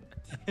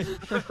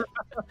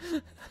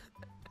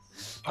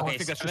 Oh, Okay, I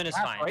think that's 7 just is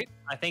half, fine. right?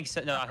 I think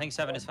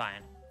 7 is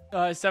fine.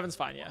 7's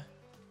fine, yeah.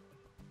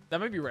 That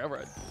might be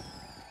railroad.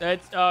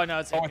 Oh no,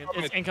 it's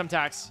income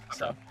tax.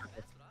 So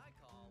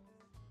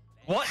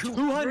What?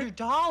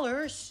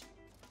 $200?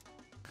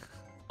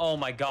 Oh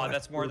my god,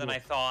 that's more than I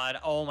thought.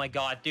 Oh my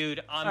god,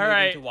 dude, I'm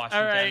moving to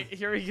Washington. All right,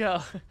 here we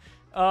go.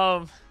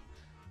 All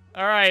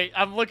right,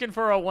 I'm looking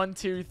for a 1,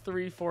 2,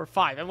 3, 4,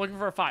 5. I'm looking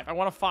for a 5. I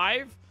want a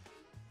 5.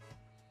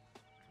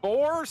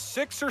 4,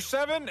 6, or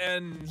 7,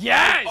 and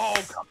yes. Oh,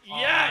 come on.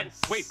 Yes.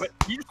 Wait, but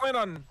you just planned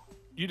on.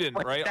 You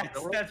didn't, right?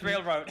 That's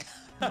railroad.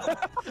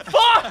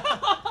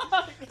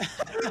 Fuck!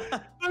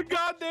 The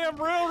goddamn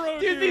railroad,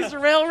 Dude, these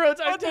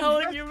railroads, I'm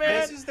telling you,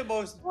 man. That was the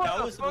most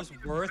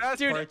worth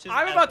Dude, purchase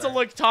I'm about to ever.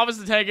 look Thomas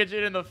the Tank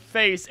Engine in the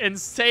face and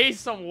say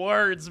some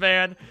words,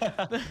 man.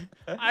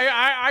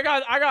 I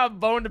got a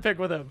bone to pick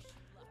with him.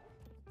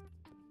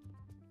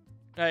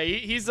 Hey,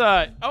 he's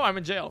oh, I'm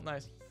in jail.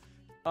 Nice.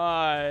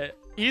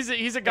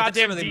 He's a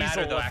goddamn really diesel.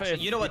 matter, though, if- actually.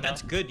 if, You know what?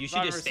 That's good. You should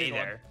I've just never stay seen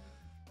one. there.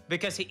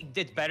 Because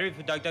it's better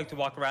for Doug to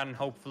walk around and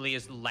hopefully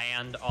just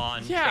land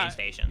on Yeah. train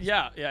stations.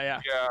 Yeah.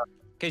 Yeah.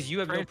 Because you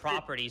have no Train-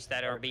 properties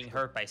that are being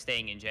hurt by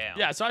staying in jail.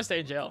 Yeah, so I stay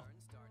in jail.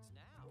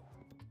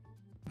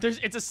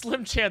 It's a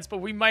slim chance, but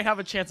we might have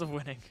a chance of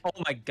winning. Oh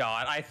my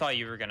god, I thought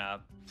you were gonna...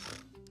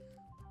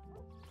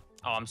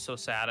 Oh, I'm so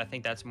sad. I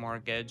think that's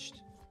mortgaged.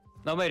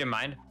 No, wait,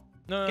 mind.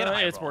 No, Get a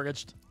high it's roll.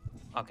 mortgaged.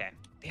 Okay.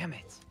 Damn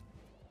it.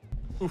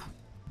 Oof.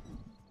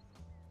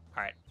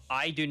 Alright.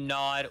 I do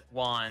not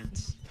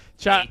want...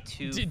 Chat, a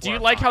 2, do 4, you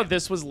like how 5.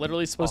 this was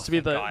literally supposed Oh, to be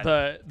thank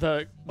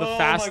the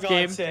fast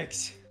game?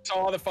 6.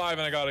 Saw the 5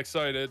 and I got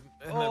excited,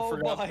 and then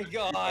forgot. my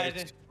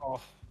god. Oh.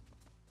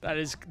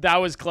 That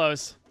was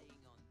close.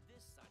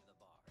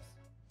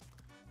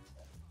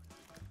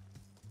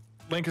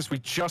 Linkus, we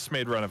just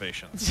made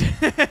renovations.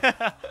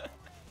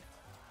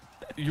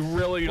 You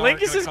really aren't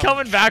Linkus gonna is come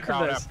coming back from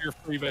out this. after your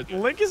free visit.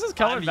 Linkus is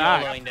coming I'm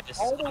back. YOLOing this.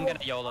 I'm gonna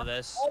YOLO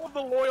this. All of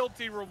the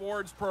loyalty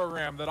rewards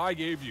program that I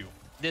gave you.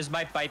 This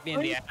might bite me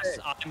in the ass.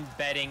 I'm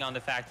betting on the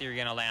fact that you're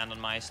gonna land on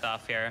my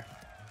stuff here.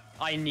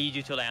 I need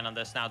you to land on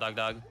this now, Doug.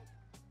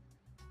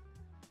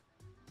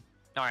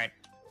 All right.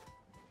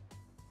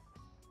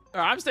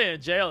 I'm staying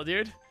in jail,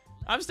 dude.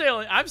 I'm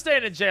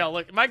staying in jail.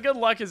 Look, my good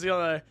luck is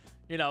gonna,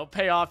 you know,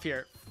 pay off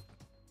here.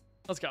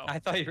 Let's go. I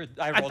thought you were.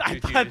 I rolled two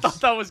twos. I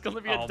thought that was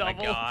gonna be a Oh my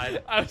double.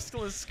 God. I was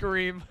gonna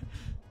scream.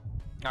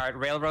 All right,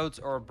 railroads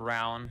or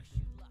brown?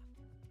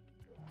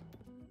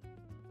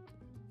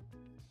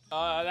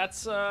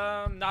 That's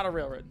not a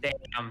railroad.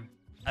 Damn,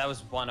 that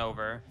was 1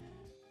 over.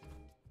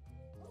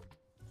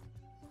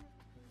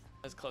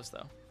 That's close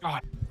though.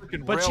 God,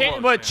 freaking But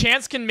railroads, man.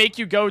 chance can make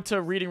you go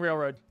to Reading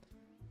Railroad.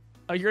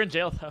 Oh, you're in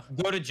jail though.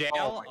 Go to jail.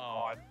 Oh my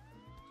God.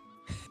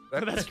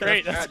 That's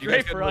great. That's bad. You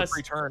great guys for get no us.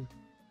 free turn.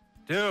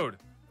 Dude,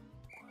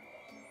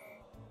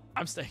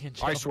 I'm staying in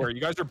jail. I swear, you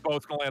guys are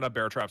both gonna land on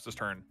bear traps this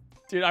turn.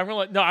 Dude,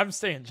 I'm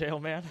staying in jail,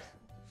 man.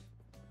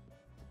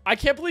 I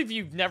can't believe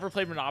you've never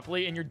played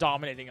Monopoly and you're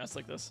dominating us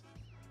like this.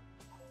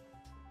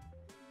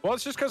 Well,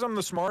 it's just because I'm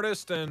the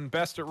smartest and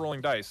best at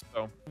rolling dice.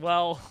 So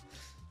Well,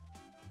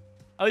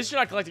 at least you're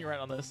not collecting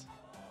rent on this.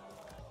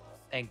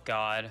 Thank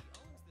God.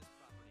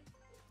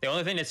 The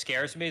only thing that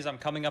scares me is I'm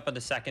coming up on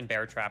the second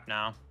bear trap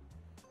now.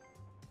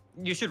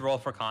 You should roll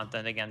for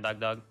content again,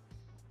 Doug.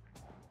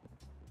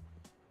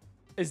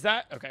 Is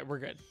that okay? We're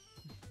good.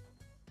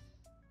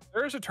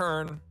 there's a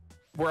turn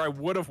where I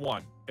would have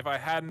won if I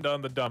hadn't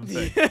done the dumb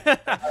thing.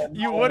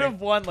 You would have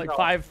won like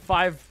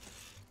five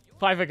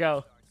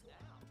ago.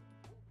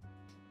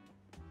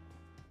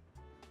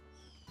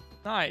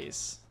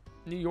 Nice.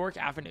 New York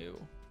Avenue.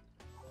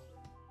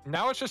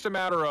 Now it's just a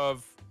matter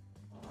of.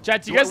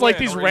 Chat, do you guys I like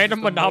win, these or is random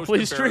this the most Monopoly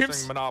embarrassing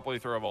streams? Monopoly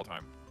throw of all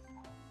time.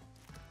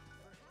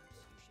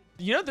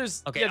 You know,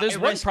 there's Okay, yeah, there's I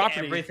one risked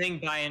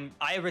property.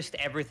 I risked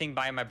everything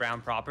buying my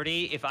brown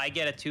property. If I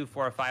get a 2,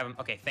 4, or 5,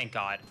 okay, thank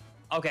God.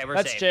 Okay, we're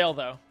That's safe. jail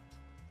though.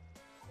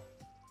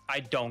 I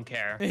don't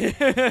care. Wait,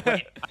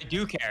 I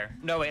do care.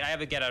 No, wait, I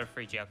have a get out of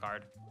free jail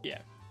card. Yeah.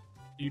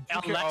 You do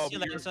Unless he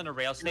you're- lands on a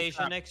rail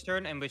station next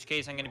turn, in which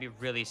case I'm gonna be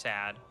really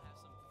sad.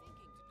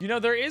 You know,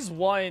 there is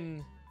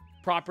one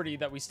property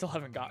that we still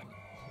haven't gotten.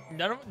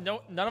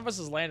 None of us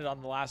has landed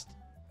on the last.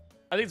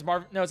 I think it's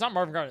Marvin. No, it's not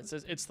Marvin Gardens.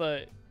 It's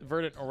the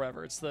Verdant or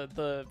whatever. It's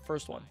the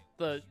first one.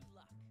 The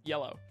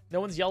yellow. No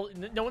one's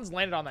No one's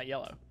landed on that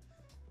yellow.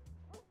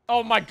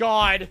 Oh my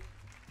God.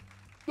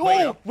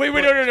 Oh, wait,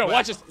 no.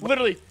 Watch this.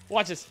 Literally,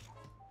 watch this.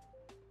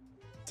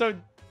 So,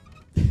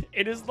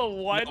 it is the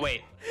one. No,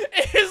 wait.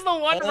 It is the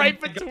one Oh right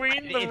my God,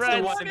 between the it's reds.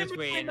 the one in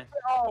between.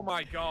 Oh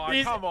my God!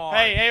 He's- Come on.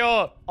 Hey,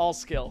 all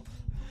skill.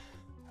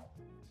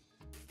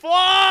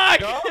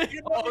 Fuck! No,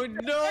 Oh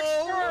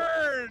no!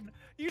 turn.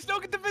 You still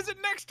get to visit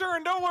next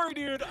turn. Don't worry,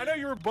 dude. I know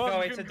you were bummed. No,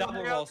 you it's a couldn't come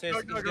double out. roll, so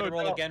he's gonna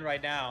roll again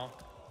right now.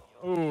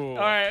 Ooh. All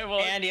right, well,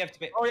 And you have to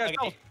pay. Oh yeah. Okay.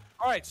 So,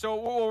 all right. So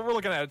we're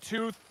looking at a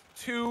 2,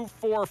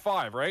 4,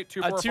 5, right?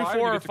 2, 4, 2, 5. 4,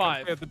 You or get to come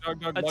 5. stay at the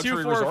Doug a 2,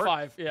 Luxury 4, or Resort.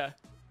 5, yeah.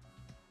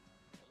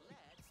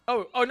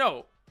 Oh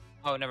no.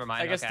 Oh, never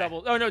mind. I guess okay.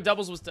 double. Oh no,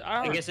 doubles was.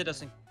 I guess it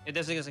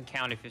doesn't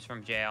count if he's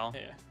from jail.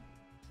 Yeah.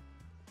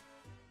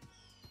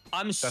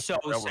 I'm so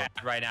railroad. sad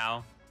right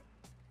now.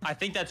 I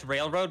think that's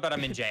railroad, but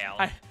I'm in jail.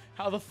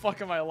 How the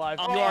fuck am I alive?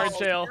 Oh, You are in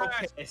jail.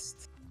 I'm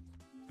pissed.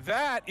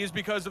 That is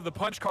because of the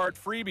punch card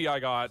freebie I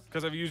got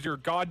because I've used your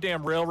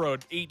goddamn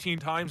railroad 18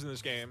 times in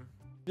this game.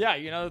 Yeah,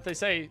 you know what they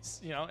say.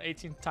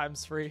 18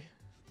 times free.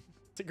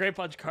 It's a great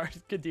punch card.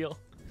 Good deal.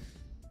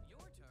 Your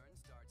turn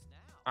starts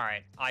now. All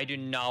right, I do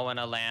not want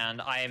to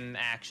land. I'm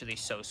actually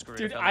so screwed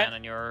Dude, if I land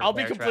on your I'll be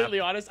bear trap. completely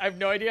honest. I have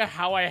no idea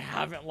how I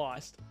haven't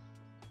lost.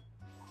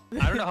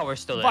 I don't know how we're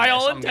still in By this,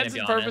 all I'm gonna intents be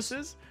and honest.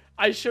 purposes,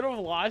 I should have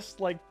lost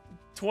like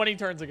 20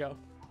 turns ago.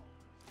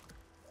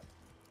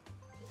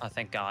 Oh,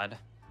 thank God.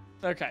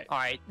 Okay. All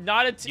right,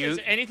 Not a two. You- Is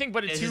anything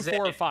but a this 2, is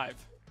 4, or it. 5.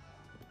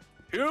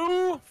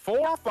 2,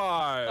 4,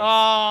 5.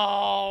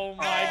 Oh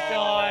my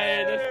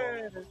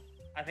God.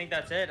 I think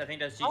that's it. I think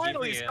that's GG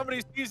Finally, for you.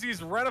 somebody sees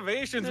these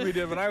renovations we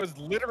did when I was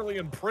literally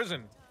in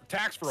prison.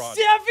 Tax fraud.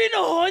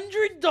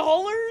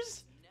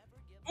 $700?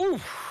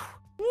 Oof.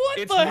 What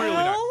It's the really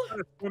nice. hell? Got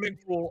a swimming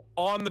pool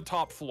on the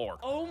top floor.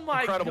 Oh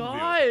my Incredible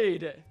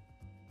God.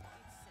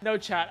 No,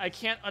 chat. I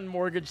can't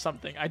unmortgage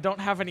something. I don't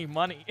have any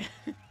money.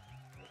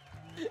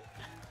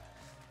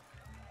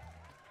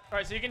 All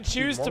right, so you can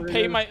choose to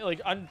pay my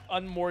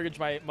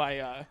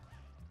unmortgage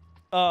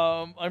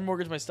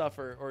unmortgage my stuff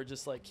or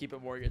just like keep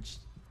it mortgaged.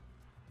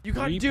 You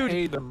got Repay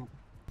dude. them.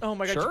 Oh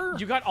my God. Sure.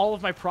 You got all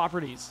of my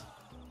properties.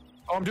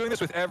 Oh, I'm doing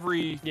this with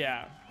every.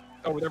 Yeah.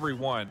 Oh, with every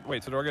one.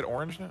 Wait, so do I get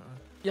orange now?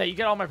 Yeah, you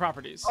get all my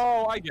properties.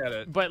 Oh, I get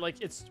it. But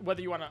like it's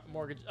whether you want to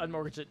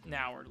unmortgage it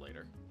now or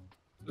later.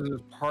 This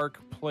is Park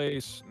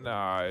Place.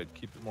 Nah,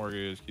 keep the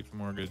mortgage. Keep the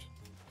mortgage.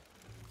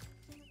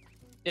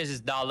 This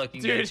is not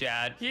looking Dude, good,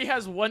 Chad. he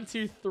has 1,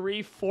 2,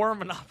 3, 4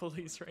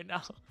 monopolies right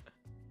now.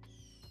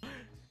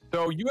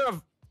 So you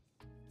have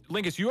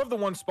Linkus, you have the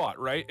one spot,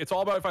 right? It's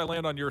all about if I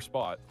land on your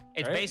spot.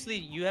 It's right? basically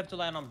you have to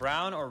land on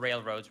brown or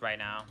railroads right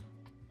now.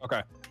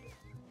 Okay.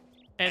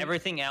 And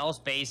Everything else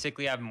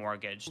basically I've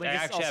mortgaged. I Linkus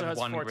actually also have has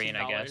one green,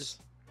 I $14. guess.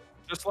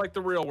 Just like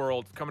the real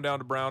world, coming down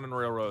to brown and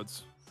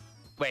railroads.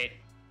 Wait.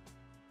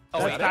 Oh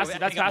That's wait, past- I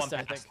that's think I'm past one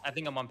it, I past. think. I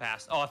think I'm one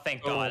past. Oh,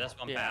 thank God, that's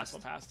one yeah, past.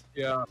 one passed.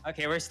 Yeah.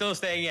 Okay, we're still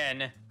staying in.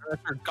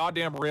 That's your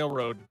goddamn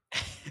railroad.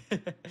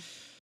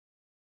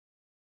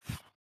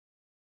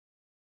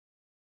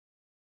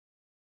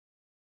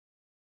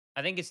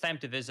 I think it's time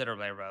to visit a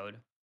railroad.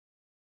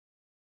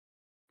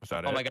 Was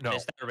that Oh it? my God, No,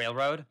 is that a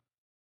railroad?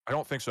 I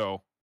don't think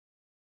so.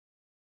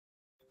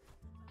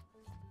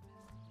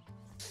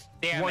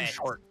 Damn One it.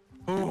 short.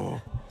 Ooh.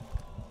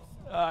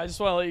 I just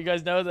want to let you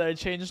guys know that I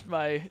changed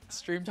my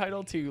stream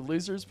title to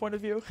Loser's Point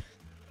of View.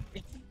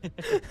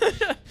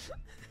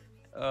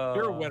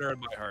 You're a winner in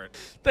my heart.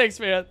 Thanks,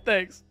 man.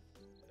 Thanks.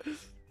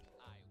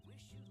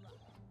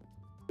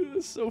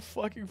 It's so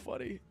fucking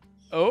funny.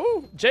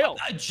 Oh, jail.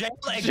 Jail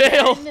again?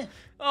 Jail.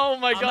 Oh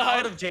my I'm god.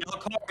 out of jail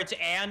cards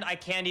and I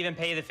can't even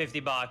pay the 50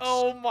 bucks.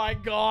 Oh my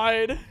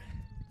god.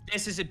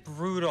 This is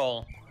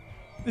brutal.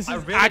 This I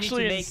is really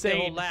actually need to make the whole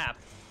insane. lap.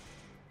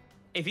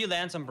 If he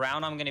lands on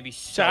brown, I'm gonna be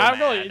so I'm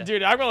mad. gonna,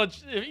 dude, I'm gonna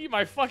eat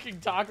my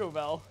fucking Taco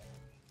Bell.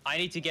 I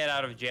need to get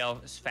out of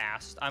jail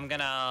fast. I'm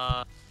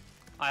gonna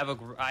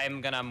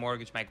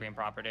mortgage my green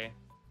property.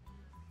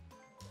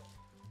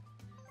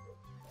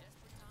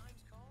 Desperate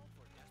times call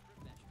for desperate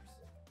measures.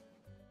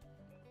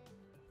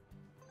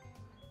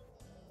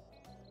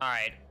 All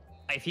right.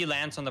 If he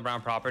lands on the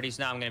brown properties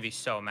now, I'm gonna be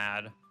so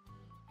mad.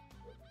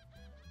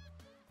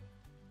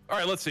 All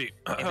right, let's see.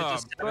 If it's a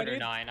 7 or Ready?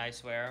 9, I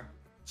swear.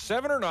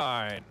 7 or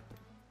 9.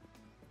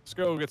 Let's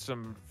go get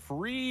some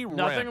free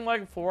Nothing rent.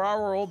 like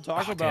 4-hour-old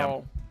Taco Oh, damn.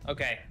 Bell.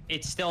 Okay,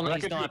 it's still That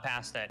he's could still be- not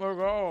past it. Let's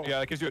go. Yeah,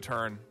 that gives you a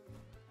turn.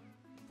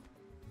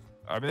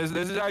 I mean,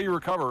 this is how you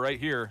recover right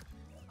here.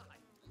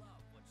 I love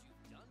what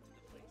you've done to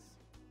the place.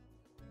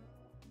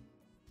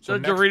 So The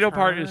next Dorito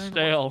part is turn-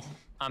 stale.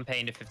 I'm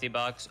paying the 50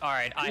 bucks. All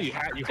right, You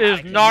It is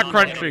had- not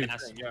cannot get a crunchy.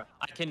 massive- Yeah.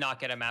 I cannot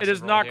get a massive. It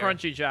is roll not here.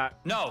 crunchy, chat.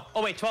 No.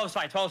 Oh wait, 12 is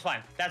fine. 12 is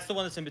fine. That's the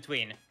one that's in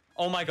between.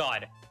 Oh my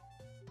God.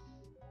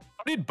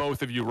 I need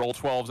both of you roll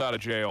 12s out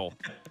of jail.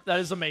 That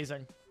is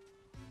amazing.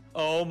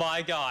 Oh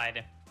my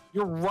God.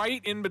 You're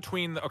right in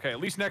between. Okay, at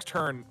least next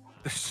turn,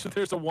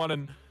 there's a 1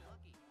 and.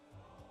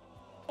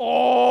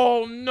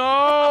 Oh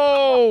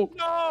no!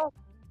 No.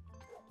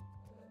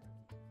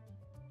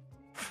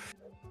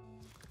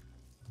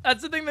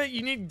 That's the thing that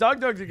you need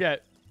Doug to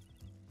get.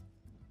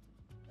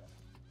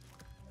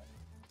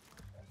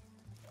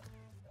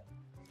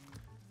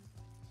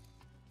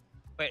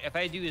 Wait, if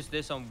I do is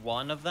this on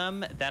one of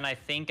them, then I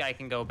think I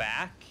can go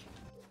back,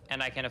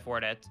 and I can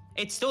afford it.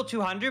 It's still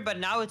 200, but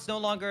now it's no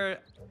longer.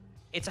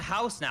 It's a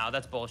house now.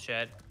 That's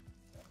bullshit.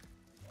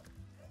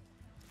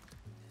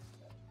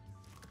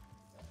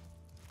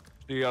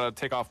 You gotta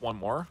take off 1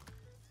 more.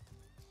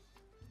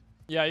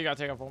 Yeah, you gotta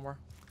take off one more.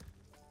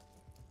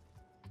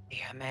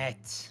 Damn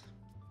it.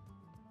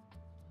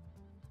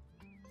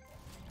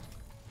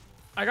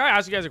 I gotta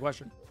ask you guys a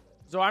question.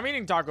 So I'm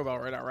eating Taco Bell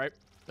right now, right?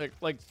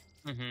 Like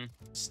Mm-hmm.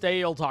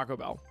 stale Taco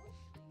Bell.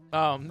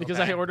 Because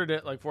Okay. I ordered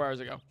it like 4 hours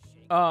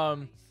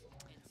ago.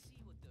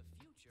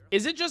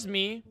 Is it just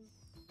me,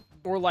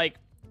 or like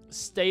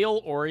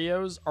stale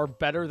Oreos are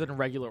better than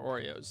regular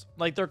Oreos?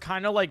 Like they're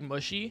kind of like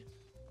mushy.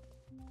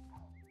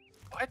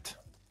 What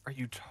are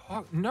you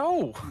talking?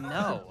 No.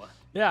 No.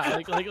 Yeah,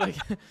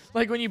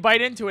 like when you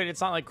bite into it,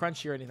 it's not like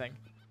crunchy or anything.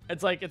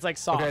 It's like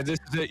soft. Okay, this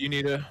is it. You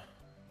need to.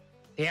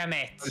 Damn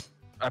it.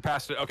 I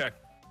passed it. Okay.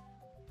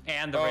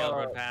 And the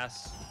railroad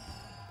pass.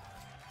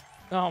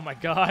 Oh my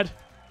god.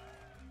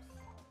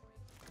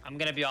 I'm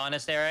gonna be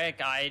honest,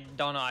 Eric. I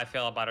don't know how I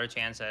feel about our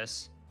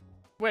chances.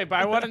 Wait, but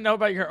I want to know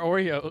about your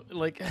Oreo.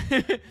 Like,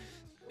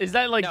 is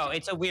that like? No,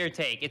 it's a weird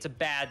take. It's a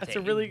bad That's take.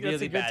 a really that's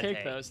a good bad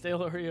take though. Stale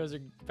Oreos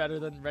are better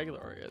than regular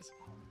Oreos.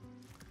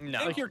 I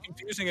No. think you're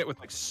confusing it with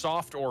like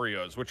soft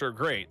Oreos, which are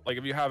great. Like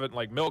if you have it in,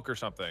 like milk or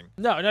something.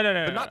 No. But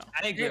No, not.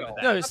 I agree with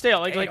that. no, it's stale.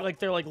 Like stale.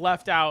 they're like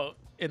left out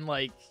in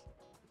like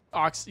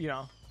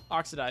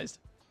oxidized.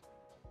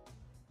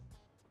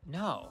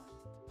 No.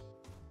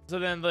 So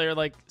then they're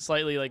like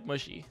slightly like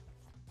mushy.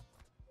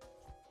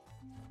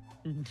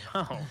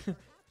 No.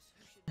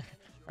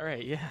 All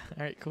right, yeah.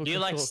 All right, cool. Do you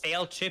cool, like cool.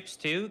 stale chips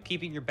too?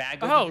 Keeping your bag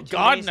open Oh for 2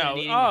 God, days and no!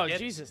 eating Oh chips?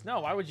 Jesus, no!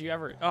 Why would you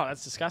ever? Oh,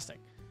 that's disgusting.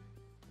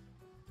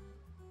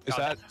 Is Oh,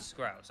 that that's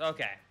gross?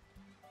 Okay.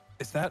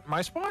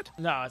 my spot?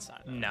 No, it's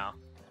not. No.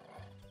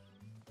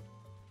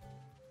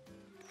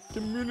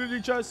 Community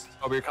chest.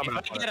 Oh, we're If coming I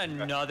up. on get it.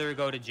 Okay. another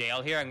go to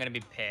jail here, I'm gonna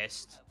be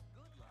pissed.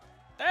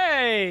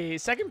 Hey,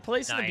 second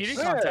place in the Nice. beauty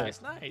Yeah.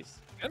 contest. Nice.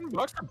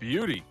 $10 for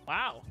beauty.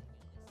 Wow.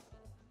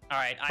 All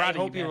right, I Proud of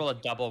you, hope you man. roll a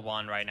double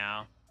 1 right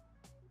now.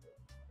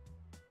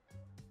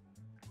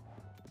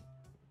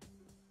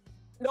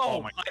 No,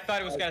 Oh my I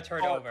thought it was gonna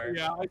turn over.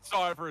 Yeah, I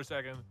saw it for a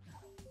second.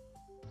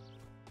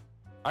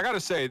 I gotta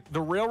say,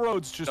 the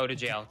railroads just Go to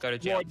jail. Go to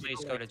jail. What?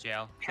 Please go to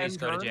jail. 10 Please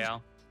go to turns?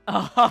 jail.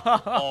 Oh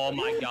Oh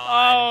my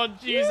God. Oh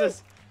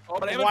Jesus. Oh,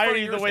 but I am in Why front are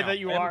of you the yours way now. that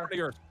you I am in are? front of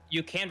yours.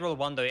 You can't roll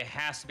 1 though. It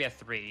has to be a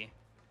 3.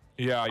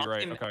 Yeah, you're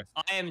right. Okay.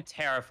 I am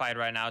terrified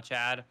right now,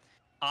 Chad.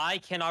 I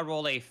cannot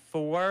roll a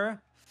 4,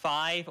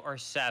 5, or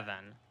 7.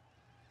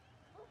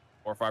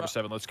 4, 5, or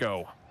 7. Let's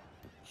go.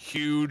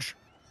 Huge.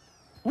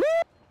 Woo!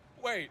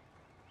 Wait.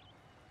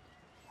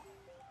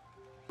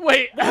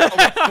 Wait.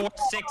 4,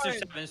 6, or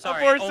 7.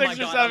 Sorry. 4, oh 6, my or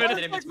God, 7.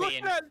 I'm in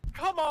between.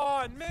 Come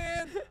on,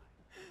 man.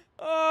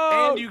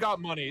 Oh. And you got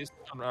money.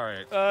 All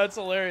right. That's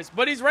hilarious.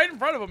 But he's right in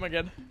front of him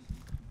again. I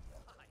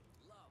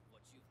love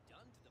what you've done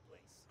to the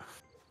place.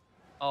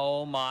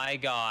 Oh my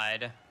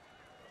God.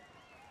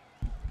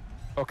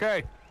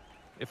 Okay.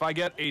 If I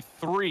get a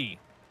 3.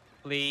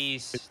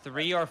 Please,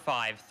 3 or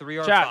 5. 3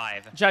 or Chat.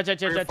 5.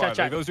 Chat. Or 5.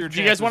 Like, those are your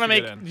Do you guys chances want to to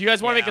make? get in. Do you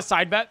guys want to make Yeah. a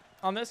side bet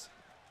on this?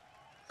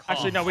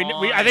 Actually, no. Come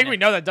I think we on.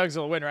 know that Doug's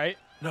gonna win, right?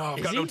 No, I've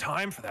Is got he? no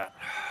time for that.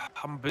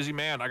 I'm a busy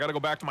man. I got to go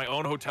back to my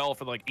own hotel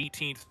for like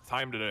 18th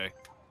time today.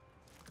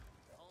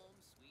 Home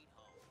sweet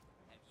home.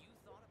 Have you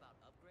thought about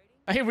upgrading?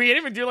 I mean, we didn't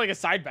even do like a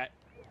side bet.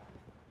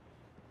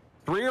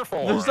 3 or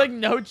 4. There's like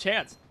no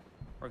chance.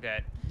 We're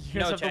good. You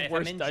guys No, have the Chad, if I'm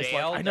worst in dice luck.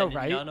 jail, I know, then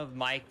right? none of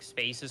my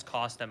spaces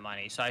cost them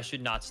money, so I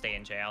should not stay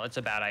in jail. It's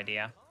a bad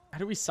idea. How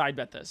do we side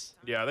bet this?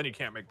 Yeah, then you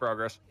can't make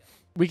progress.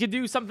 We could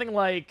do something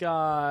like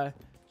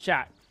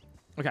chat.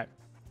 Okay.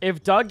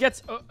 If Doug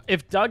gets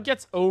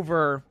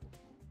over,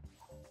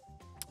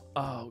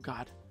 oh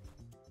God.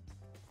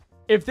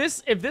 If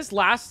this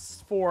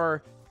lasts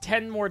for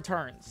 10 more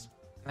turns.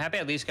 I'm happy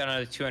I at least got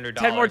another $200.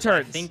 10 more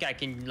turns. I think I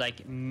can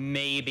like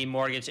maybe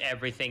mortgage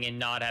everything and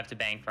not have to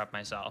bankrupt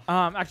myself.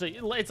 Actually,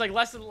 it's like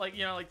less than like,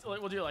 you know, like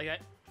we'll do it like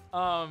that.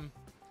 Oh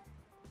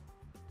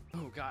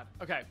God.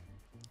 Okay.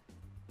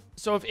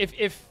 So if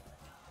okay,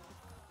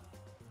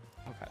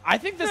 I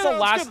think this will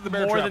let's last get to the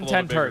bear more trap than a 10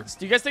 little bit bigger. turns.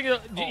 Do you guys think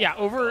yeah,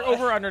 over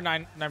under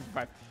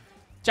 9.5.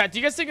 Chat, do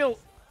you guys think it'll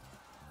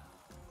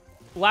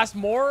last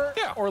more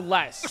Yeah. or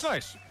less That's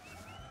nice.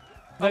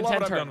 I than love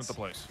 10 what I've done turns? with the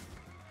place.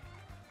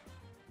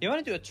 You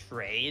want to do a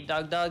trade,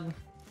 Doug?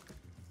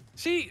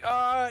 See,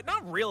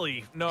 not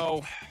really.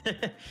 No.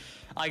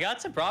 I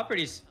got some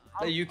properties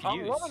that you can I'm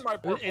use. loving my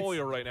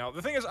portfolio right now.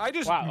 The thing is, I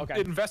just Wow, okay.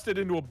 invested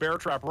into a bear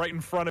trap right in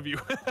front of you.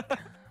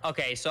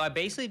 Okay, so I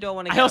basically don't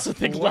want to I get also a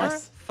think 4,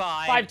 less.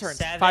 5, 5 turns.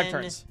 7, 5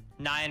 turns.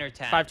 9, or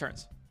 10. 5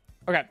 turns.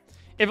 Okay.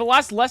 If it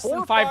lasts less 4,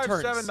 than 5 5,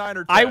 turns, 7, 9,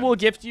 or I 10. will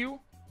gift you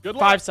Good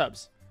 5 luck.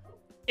 subs.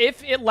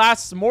 If it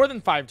lasts more than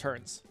 5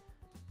 turns,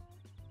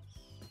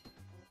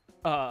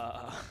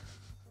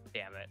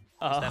 Damn it.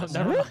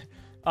 never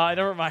mind.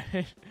 Never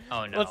mind.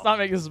 Oh no. Let's not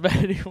make this bad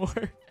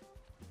anymore.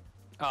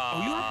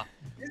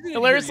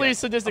 Hilariously, I'm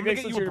sadistic. gonna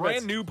get you a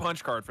brand new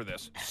punch card for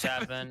this.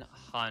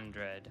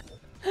 700.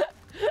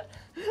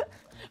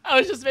 I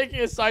was just making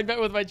a side bet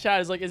with my chat.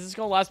 It's like, is this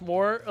gonna last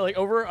more, like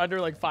over or under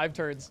like 5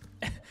 turns?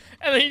 And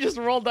then he just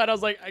rolled that. I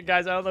was like,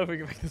 guys, I don't know if we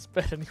can make this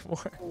bet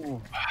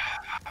anymore.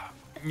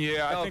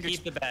 Yeah, I No, think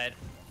keep the bet.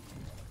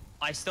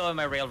 I still have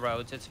my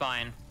railroads. It's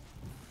fine.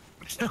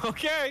 it's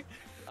okay.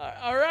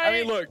 All right. I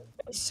mean, look,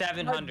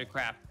 700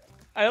 crap.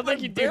 I don't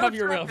think you do bear have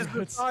your trap is the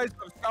railroads. size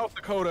of South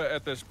Dakota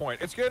at this point.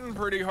 It's getting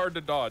pretty hard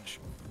to dodge.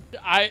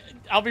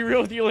 I'll be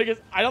real with you,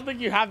 like, I don't think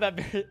you have that.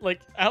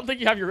 Like, I don't think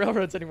you have your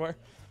railroads anymore.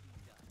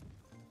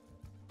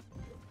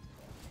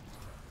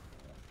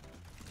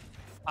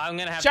 I'm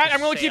gonna have Chat, to I'm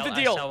gonna keep sell-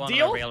 the deal. sell one of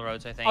Deal? my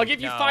railroads, I think. I'll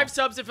give you No. 5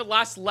 subs if it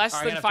lasts less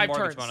I'm than gonna 5 have to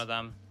mortgage turns. one of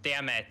them.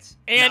 Damn it.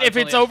 And Now if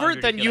it's only over,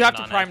 100 then to you land have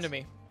to on prime it. to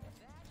me.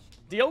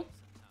 Deal?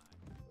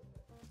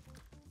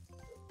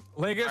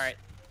 Lingus, All right.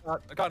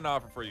 I got an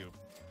offer for you.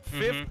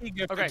 50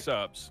 gifted Okay.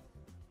 subs,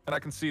 and I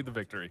can see the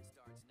victory.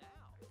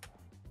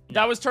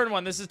 That was turn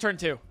 1. This is turn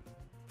 2.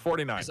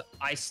 49. 'Cause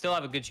I still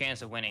have a good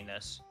chance of winning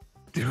this.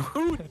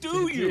 Dude,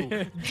 do you?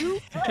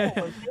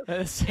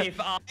 If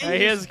I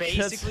He is-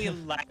 basically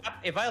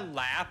if I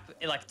lap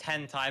like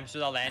 10 times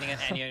without landing on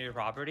any of your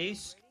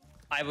properties,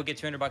 I will get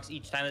 $200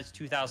 each time. That's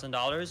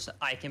 $2,000.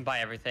 I can buy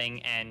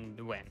everything and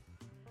win.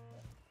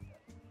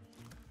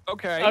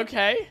 Okay.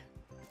 Okay.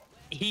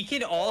 He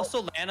can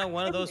also land on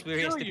one of those where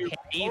he has to You,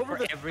 pay over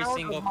for the every sound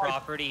single of my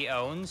property he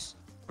owns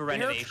for Bear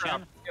renovation.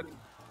 trap is getting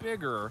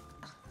bigger.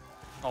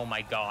 Oh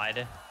my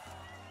god.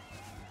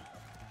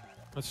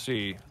 Let's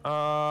see.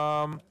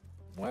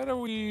 What are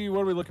we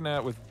looking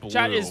at with blue?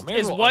 Chat, is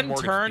Maybe we'll one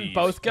unmortgage turn these.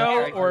 both go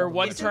Alright, or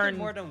one is there turn?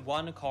 more than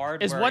one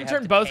card Is where one you have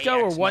turn to both pay go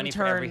or X one money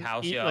for every turn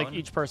house you like own?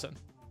 each person?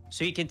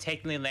 So you can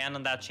technically land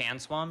on that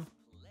chance one.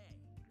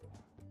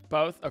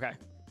 Both. Okay.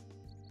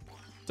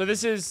 So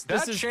this is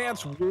That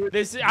chance would,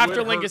 this is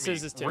after would hurt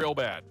Lingus's me is 2. real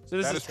bad. So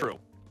this That is is true.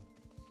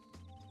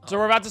 So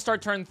we're about to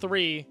start turn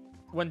 3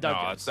 when Doug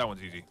No, goes. that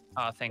one's easy.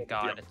 Oh, thank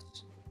God.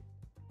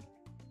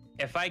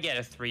 If I get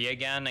a 3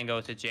 again and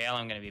go to jail,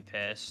 I'm gonna be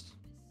pissed.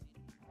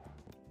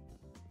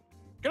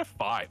 Get a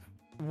 5.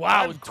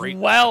 Wow, That's great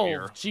 12.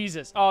 here.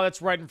 Jesus. Oh,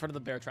 that's right in front of the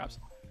bear traps.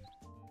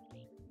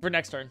 For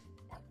next turn.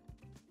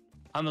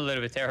 I'm a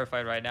little bit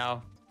terrified right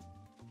now.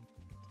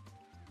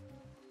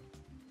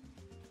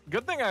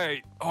 Good thing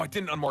I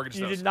didn't unmortgage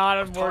You those. did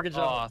not unmortgage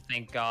them. Oh,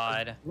 thank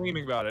God.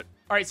 Dreaming about it.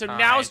 All right, so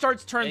now right.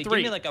 starts turn Give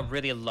 3. me like a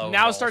really low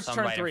Now roll, starts so I'm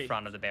turn right 3. in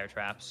front of the bear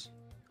traps.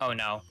 Oh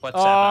no, what's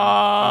 7?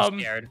 I'm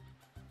scared.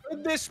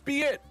 Could this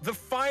be it? The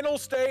final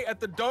stay at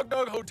the Doug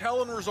Doug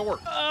Hotel and Resort.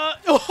 Oh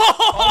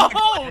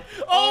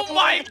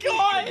my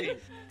god!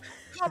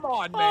 Come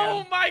on, man.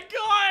 Oh my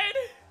god!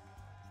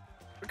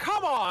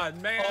 Come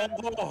on, man.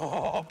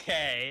 Oh,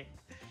 okay.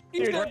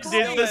 Dude,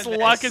 Dude, this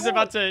luck is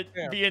about to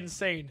be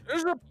insane.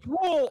 There's a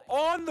pool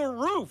on the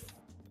roof.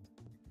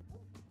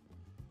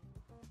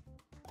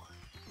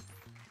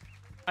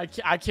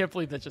 I can't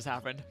believe that just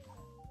happened.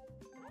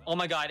 Oh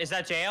my god, is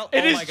that jail?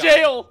 It oh is my god.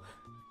 jail!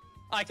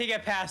 I can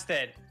get past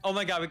it. Oh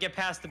my god, we get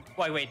past the...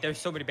 Wait, there's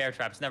so many bear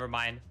traps. Never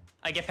mind.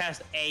 I get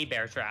past a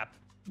bear trap.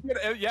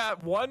 Yeah,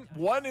 one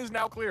is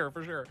now clear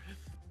for sure.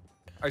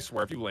 I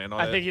swear, if you land on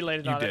it, I think he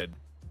landed on it. You did.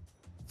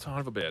 Son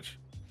of a bitch.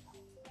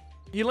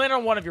 You landed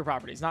on one of your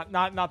properties, not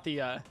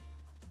the.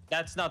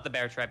 That's not the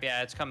bear trap.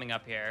 Yeah, it's coming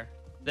up here.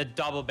 The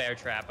double bear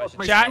trap. I should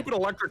My say. stupid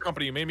electric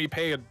company made me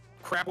pay a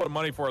crap load of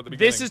money for it at the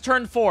beginning. This is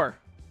turn 4.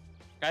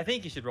 I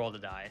think you should roll the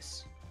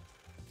dice.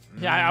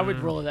 Yeah, I would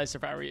roll a dice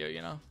if I were you.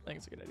 You know, I think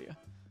it's a good idea.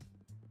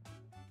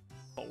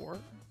 4.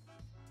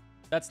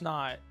 That's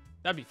not.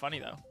 That'd be funny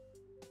though.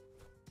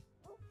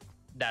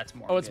 That's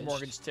mortgage. Oh, it's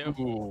mortgage too.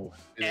 Ooh,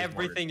 it is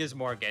Everything is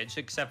mortgage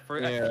except for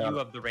a few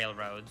of the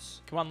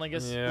railroads. Come on,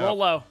 Lingus. Yeah. Roll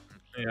low.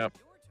 Yep.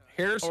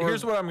 Here's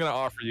what I'm gonna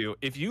offer you.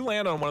 If you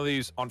land on one of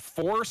these on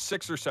 4,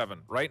 6, or 7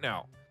 right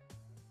now,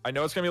 I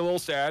know it's gonna be a little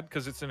sad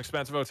because it's an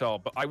expensive hotel,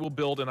 but I will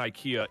build an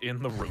IKEA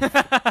in the roof.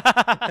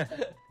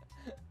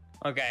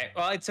 Okay,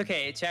 well, it's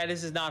okay. Chad,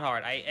 this is not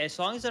hard. As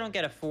long as I don't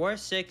get a 4,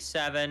 6,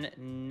 7,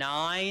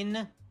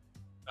 9,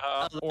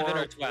 11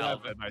 or 12.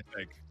 11, I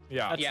think.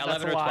 Yeah. Yeah,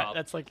 That's 11 a or lot. 12.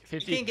 That's like You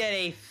 50. can get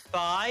a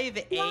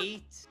 5,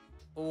 8,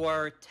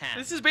 or 10.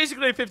 This is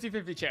basically a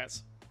 50-50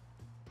 chance.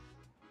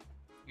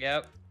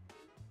 Yep.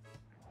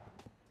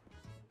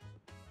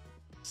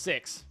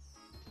 6.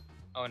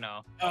 Oh,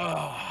 no.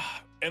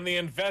 And the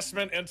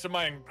investment into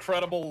my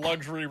incredible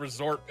luxury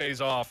resort pays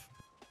off.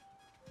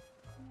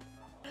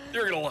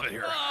 You're gonna love it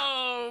here.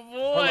 Oh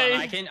Hold on, boy.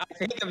 I think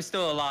I'm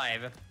still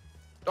alive.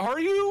 Are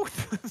you?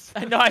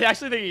 No, I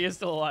actually think he is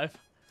still alive.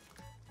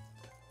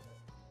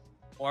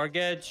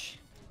 Mortgage.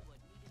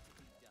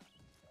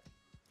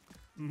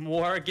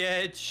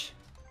 Mortgage.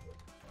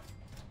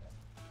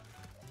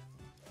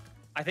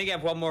 I think I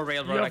have one more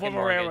railroad. You I have can one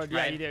more mortgage, railroad. Yeah,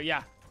 right? you do.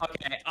 Yeah.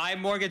 Okay, I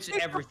mortgaged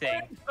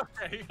everything.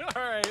 Okay,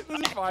 all right, this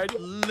is fine.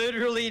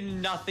 Literally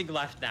nothing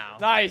left now.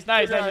 Nice,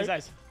 nice, Okay. nice,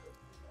 nice.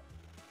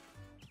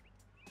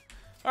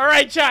 All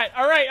right, chat.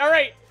 All right, all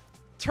right.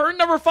 Turn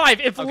number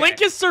 5. If Okay.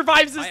 Linkus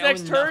survives this I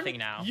next own turn, nothing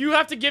now. you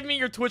have to give me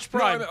your Twitch No,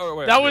 Prime.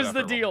 wait, that I'll do was that the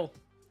for a deal.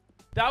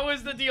 That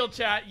was the deal,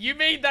 chat. You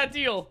made that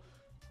deal.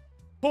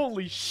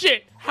 Holy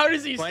shit. How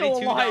does he still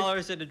alive?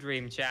 $22 in a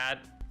dream, Chad.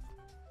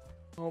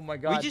 Oh my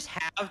god. We just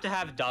have to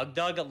have Doug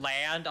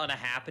land on a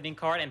happening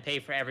card and pay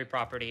for every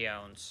property he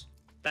owns.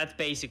 That's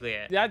basically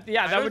it. Yeah, I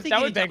that don't would think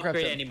you need to bankrupt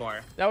upgrade him.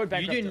 anymore. That would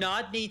bankrupt You do him.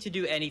 not need to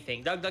do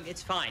anything. Doug,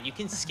 it's fine. You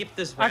can skip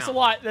this round. That's a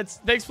lot.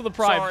 Thanks for the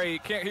Prime. Sorry,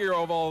 can't hear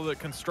of all the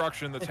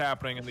construction that's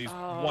happening in these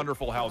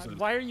wonderful houses.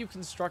 Why are you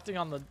constructing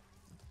on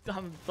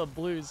the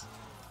blues?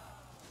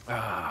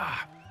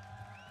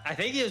 I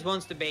think he just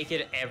wants to make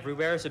it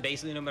everywhere, so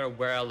basically no matter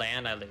where I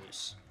land, I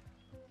lose.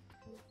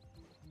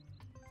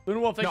 Luna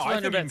Wolf, thanks No, for I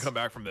 100 think you can bits. come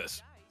back from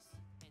this.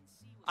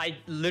 I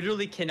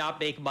literally cannot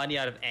make money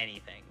out of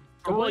anything.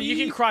 Well, you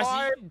can 3, cross.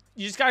 5,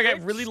 You just gotta get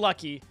 6, really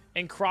lucky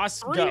and cross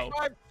 3, go.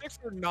 5, 6,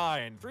 or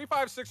 9. 3,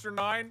 5, 6, or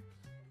 9.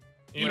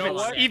 You know Evens.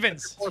 what?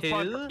 Evens. That's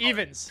your Two.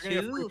 Evens.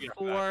 You're gonna get 2, freaky after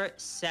 4,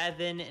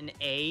 7, and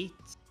 8,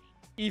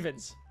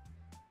 Evens.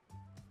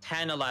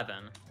 10,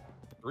 11.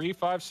 3,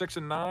 5, 6,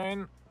 and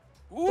 9.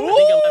 I think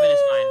 11 is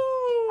fine.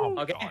 Oh,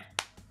 Okay. God.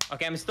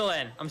 Okay, I'm still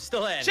in. I'm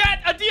still in.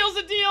 Chat, a deal's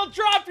a deal.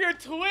 Drop your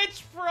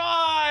Twitch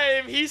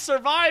Prime. He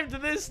survived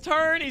this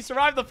turn. He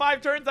survived the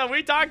 5 turns that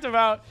we talked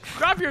about.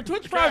 Drop your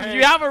Twitch Prime if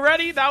you have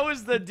already. That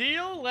was the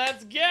deal.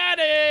 Let's get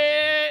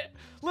it.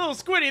 Little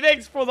Squiddy,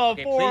 thanks for the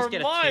Okay, 4 please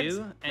get a months.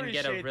 2 and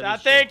get a Appreciate really that.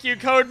 shitty- Thank you,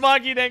 Code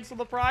Monkey. Thanks for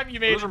the Prime. You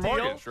made Those a are deal.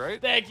 mortgage,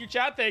 right? Thank you,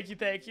 chat. Thank you.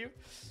 Thank you.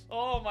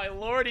 Oh my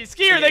lordy.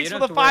 Skier, Okay, thanks you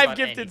for don't the have to worry 5 about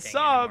gifted anything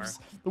subs.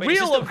 anymore. Wait, is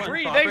Wheel this of the one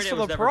 3, property thanks for that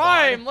was the never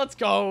Prime. bought? Let's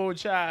go,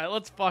 chat.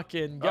 Let's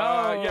fucking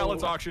go. Yeah,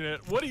 let's auction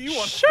it. What do you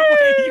want?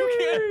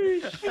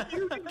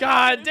 Sheesh.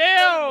 God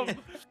damn.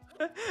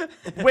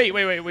 Wait.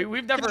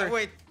 We've never.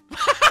 Wait.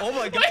 Oh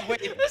my god, wait.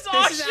 This This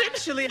auction- is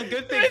actually a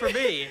good thing for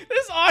me.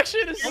 This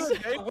auction is.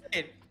 Okay.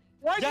 Wait.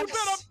 Why'd Yes. you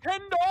bet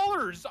up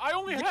 $10? I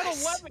only had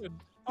Yes. 11.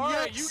 All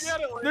right, you Yes.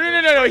 get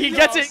it. No. He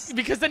gets Yes. it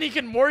because then he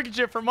can mortgage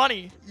it for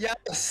money.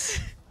 Yes.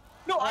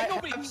 No, I I know,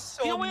 but have he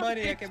so only had to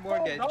money pay I can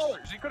mortgage.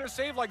 $12. He could have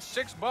saved like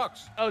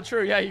 $6. Oh,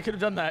 true. Yeah, you could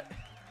have done that.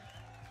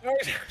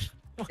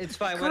 It's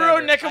fine. Kuro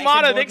whatever. I can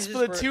Nekamata, thanks mortgage for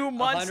the this 2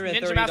 months.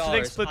 Ninja $130. Master,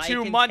 thanks for the I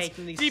 2 can months.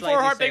 technically D4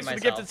 slightly Heart, save thanks for the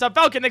myself. gifted sub.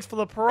 Falcon, thanks for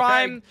the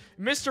Prime.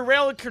 Mr.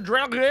 Rail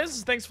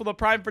Quadrangulas, thanks for the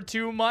Prime for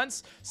 2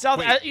 months. South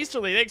Wait.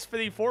 Easterly, thanks for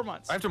the 4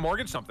 months. I have to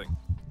mortgage something.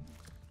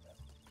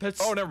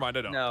 Oh, never mind.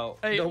 I don't. No,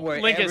 Hey, don't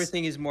worry. Linkus,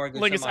 Everything is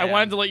mortgaged. Linkus, I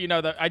wanted to let you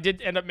know that I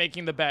did end up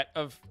making the bet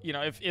of, you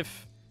know,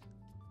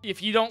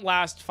 if you don't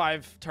last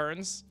 5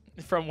 turns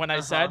from when I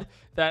said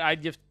that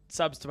I'd give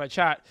subs to my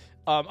chat.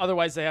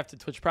 Otherwise, they have to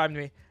Twitch Prime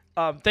me.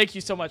 Thank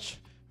you so much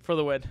for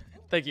the win.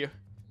 Thank you.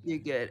 You're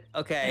good.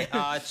 Okay,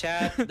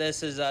 chat.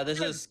 This is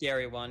a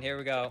scary one. Here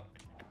we go.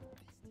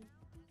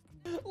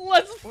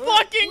 Let's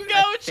fucking go,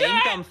 I chat.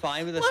 think I'm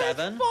fine with a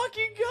 7. Let's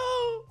fucking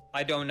go.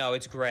 I don't know.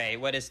 It's gray.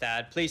 What is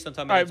that? Please don't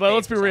tell me. All right, it's but fake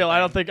let's be or real.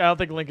 I something. don't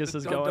think Linkus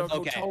is going.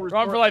 Okay.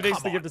 Ron for life,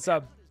 thanks to give the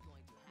sub.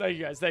 Thank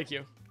you guys. Thank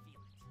you.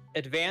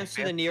 Advance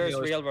to the nearest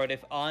railroad.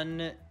 If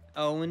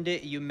unowned,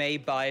 you may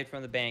buy it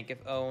from the bank.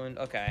 If owned,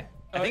 okay.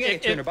 I think I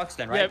get 200 bucks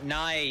then, right? Yeah,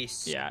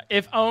 Nice. Yeah.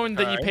 If owned,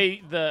 then you Alright.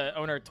 pay the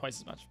owner twice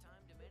as much.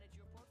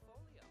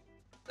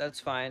 That's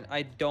fine.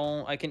 I'm just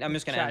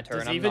gonna Chat, enter,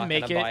 does and he I'm even not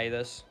make gonna it? buy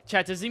this.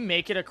 Chat, does he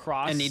make it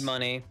across? I need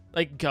money.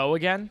 Like go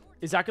again?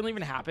 Is that gonna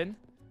even happen?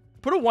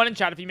 Put a 1 in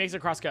chat if he makes it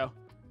across go.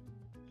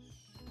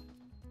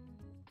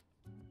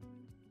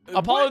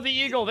 Apollo the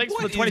Eagle, thanks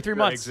for the 23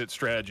 months. Exit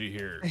strategy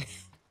here.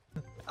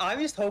 I'm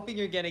just hoping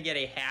you're gonna get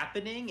a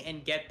happening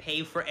and get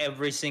paid for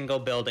every single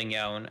building you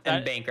own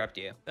and bankrupt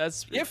you.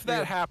 That's If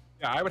that happened,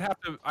 yeah, I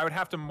would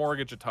have to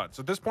mortgage a ton.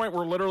 So at this point,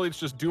 we're literally it's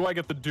just do I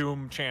get the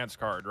Doom chance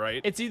card, right?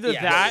 It's either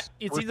Yes.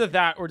 either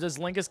that, or does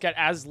Linkus get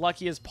as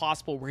lucky as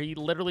possible, where he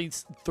literally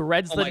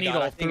threads Oh the my needle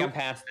god, I think through, I'm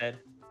past it.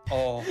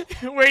 Oh.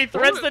 where he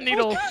threads the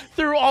needle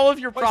through all of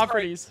your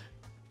properties.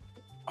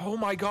 Oh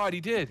my god, he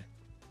did.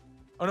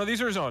 Oh no,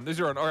 these are his own. These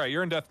are own. All right,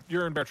 you're in death.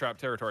 You're in bear trap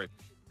territory.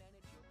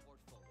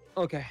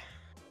 Okay.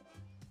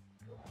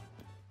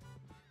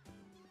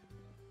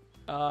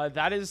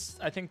 That is,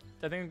 I think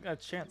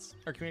that's chance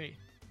or community.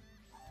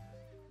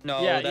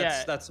 No,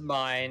 Yeah, that's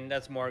mine.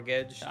 That's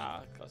mortgage.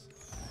 Close.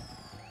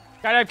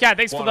 Goddamn cat,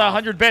 thanks for One the off.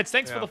 100 bits.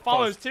 Thanks for Yeah, the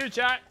follows too,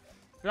 chat.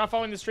 If you're not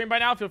following the stream by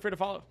now, feel free to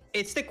follow.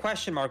 It's the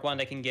question mark one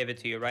that can give it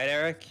to you, right,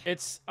 Eric?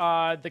 It's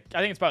I think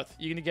it's both.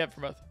 You can get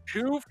for both.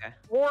 2,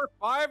 4,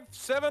 5,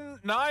 7,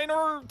 9,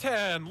 or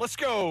 10. Let's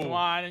go. Come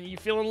on, and you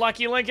feeling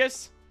lucky,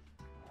 Linkus?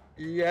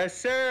 Yes,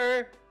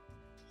 sir.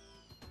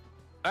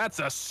 That's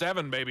a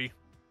 7, baby.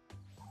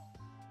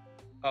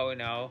 Oh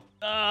no.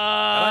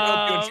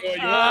 I hope you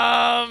enjoy your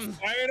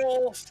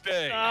final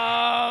stay.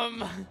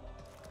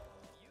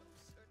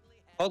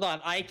 Hold on.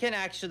 I can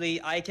actually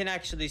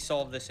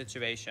solve this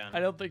situation. I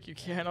don't think you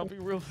can. I'll be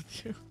real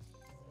with you.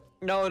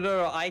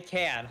 No, I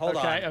can. Hold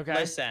on. Okay.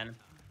 Listen.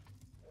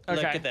 Look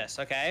Okay. at this,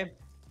 okay?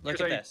 Look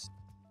Here's at a- this.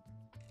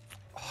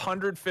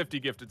 150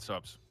 gifted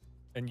subs,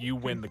 and you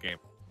win the game.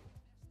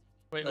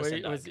 Wait,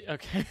 Listen, was he,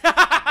 okay.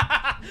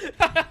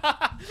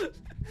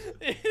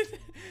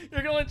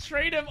 You're gonna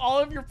trade him all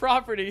of your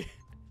property.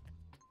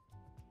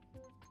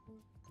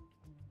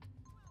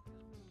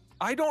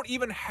 I don't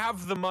even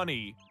have the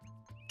money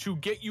to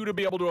get you to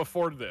be able to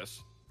afford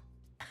this.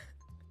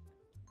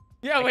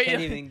 Yeah, wait.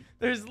 can't even-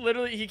 There's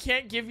literally he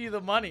can't give you the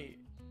money.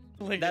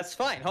 Like, That's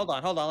fine. Hold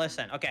on.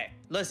 Listen. Okay.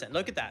 Listen.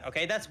 Look at that.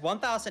 Okay. That's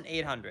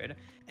 1,800.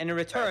 And in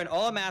return,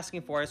 all I'm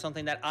asking for is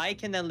something that I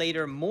can then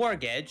later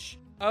mortgage.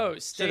 oh, So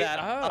stay. that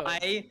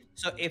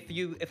so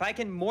if I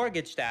can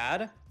mortgage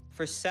that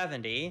for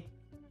 70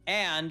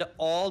 and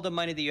all the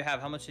money that you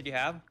have, how much did you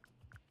have?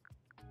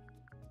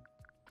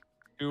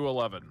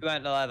 211.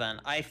 211.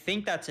 I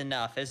think that's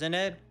enough, isn't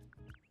it?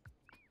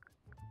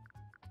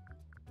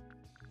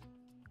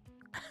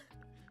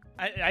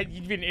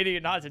 You'd be an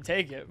idiot not to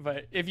take it,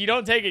 but if you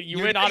don't take it, you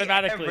You're win taking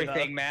automatically.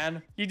 Everything, Though.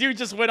 man. You do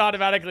just win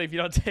automatically if you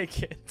don't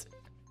take it.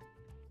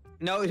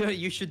 No,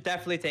 you should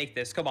definitely take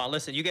this. Come on,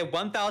 listen. You get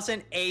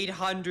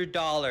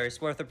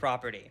 $1,800 worth of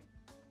property.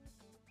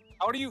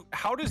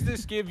 How does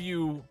this give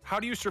you, how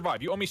do you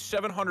survive? You owe me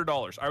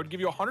 $700. I would give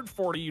you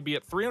 140. You'd be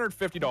at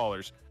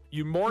 $350.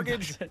 You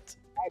mortgage That's it.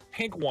 that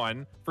pink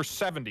one for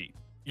 70.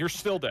 You're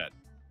still dead.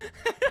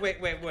 Wait.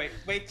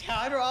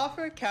 Counter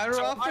offer?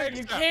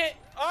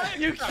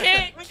 You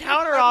can't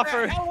counter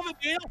offer. Hell of a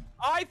deal.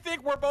 I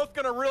think we're both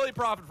gonna really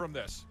profit from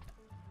this.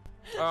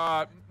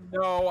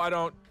 No, I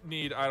don't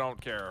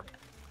care.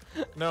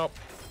 Nope.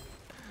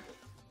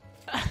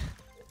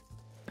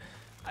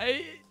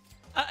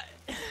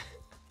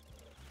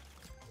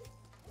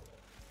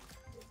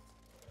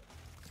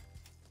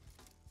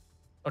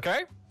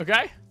 Okay.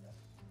 Okay.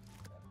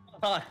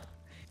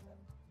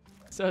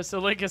 So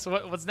Linkus,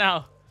 what's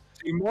now?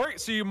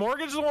 So you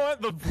mortgage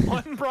the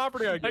one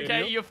property I gave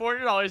Okay, you have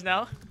 $400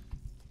 now.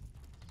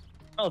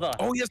 Hold on.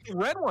 Oh, he has the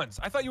red ones.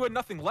 I thought you had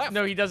nothing left.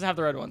 No, he doesn't have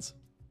the red ones.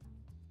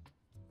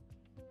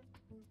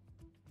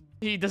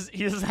 He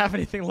doesn't have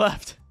anything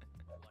left.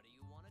 What do you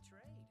want to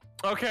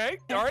trade? Okay.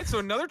 All right. So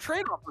another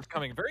trade offer is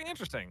coming. Very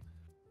interesting.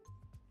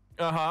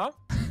 Uh-huh.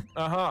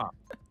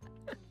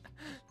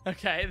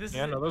 Okay, this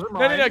Yeah, is no, those are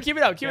mine. no, keep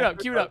it up, Yeah,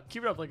 keep it up,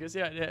 Linkus.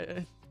 Yeah. I All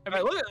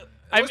right, mean, look,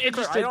 I'm let's be clear,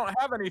 interested. I don't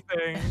have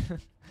anything.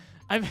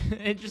 I'm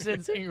interested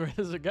in seeing where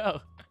this will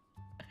go.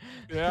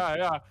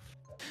 Yeah.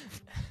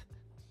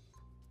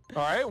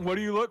 All right. What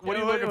do you look? What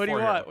do you looking What do you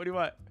for want? What do you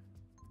want?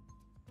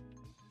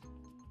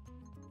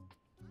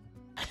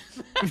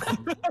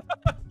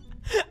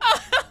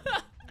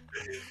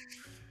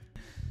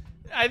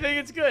 I think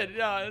it's good.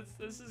 No,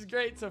 this is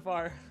great so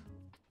far.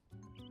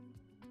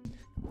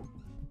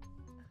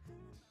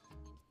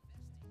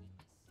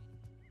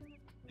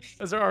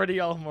 Those are already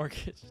all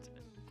mortgaged.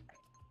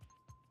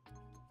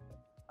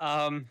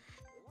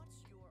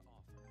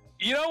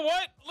 You know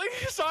what?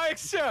 Lucas, I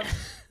accept.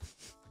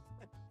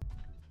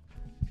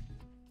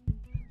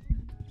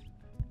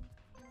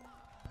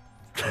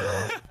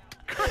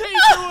 Great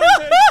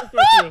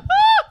doing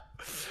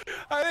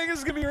I think this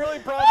is gonna be really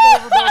profitable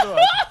for both of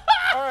us.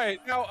 All right,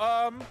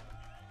 now,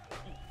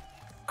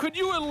 could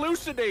you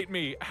elucidate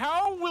me?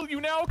 How will you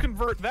now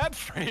convert that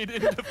trade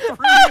into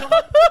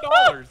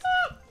 $300?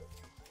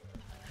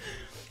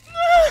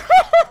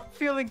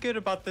 Feeling good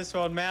about this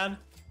one, man.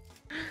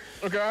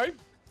 Okay.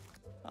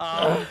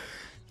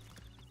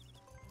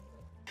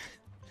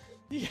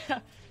 Yeah.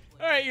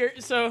 All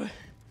right. So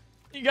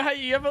you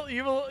have a.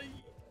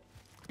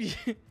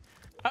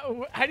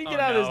 How do you get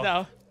out of this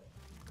now?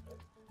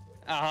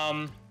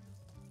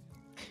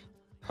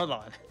 Hold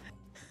on.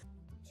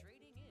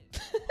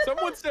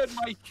 Someone said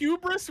my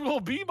hubris will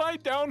be my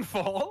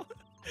downfall.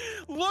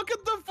 Look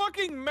at the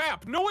fucking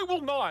map. No, it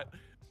will not.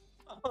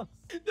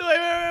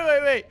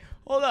 Wait.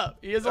 Hold up.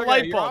 He has a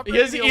light bulb. He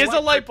has a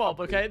light bulb.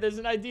 Okay. There's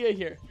an idea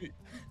here.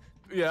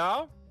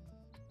 Yeah.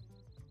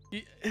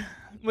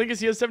 Linkus,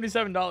 he has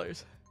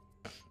 $77.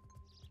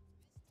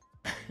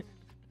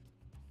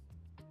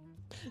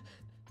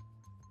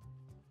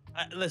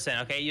 Listen,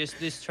 okay,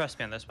 just trust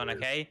me on this one,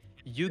 okay?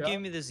 You give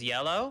me this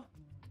yellow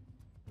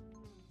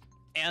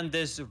and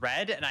this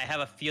red, and I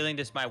have a feeling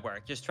this might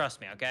work. Just trust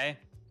me, okay?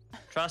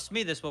 Trust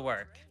me, this will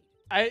work.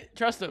 I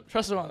trust him.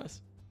 Trust him on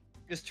this.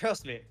 Just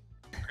trust me.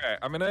 Okay,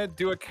 I'm gonna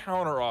do a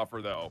counter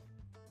offer though.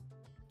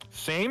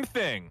 Same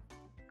thing.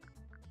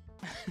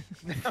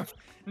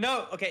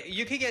 No, okay,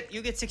 you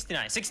get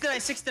 69.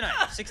 69.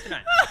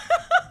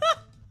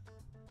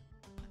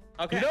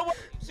 Okay. You know what?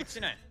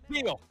 69.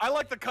 Neil, I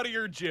like the cut of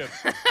your jib.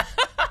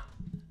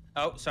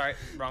 Oh, sorry,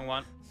 wrong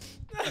one.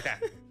 Okay.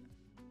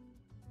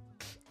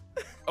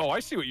 Oh, I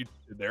see what you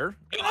did there.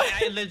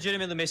 I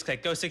legitimately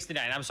misclicked. Go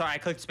 69. I'm sorry, I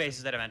clicked space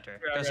instead of enter.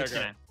 Go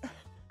 69.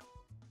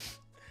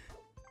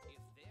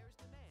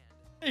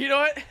 You know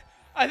what?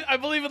 I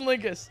believe in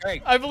Linkus.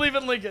 Hey. I believe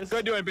in Linkus.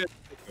 Good doing bit.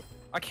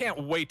 I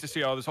can't wait to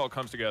see how this all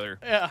comes together.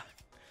 Yeah.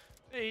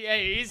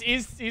 Hey,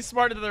 he's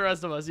smarter than the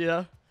rest of us, you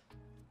know.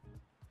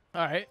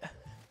 All right.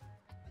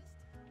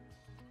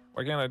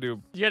 Why can't I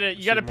do? You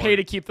gotta pay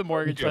to keep the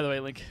mortgage, by the way,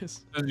 Linkus.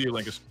 This is you,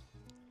 Linkus.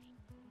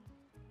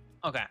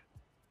 Okay.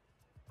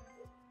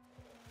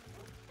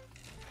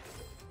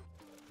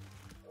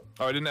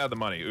 Oh, I didn't add the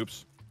money.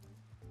 Oops.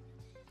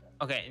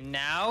 Okay,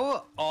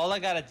 now all I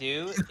gotta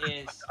do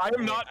is. I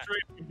am not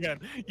trading again.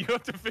 You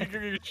have to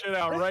figure your shit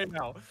out right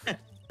now.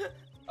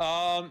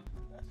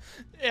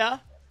 Yeah.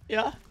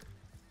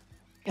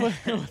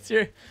 What's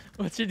your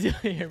deal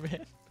here,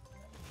 man?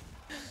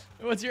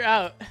 What's your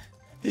out?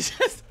 Did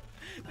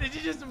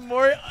you just you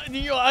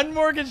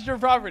unmortgaged your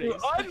properties?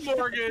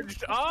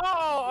 Unmortgaged.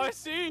 Oh, I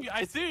see.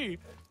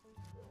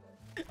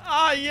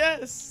 Ah,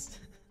 yes.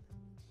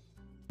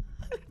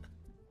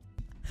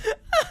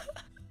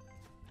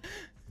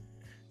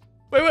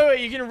 Wait.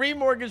 You can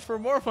remortgage for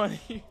more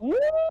money.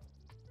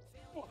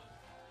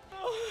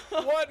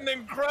 What an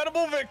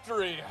incredible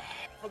victory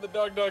for the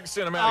Doug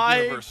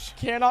cinematic universe. I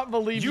cannot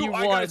believe you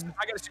won. I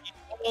gotta see,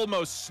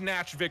 almost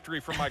snatch victory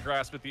from my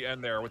grasp at the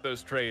end there with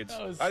those trades.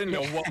 I didn't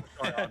know what was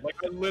going on. Like,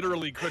 I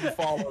literally couldn't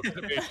follow.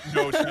 It made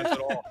no sense at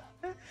all.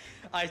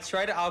 I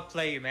tried to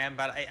outplay you, man,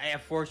 but I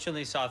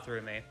unfortunately saw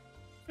through me.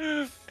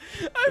 I'm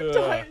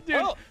dying, dude.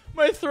 Well,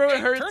 my throat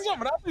hurts. Turns out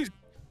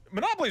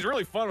Monopoly's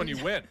really fun when you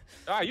win.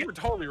 You were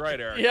totally right,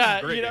 Eric.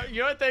 Yeah, you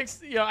know what?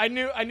 Thanks. I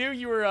knew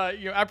you were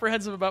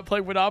apprehensive about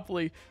playing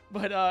Monopoly,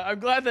 but I'm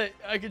glad that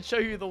I could show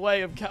you the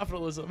way of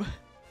capitalism.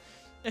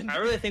 And I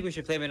really think we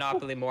should play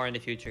Monopoly more in the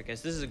future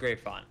because this is great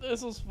fun.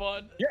 This was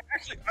fun. Yeah,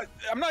 actually,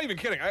 I'm not even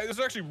kidding. This is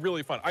actually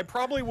really fun. I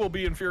probably will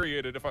be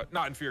infuriated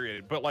not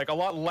infuriated, but like a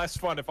lot less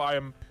fun if I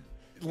am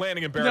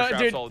landing in bear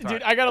traps all the time.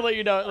 Dude, I gotta let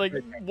you know, like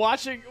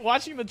watching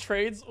the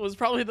trades was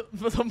probably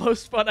the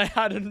most fun I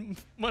had in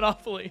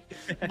Monopoly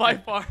by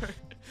far.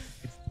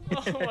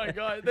 Oh my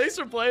god! Thanks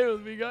for playing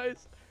with me,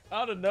 guys.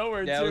 Out of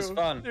nowhere, yeah, too. It was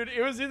fun. Dude,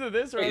 it was either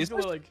this or I was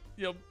gonna like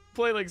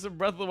play like some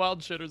Breath of the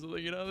Wild shit or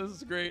something. You know, this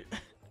is great.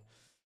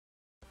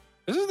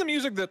 This is the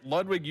music that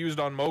Ludwig used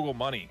on Mogul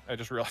Money. I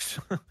just realized.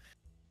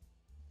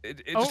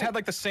 it just had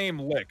like the same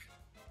lick.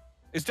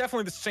 It's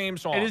definitely the same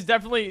song.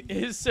 It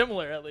is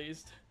similar at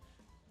least.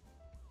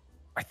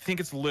 I think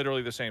it's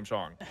literally the same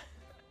song.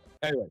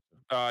 Anyway,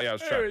 yeah,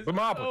 let's try.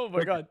 Oh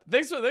my god!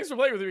 Thanks for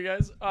playing with me,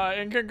 guys.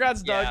 And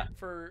congrats, Doug,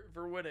 for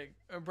winning.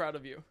 I'm proud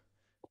of you.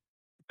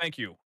 Thank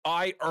you.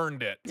 I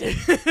earned it.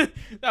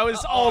 That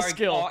was all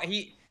skill.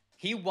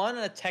 He won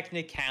a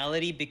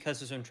technicality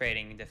because of some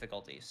trading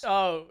difficulties.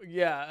 Oh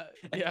yeah.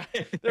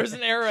 There's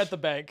an error at the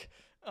bank.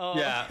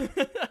 Yeah.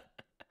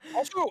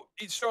 Also,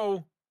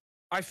 so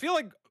I feel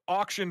like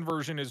auction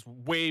version is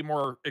way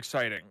more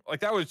exciting.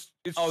 Like that was.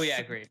 Oh yeah, I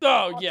agree.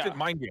 Oh yeah.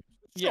 Mind games.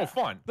 It's so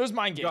fun. There's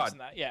mind games in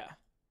that. Yeah.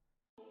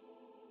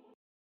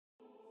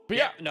 But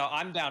yeah, no,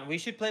 I'm down. We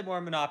should play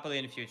more Monopoly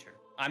in the future.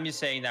 I'm just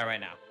saying that right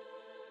now.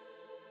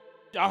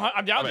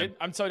 I'm down, dude.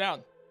 I'm so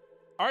down.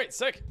 All right,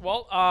 sick.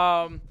 Well,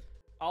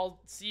 I'll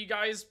see you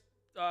guys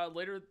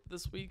later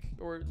this week,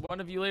 or one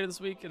of you later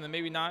this week, and then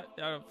maybe not.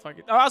 I don't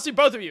fucking. Oh, I'll see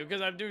both of you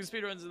because I'm doing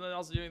speedruns and then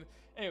also doing.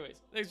 Anyways,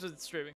 thanks for streaming.